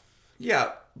yourself.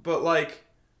 Yeah, but, like,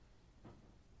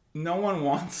 no one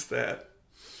wants that.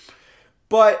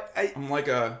 But I'm like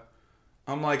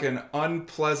an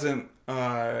unpleasant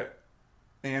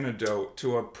antidote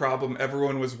to a problem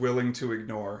everyone was willing to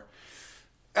ignore.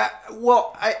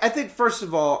 I think, first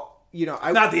of all, you know...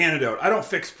 Not the antidote. I don't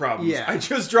fix problems. Yeah. I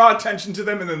just draw attention to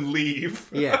them and then leave.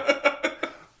 Yeah.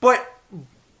 But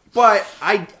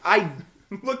I...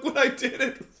 Look what I did.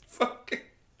 It fucking...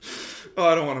 Oh,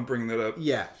 I don't want to bring that up.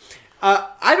 Yeah.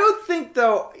 I don't think,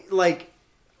 though, like...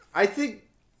 I think,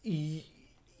 you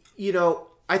know...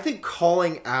 I think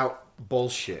calling out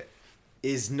bullshit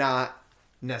is not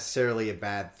necessarily a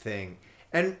bad thing.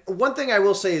 And one thing I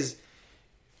will say is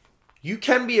you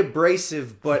can be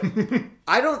abrasive, but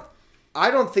I don't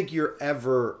think you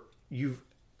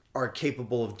are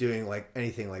capable of doing like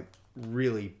anything like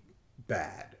really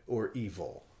bad or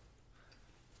evil.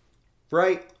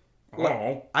 Right?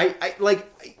 Oh. I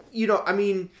like, you know, I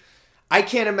mean, I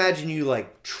can't imagine you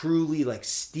like truly like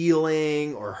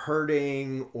stealing or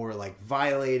hurting or like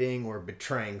violating or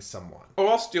betraying someone. Oh,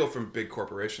 I'll steal from big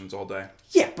corporations all day.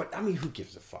 Yeah, but I mean, who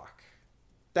gives a fuck?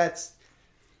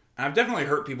 I've definitely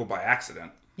hurt people by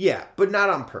accident. Yeah, but not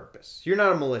on purpose. You're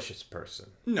not a malicious person.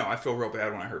 No, I feel real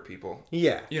bad when I hurt people.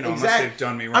 Yeah. You know, unless they've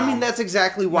done me wrong. I mean, that's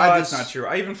exactly why that's not true.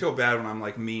 I even feel bad when I'm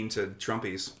like mean to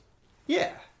Trumpies.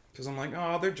 Yeah. Because I'm like,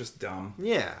 oh, they're just dumb.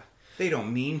 Yeah. They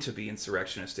don't mean to be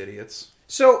insurrectionist idiots.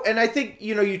 So, and I think,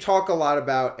 you know, you talk a lot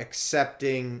about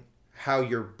accepting how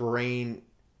your brain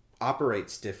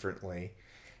operates differently.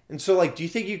 And so, like, do you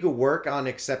think you could work on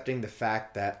accepting the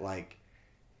fact that, like,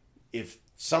 if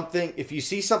you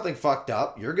see something fucked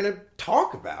up, you're going to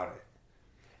talk about it.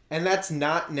 And that's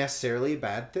not necessarily a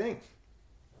bad thing.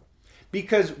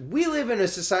 Because we live in a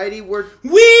society where...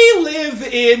 We live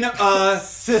in a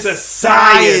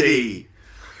society.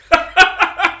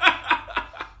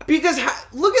 Because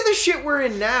look at the shit we're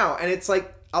in now. And it's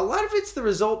like, a lot of it's the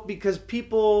result because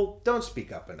people don't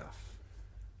speak up enough.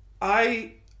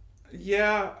 I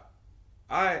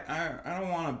don't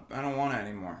want to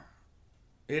anymore.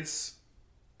 It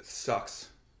sucks.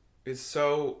 It's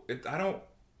so...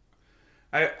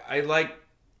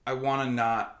 I want to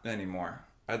not anymore.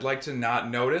 I'd like to not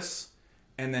notice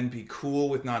and then be cool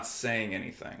with not saying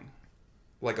anything.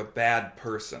 Like a bad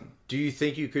person. Do you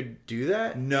think you could do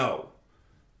that? No.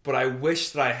 But I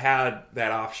wish that I had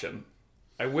that option.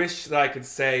 I wish that I could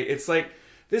say, it's like,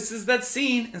 this is that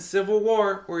scene in Civil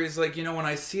War where he's like, when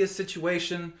I see a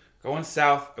situation going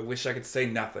south, I wish I could say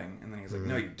nothing. And then he's like,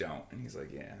 no, you don't. And he's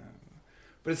like, yeah.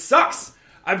 But it sucks.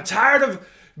 I'm tired of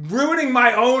ruining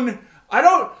my own...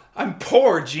 I'm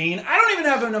poor, Gene. I don't even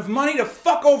have enough money to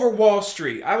fuck over Wall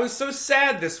Street. I was so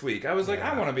sad this week. I was like,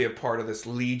 I want to be a part of this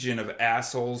legion of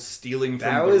assholes stealing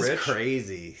from the rich. That was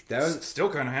crazy. That was still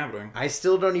kind of happening. I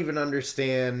still don't even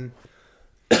understand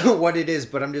what it is,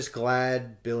 but I'm just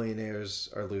glad billionaires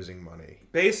are losing money.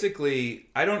 Basically,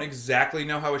 I don't exactly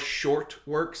know how a short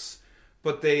works,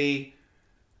 but they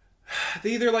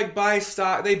either like buy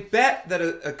stock. They bet that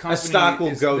a company, stock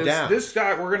will go down. This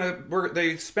stock,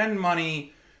 they spend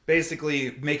money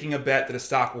basically making a bet that a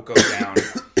stock will go down,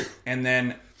 and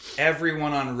then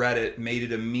everyone on Reddit made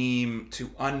it a meme to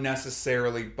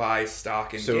unnecessarily buy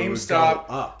stock in GameStop.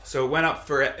 Up. So it went up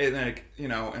and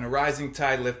a rising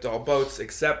tide lift all boats,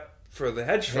 except for the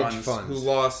hedge funds who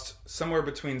lost somewhere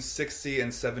between $60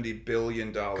 and $70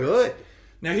 billion. Good.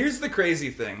 Now here's the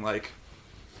crazy thing, like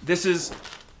this is.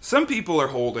 Some people are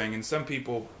holding, and some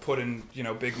people put in,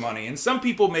 big money, and some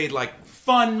people made like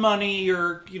fun money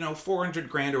or 400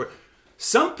 grand or.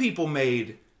 Some people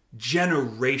made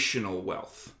generational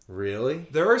wealth. Really?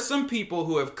 There are some people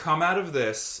who have come out of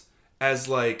this as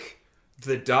like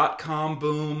the .com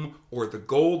boom or the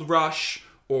gold rush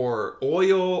or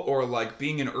oil or like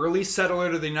being an early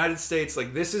settler to the United States.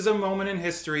 Like this is a moment in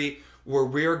history where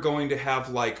we're going to have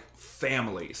like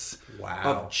families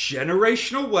of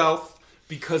generational wealth.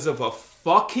 Because of a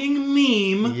fucking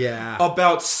meme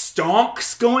about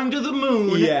stonks going to the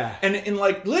moon. Yeah. And in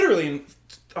like literally in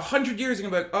 100 years, you're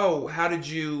going to be like, oh, how did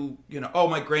you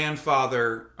my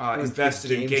grandfather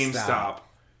invested in GameStop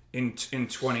in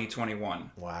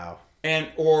 2021. Wow. And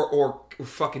or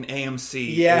fucking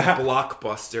AMC or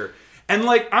Blockbuster. And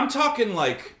like, I'm talking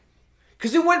like...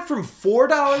 Because it went from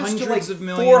 $4 to like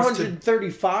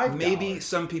 $435. Maybe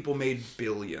some people made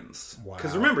billions. Wow.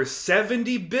 Because remember,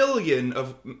 70 billion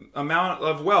of amount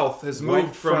of wealth has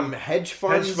moved from hedge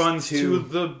funds to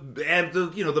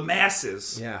the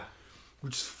masses. Yeah,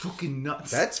 which is fucking nuts.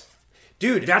 That's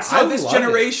how this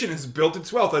generation has built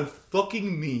its wealth on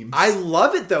fucking memes. I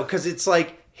love it though, because it's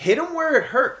like. Hit them where it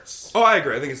hurts. Oh, I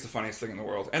agree. I think it's the funniest thing in the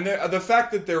world. And the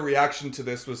fact that their reaction to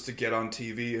this was to get on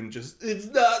TV and just, it's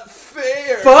not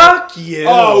fair. Fuck you.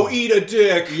 Oh, eat a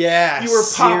dick. Yeah, you were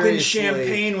popping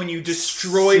champagne when you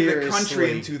destroyed the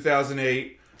country in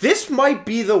 2008. This might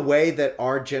be the way that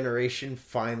our generation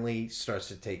finally starts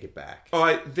to take it back.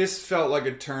 Oh, this felt like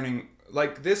a turning...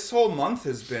 Like, this whole month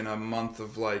has been a month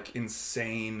of, like,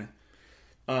 insane...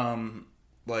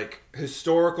 like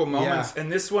historical moments,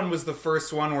 and this one was the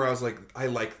first one where I was like, I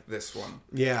like this one.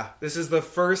 Yeah. This is the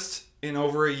first in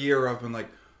over a year I've been like,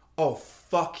 oh,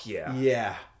 fuck yeah.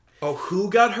 Yeah. Oh, who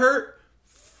got hurt?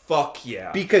 Fuck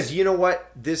yeah. Because you know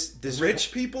what? This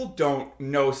rich people don't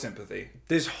know sympathy.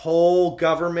 This whole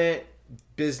government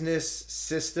business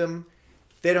system,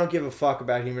 they don't give a fuck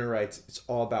about human rights. It's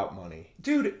all about money.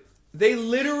 Dude, they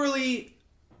literally...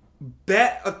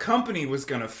 bet a company was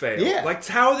going to fail. Yeah. Like, it's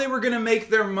how they were going to make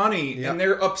their money. Yep. And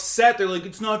they're upset. They're like,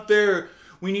 it's not fair.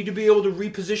 We need to be able to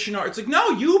reposition our... It's like, no,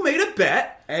 you made a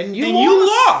bet. And you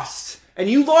lost. And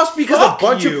you lost because a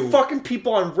bunch of fucking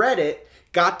people on Reddit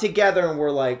got together and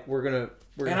were like, we're going to...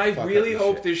 And I really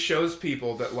hope this shows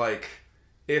people that, like,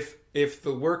 if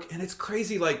the work... And it's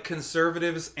crazy, like,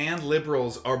 conservatives and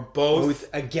liberals are both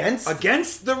against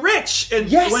the rich.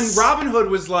 And when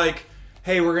Robinhood was like...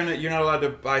 hey, you're not allowed to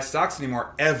buy stocks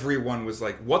anymore. Everyone was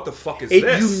like, what the fuck is this?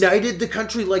 It united the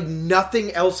country like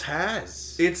nothing else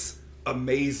has. It's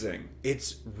amazing.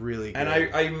 It's really good.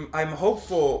 And I'm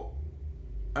hopeful.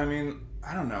 I mean,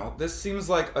 I don't know. This seems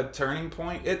like a turning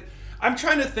point. I'm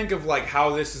trying to think of like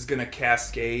how this is going to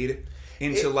cascade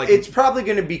into like... It's probably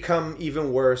going to become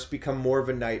even worse, become more of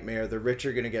a nightmare. The rich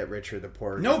are going to get richer, the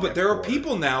poor are No, but there poor. are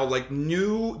people now like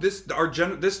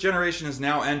this generation has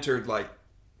now entered like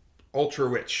ultra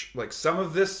rich. Like some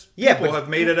of this people have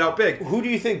made it out big. Who do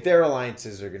you think their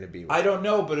alliances are going to be with? I don't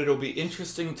know, but it'll be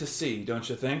interesting to see, don't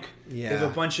you think? Yeah. If a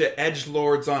bunch of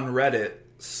edgelords on Reddit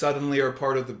suddenly are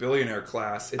part of the billionaire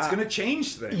class, it's going to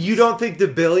change things. You don't think the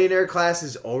billionaire class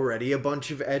is already a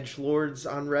bunch of edgelords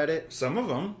on Reddit? Some of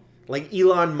them. Like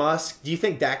Elon Musk. Do you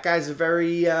think that guy's a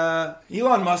very...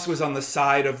 Elon Musk was on the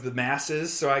side of the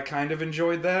masses, so I kind of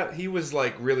enjoyed that. He was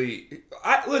like really...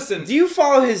 Listen... Do you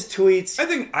follow his tweets?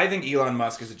 I think Elon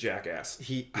Musk is a jackass.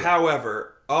 Yeah.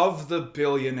 However, of the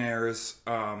billionaires,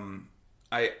 I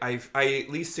at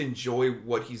least enjoy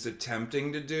what he's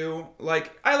attempting to do.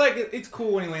 Like, I like it. It's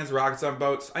cool when he lands rockets on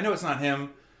boats. I know it's not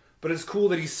him, but it's cool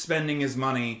that he's spending his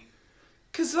money.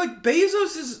 Because, like,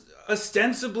 Bezos is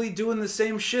ostensibly doing the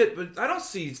same shit, but I don't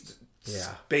see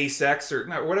SpaceX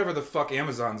or whatever the fuck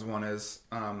Amazon's one is.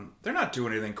 They're not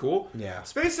doing anything cool. Yeah.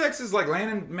 SpaceX is like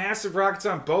landing massive rockets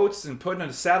on boats and putting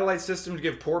a satellite system to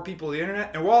give poor people the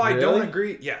internet. And while I don't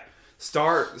agree,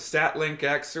 Statlink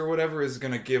X or whatever is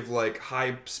going to give like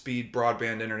high speed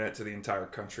broadband internet to the entire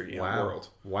country and world.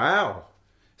 Wow.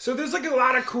 So there's like a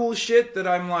lot of cool shit that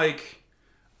I'm like,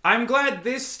 I'm glad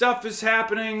this stuff is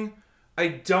happening. I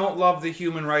don't love the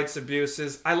human rights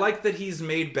abuses. I like that he's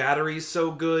made batteries so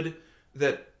good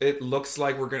that it looks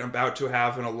like we're about to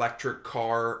have an electric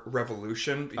car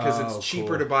revolution because it's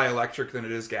cheaper to buy electric than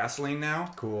it is gasoline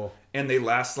now. Cool. And they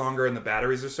last longer and the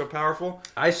batteries are so powerful.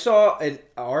 I saw an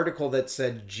article that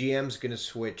said GM's going to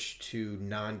switch to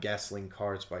non-gasoline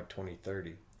cars by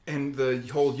 2030. And the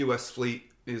whole U.S.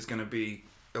 fleet is going to be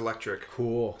electric.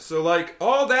 Cool. So, like,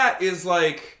 all that is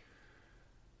like...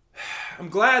 I'm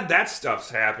glad that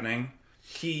stuff's happening.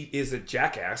 He is a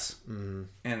jackass, and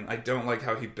I don't like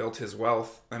how he built his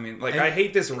wealth. I mean, like, I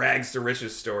hate this rags to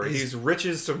riches story. He's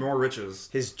riches to more riches.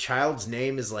 His child's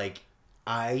name is like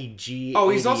IG. Oh,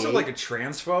 he's also like a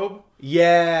transphobe.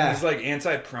 Yeah, and he's like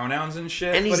anti-pronouns and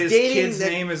shit. And but his kid's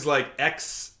name is like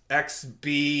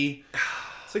XXB.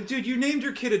 It's like, dude, you named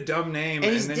your kid a dumb name,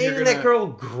 and he's then dating you're gonna... that girl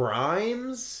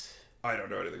Grimes. I don't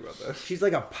know anything about that. She's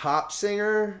like a pop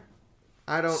singer.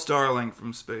 Starlink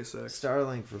from SpaceX.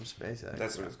 Starlink from SpaceX.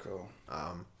 That's what it's called.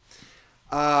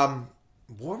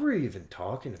 What were we even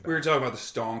talking about? We were talking about the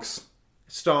stonks.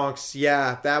 Stonks,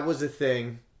 yeah, that was a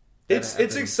thing. It's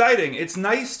exciting. It's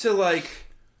nice to like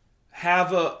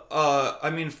have I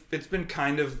mean, it's been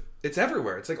kind of, it's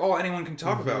everywhere. It's like all anyone can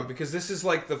talk about because this is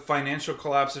like the financial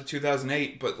collapse of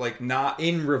 2008, but like not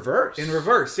in reverse. In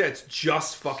reverse, yeah. It's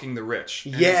just fucking the rich.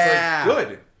 And yeah, it's like,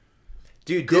 good,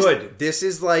 dude. Good. This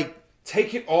is like.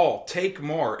 Take it all. Take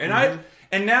more. And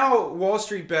and now Wall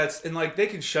Street Bets, and like they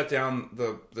can shut down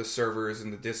the servers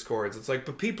and the discords. It's like,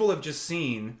 but people have just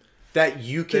seen that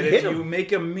you can that hit if them. you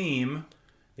make a meme.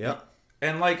 Yep.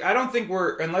 And like I don't think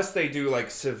unless they do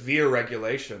like severe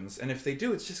regulations, and if they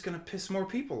do, it's just gonna piss more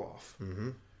people off.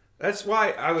 That's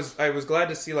why I was glad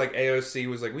to see like AOC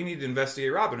was like, we need to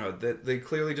investigate Robinhood. That they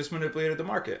clearly just manipulated the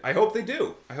market. I hope they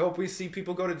do. I hope we see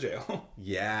people go to jail.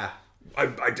 Yeah.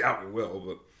 I doubt we will,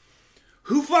 but.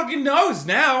 Who fucking knows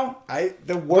now?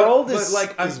 The world is...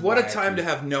 But, like, what wacky. a time to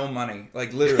have no money.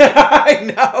 Like, literally.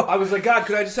 I know. I was like, God,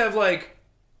 could I just have, like,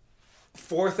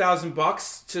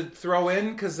 $4,000 to throw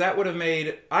in? Because that would have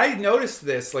made... I noticed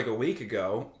this, like, a week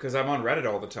ago, because I'm on Reddit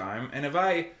all the time. And if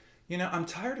I'm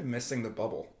tired of missing the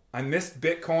bubble. I missed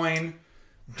Bitcoin,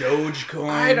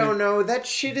 Dogecoin. I don't know. That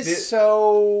shit is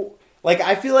so... Like,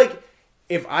 I feel like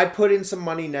if I put in some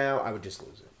money now, I would just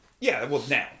lose it. Yeah, well,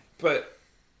 now. But...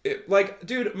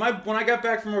 dude, when I got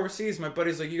back from overseas, my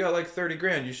buddy's like, you got like 30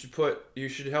 grand. You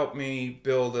should help me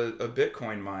build a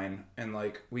Bitcoin mine. And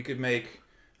like, we could make,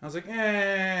 I was like,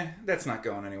 that's not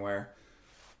going anywhere.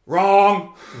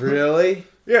 Wrong. Really?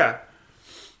 Yeah.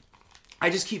 I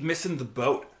just keep missing the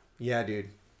boat. Yeah, dude.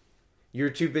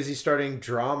 You're too busy starting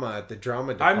drama at the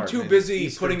drama department. I'm too busy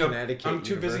I'm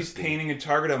too busy painting a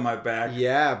target on my back.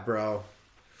 Yeah, bro.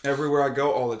 Everywhere I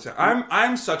go all the time.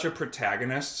 I'm such a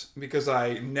protagonist because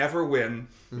I never win.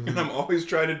 And I'm always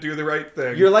trying to do the right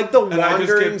thing. You're like the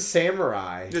wandering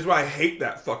samurai. That's why I hate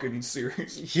that fucking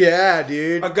series. Yeah,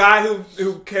 dude. A guy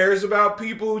who cares about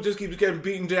people who just keeps getting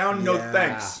beaten down. No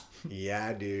thanks.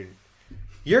 Yeah, dude.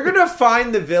 You're going to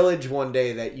find the village one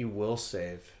day that you will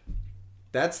save.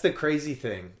 That's the crazy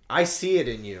thing. I see it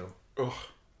in you. Ugh.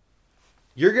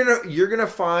 You're gonna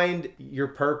find your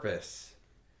purpose.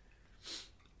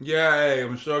 Yay,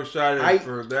 I'm so excited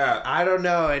for that. I don't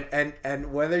know,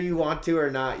 and whether you want to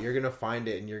or not, you're gonna find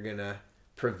it and you're gonna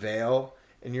prevail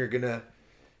and you're gonna...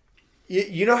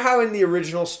 You know how in the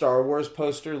original Star Wars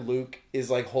poster, Luke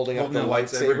is like holding up the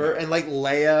lightsaber and like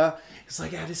Leia is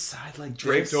like at his side like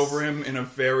draped over him in a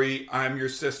very I'm your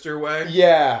sister way?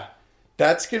 Yeah.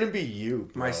 That's gonna be you,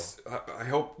 bro. I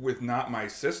hope with not my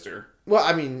sister. Well,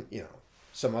 I mean,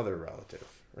 some other relative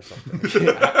or something.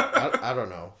 I don't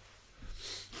know.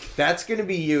 That's going to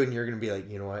be you, and you're going to be like,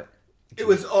 you know what? It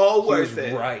was all worth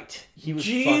it. Right. He was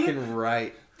Gene? fucking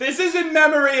right. This is in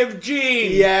memory of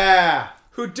Gene. Yeah.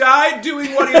 who died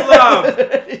doing what he loved,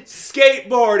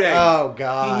 skateboarding. Oh,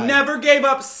 God. He never gave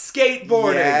up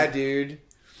skateboarding. Yeah, dude.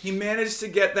 He managed to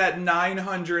get that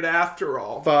 900 after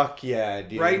all. Fuck yeah,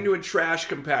 dude. Right into a trash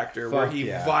compactor where he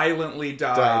violently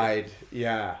died.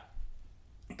 Yeah.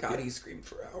 God, he screamed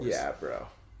for hours. Yeah, bro.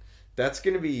 That's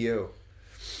gonna be you.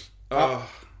 Ugh.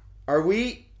 Are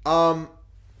we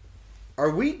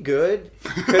good?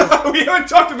 We haven't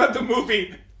talked about the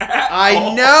movie at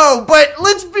all. I know, but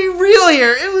let's be real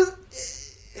here. It was.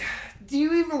 Do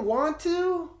you even want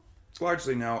to?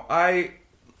 Largely no. I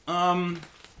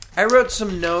wrote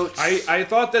some notes. I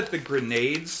thought that the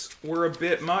grenades were a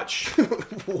bit much.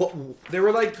 They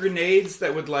were like grenades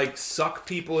that would like suck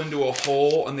people into a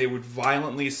hole and they would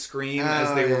violently scream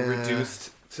as they were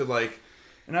reduced to like...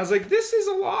 And I was like, this is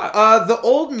a lot. The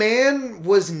old man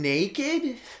was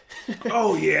naked?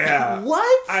 Oh, yeah.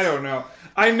 What? I don't know.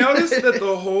 I noticed that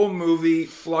the whole movie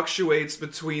fluctuates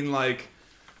between like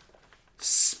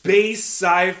space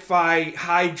sci-fi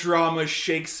high drama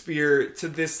Shakespeare to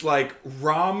this like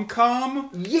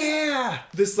rom-com. Yeah.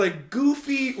 This like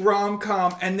goofy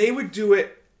rom-com, and they would do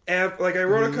it like I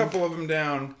wrote a couple of them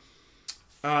down.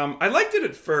 I liked it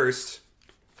at first.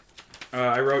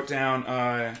 I wrote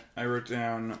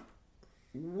down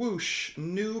whoosh,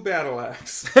 new battle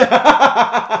axe.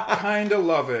 Kinda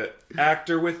love it.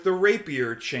 Actor with the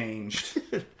rapier changed.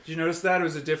 Did you notice that? It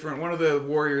was a different... One of the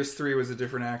Warriors 3 was a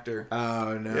different actor.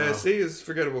 Oh, no. Yeah, see? It's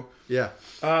forgettable. Yeah.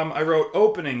 I wrote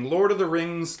opening, Lord of the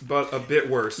Rings, but a bit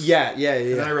worse. Yeah.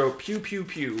 And then I wrote pew, pew,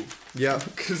 pew. Yeah.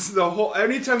 Because the whole...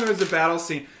 Anytime there was a battle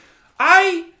scene...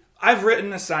 I've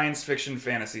written a science fiction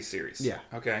fantasy series. Yeah.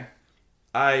 Okay?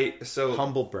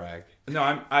 Humble brag.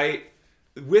 No,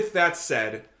 with that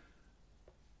said,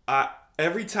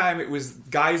 every time it was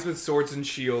guys with swords and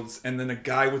shields, and then a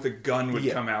guy with a gun would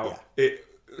come out, it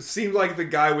seemed like the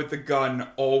guy with the gun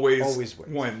always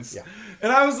wins. Yeah.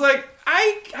 And I was like,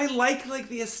 I like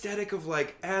the aesthetic of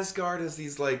like Asgard as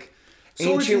these like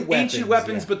swords ancient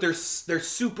weapons, but they're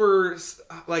super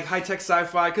like high tech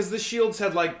sci-fi because the shields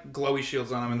had like glowy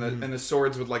shields on them, and the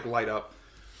swords would like light up,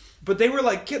 but they were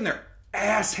like getting their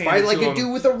ass handed right, like to a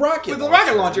dude with a rocket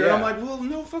launcher. Yeah. And I'm like, well,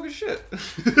 no fucking shit.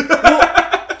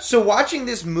 So watching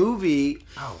this movie...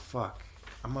 Oh, fuck.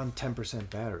 I'm on 10%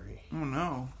 battery. Oh,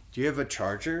 no. Do you have a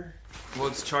charger? Well,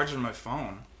 it's charging my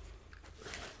phone.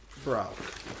 Bro,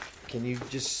 can you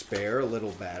just spare a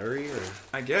little battery? Or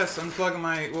I guess. Unplugging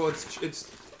my... Well,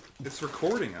 it's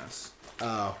recording us.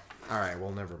 Oh, alright,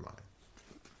 well, never mind.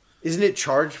 Isn't it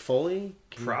charged fully?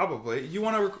 Probably. You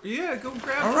want to... Yeah, go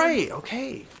grab it. Alright,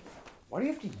 okay. Why do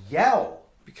you have to yell?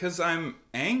 Because I'm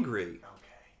angry.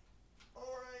 Okay.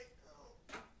 Alright.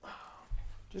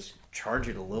 Just charge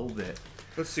it a little bit.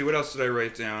 Let's see, what else did I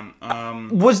write down?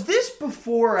 Was this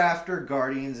before or after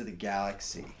Guardians of the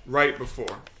Galaxy? Right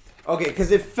before. Okay,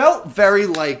 because it felt very,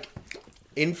 like,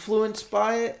 influenced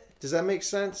by it. Does that make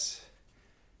sense?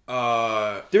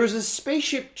 There was a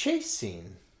spaceship chase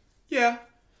scene. Yeah.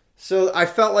 So I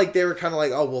felt like they were kind of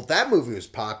like, oh, well, that movie was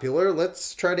popular.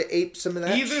 Let's try to ape some of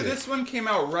that Either shit. this one came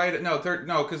out right... No,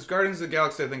 because Guardians of the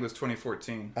Galaxy, I think, was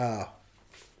 2014. Oh.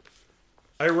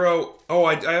 I wrote... Oh,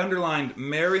 I underlined,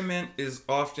 merriment is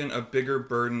often a bigger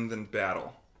burden than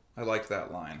battle. I like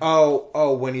that line.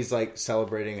 Oh, when he's, like,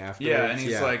 celebrating afterwards? Yeah, and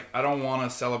he's like, I don't want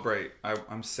to celebrate.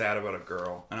 I'm sad about a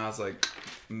girl. And I was like,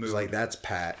 He's like, that's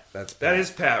Pat. That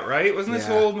is Pat, right? Wasn't this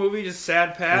whole movie just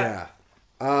sad Pat?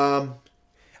 Yeah.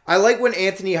 I like when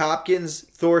Anthony Hopkins,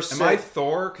 Thor said... Am I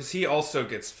Thor? Because he also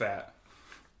gets fat.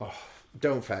 Oh,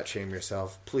 don't fat shame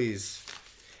yourself, please.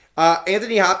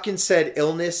 Anthony Hopkins said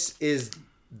illness is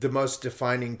the most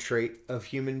defining trait of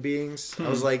human beings. I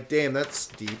was like, damn, that's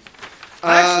deep.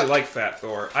 I actually like Fat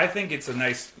Thor. I think it's a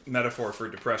nice metaphor for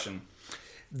depression.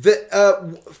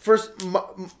 First,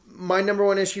 my number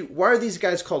one issue, why are these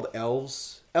guys called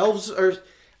elves? Elves are...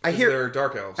 They're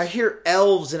dark elves. I hear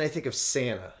elves and I think of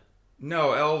Santa.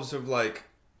 No, elves are like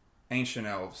ancient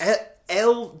elves.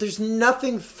 There's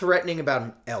nothing threatening about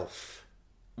an elf.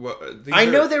 Well, I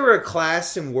know they were a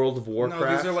class in World of Warcraft.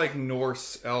 No, these are like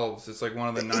Norse elves. It's like one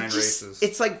of the 9 races.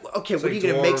 It's like, okay, what are you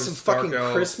going to make some fucking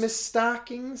Christmas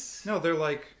stockings? No, they're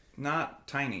like not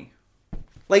tiny.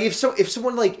 Like if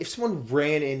someone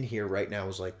ran in here right now and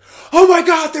was like, "Oh my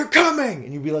god, they're coming!"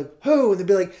 and you'd be like, "Who?" and they'd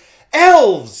be like,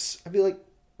 "Elves." I'd be like,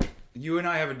 you and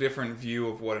I have a different view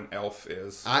of what an elf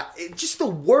is. Just the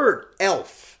word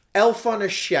elf. Elf on a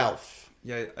shelf.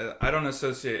 Yeah, I don't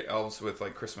associate elves with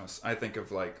like Christmas. I think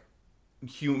of like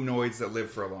humanoids that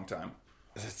live for a long time.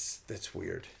 That's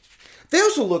weird. They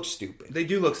also look stupid. They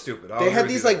do look stupid. They had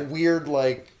these like weird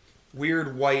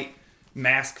white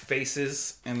mask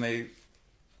faces, and they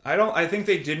I think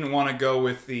they didn't want to go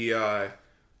with the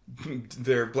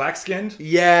they're black skinned.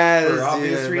 Yeah, for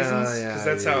obvious reasons.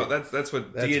 Because that's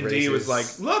what D&D was like.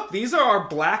 Look, these are our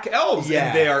black elves,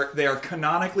 and they are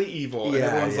canonically evil. And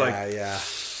everyone's like,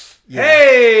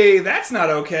 hey, that's not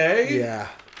okay. Yeah.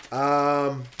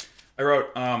 I wrote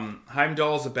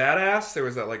Heimdall's a badass. There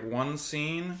was that like one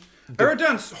scene. I wrote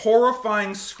down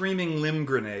horrifying screaming limb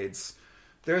grenades.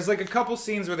 There's like a couple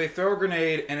scenes where they throw a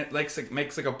grenade and it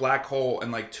makes like a black hole,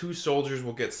 and like 2 soldiers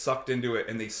will get sucked into it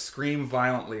and they scream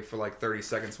violently for like 30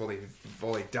 seconds while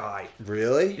they die.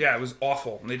 Really? Yeah, it was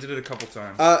awful. And they did it a couple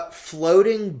times.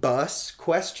 Floating bus ?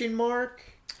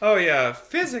 Oh yeah,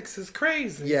 physics is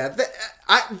crazy. Yeah,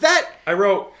 I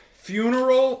wrote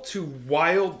funeral to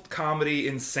wild comedy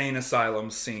insane asylum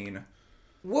scene.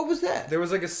 What was that? There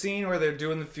was like a scene where they're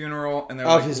doing the funeral and they're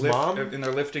of his mom, and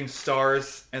they're lifting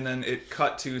stars, and then it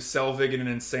cut to Selvig in an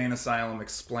insane asylum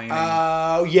explaining.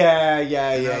 Oh yeah.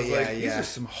 These are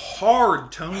some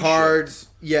hard tone. Shifts.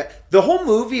 Yeah. The whole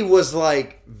movie was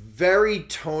like very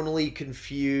tonally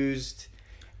confused.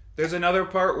 There's another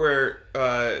part where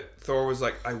Thor was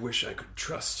like, "I wish I could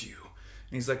trust you."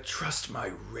 And he's like, "Trust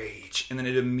my rage." And then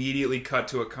it immediately cut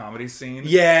to a comedy scene.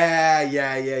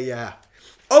 Yeah.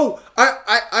 Oh,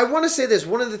 I want to say this.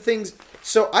 One of the things...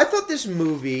 So, I thought this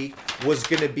movie was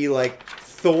going to be like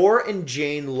Thor and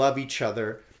Jane love each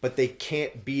other, but they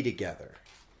can't be together.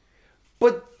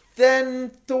 But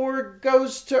then Thor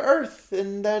goes to Earth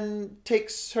and then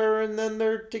takes her and then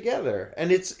they're together.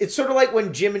 And it's sort of like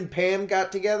when Jim and Pam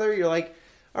got together. You're like,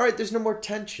 all right, there's no more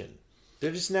tension.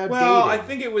 They're just now dating. Well, I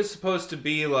think it was supposed to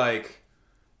be like,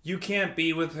 you can't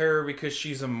be with her because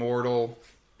she's immortal,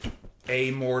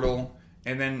 amortal.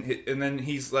 And then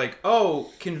he's like, oh,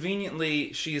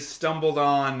 conveniently, she's stumbled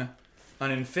on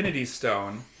an Infinity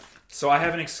Stone, so I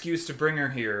have an excuse to bring her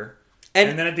here.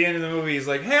 And then at the end of the movie, he's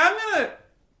like, hey,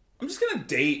 I'm just gonna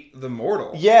date the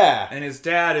mortal. Yeah. And his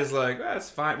dad is like, that's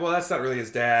fine. Well, that's not really his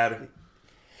dad.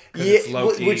 Yeah,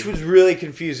 which was really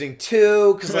confusing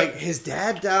too, because like his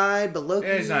dad died, but Loki.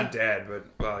 Yeah, he's not dead, but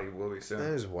well, he will be soon.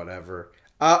 That is whatever.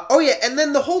 Oh yeah, and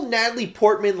then the whole Natalie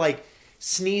Portman like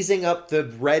sneezing up the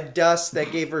red dust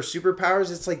that gave her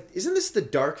superpowers. It's like, isn't this the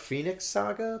Dark Phoenix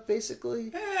saga,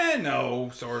 basically?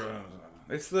 No, sort of.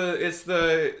 It's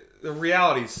the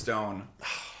Reality Stone,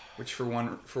 which for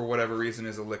whatever reason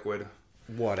is a liquid.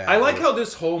 Whatever. I like how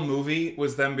this whole movie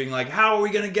was them being like, how are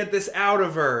we going to get this out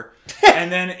of her?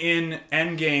 And then in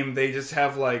Endgame, they just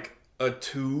have like a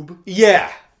tube.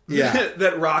 Yeah.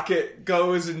 That Rocket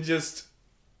goes and just...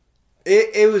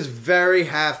 It was very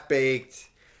half-baked.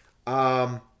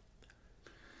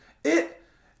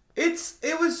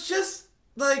 It was just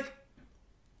like,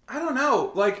 I don't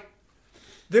know, like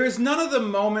there's none of the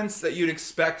moments that you'd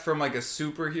expect from like a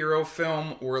superhero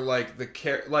film where like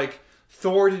like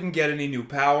Thor didn't get any new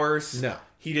powers. No.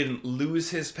 He didn't lose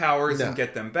his powers and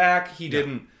get them back. He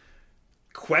didn't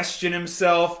question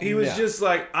himself. He was just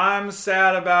like, I'm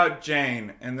sad about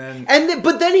Jane.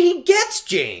 But then he gets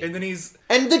Jane. And then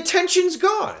and the tension's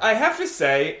gone. I have to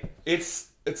say, it's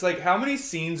like, how many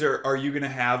scenes are you going to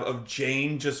have of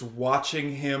Jane just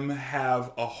watching him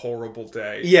have a horrible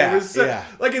day? Yeah,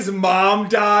 Like, his mom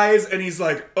dies, and he's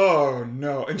like, oh,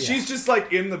 no. And she's just,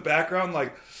 like, in the background,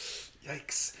 like,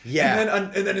 yikes.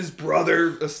 Yeah. And then his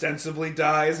brother ostensibly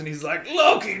dies, and he's like,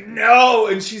 Loki, no!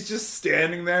 And she's just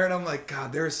standing there, and I'm like,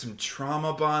 God, there's some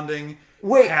trauma bonding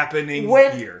happening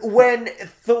here. When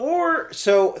Thor...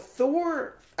 So,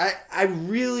 Thor... I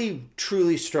really,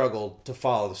 truly struggled to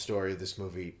follow the story of this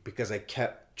movie because I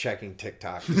kept checking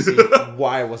TikTok to see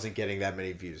why I wasn't getting that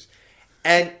many views.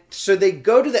 And so they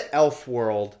go to the elf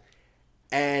world,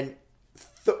 and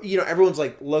everyone's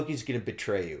like, Loki's going to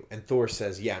betray you. And Thor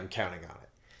says, yeah, I'm counting on it.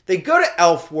 They go to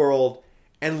elf world,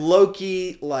 and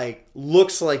Loki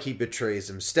looks like he betrays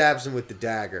him, stabs him with the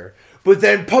dagger. But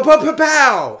then,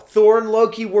 pow! Thor and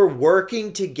Loki were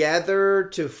working together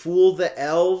to fool the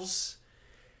elves.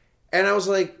 And I was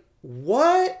like,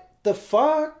 what the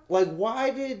fuck? Like,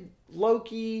 why did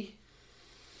Loki...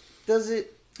 Does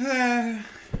it... And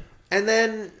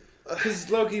then... Because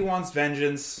Loki wants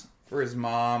vengeance for his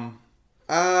mom.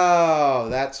 Oh,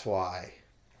 that's why.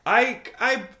 I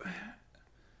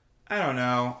don't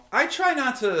know. I try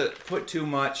not to put too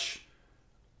much...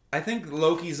 I think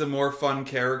Loki's a more fun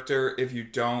character if you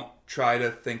don't try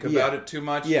to think about it too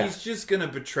much. Yeah. He's just gonna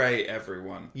betray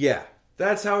everyone. Yeah.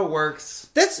 That's how it works.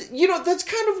 That's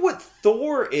kind of what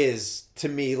Thor is to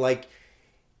me. Like,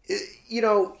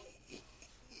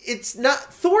 it's not...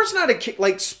 Thor's not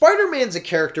like, Spider-Man's a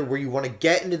character where you want to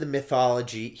get into the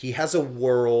mythology. He has a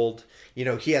world.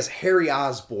 he has Harry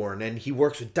Osborn, and he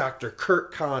works with Dr.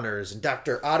 Kurt Connors and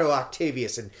Dr. Otto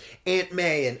Octavius and Aunt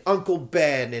May and Uncle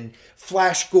Ben and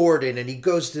Flash Gordon, and he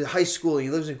goes to high school and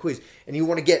he lives in Queens, and you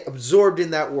want to get absorbed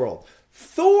in that world.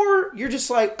 Thor, you're just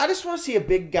like, I just want to see a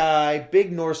big guy,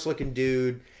 big Norse-looking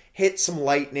dude, hit some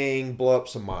lightning, blow up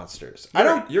some monsters.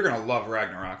 You're gonna love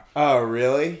Ragnarok. Oh,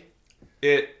 really?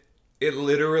 It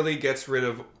literally gets rid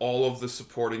of all of the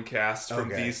supporting cast from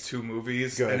these two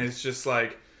movies, Good. and it's just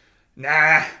like,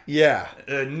 nah, Yeah.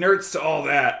 nerds to all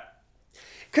that.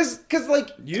 Cause like,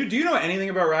 Do you know anything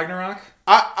about Ragnarok?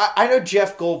 I know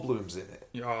Jeff Goldblum's in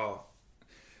it. Oh,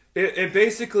 it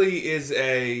basically is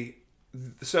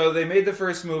so they made the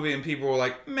first movie and people were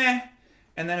like, meh.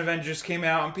 And then Avengers came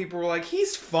out and people were like,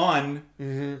 he's fun.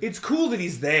 Mm-hmm. It's cool that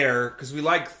he's there because we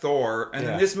like Thor. And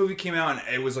then this movie came out and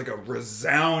it was like a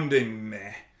resounding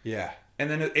meh. Yeah. And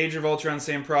then Age of Ultron,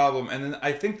 same problem. And then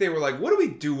I think they were like, what do we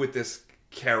do with this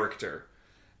character?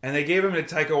 And they gave him to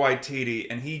Taika Waititi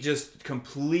and he just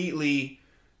completely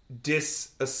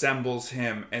disassembles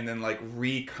him and then like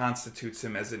reconstitutes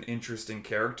him as an interesting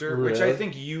character, really? Which I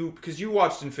think because you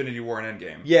watched Infinity War and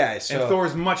Endgame, and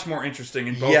Thor's much more interesting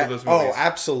in both of those movies. Oh,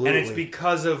 absolutely. And it's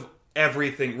because of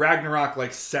everything. Ragnarok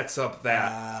like sets up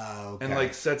that and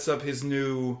like sets up his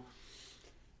new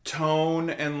tone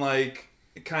and like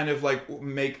kind of like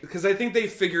because I think they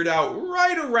figured out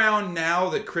right around now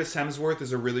that Chris Hemsworth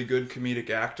is a really good comedic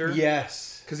actor.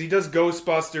 Yes, because he does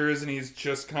Ghostbusters and he's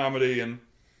just comedy and.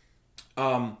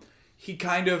 He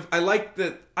kind of I like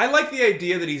the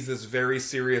idea that he's this very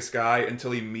serious guy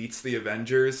until he meets the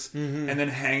Avengers, and then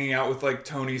hanging out with like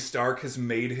Tony Stark has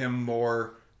made him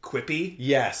more quippy.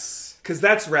 Yes, because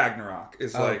that's Ragnarok.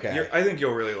 Is like I think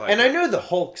you'll really like. And it. I know the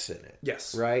Hulk's in it.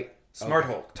 Yes, right. Smart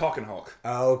Hulk, talking Hulk.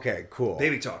 Oh, okay, cool.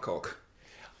 Baby talk Hulk.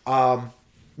 And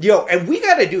we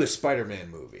got to do a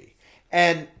Spider-Man movie,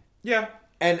 and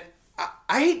I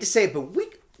hate to say it, but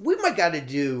we might got to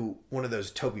do one of those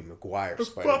Tobey Maguire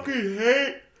Spider-Man. Fucking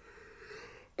hate.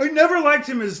 I never liked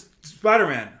him as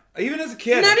Spider-Man, even as a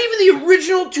kid. Not even the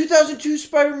original 2002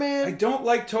 Spider-Man. I don't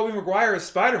like Tobey Maguire as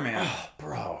Spider-Man. Oh,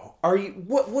 bro, are you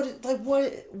what?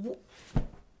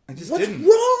 I just What's didn't.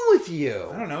 wrong with you?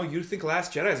 I don't know. You think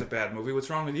Last Jedi is a bad movie? What's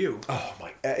wrong with you? Oh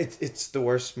my! It's the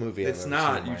worst movie. It's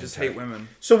not. You just hate women.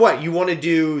 So what? You want to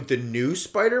do the new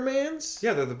Spider-Mans?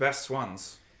 Yeah, they're the best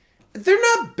ones. They're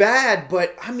not bad,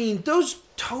 but I mean, those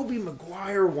Tobey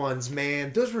Maguire ones,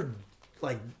 man, those were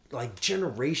like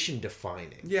generation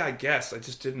defining. Yeah, I guess. I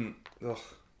just didn't. Ugh.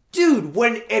 Dude,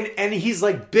 when and he's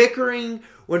like bickering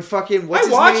when fucking I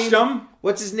watched him.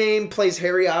 What's his name? Plays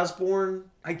Harry Osborn.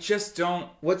 I just don't.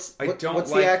 What's like,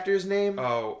 the actor's name?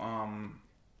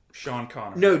 Sean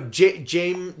Connery. No,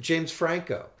 James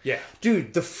Franco. Yeah,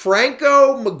 dude, the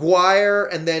Franco Maguire,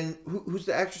 and then who's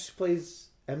the actress who plays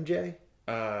MJ?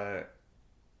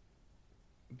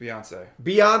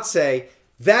 Beyonce.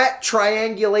 That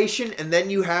triangulation, and then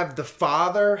you have the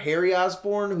father, Harry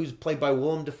Osborn, who's played by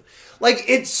Willem Dafoe. Like,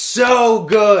 it's so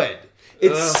good.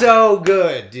 It's so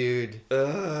good, dude. You're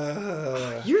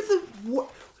the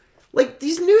like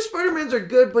these new Spider-Mans are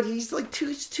good, but he's like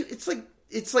too.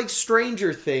 It's like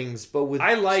Stranger Things, but with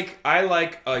I like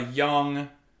a young,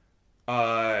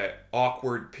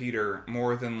 awkward Peter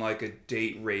more than like a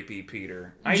date rapey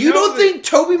Peter. You don't think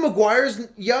Tobey Maguire's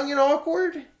young and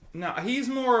awkward? No, he's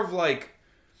more of like.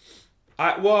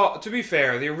 Well, to be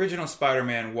fair, the original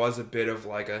Spider-Man was a bit of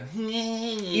like a.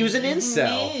 He was an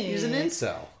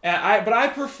incel. But I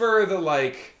prefer the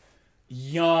like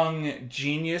young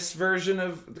genius version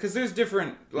of because there's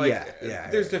different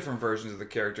different versions of the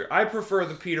character. I prefer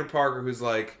the Peter Parker who's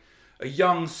like a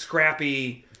young,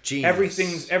 scrappy.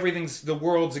 Genius. Everything's the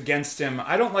world's against him.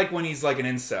 I don't like when he's like an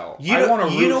incel. I want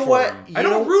to root for him. I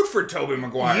don't root for Tobey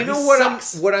Maguire. You know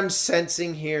what I'm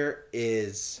sensing here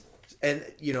is, and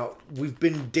we've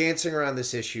been dancing around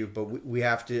this issue, but we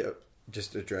have to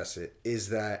just address it. Is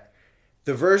that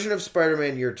the version of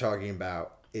Spider-Man you're talking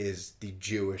about is the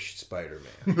Jewish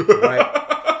Spider-Man, right?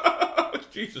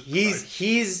 Jesus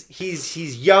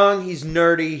he's young, he's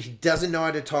nerdy, he doesn't know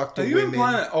how to talk to women. Are you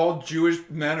implying that all Jewish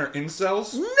men are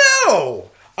incels?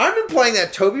 No! I'm implying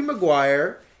that Tobey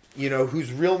Maguire,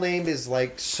 whose real name is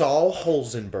like Saul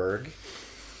Holzenberg,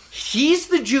 he's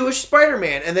the Jewish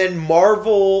Spider-Man. And then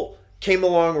Marvel came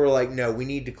along and were like, no, we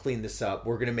need to clean this up.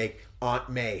 We're going to make Aunt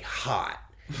May hot.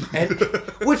 And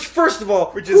which, first of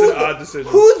all... Which is an odd decision.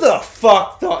 Who the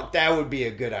fuck thought that would be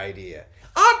a good idea?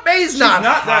 Aunt May's not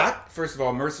hot. That, first of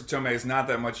all, Marissa Tomei is not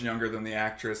that much younger than the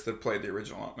actress that played the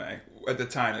original Aunt May at the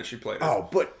time that she played her. Oh,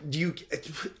 but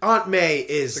Aunt May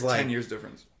is like 10 years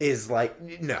difference. Is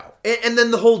like, no. And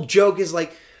then the whole joke is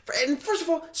like, And first of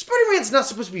all, Spider-Man's not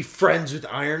supposed to be friends with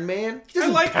Iron Man. He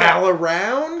doesn't like pal that.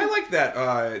 around. I like that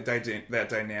that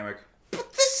dynamic. But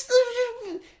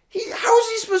how is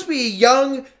he supposed to be a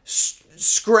young,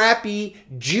 scrappy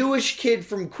Jewish kid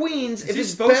from Queens? Is he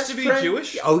supposed to be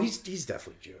Jewish? Oh, he's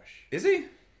definitely Jewish. Is he?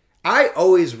 I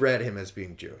always read him as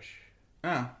being Jewish.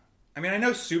 Oh. I mean, I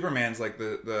know Superman's like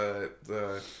the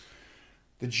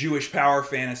Jewish power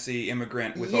fantasy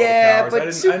immigrant with all the powers.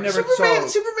 But I never saw...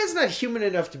 Superman's not human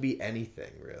enough to be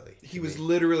anything, really. He was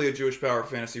literally a Jewish power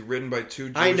fantasy written by two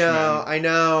Jewish I know.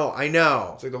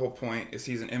 It's like the whole point is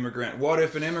he's an immigrant. What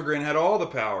if an immigrant had all the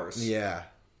powers? Yeah.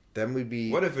 Then we'd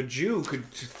be... What if a Jew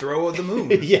could throw at the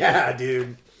moon? Yeah,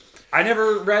 dude. I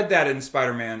never read that in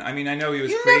Spider-Man. I mean, I know he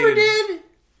was You created... never did?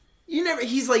 You never...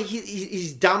 He's like...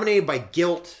 He's dominated by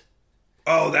guilt.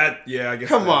 Oh, that... Yeah, I guess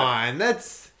Come on.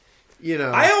 That's... You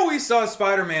know... I always saw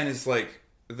Spider-Man as like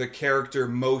the character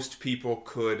most people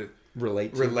could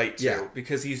relate to. Yeah.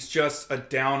 Because he's just a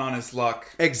down on his luck.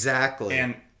 Exactly.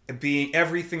 And being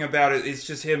everything about it is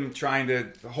just him trying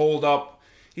to hold up.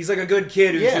 He's like a good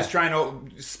kid who's just trying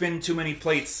to spin too many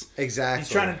plates. Exactly. He's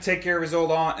trying to take care of his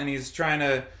old aunt, and he's trying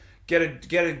to get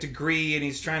a degree, and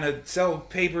he's trying to sell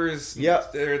papers.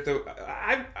 Yep.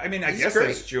 I mean, I guess great.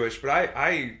 that's Jewish, but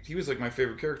he was like my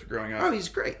favorite character growing up. Oh, he's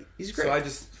great. He's great. So I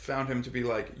just found him to be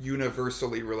like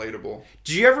universally relatable.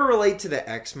 Did you ever relate to the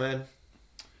X-Men?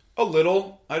 A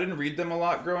little. I didn't read them a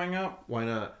lot growing up. Why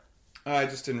not? I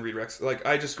just didn't read Rex. Like,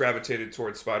 I just gravitated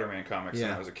towards Spider-Man comics when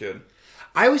I was a kid.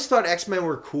 I always thought X-Men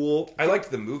were cool. I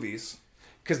liked the movies.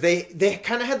 Because they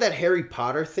kind of had that Harry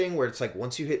Potter thing where it's like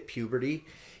once you hit puberty,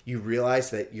 you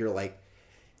realize that you're like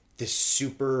this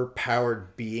super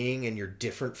powered being and you're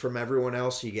different from everyone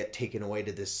else. So you get taken away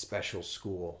to this special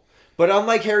school. But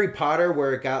unlike Harry Potter,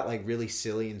 where it got like really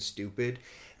silly and stupid,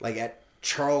 like at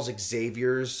Charles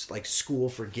Xavier's like school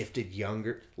for gifted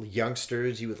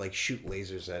youngsters, you would like shoot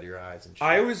lasers out of your eyes and shit.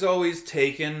 I was always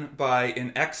taken by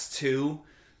in X2.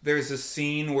 There's a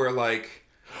scene where like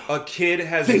a kid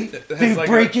has they like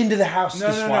break into the house. No,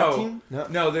 the SWAT team?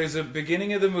 No, there's a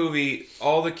beginning of the movie.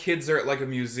 All the kids are at like a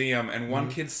museum, and one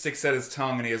kid sticks out his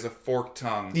tongue, and he has a forked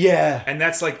tongue. Yeah, and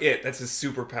that's like it. That's his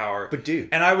superpower. But dude,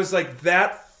 and I was like,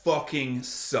 that fucking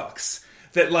sucks.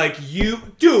 That like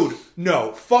dude,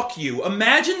 no, fuck you.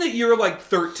 Imagine that you're like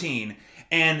 13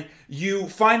 and you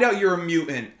find out you're a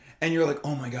mutant, and you're like,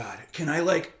 oh my god, can I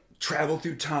like travel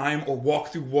through time or walk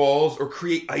through walls or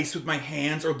create ice with my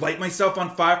hands or light myself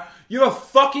on fire? You have a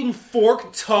fucking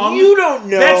forked tongue. You don't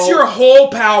know. That's your whole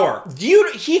power. That's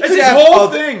his whole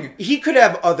thing. He could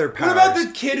have other powers. What about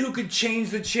the kid who could change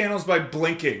the channels by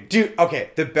blinking? Dude, okay,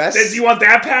 the best... Do you want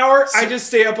that power? I just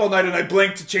stay up all night and I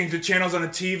blink to change the channels on a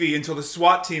TV until the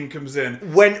SWAT team comes in.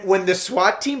 When the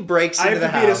SWAT team breaks into the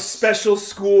house... I have to be at a special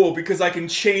school because I can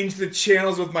change the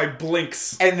channels with my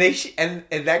blinks. And and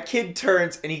that kid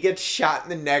turns and he gets shot in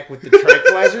the neck with the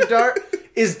tranquilizer dart.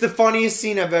 Is the funniest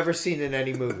scene I've ever seen in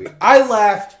any movie. I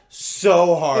laughed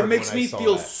so hard. It makes me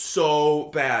feel so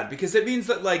bad because it means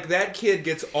that like that kid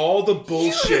gets all the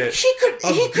bullshit. He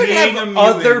could have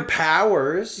other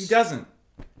powers. He doesn't.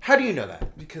 How do you know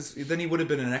that? Because then he would have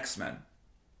been an X-Men.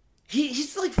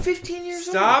 He's like 15 years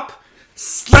old. Stop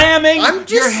slamming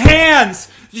your hands.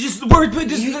 This is the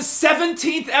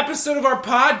 17th episode of our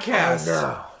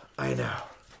podcast. I know.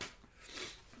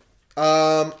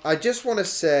 I just want to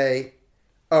say,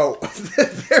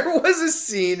 there was a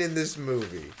scene in this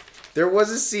movie.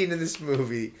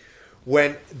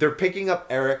 When they're picking up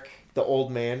Eric, the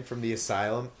old man from the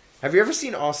asylum. Have you ever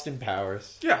seen Austin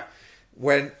Powers? Yeah.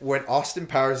 When Austin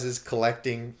Powers is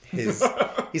collecting his...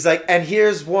 he's like, and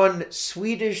here's one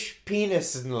Swedish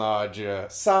penis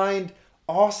enlarger, signed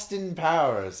Austin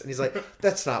Powers. And he's like,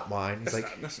 that's not mine. He's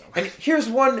that's not mine. And here's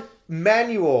one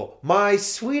manual, my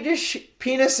Swedish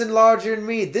penis enlarger and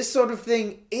me. This sort of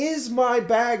thing is my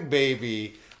bag,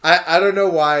 baby. I don't know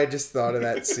why I just thought of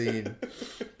that scene.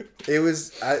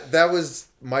 That was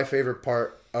my favorite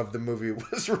part of the movie,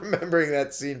 was remembering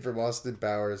that scene from Austin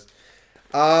Powers.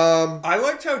 I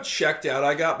liked how checked out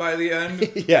I got by the end.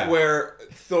 Yeah. Where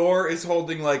Thor is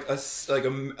holding like a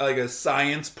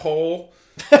science pole.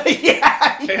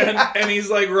 And he's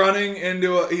like running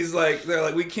into they're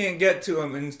like, we can't get to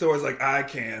him, and Thor's like, I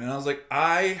can. And I was like,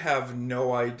 I have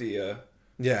no idea.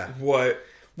 Yeah.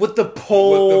 What the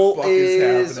pole what the fuck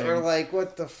is happening. Or like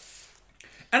what the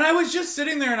And I was just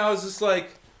sitting there and I was just like,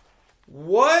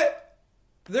 what?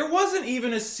 There wasn't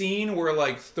even a scene where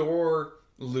like Thor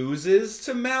loses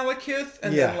to Malekith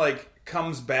and then like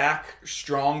comes back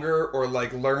stronger or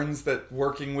like learns that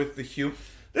working with the human.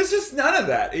 There's just none of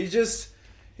that.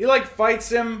 He like fights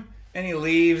him And he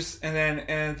leaves, and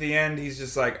at the end, he's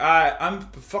just like, I'm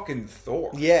fucking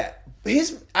Thor. Yeah.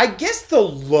 I guess the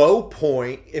low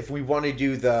point, if we want to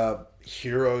do the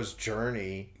hero's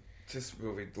journey, This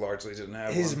movie largely didn't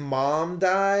have his one. mom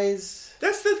dies.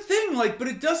 That's the thing, but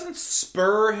it doesn't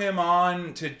spur him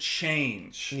on to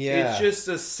change. Yeah. It's just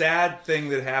a sad thing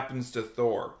that happens to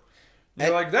Thor.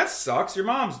 You're like, that sucks. Your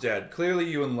mom's dead. Clearly,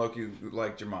 you and Loki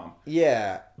liked your mom.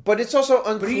 Yeah, but it's also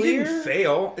unclear. But he didn't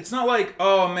fail. It's not like,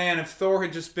 oh man, if Thor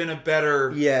had just been a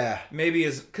better... Yeah. Maybe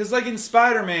because in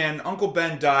Spider-Man, Uncle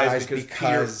Ben dies because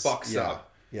Peter fucks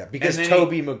up. Yeah, because And then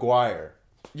Tobey Maguire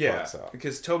fucks up.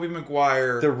 Because Tobey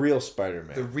Maguire... The real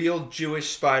Spider-Man. The real Jewish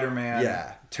Spider-Man.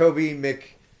 Yeah, Tobey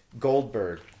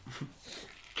McGoldberg.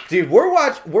 Dude, we're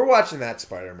watching that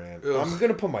Spider-Man. Ugh. I'm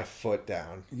gonna put my foot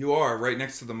down. You are right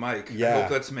next to the mic. Yeah.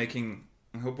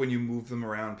 I hope when you move them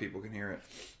around, people can hear it.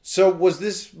 So, was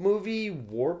this movie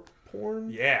war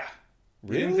porn? Yeah.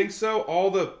 Really? You didn't think so?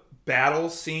 All the battle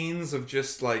scenes of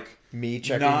just Me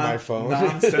checking my phone.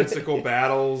 nonsensical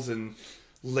battles and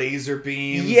laser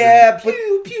beams. Yeah, and but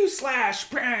pew pew slash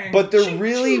bang. But there choo,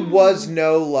 really choo. was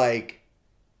no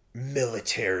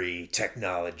military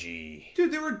technology.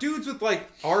 Dude, there were dudes with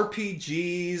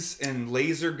RPGs and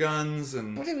laser guns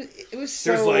and But it was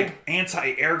so... there's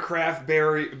anti-aircraft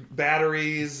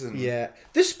batteries and Yeah.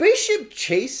 The spaceship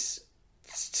chase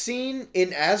scene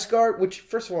in Asgard, which,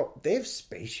 first of all, they have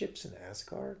spaceships in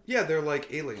Asgard? yeah, they're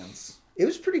like aliens. It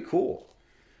was pretty cool.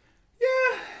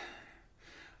 Yeah.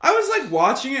 I was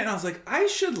watching it and I was like, I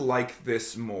should like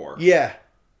this more. Yeah.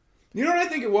 You know what I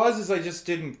think it was? Is I just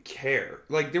didn't care.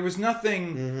 There was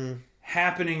nothing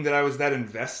happening that I was that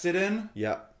invested in.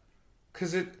 Yeah.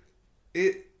 Because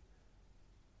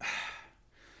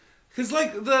because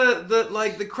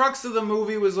the crux of the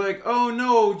movie was oh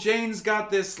no, Jane's got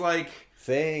this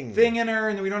Thing in her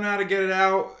and we don't know how to get it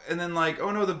out. And then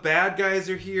oh no, the bad guys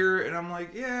are here. And I'm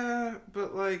like, yeah,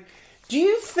 but Do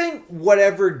you think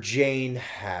whatever Jane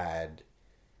had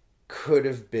could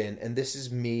have been, and this is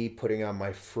me putting on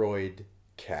my Freud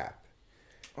cap,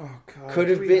 oh god, could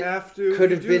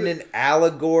have been an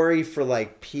allegory for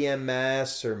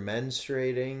PMS or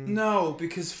menstruating? No,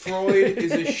 because Freud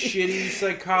is a shitty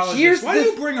psychologist. Why do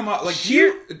you bring him up?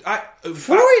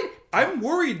 Freud. I'm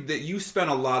worried that you spent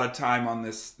a lot of time on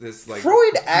this.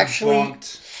 Freud actually,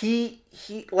 debunked. he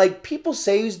people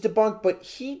say he's debunked, but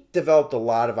he developed a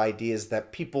lot of ideas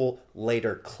that people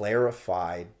later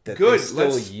clarified that they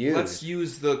still use. Let's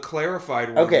use the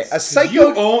clarified ones. Okay, a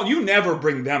psycho. You never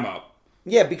bring them up.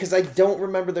 Yeah, because I don't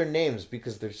remember their names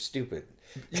because they're stupid.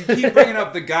 You keep bringing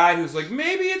up the guy who's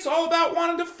maybe it's all about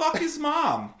wanting to fuck his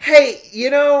mom. Hey,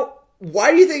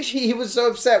 why do you think he was so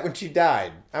upset when she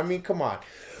died? I mean, come on.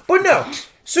 But no,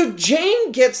 so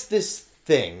Jane gets this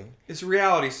thing. It's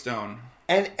Reality Stone.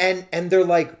 And they're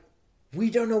like, we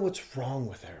don't know what's wrong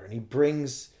with her. And he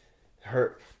brings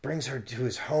her to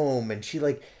his home, and she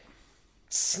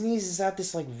sneezes out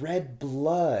this red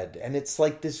blood, and it's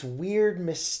this weird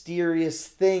mysterious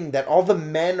thing that all the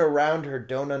men around her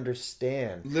don't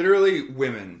understand. Literally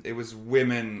women. It was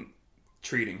women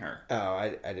treating her. Oh, I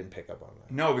didn't pick up on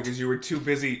that. No, because you were too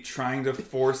busy trying to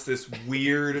force this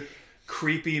weird,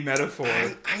 creepy metaphor.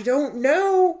 I don't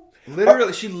know.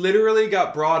 She literally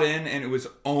got brought in, and it was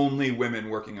only women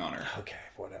working on her. Okay,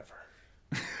 whatever.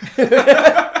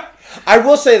 I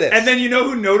will say this. And then you know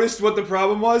who noticed what the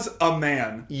problem was? A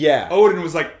man. Yeah. Odin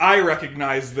was like, I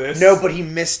recognize this. No, but he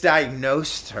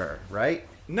misdiagnosed her, right?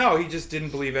 No, he just didn't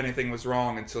believe anything was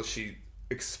wrong until she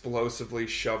explosively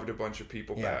shoved a bunch of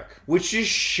people back. Which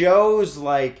just shows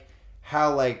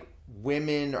how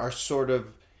women are sort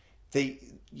of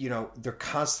they're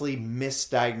constantly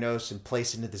misdiagnosed and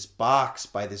placed into this box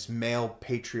by this male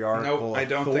patriarchal Nope, I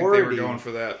don't authority. think they were going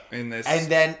for that in this. And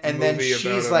then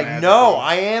she's like, "No,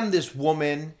 I am this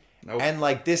woman, nope. and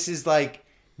this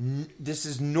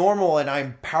is normal, and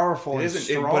I'm powerful and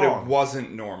strong." But it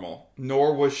wasn't normal.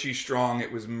 Nor was she strong.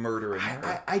 It was murdering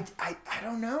her. I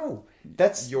don't know.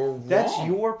 That's wrong. That's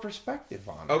your perspective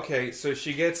on it. Okay, so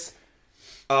she gets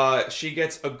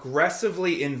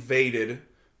aggressively invaded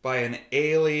by an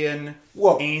alien,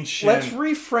 ancient... Let's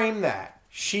reframe that.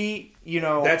 She,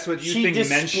 That's what you think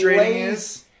displays, menstruating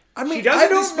is? I mean, she doesn't I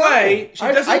don't display. know.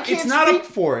 She doesn't. I can't it's not speak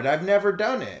for it. I've never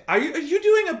done it. Are you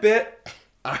doing a bit?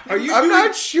 I'm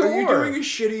not sure. Are you doing a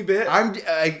shitty bit? I'm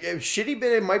a shitty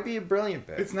bit. It might be a brilliant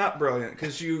bit. It's not brilliant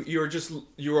because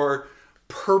you are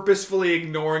purposefully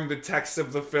ignoring the text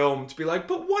of the film to be like,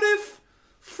 but what if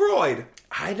Freud?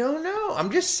 I don't know. I'm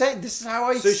just saying this is how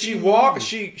I. So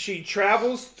see she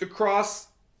travels across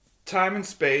time and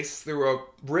space through a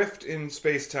rift in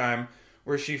space-time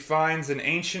where she finds an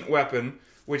ancient weapon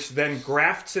which then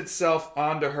grafts itself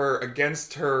onto her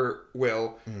against her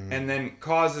will, and then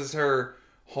causes her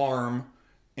harm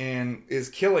and is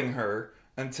killing her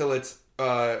until it's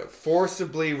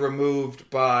forcibly removed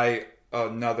by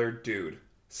another dude.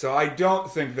 So I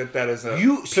don't think that is a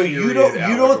you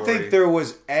don't think there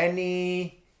was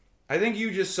any. I think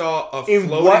you just saw a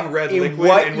floating red liquid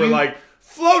and were like,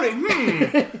 floating,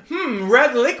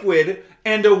 red liquid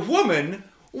and a woman.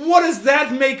 What does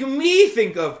that make me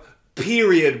think of?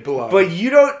 Period blood. But you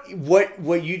don't.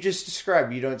 What you just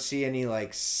described, you don't see any like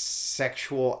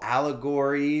sexual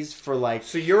allegories for like.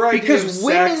 So your idea of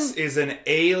sex is an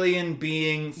alien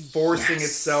being forcing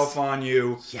itself on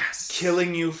you,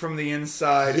 killing you from the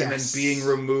inside, and then being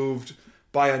removed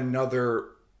by another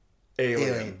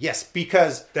alien. Yes,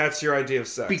 because that's your idea of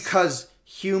sex. Because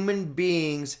human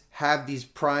beings have these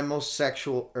primal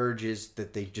sexual urges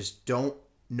that they just don't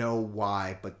know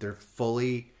why, but they're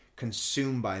fully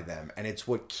consumed by them, and it's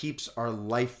what keeps our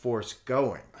life force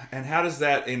going. And how does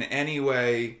that in any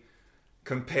way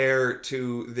compare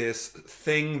to this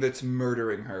thing that's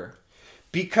murdering her?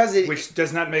 Which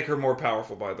does not make her more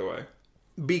powerful, by the way.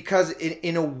 Because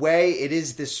in a way, it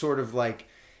is this sort of like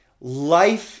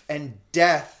life and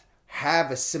death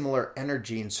have a similar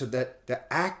energy, and so that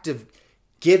the act of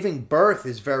giving birth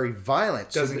is very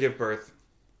violent. Doesn't give birth.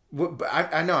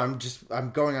 I know.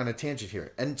 I'm going on a tangent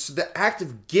here, and so the act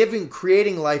of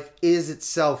creating life is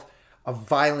itself a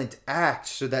violent act.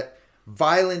 So that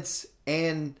violence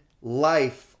and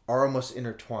life are almost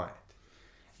intertwined.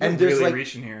 And there's really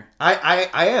reaching here. I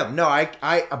am. No,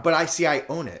 but I see. I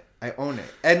own it.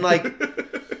 And like,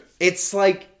 it's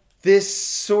like this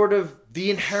sort of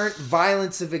the inherent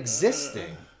violence of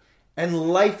existing, and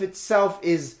life itself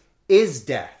is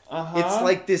death. It's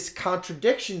like this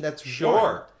contradiction that's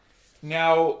sure.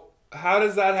 Now, how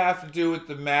does that have to do with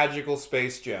the magical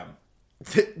space gem?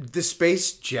 The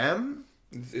space gem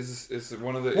is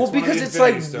one of the because it's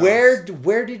like stones.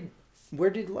 where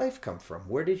did life come from?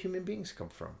 Where did human beings come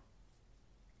from?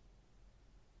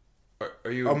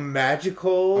 Are you a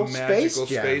magical space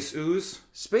gem? Space ooze?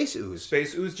 Space ooze.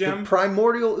 Space ooze gem? The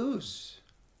primordial ooze.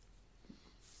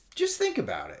 Just think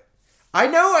about it. I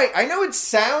know it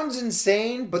sounds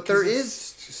insane, but there is.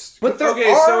 But there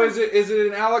are... so is it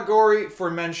an allegory for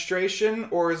menstruation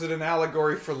or is it an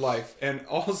allegory for life? And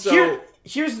also,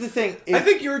 here's the thing. I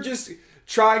think you're just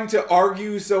trying to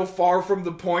argue so far from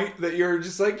the point that you're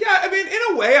just like, yeah, I mean, in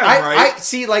a way, I'm right. I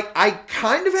see, like, I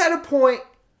kind of had a point,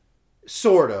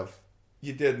 sort of.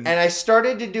 You didn't. And I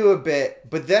started to do a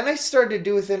bit, but then I started to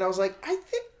do a thing. I was like, I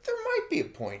think there might be a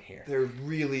point here. There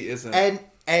really isn't.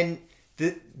 And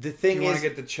the thing is, you want to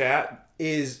get the chat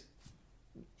is,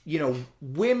 you know,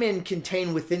 women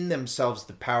contain within themselves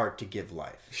the power to give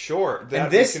life. Sure,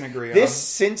 that we can agree on. This,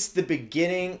 since the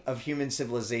beginning of human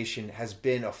civilization, has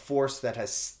been a force that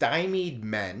has stymied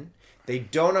men. They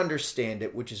don't understand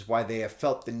it, which is why they have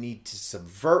felt the need to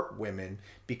subvert women,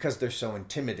 because they're so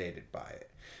intimidated by it.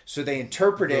 So they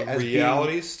interpret it as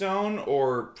reality stone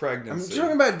or pregnancy. I'm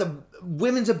talking about the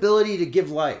women's ability to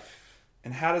give life.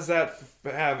 And how does that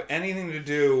have anything to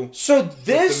do with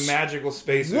the magical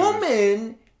space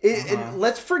woman?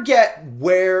 Let's forget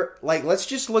where. Like, let's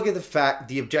just look at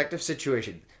the objective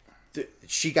situation.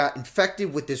 She got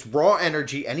infected with this raw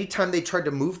energy. Anytime they tried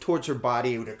to move towards her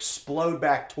body, it would explode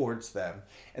back towards them,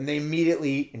 and they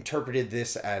immediately interpreted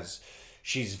this as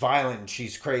she's violent,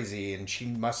 she's crazy, and she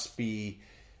must be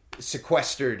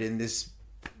sequestered in this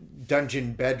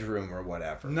dungeon bedroom or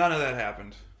whatever. None of that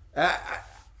happened.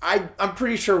 I'm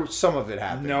pretty sure some of it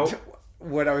happened. No.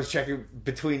 When I was checking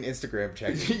between Instagram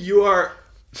checks. You are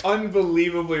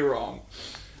unbelievably wrong.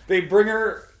 They bring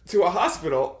her to a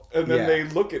hospital and then they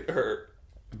look at her.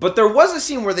 But there was a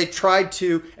scene where they tried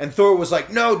to, and Thor was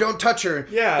like, "No, don't touch her."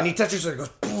 Yeah. And he touches her and goes,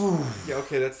 "Poof." Yeah,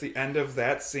 okay, that's the end of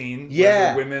that scene.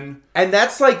 Yeah. Where the women. And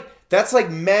that's like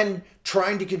men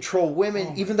trying to control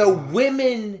women, even though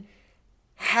women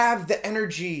have the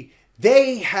energy.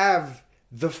 They have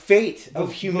the fate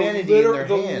of humanity in their hands.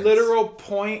 The literal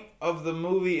point of the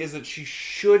movie is that she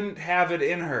shouldn't have it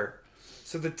in her.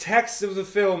 So the text of the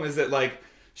film is that, like,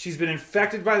 she's been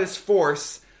infected by this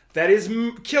force that is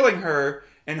killing her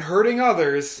and hurting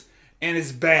others and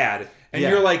is bad. And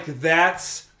you're like,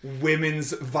 that's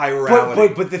women's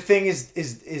virality. But the thing is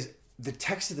the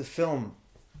text of the film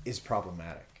is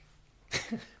problematic.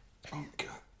 Oh, God.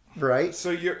 Right? So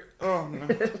you're... Oh, no.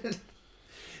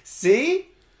 See?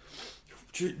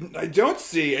 I don't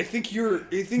see. I think you're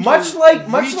much like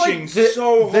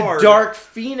so hard. The Dark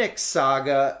Phoenix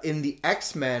saga in the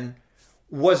X-Men,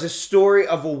 was a story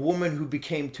of a woman who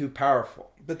became too powerful.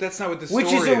 But that's not what the story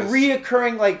is. Which is a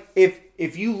reoccurring, like,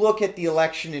 if you look at the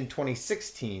election in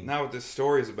 2016. Not what this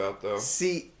story is about, though.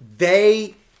 See,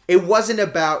 it wasn't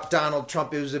about Donald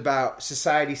Trump. It was about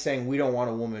society saying, we don't want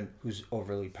a woman who's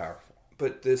overly powerful.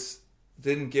 But this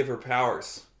didn't give her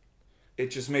powers. It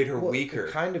just made her weaker.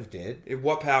 It kind of did.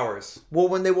 What powers? Well,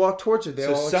 when they walked towards her, they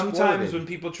all sometimes exploded. when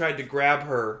people tried to grab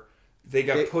her, they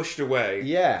got pushed away.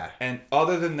 Yeah. And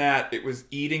other than that, it was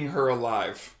eating her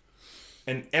alive.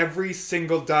 And every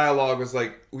single dialogue was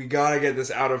like, we gotta get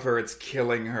this out of her. It's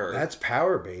killing her. That's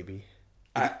power, baby.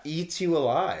 It eats you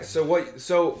alive.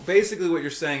 So basically what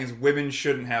you're saying is women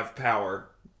shouldn't have power.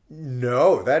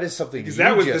 No, that is something because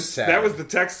you said. That was the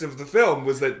text of the film.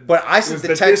 Was that? But I said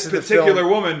the text of the film. This particular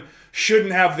woman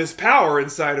shouldn't have this power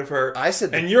inside of her. I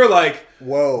said, and you're like,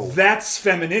 whoa, that's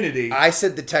femininity. I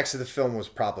said the text of the film was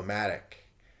problematic.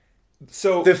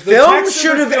 So the film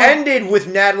should have ended with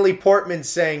Natalie Portman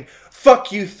saying,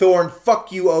 "Fuck you, Thor, and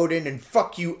fuck you, Odin, and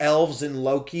fuck you, elves and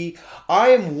Loki.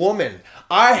 I am woman.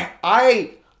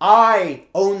 I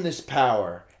own this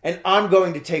power." And I'm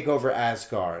going to take over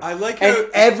Asgard. I like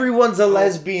and everyone's a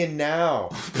lesbian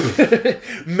now.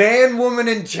 Man, woman,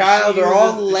 and child are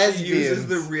all lesbians. She uses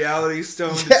the reality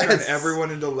stone to turn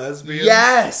everyone into lesbians.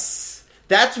 Yes!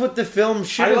 That's what the film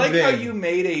should have been. I like how you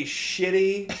made a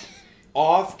shitty,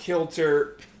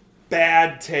 off-kilter,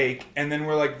 bad take, and then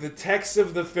we're like, the text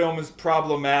of the film is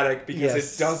problematic because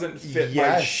it doesn't fit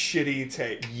my shitty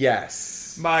take. Yes.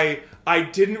 I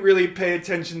didn't really pay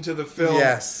attention to the film.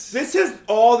 Yes. This has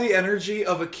all the energy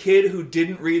of a kid who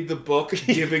didn't read the book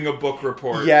giving a book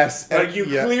report. Yes. Like, you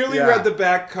clearly read the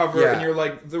back cover, and you're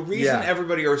like, the reason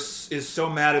everybody is so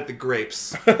mad at the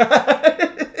grapes.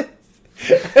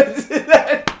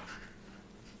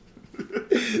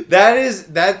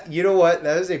 You know what?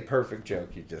 That is a perfect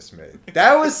joke you just made.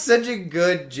 That was such a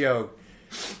good joke.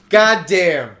 God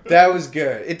damn. That was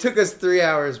good. It took us 3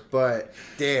 hours, but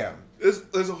damn.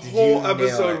 There's a whole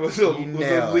episode was a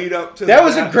lead up to that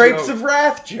was a Grapes of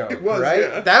Wrath joke. It was, right?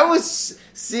 Yeah. That was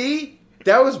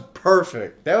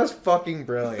perfect. That was fucking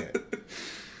brilliant.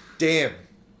 Damn.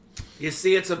 You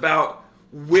see, it's about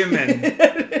women,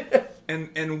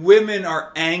 and women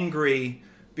are angry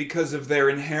because of their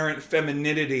inherent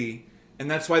femininity,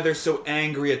 and that's why they're so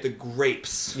angry at the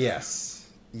grapes. Yes.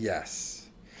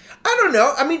 I don't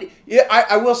know. I mean,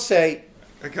 I will say.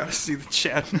 I gotta see the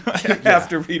chat now. I have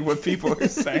to read what people are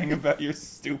saying about your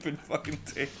stupid fucking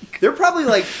take. They're probably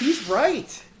like, he's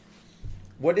right.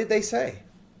 What did they say?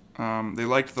 They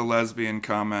liked the lesbian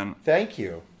comment. Thank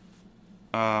you.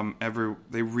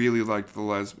 They really liked the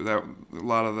lesbian. A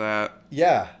lot of that.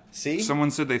 Yeah. See?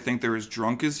 Someone said they think they're as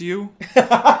drunk as you,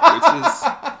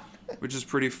 which is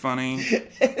pretty funny.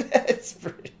 That's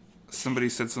pretty. Somebody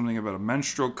said something about a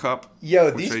menstrual cup,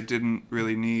 which I didn't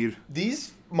really need.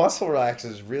 These muscle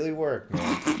relaxers really work,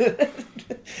 man.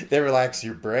 They relax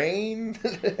your brain.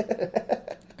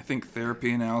 I think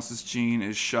Therapy Analysis Gene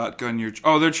is shotgun your...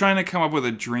 Oh, they're trying to come up with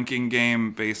a drinking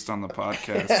game based on the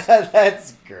podcast.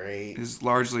 That's great. Is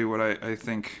largely what I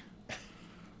think.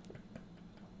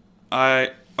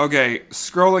 Okay,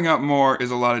 scrolling up more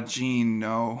is a lot of Gene,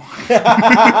 no.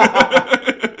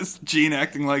 It's Gene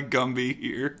acting like Gumby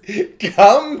here.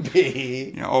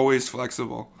 Gumby? Yeah, always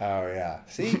flexible. Oh, yeah.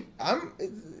 See,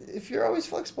 if you're always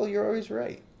flexible, you're always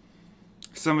right.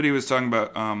 Somebody was talking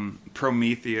about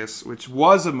Prometheus, which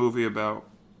was a movie about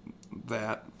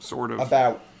that, sort of.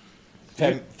 About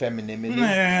femininity?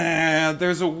 Nah,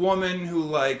 there's a woman who,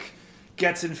 like,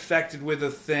 gets infected with a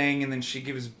thing, and then she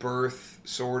gives birth,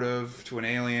 sort of, to an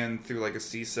alien through, like, a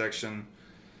C-section.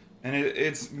 And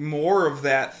it's more of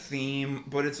that theme,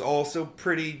 but it's also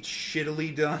pretty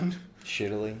shittily done.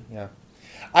 Shittily, yeah.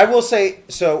 I will say,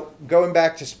 so going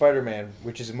back to Spider-Man,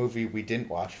 which is a movie we didn't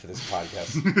watch for this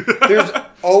podcast, there's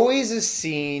always a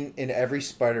scene in every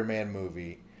Spider-Man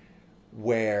movie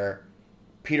where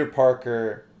Peter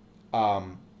Parker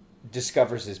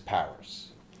discovers his powers.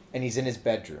 And he's in his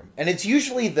bedroom. And it's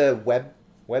usually the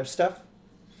web stuff.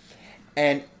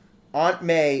 And Aunt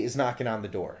May is knocking on the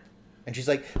door. And she's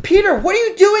like, Peter, what are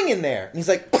you doing in there? And he's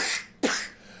like,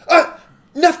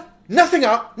 nothing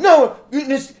out. No,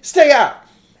 stay out.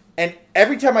 And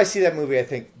every time I see that movie, I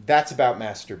think that's about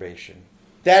masturbation.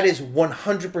 That is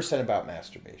 100% about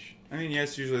masturbation. I mean,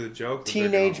 yes, usually the joke.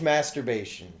 Teenage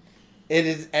masturbation. It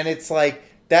is, and it's like,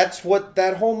 that's what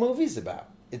that whole movie's about.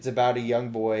 It's about a young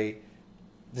boy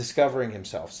discovering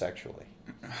himself sexually.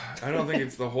 I don't think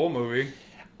it's the whole movie.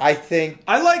 I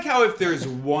like how if there's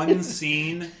one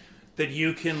scene that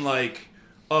you can, like,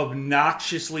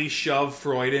 obnoxiously shove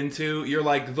Freud into, you're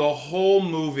like, the whole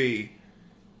movie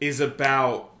is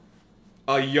about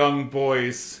a young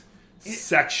boy's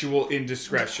sexual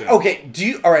indiscretion. Okay,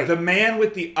 all right. The man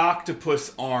with the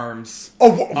octopus arms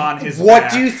on his what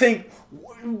back. do you think?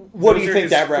 What Those do you are think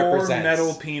his that 4 represents?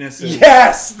 metal penises.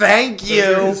 Yes, thank you.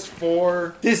 Those are his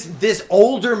 4 This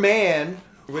older man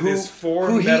with his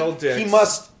 4 metal dicks. He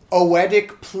must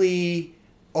oedically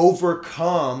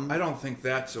overcome. I don't think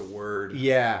that's a word.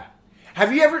 Yeah.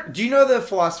 Have you ever? Do you know the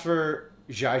philosopher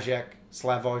Zizek,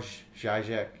 Slavoj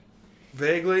Zizek?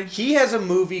 Vaguely. He has a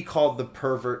movie called The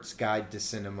Pervert's Guide to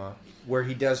Cinema, where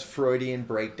he does Freudian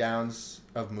breakdowns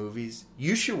of movies.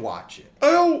 You should watch it.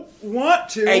 I don't want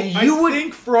to. And I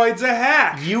think Freud's a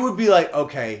hack. You would be like,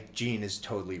 okay, Gene is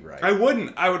totally right. I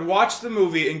wouldn't. I would watch the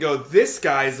movie and go, this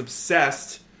guy's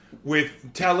obsessed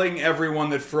with telling everyone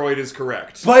that Freud is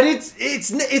correct. But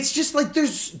it's just like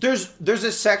there's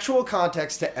a sexual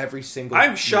context to every single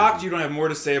I'm shocked movie. you don't have more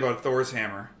to say about Thor's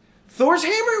hammer. Thor's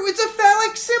hammer, it's a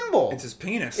phallic symbol. It's his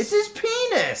penis. It's his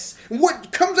penis.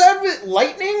 What comes out of it?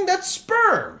 Lightning? That's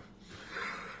sperm.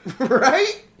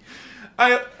 Right?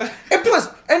 And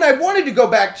I wanted to go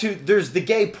back to, there's the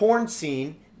gay porn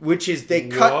scene, which is they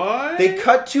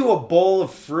cut to a bowl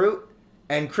of fruit,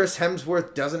 and Chris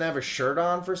Hemsworth doesn't have a shirt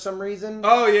on for some reason.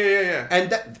 Oh, yeah.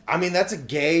 And that's a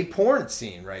gay porn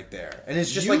scene right there. And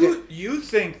it's just you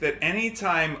think that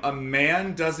anytime a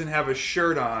man doesn't have a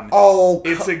shirt on,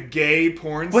 it's a gay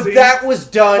porn scene? But that was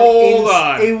done. Hold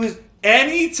on. It was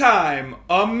anytime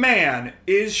a man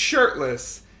is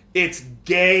shirtless, it's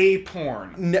gay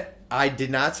porn. No, I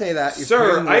did not say that.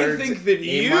 Sir, I think that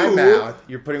in my mouth.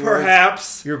 You're putting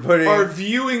perhaps are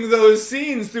viewing those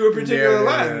scenes through a particular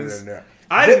lens. No.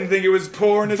 I didn't think it was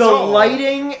porn at the all. The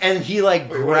lighting, and he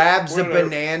grabs a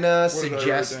banana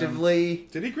suggestively.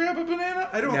 Did he grab a banana?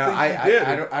 I don't think he did.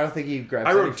 I don't think he grabbed.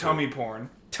 I wrote tummy porn.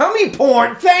 Tummy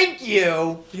porn. Thank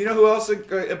you. You know who else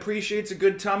appreciates a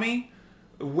good tummy?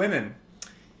 Women.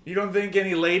 You don't think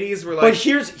any ladies were like? But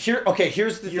here's the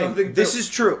thing. Don't think this is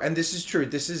true, and this is true.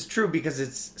 This is true because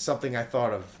it's something I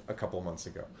thought of a couple of months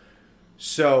ago.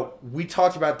 So we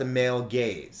talked about the male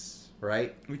gaze,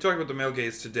 right? We talked about the male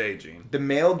gaze today, Gene. The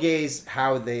male gaze,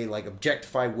 how they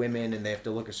objectify women and they have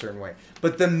to look a certain way.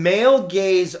 But the male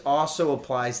gaze also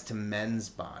applies to men's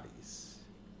bodies.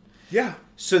 Yeah.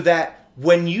 So that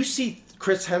when you see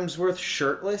Chris Hemsworth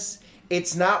shirtless,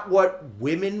 it's not what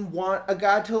women want a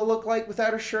guy to look like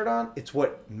without a shirt on. It's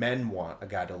what men want a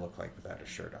guy to look like without a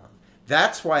shirt on.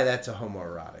 That's why that's a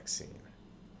homoerotic scene.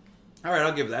 All right,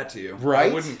 I'll give that to you.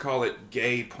 Right? I wouldn't call it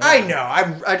gay porn. I know.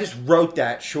 I just wrote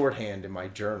that shorthand in my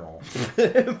journal.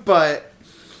 But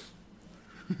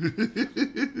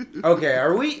okay,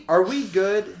 are we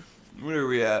good? Where are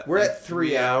we at? We're at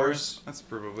 3 hours. That's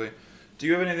probably. Do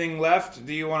you have anything left?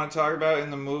 Do you want to talk about in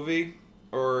the movie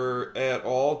or at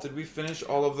all? Did we finish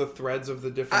all of the threads of the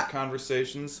different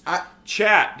conversations?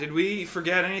 Chat. Did we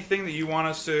forget anything that you want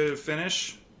us to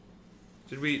finish?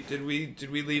 Did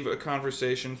we leave a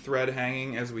conversation thread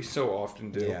hanging as we so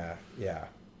often do? Yeah.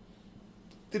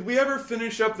 Did we ever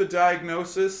finish up the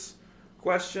diagnosis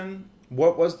question?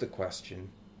 What was the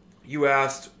question? You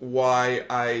asked why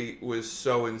I was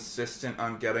so insistent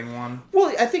on getting one.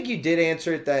 Well, I think you did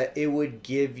answer it that it would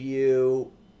give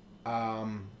you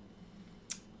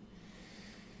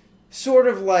sort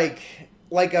of like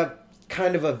a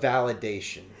kind of a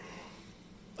validation.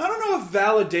 I don't know if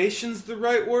validation's the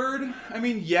right word. I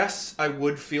mean, yes, I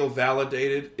would feel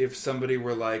validated if somebody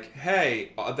were like,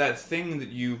 hey, that thing that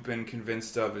you've been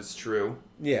convinced of is true.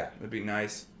 Yeah. That'd be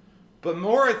nice. But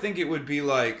more, I think it would be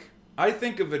like, I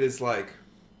think of it as like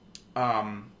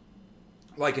an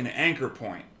anchor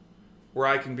point where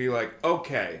I can be like,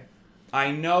 okay,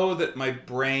 I know that my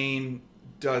brain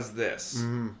does this.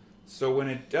 Mm-hmm. So when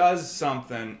it does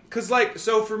something,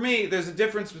 so for me, there's a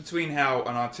difference between how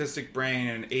an autistic brain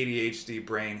and an ADHD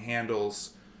brain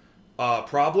handles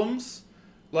problems.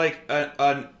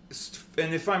 And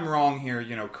if I'm wrong here,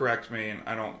 correct me, and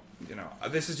I don't,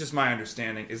 this is just my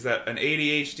understanding, is that an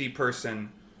ADHD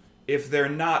person, if they're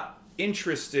not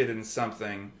interested in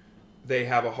something, they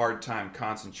have a hard time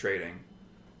concentrating.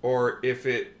 Or if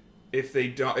it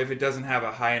doesn't have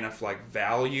a high enough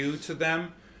value to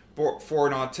them. For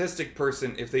an autistic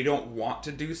person, if they don't want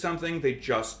to do something, they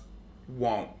just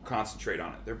won't concentrate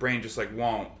on it. Their brain just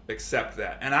won't accept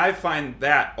that. And I find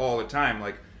that all the time.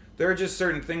 There are just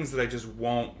certain things that I just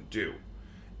won't do.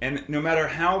 And no matter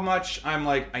how much I'm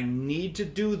I need to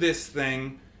do this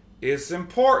thing, it's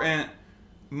important,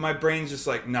 my brain's just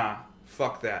nah,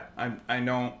 fuck that.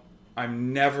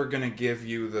 I'm never going to give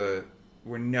you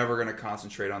we're never going to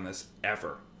concentrate on this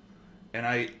ever.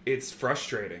 And it's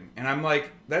frustrating. And I'm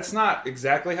that's not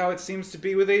exactly how it seems to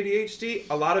be with ADHD.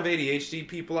 A lot of ADHD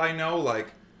people I know,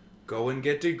 go and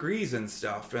get degrees and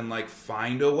stuff and like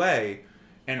find a way.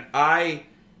 And I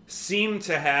seem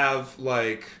to have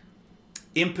like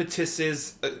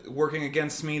impetuses working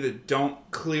against me that don't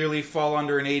clearly fall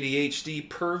under an ADHD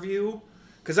purview.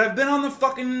 Because I've been on the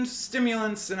fucking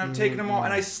stimulants and I've taken them all,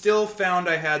 and I still found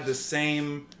I had the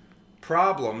same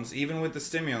problems, even with the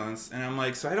stimulants. And I'm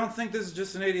like, so I don't think this is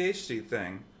just an ADHD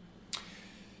thing.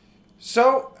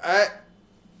 So, I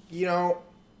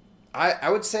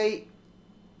would say,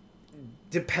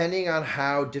 depending on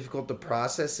how difficult the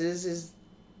process is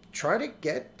try to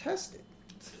get tested.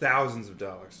 It's thousands of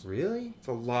dollars. Really? It's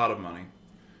a lot of money.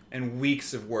 And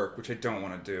weeks of work, which I don't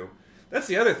want to do. That's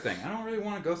the other thing. I don't really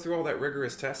want to go through all that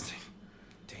rigorous testing.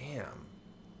 Damn.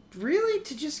 Really?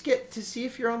 To just get to see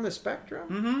if you're on the spectrum?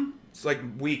 Mm-hmm. It's like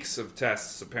weeks of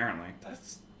tests, apparently.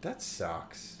 That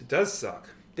sucks. It does suck.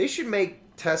 They should make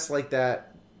tests like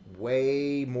that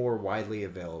way more widely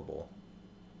available.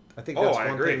 I think that's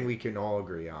one thing we can all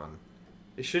agree on.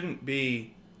 It shouldn't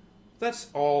be... That's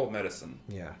all medicine.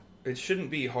 Yeah. It shouldn't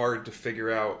be hard to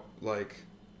figure out, like...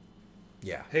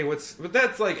 Yeah. Hey, but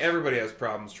that's like everybody has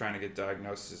problems trying to get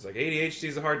diagnoses. Like ADHD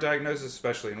is a hard diagnosis,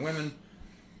 especially in women.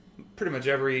 Pretty much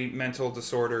every mental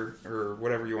disorder or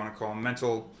whatever you want to call them,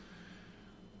 mental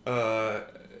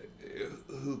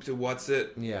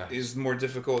is more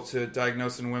difficult to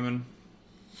diagnose in women.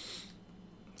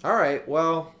 All right.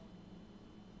 Well,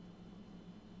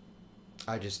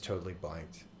 I just totally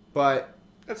blanked. But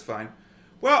that's fine.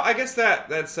 Well, I guess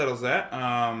that settles that.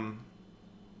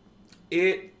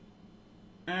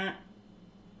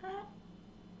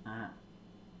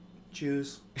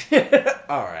 Choose.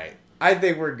 All right. I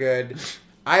think we're good.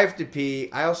 I have to pee.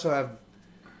 I have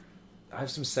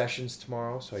some sessions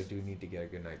tomorrow, so I do need to get a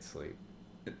good night's sleep.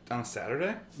 On a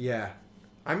Saturday? Yeah.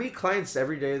 I meet clients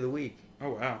every day of the week.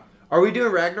 Oh, wow. Are we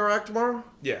doing Ragnarok tomorrow?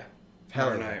 Yeah.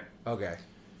 Hell tomorrow night. Okay.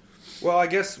 Well, I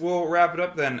guess we'll wrap it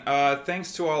up then.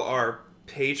 Thanks to all our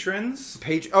patrons.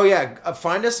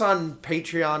 Find us on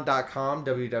patreon.com,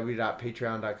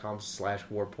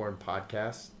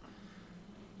 www.patreon.com/warpornpodcast.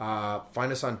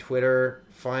 Find us on Twitter.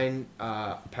 Find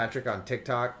Patrick on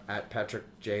TikTok at Patrick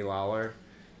J. Lawler.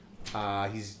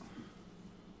 He's,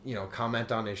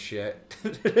 comment on his shit.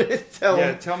 Tell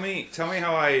me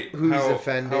how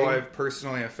I've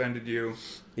personally offended you.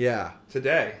 Yeah.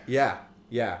 Today. Yeah.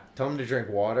 Tell him to drink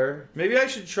water. Maybe I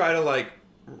should try to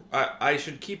I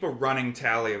should keep a running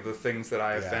tally of the things that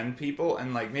I offend people,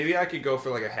 and maybe I could go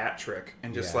for a hat trick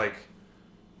and just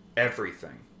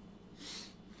everything.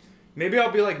 Maybe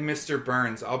I'll be like Mr.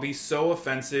 Burns. I'll be so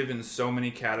offensive in so many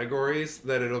categories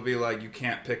that it'll be you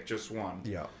can't pick just one.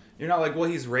 Yeah. You're not well,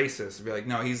 he's racist. It'll be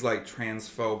no, he's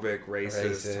transphobic,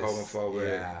 racist,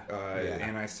 homophobic,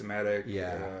 anti-Semitic,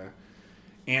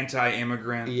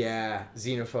 anti-immigrant. Yeah.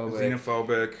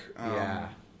 Xenophobic.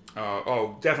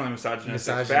 Definitely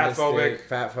misogynistic.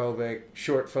 Fatphobic.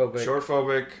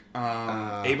 Shortphobic.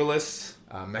 Ableist.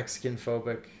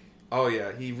 Mexican-phobic. Oh,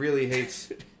 yeah. He really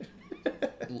hates...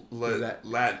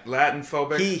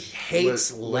 Latin-phobic. He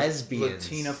hates lesbians.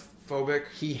 Latinophobic.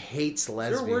 He hates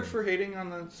lesbians. Is there a word for hating on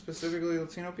the specifically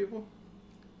Latino people?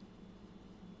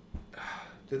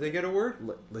 Did they get a word?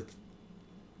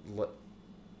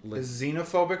 Is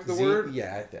xenophobic the word?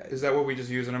 Yeah. Is that what we just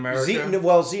use in America?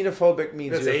 Xenophobic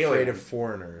means that's you're alien. afraid of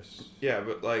foreigners. Yeah,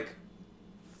 but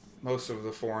most of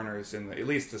the foreigners in at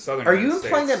least the southern Are United you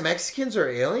implying States, that Mexicans are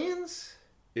aliens?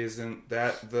 Isn't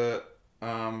that the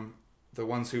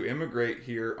ones who immigrate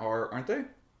here aren't they?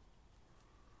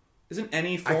 Isn't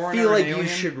any foreigner I feel like an alien?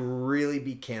 You should really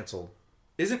be canceled.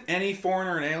 Isn't any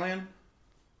foreigner an alien?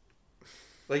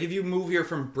 If you move here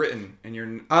from Britain and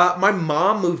you're... my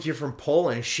mom moved here from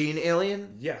Poland. Is she an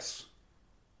alien? Yes.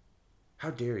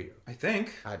 How dare you? I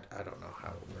think. I don't know how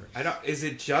it works. Is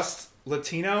it just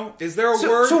Latino? Is there a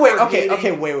word So wait, for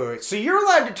hating? wait. So you're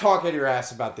allowed to talk out your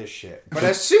ass about this shit. But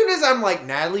as soon as I'm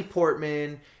Natalie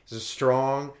Portman is a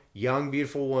strong, young,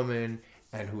 beautiful woman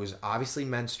and who was obviously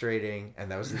menstruating,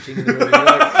 and that was the thing in the movie,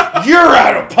 you're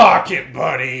out of pocket,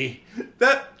 buddy.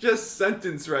 That just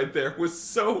sentence right there was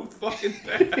so fucking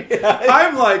bad. Yeah.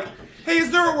 I'm hey,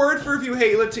 is there a word for if you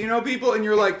hate Latino people? And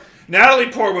you're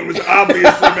Natalie Portman was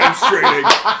obviously menstruating.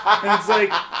 And it's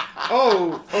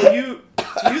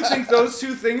you think those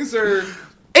two things are...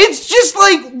 It's just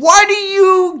why do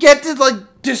you get to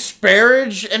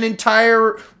disparage an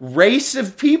entire race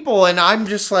of people? And I'm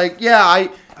just I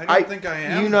don't think I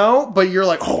am. But you're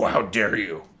oh, how dare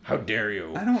you? How dare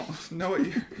you? I don't know what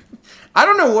you're... I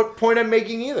don't know what point I'm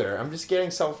making either. I'm just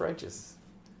getting self-righteous.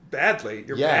 Badly.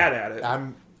 You're bad at it.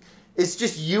 It's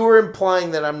just you were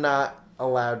implying that I'm not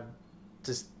allowed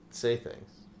to say things.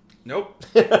 Nope.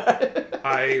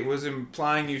 I was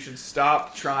implying you should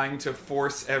stop trying to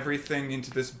force everything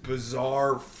into this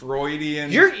bizarre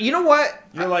Freudian. You know what?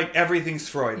 You're like, everything's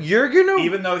Freud. You're gonna,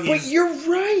 even though he's, but you're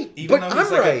right. Even but though he's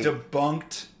I'm like right. a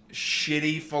debunked,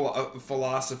 shitty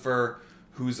philosopher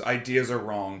whose ideas are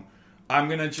wrong. I'm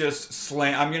gonna just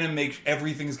slam. I'm gonna make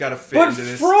everything's got to fit But into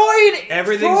this. Freud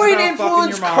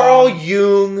influenced Carl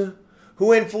Jung,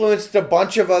 who influenced a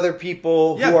bunch of other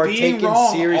people who are taken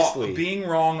seriously. Being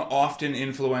wrong often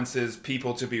influences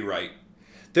people to be right.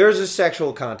 There's a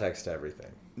sexual context to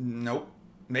everything. Nope,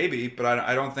 maybe, but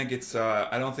I don't think it's.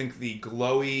 I don't think the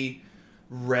glowy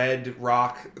red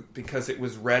rock, because it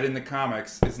was red in the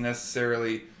comics, is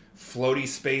necessarily floaty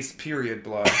space period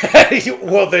blood.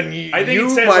 Well, then you, I think it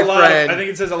says a lot. I think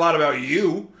it says a lot about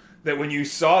you. That when you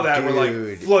saw that, we're like,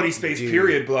 floaty space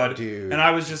period blood. And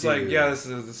I was just like, yeah, this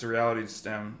is a reality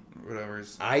stem. Whatever.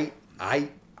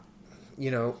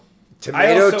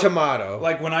 Tomato.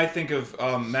 Like, when I think of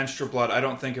menstrual blood, I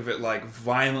don't think of it like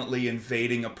violently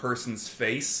invading a person's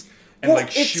face and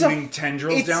shooting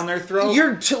tendrils down their throat.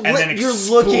 You're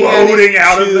looking at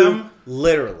out of them.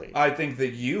 Literally. I think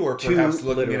that you are perhaps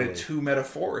looking at it too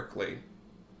metaphorically.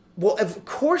 Well, of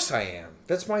course I am.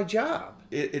 That's my job.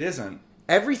 It isn't.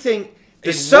 Everything,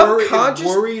 the subconscious. It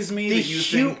worries me that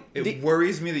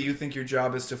you think your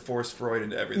job is to force Freud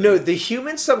into everything. No, the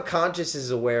human subconscious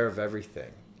is aware of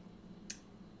everything.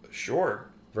 Sure.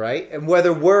 Right? And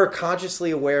whether we're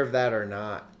consciously aware of that or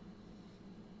not.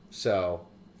 So,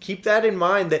 keep that in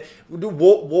mind. That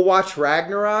we'll watch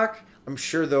Ragnarok. I'm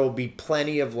sure there will be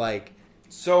plenty of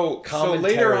So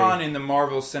later on in the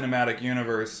Marvel Cinematic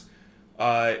Universe,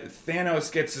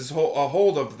 Thanos gets a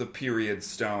hold of the period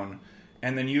stone.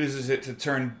 And then uses it to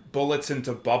turn bullets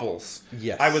into bubbles.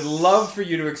 Yes. I would love for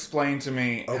you to explain to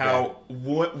me how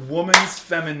woman's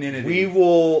femininity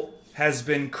has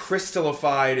been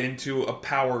crystallified into a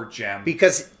power gem.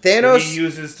 Because Thanos he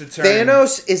uses to turn.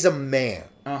 Thanos is a man.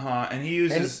 And he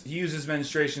uses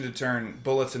menstruation to turn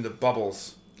bullets into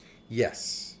bubbles.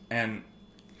 Yes. And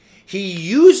he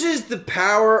uses the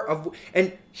power of,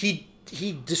 and he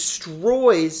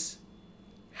destroys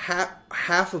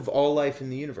half of all life in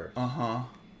the universe.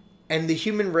 And the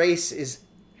human race is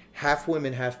half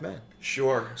women, half men.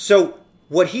 Sure. So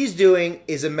what he's doing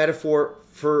is a metaphor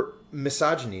for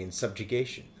misogyny and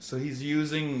subjugation. So he's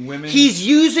using women. He's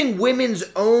using women's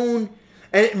own,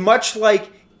 and much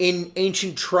like in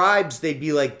ancient tribes, they'd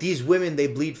be like, these women, they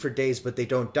bleed for days, but they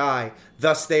don't die.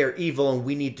 Thus, they are evil, and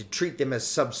we need to treat them as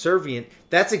subservient.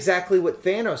 That's exactly what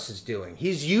Thanos is doing.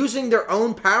 He's using their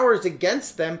own powers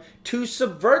against them to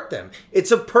subvert them. It's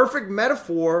a perfect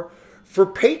metaphor for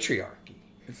patriarchy.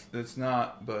 It's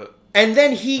not, but... And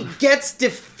then he gets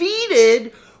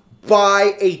defeated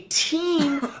by a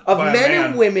team of men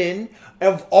and women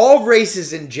of all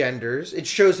races and genders. It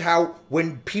shows how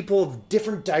when people of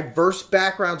different diverse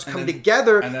backgrounds come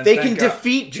together, they can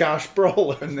defeat Josh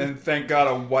Brolin. And then thank God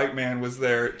a white man was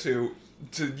there to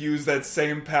use that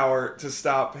same power to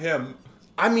stop him.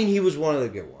 I mean, he was one of the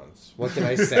good ones. What can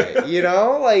I say? They're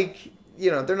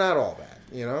not all bad.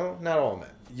 Not all men.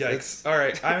 Yikes. All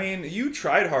right. I mean, you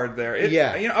tried hard there.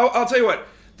 I'll tell you what.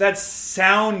 That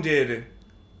sounded...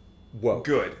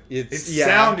 good. It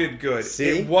sounded good. See?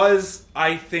 It was,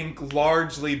 I think,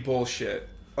 largely bullshit.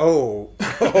 Largely.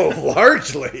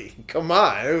 Come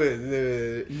on.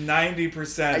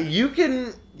 90%. You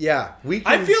can, we can.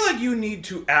 I feel like you need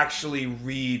to actually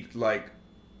read,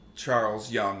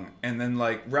 Charles Young and then,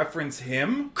 reference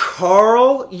him.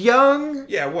 Carl Jung?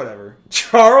 Yeah, whatever.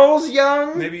 Charles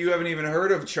Young? Maybe you haven't even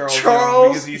heard of Charles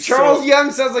Young. Because Charles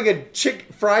Young sounds like a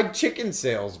fried chicken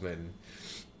salesman.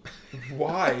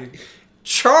 Why?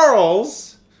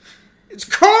 Charles? It's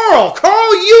Carl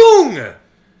Jung!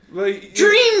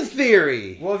 Dream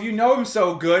Theory! Well, if you know him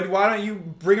so good, why don't you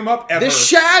bring him up ever? The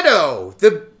Shadow!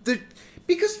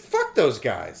 Because fuck those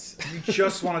guys. You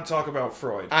just want to talk about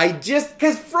Freud.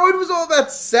 Because Freud was all about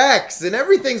sex, and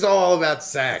everything's all about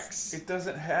sex. It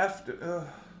doesn't have to...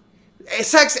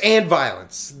 Sex and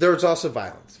violence. There's also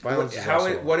violence.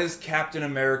 What is Captain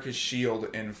America's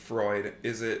shield in Freud?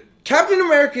 Is it... Captain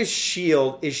America's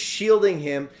shield is shielding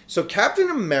him. So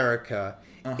Captain America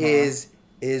is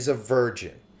a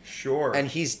virgin. Sure. And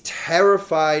he's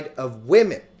terrified of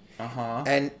women. Uh-huh.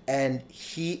 And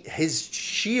his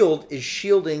shield is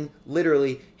shielding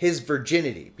literally his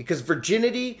virginity, because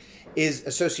virginity is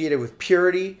associated with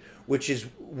purity, which is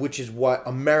what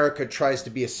America tries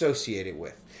to be associated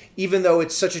with, even though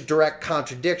it's such a direct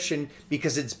contradiction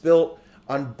because it's built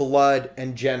on blood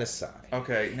and genocide.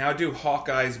 Okay, now do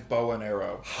Hawkeye's bow and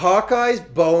arrow. Hawkeye's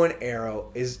bow and arrow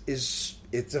is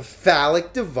it's a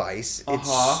phallic device.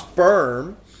 It's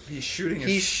sperm. He's shooting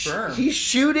his sperm. He's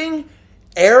shooting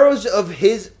arrows of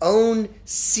his own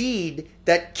seed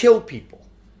that kill people.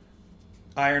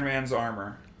 Iron Man's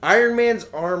armor. Iron Man's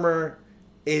armor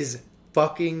is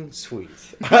fucking sweet.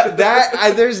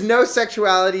 There's no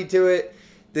sexuality to it.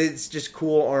 It's just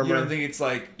cool armor. You don't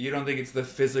think it's the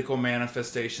physical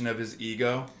manifestation of his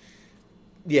ego?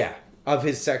 Yeah, of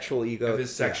his sexual ego. Of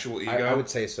his sexual ego. I would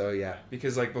say so. Yeah.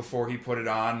 Because like before he put it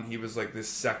on, he was like this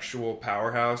sexual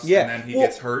powerhouse. Yeah. And then he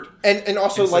gets hurt. And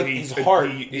also And so like he- his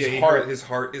heart. His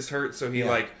heart is hurt. So he Yeah.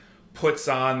 like puts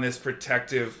on this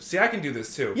protective. See, I can do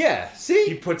this too. Yeah. See.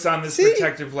 He puts on this See?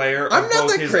 protective layer of I'm not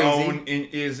both that his crazy. own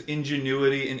his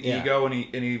ingenuity and Yeah. ego, and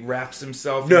he wraps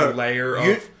himself in a layer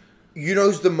of You know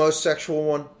who's the most sexual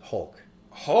one? Hulk.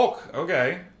 Hulk.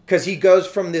 Okay. Because he goes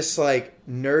from this like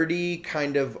nerdy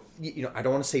kind of, I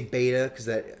don't want to say beta because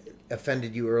that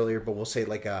offended you earlier, but we'll say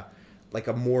like a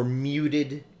more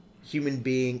muted human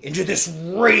being into this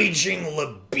raging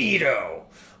libido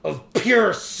of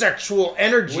pure sexual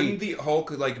energy. Wouldn't the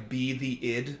Hulk like be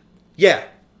the id? Yeah.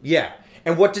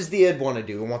 And what does the id want to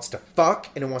do? It wants to fuck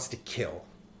and it wants to kill.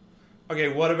 Okay,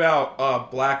 what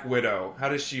about Black Widow? How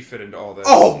does she fit into all this?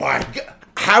 Oh my god!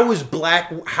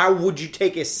 How would you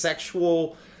take a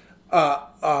sexual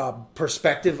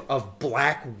perspective of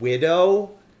Black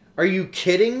Widow? Are you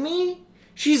kidding me?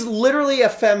 She's literally a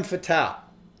femme fatale.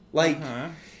 Like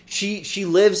she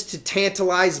lives to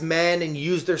tantalize men and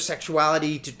use their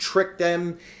sexuality to trick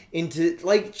them into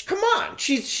like. Come on,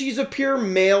 she's a pure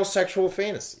male sexual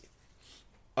fantasy.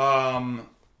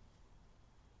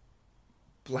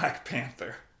 Black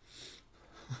Panther.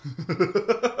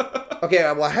 Okay,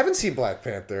 well I haven't seen Black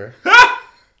Panther.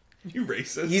 You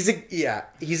racist. He's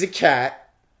a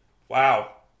cat.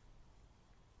 Wow.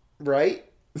 Right?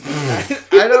 I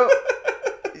don't.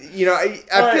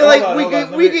 I feel like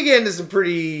we could get into some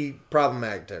pretty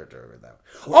problematic territory with that.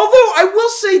 Although I will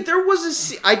say there was a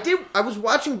scene, I was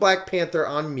watching Black Panther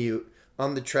on mute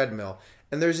on the treadmill,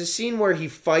 and there's a scene where he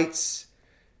fights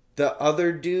the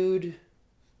other dude,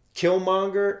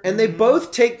 Killmonger, and they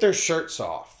both take their shirts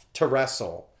off to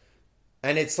wrestle.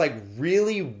 And it's like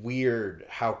really weird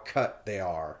how cut they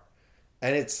are.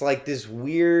 And it's like this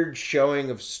weird showing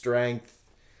of strength.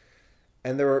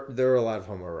 And there are a lot of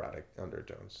homoerotic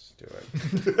undertones to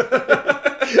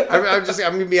it. I'm going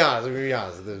to be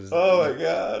honest. Oh my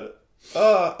god.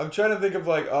 I'm trying to think of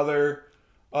like other.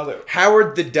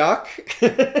 Howard the Duck.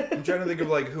 I'm trying to think of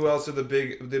like who else are the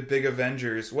big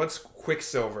Avengers. What's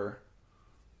Quicksilver?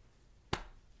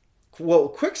 Well,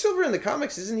 Quicksilver in the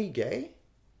comics, isn't he gay?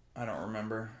 I don't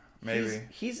remember. Maybe.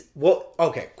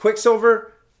 Okay.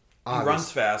 Quicksilver. He runs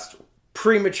fast.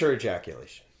 Premature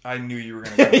ejaculation. I knew you were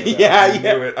going to go for that. Yeah. I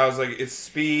knew it. I was like, it's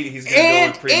speed. He's going to go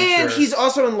with premature. And he's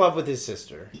also in love with his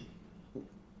sister.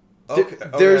 Okay.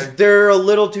 They're a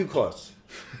little too close.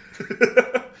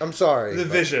 I'm sorry. The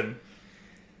Vision.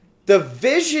 The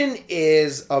Vision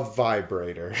is a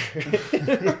vibrator.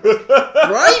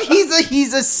 Right?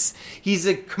 He's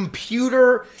a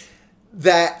computer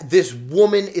that this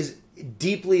woman is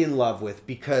deeply in love with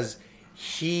because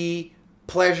he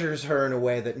pleasures her in a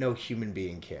way that no human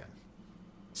being can.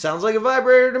 Sounds like a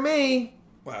vibrator to me.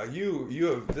 Wow, you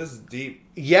have this deep.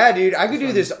 Yeah, dude, I could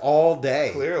do this all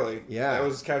day. Clearly. Yeah. That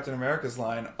was Captain America's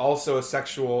line. Also a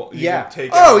sexual. Yeah.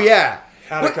 Take oh, yeah.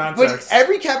 Out of context. But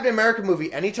every Captain America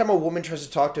movie, anytime a woman tries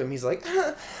to talk to him, he's like,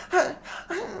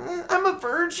 I'm a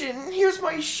virgin. Here's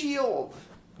my shield.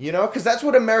 You know, because that's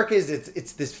what America is.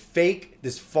 It's this fake,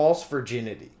 this false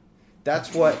virginity.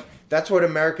 That's what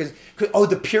America's. Oh,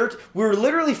 the Puritan. We were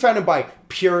literally founded by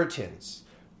Puritans.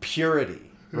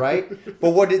 Purity, right? But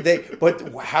what did they?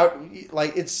 But how?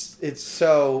 Like it's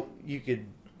so you could.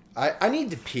 I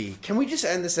need to pee. Can we just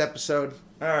end this episode?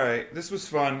 All right, this was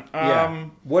fun. Yeah.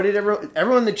 What did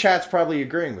everyone in the chat's probably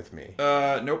agreeing with me?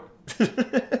 Nope.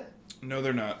 No,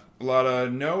 they're not. A lot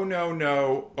of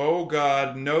no. Oh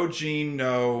God, no, Gene,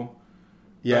 no.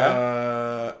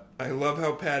 Yeah. I love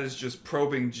how Pat is just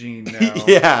probing Gene now.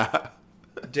 Yeah.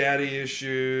 Daddy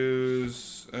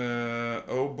issues.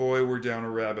 Oh boy, we're down a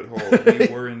rabbit hole. We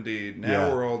were indeed.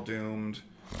 Now we're all doomed.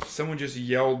 Someone just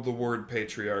yelled the word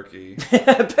patriarchy.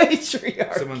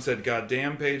 Patriarchy. Someone said,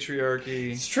 "Goddamn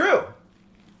patriarchy." It's true.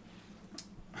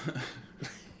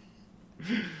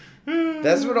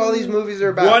 That's what all these movies are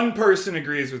about. One person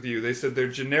agrees with you. They said they're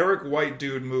generic white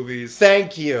dude movies.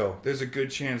 Thank you. There's a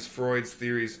good chance Freud's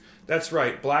theories. That's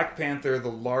right. Black Panther,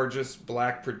 the largest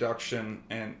black production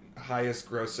and highest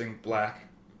grossing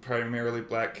primarily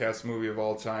black cast movie of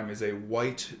all time, is a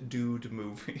white dude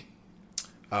movie.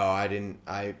 Oh,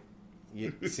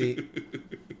 see,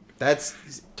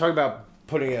 that's talking about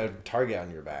putting a target on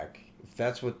your back.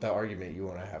 that's what the argument you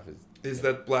want to have is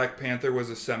that Black Panther was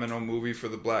a seminal movie for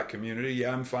the black community.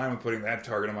 Yeah, I'm fine with putting that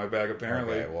target on my back,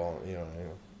 apparently. Okay, well,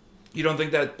 You don't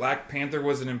think that Black Panther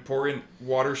was an important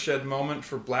watershed moment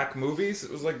for black movies?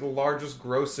 It was like the largest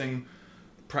grossing,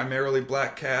 primarily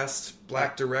black cast,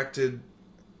 black directed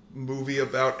movie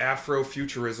about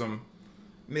Afrofuturism.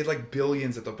 Made like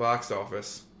billions at the box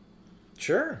office.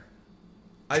 Sure.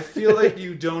 I feel like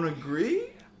you don't agree?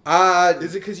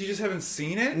 Is it because you just haven't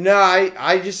seen it? No,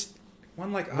 I just...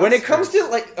 One like Oscars. When it comes to,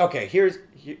 like... Okay,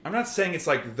 I'm not saying it's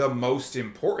like the most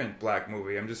important black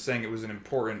movie. I'm just saying it was an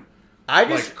important...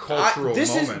 cultural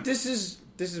moment. This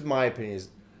is my opinion.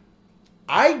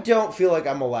 I don't feel like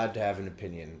I'm allowed to have an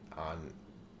opinion on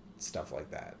stuff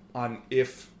like that. On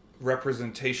if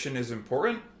representation is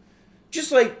important?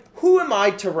 Just like, who am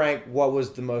I to rank what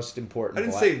was the most important I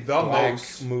didn't say the black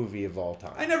most movie of all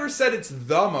time? I never said it's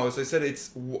the most. I said it's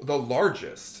the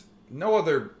largest. No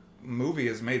other movie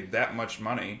has made that much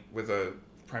money with a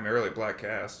primarily black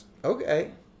cast.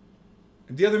 Okay.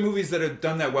 The other movies that have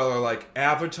done that well are like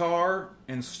Avatar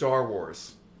and Star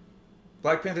Wars.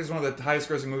 Black Panther is one of the highest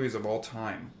grossing movies of all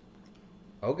time.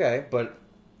 Okay, but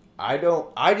I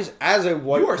just, as a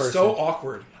white person... You are so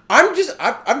awkward. I'm very...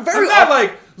 I'm not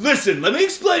like, listen, let me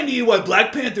explain to you why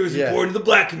Black Panther is important to the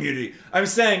black community. I'm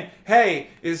saying, hey,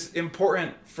 is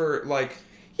important for like...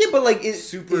 Yeah, but like,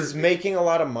 is making a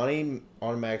lot of money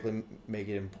automatically make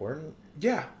it important?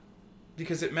 Yeah.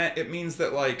 Because it means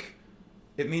that like...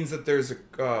 It means that there's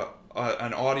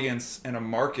an audience and a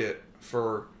market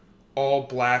for all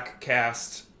black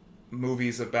cast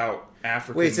movies about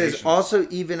African Wait, it says, nations. also,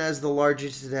 even as the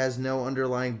largest, it has no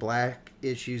underlying black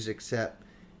issues except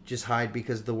just hide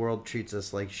because the world treats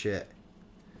us like shit.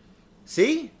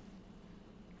 See?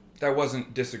 That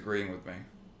wasn't disagreeing with me.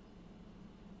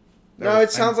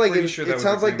 It sounds like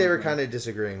they were kind of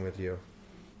disagreeing with you.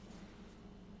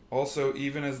 Also,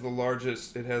 even as the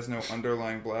largest, it has no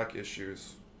underlying black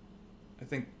issues. I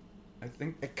think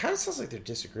it kind of sounds like they're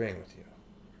disagreeing with you.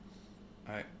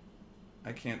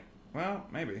 I can't. Well,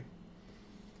 maybe.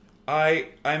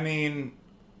 I mean,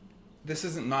 this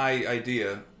isn't my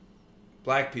idea.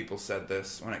 Black people said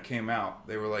this when it came out.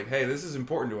 They were like, "Hey, this is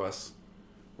important to us.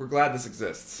 We're glad this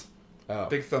exists." Oh.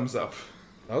 Big thumbs up.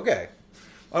 Okay.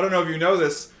 I don't know if you know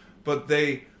this, but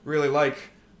they really like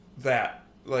that.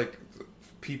 Like,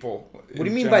 people. What do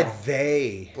you mean by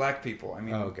they? Black people. I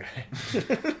mean. Oh, okay.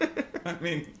 I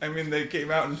mean, they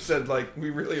came out and said like,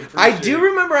 we really appreciate. I do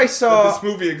remember I saw that this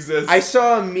movie exists. I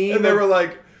saw a meme, and they were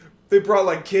like, they brought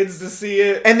like kids to see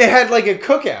it, and they had like a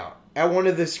cookout at one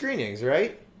of the screenings,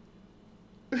 right?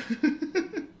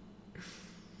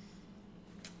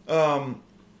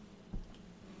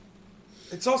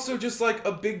 It's also just like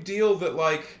a big deal that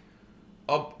like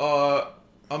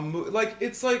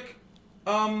it's like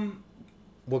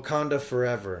Wakanda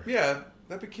forever. Yeah,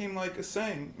 that became like a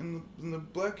saying in the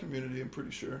black community. I'm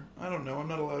pretty sure. I don't know. I'm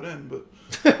not allowed in, but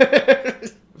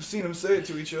I've seen them say it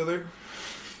to each other,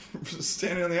 just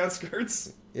standing on the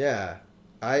outskirts. Yeah,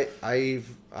 I've.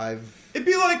 It'd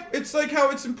be like it's like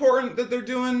how it's important that they're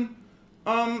doing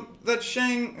that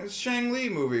Shang-Li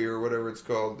movie or whatever it's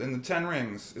called in the Ten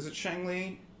Rings. Is it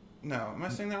Shang-Li? No, am I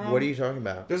saying that wrong? What are you talking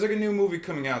about? There's like a new movie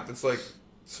coming out that's like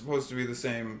supposed to be the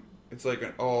same. It's like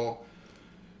an all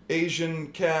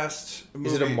Asian cast movie.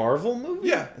 Is it a Marvel movie?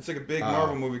 Yeah, it's like a big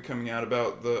Marvel movie coming out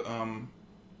about the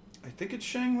I think it's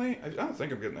Shang-Li. I don't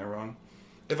think I'm getting that wrong.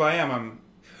 If I am, I'm...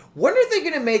 When are they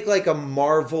going to make like a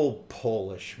Marvel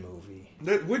Polish movie?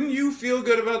 Wouldn't you feel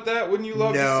good about that? Wouldn't you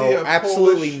love to see a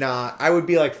absolutely Polish... not. I would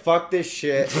be like, fuck this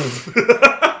shit.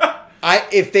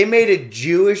 If they made a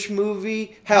Jewish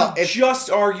movie, hell, you just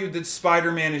argued that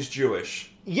Spider-Man is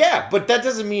Jewish. Yeah, but that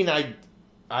doesn't mean I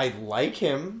like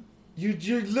him. You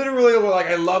literally were like,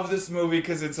 I love this movie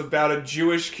because it's about a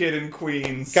Jewish kid in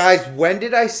Queens. Guys, when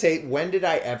did I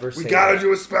ever say we gotta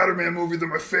do a Spider-Man movie? They're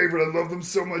my favorite. I love them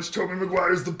so much. Tobey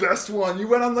Maguire's the best one. You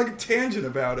went on like a tangent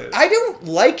about it. I don't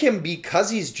like him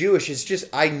because he's Jewish. It's just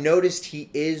I noticed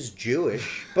he is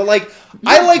Jewish. But like,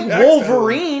 I like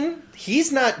Wolverine.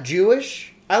 He's not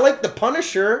Jewish. I like the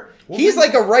Punisher. He's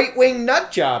like a right-wing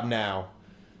nut job now.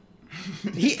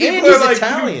 He's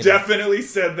Italian. You definitely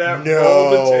said that.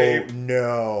 Roll the tape.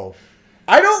 No.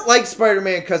 I don't like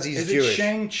Spider-Man because he's Jewish. Is it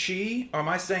Shang-Chi? Or am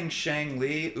I saying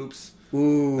Shang-Li? Oops.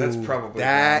 Ooh. That's probably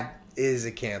that wrong. Is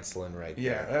a canceling right there.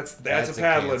 Yeah, that's a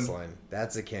paddling.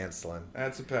 That's a canceling.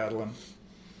 That's a paddling.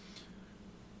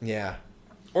 Yeah.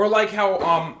 Or like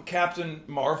how Captain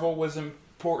Marvel was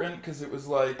important because it was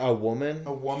like... A woman?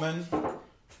 A woman.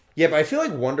 Yeah, but I feel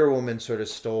like Wonder Woman sort of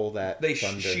stole that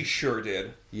thunder. She sure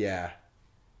did. Yeah.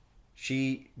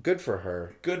 Good for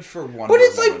her. Good for Wonder Woman. But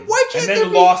it's like, why can't and there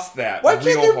then be, lost that why can't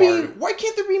real there hard. be? Why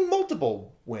can't there be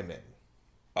multiple women?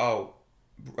 Oh,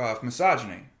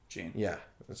 misogyny, Gene. Yeah,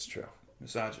 that's true.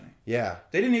 Misogyny. Yeah.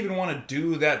 They didn't even want to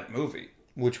do that movie,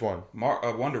 Which one?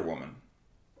 Wonder Woman,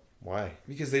 Why?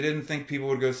 because they didn't think people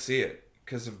would go see it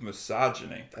because of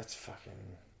misogyny. That's fucking.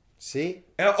 See?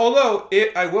 And although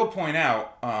I will point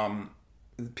out,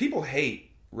 people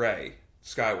hate Rey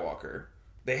Skywalker.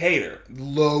 They hate her,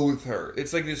 loathe her.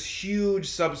 It's like this huge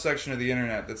subsection of the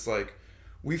internet that's like,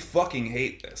 we fucking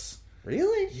hate this.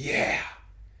 Really? Yeah.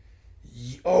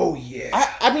 Oh yeah.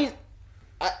 I mean,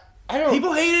 I don't.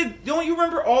 People hated. Don't you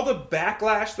remember all the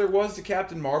backlash there was to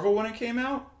Captain Marvel when it came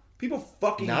out? People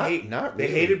fucking Not hate. really. They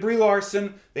hated Brie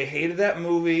Larson. They hated that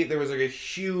movie. There was like a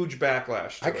huge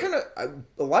backlash. To it.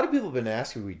 A lot of people have been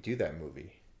asking if we do that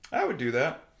movie. I would do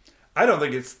that. I don't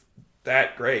think it's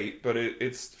that great, but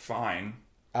it's fine.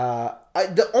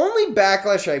 The only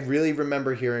backlash I really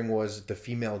remember hearing was the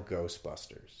female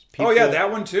Ghostbusters. Oh yeah,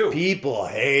 that one too. People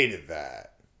hated that.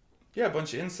 Yeah, a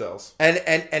bunch of incels. And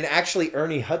actually,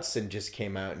 Ernie Hudson just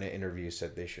came out in an interview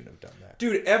said they shouldn't have done that.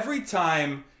 Dude, every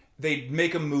time they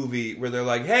make a movie where they're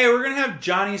like, "Hey, we're gonna have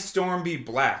Johnny Storm be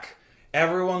black,"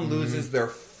 everyone loses their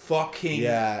fucking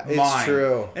mind. It's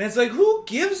true. And it's like, who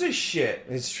gives a shit?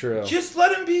 It's true. Just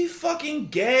let him be fucking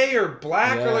gay or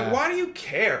black or like, Yeah. why do you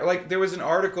care? Like, there was an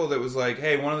article that was like,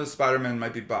 hey, one of the Spider-Men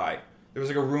might be bi. There was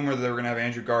like a rumor that they were gonna have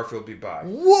Andrew Garfield be bi.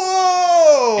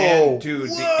 Whoa! And dude, the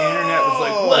internet was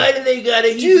like, Why do they gotta?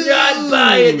 He's not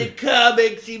bi in the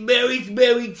comics. He marries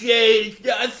Mary Jane. It's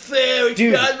not fair. It's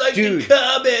not like the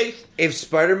comics. If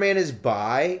Spider-Man is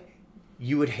bi,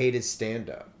 you would hate his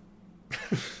stand-up.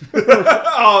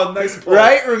 Oh, nice pull.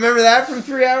 Right? Remember that from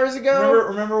 3 hours ago?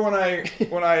 Remember when I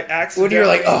accidentally... When you're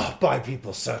like, oh, bi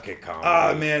people suck at comedy.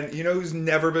 Ah, man, you know who's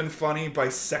never been funny?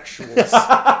 Bisexuals.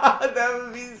 That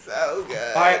would be so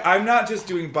good. I'm not just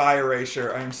doing bi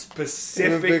erasure. I'm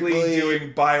specifically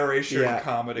doing bi erasure in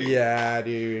comedy. Yeah,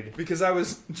 dude. Because I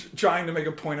was trying to make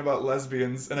a point about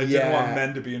lesbians, and I didn't want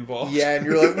men to be involved. Yeah, and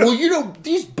you're like, well, you know,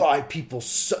 these bi people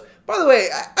suck. By the way,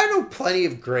 I know plenty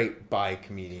of great bi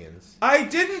comedians. I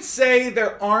didn't say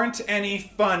there aren't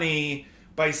any funny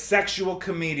bisexual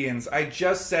comedians. I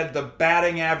just said the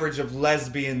batting average of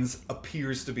lesbians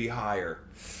appears to be higher.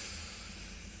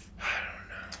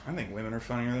 I think women are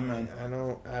funnier than men. I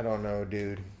don't know,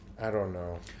 dude. I don't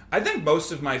know. I think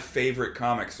most of my favorite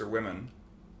comics are women.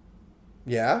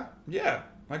 Yeah? Yeah.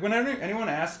 Like, whenever anyone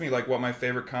asks me, like, what my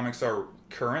favorite comics are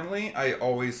currently, I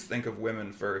always think of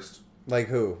women first. Like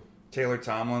who? Taylor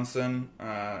Tomlinson,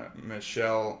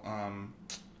 Michelle,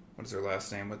 what is her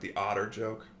last name, with the otter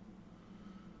joke?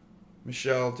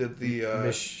 Michelle did the...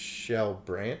 Michelle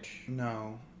Branch?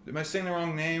 No. Am I saying the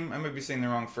wrong name? I might be saying the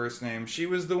wrong first name. She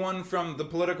was the one from the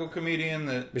political comedian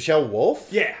that... Michelle Wolf?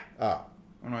 Yeah. Oh.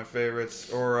 One of my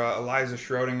favorites. Or Eliza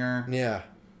Schrodinger. Yeah.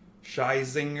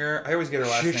 Scheisinger. I always get her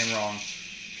last name wrong.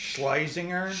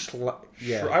 Schleisinger?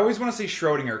 Yeah. I always want to say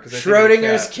Schrodinger because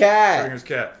Schrodinger's cat. Schrodinger's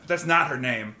cat. That's not her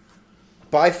name.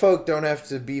 Bi folk don't have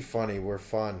to be funny. We're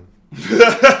fun.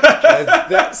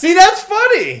 See, that's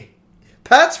funny.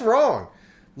 Pat's wrong.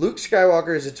 Luke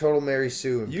Skywalker is a total Mary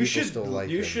Sue, and people still like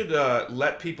him. You should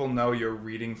let people know you're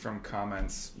reading from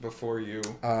comments before you...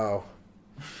 Oh.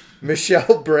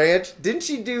 Michelle Branch. Didn't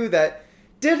she do that?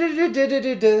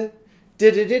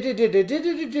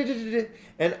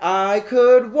 And I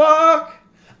could walk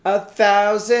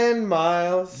 1,000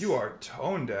 miles. You are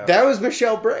tone deaf. That was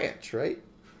Michelle Branch, right?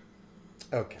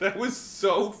 Okay. That was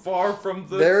so far from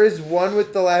the... There is one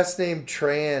with the last name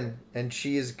Tran, and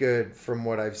she is good from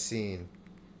what I've seen.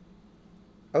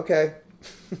 Okay.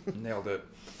 Nailed it.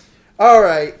 All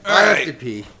right. I right. have to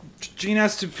pee. Gene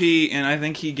has to pee, and I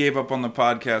think he gave up on the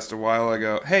podcast a while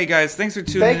ago. Hey, guys, thanks for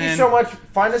tuning in. Thank you so much.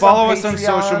 Find us Follow on us on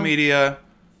social media.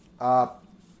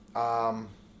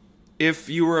 If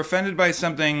you were offended by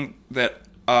something that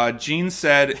Gene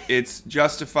said, it's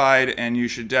justified, and you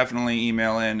should definitely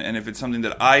email in. And if it's something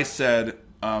that I said,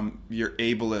 you're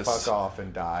ableist. Fuck off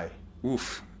and die.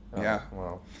 Oof. Yeah.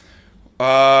 Well.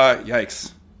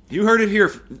 Yikes. You heard it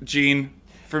here, Gene.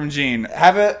 From Gene.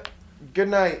 Have a good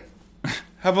night.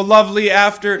 Have a lovely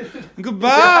after.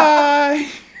 Goodbye.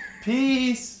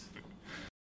 Peace.